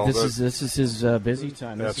 that's right. So this is his busy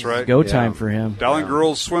time. That's right. Go time for him. Dowling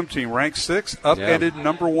girls swim team ranked 6th, upended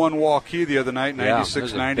number 1 Waukee the other night,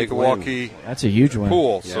 96-90 the Waukee. That's a huge win.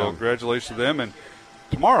 Pool. So congratulations to them. And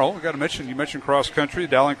tomorrow, we got to mention. You mentioned cross country.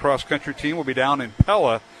 The Dowling cross country team will be down in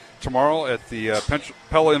Pella tomorrow at the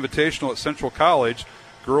Pella Invitational at Central College.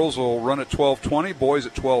 Girls will run at 12:20, boys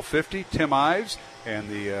at 12:50. Tim Ives and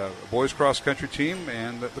the boys cross country team,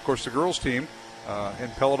 and of course the girls team in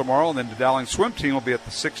Pella tomorrow. And then the Dowling swim team will be at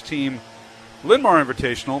the 6-team Linn-Mar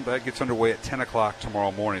Invitational. That gets underway at 10 o'clock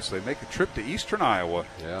tomorrow morning. So they make a trip to eastern Iowa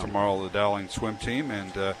tomorrow, the Dowling swim team.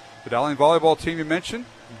 And the Dowling volleyball team you mentioned,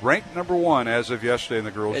 ranked number 1 as of yesterday in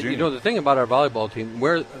the girls' junior. The thing about our volleyball team,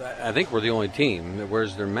 I think we're the only team that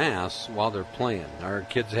wears their masks while they're playing. Our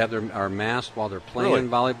kids have our masks while they're playing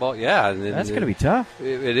volleyball. Yeah. And that's going to be tough.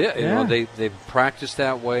 It is. Yeah. They've practiced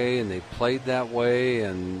that way, and they've played that way,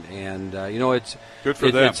 and it's good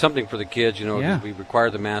for them. It's something for the kids, because we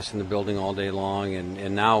require the masks in the building all day long,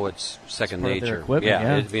 and now it's second nature.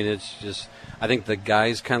 I mean, it's just, I think the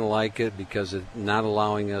guys kind of like it because it's not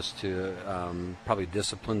allowing us to probably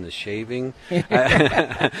discipline the shaving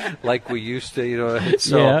like we used to,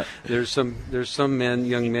 So there's some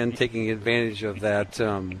young men taking advantage of that.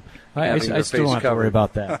 I still don't have to worry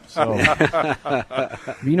about that. So.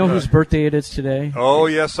 You know whose birthday it is today? Oh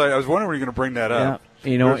yes, I was wondering when you were going to bring that up.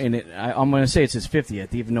 And I'm going to say it's his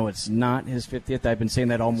 50th, even though it's not his 50th. I've been saying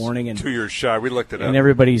that all morning. And 2 years shy. We looked it up. And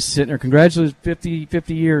everybody's sitting there. Congratulations,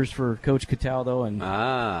 50 years for Coach Cataldo.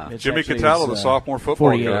 And Jimmy Cataldo, the sophomore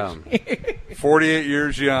football 48. coach. 48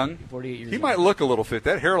 years young. 48 years he might look a little fit.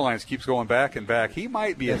 That hairline keeps going back and back. He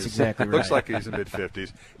might be. That's exactly right. Looks like he's in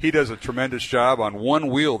mid-50s. He does a tremendous job on one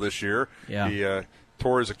wheel this year. Yeah. He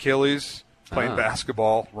tore his Achilles playing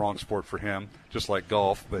basketball. Wrong sport for him, just like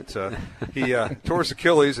golf. But he tore his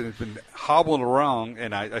Achilles and has been hobbling around,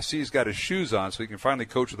 and I see he's got his shoes on, so he can finally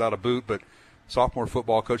coach without a boot. But sophomore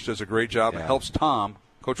football coach does a great job and helps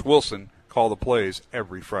Coach Wilson, call the plays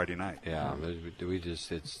every Friday night. Yeah,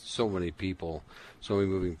 it's so many people, so many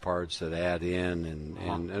moving parts that add in,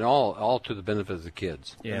 and all to the benefit of the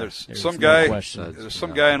kids. Yeah, there's some guy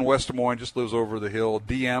in West Des Moines, just lives over the hill.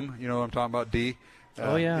 DM, you know what I'm talking about? D.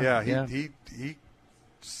 He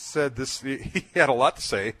said this. He had a lot to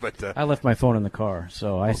say, but I left my phone in the car,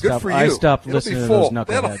 so I stopped listening to those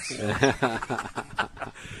knuckleheads.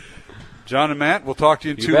 John and Matt, we'll talk to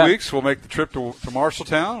you in 2 weeks. We'll make the trip to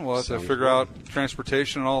Marshalltown. We'll have to figure out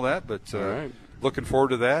transportation and all that, but looking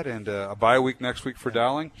forward to that, and a bye week next week for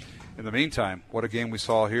Dowling. In the meantime, what a game we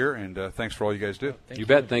saw here, and thanks for all you guys do. You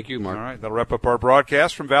bet. Thank you, Mark. All right, that'll wrap up our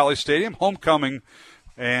broadcast from Valley Stadium, homecoming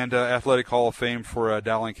and Athletic Hall of Fame for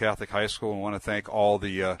Dowling Catholic High School. And I want to thank all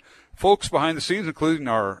the folks behind the scenes, including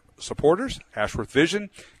our supporters, Ashworth Vision,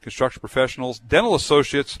 Construction Professionals, Dental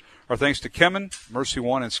Associates. Our thanks to Kemen, Mercy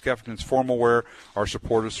One, and Skeffington's Formal Wear, our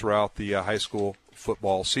supporters throughout the high school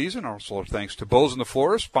football season. Also thanks to Bozen the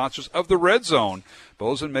Florist, sponsors of the Red Zone.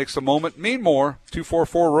 Bozen makes a moment mean more.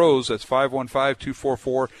 244-ROSE, that's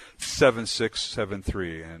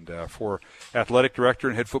 515-244-7673. And for athletic director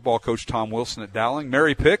and head football coach Tom Wilson at Dowling,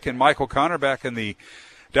 Mary Pick and Michael Connor back in the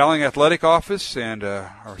Dowling Athletic Office, and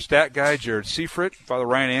our stat guy, Jared Seifert, Father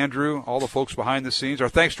Ryan Andrew, all the folks behind the scenes. Our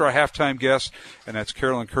thanks to our halftime guest, and that's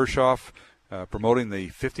Carolyn Kershoff, promoting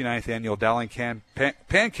the 59th annual Dowling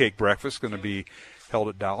Pancake Breakfast, going to be held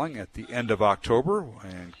at Dowling at the end of October.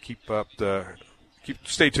 And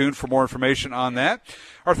stay tuned for more information on that.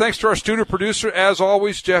 Our thanks to our studio producer, as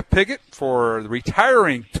always, Jeff Piggott, for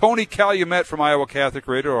retiring Tony Calumet from Iowa Catholic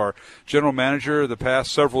Radio, our general manager the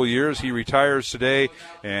past several years. He retires today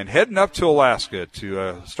and heading up to Alaska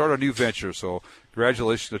to start a new venture. So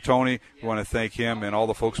congratulations to Tony. We want to thank him and all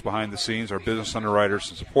the folks behind the scenes, our business underwriters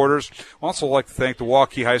and supporters. I'd also like to thank the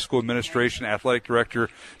Waukee High School Administration, Athletic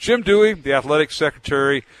Director Jim Dewey, the Athletic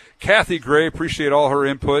Secretary Kathy Gray. Appreciate all her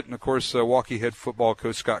input. And, of course, Waukee head football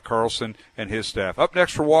coach Scott Carlson and his staff. Up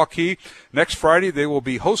next for Waukee, next Friday they will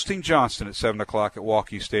be hosting Johnston at 7 o'clock at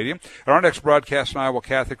Waukee Stadium. And our next broadcast on Iowa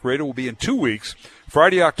Catholic Radio will be in 2 weeks.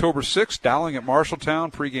 Friday, October 6th, Dowling at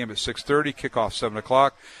Marshalltown. Pregame at 6:30, kickoff 7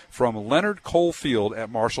 o'clock from Leonard Cole Field at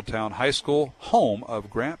Marshalltown High School, home of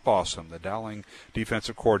Grant Bossum, the Dowling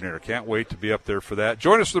defensive coordinator. Can't wait to be up there for that.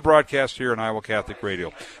 Join us for the broadcast here on Iowa Catholic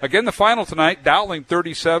Radio. Again, the final tonight, Dowling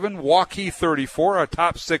 37, Waukee 34, a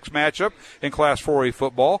top 6 matchup in Class 4A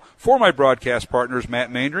football. For my broadcast partners, Matt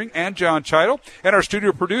Maindring and John Chido, and our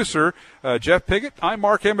studio producer, Jeff Piggott, I'm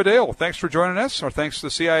Mark Amadale. Thanks for joining us. Our thanks to the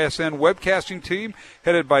CISN webcasting team,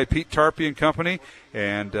 headed by Pete Tarpey and company.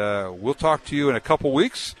 And we'll talk to you in a couple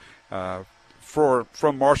weeks from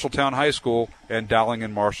Marshalltown High School and Dowling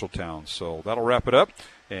in Marshalltown. So that'll wrap it up.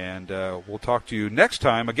 And we'll talk to you next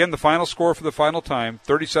time. Again, the final score for the final time,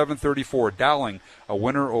 37-34, Dowling, a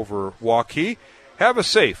winner over Waukee. Have a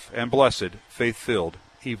safe and blessed, faith-filled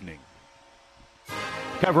evening.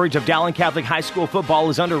 Coverage of Dowling Catholic High School football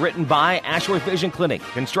is underwritten by Ashworth Vision Clinic,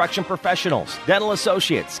 Construction Professionals, Dental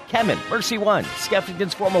Associates, Kemen, Mercy One,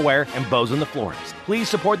 Skeffington's Formal Wear, and Bozen the Florist. Please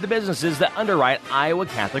support the businesses that underwrite Iowa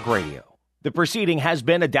Catholic Radio. The proceeding has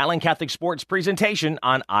been a Dowling Catholic Sports presentation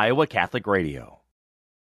on Iowa Catholic Radio.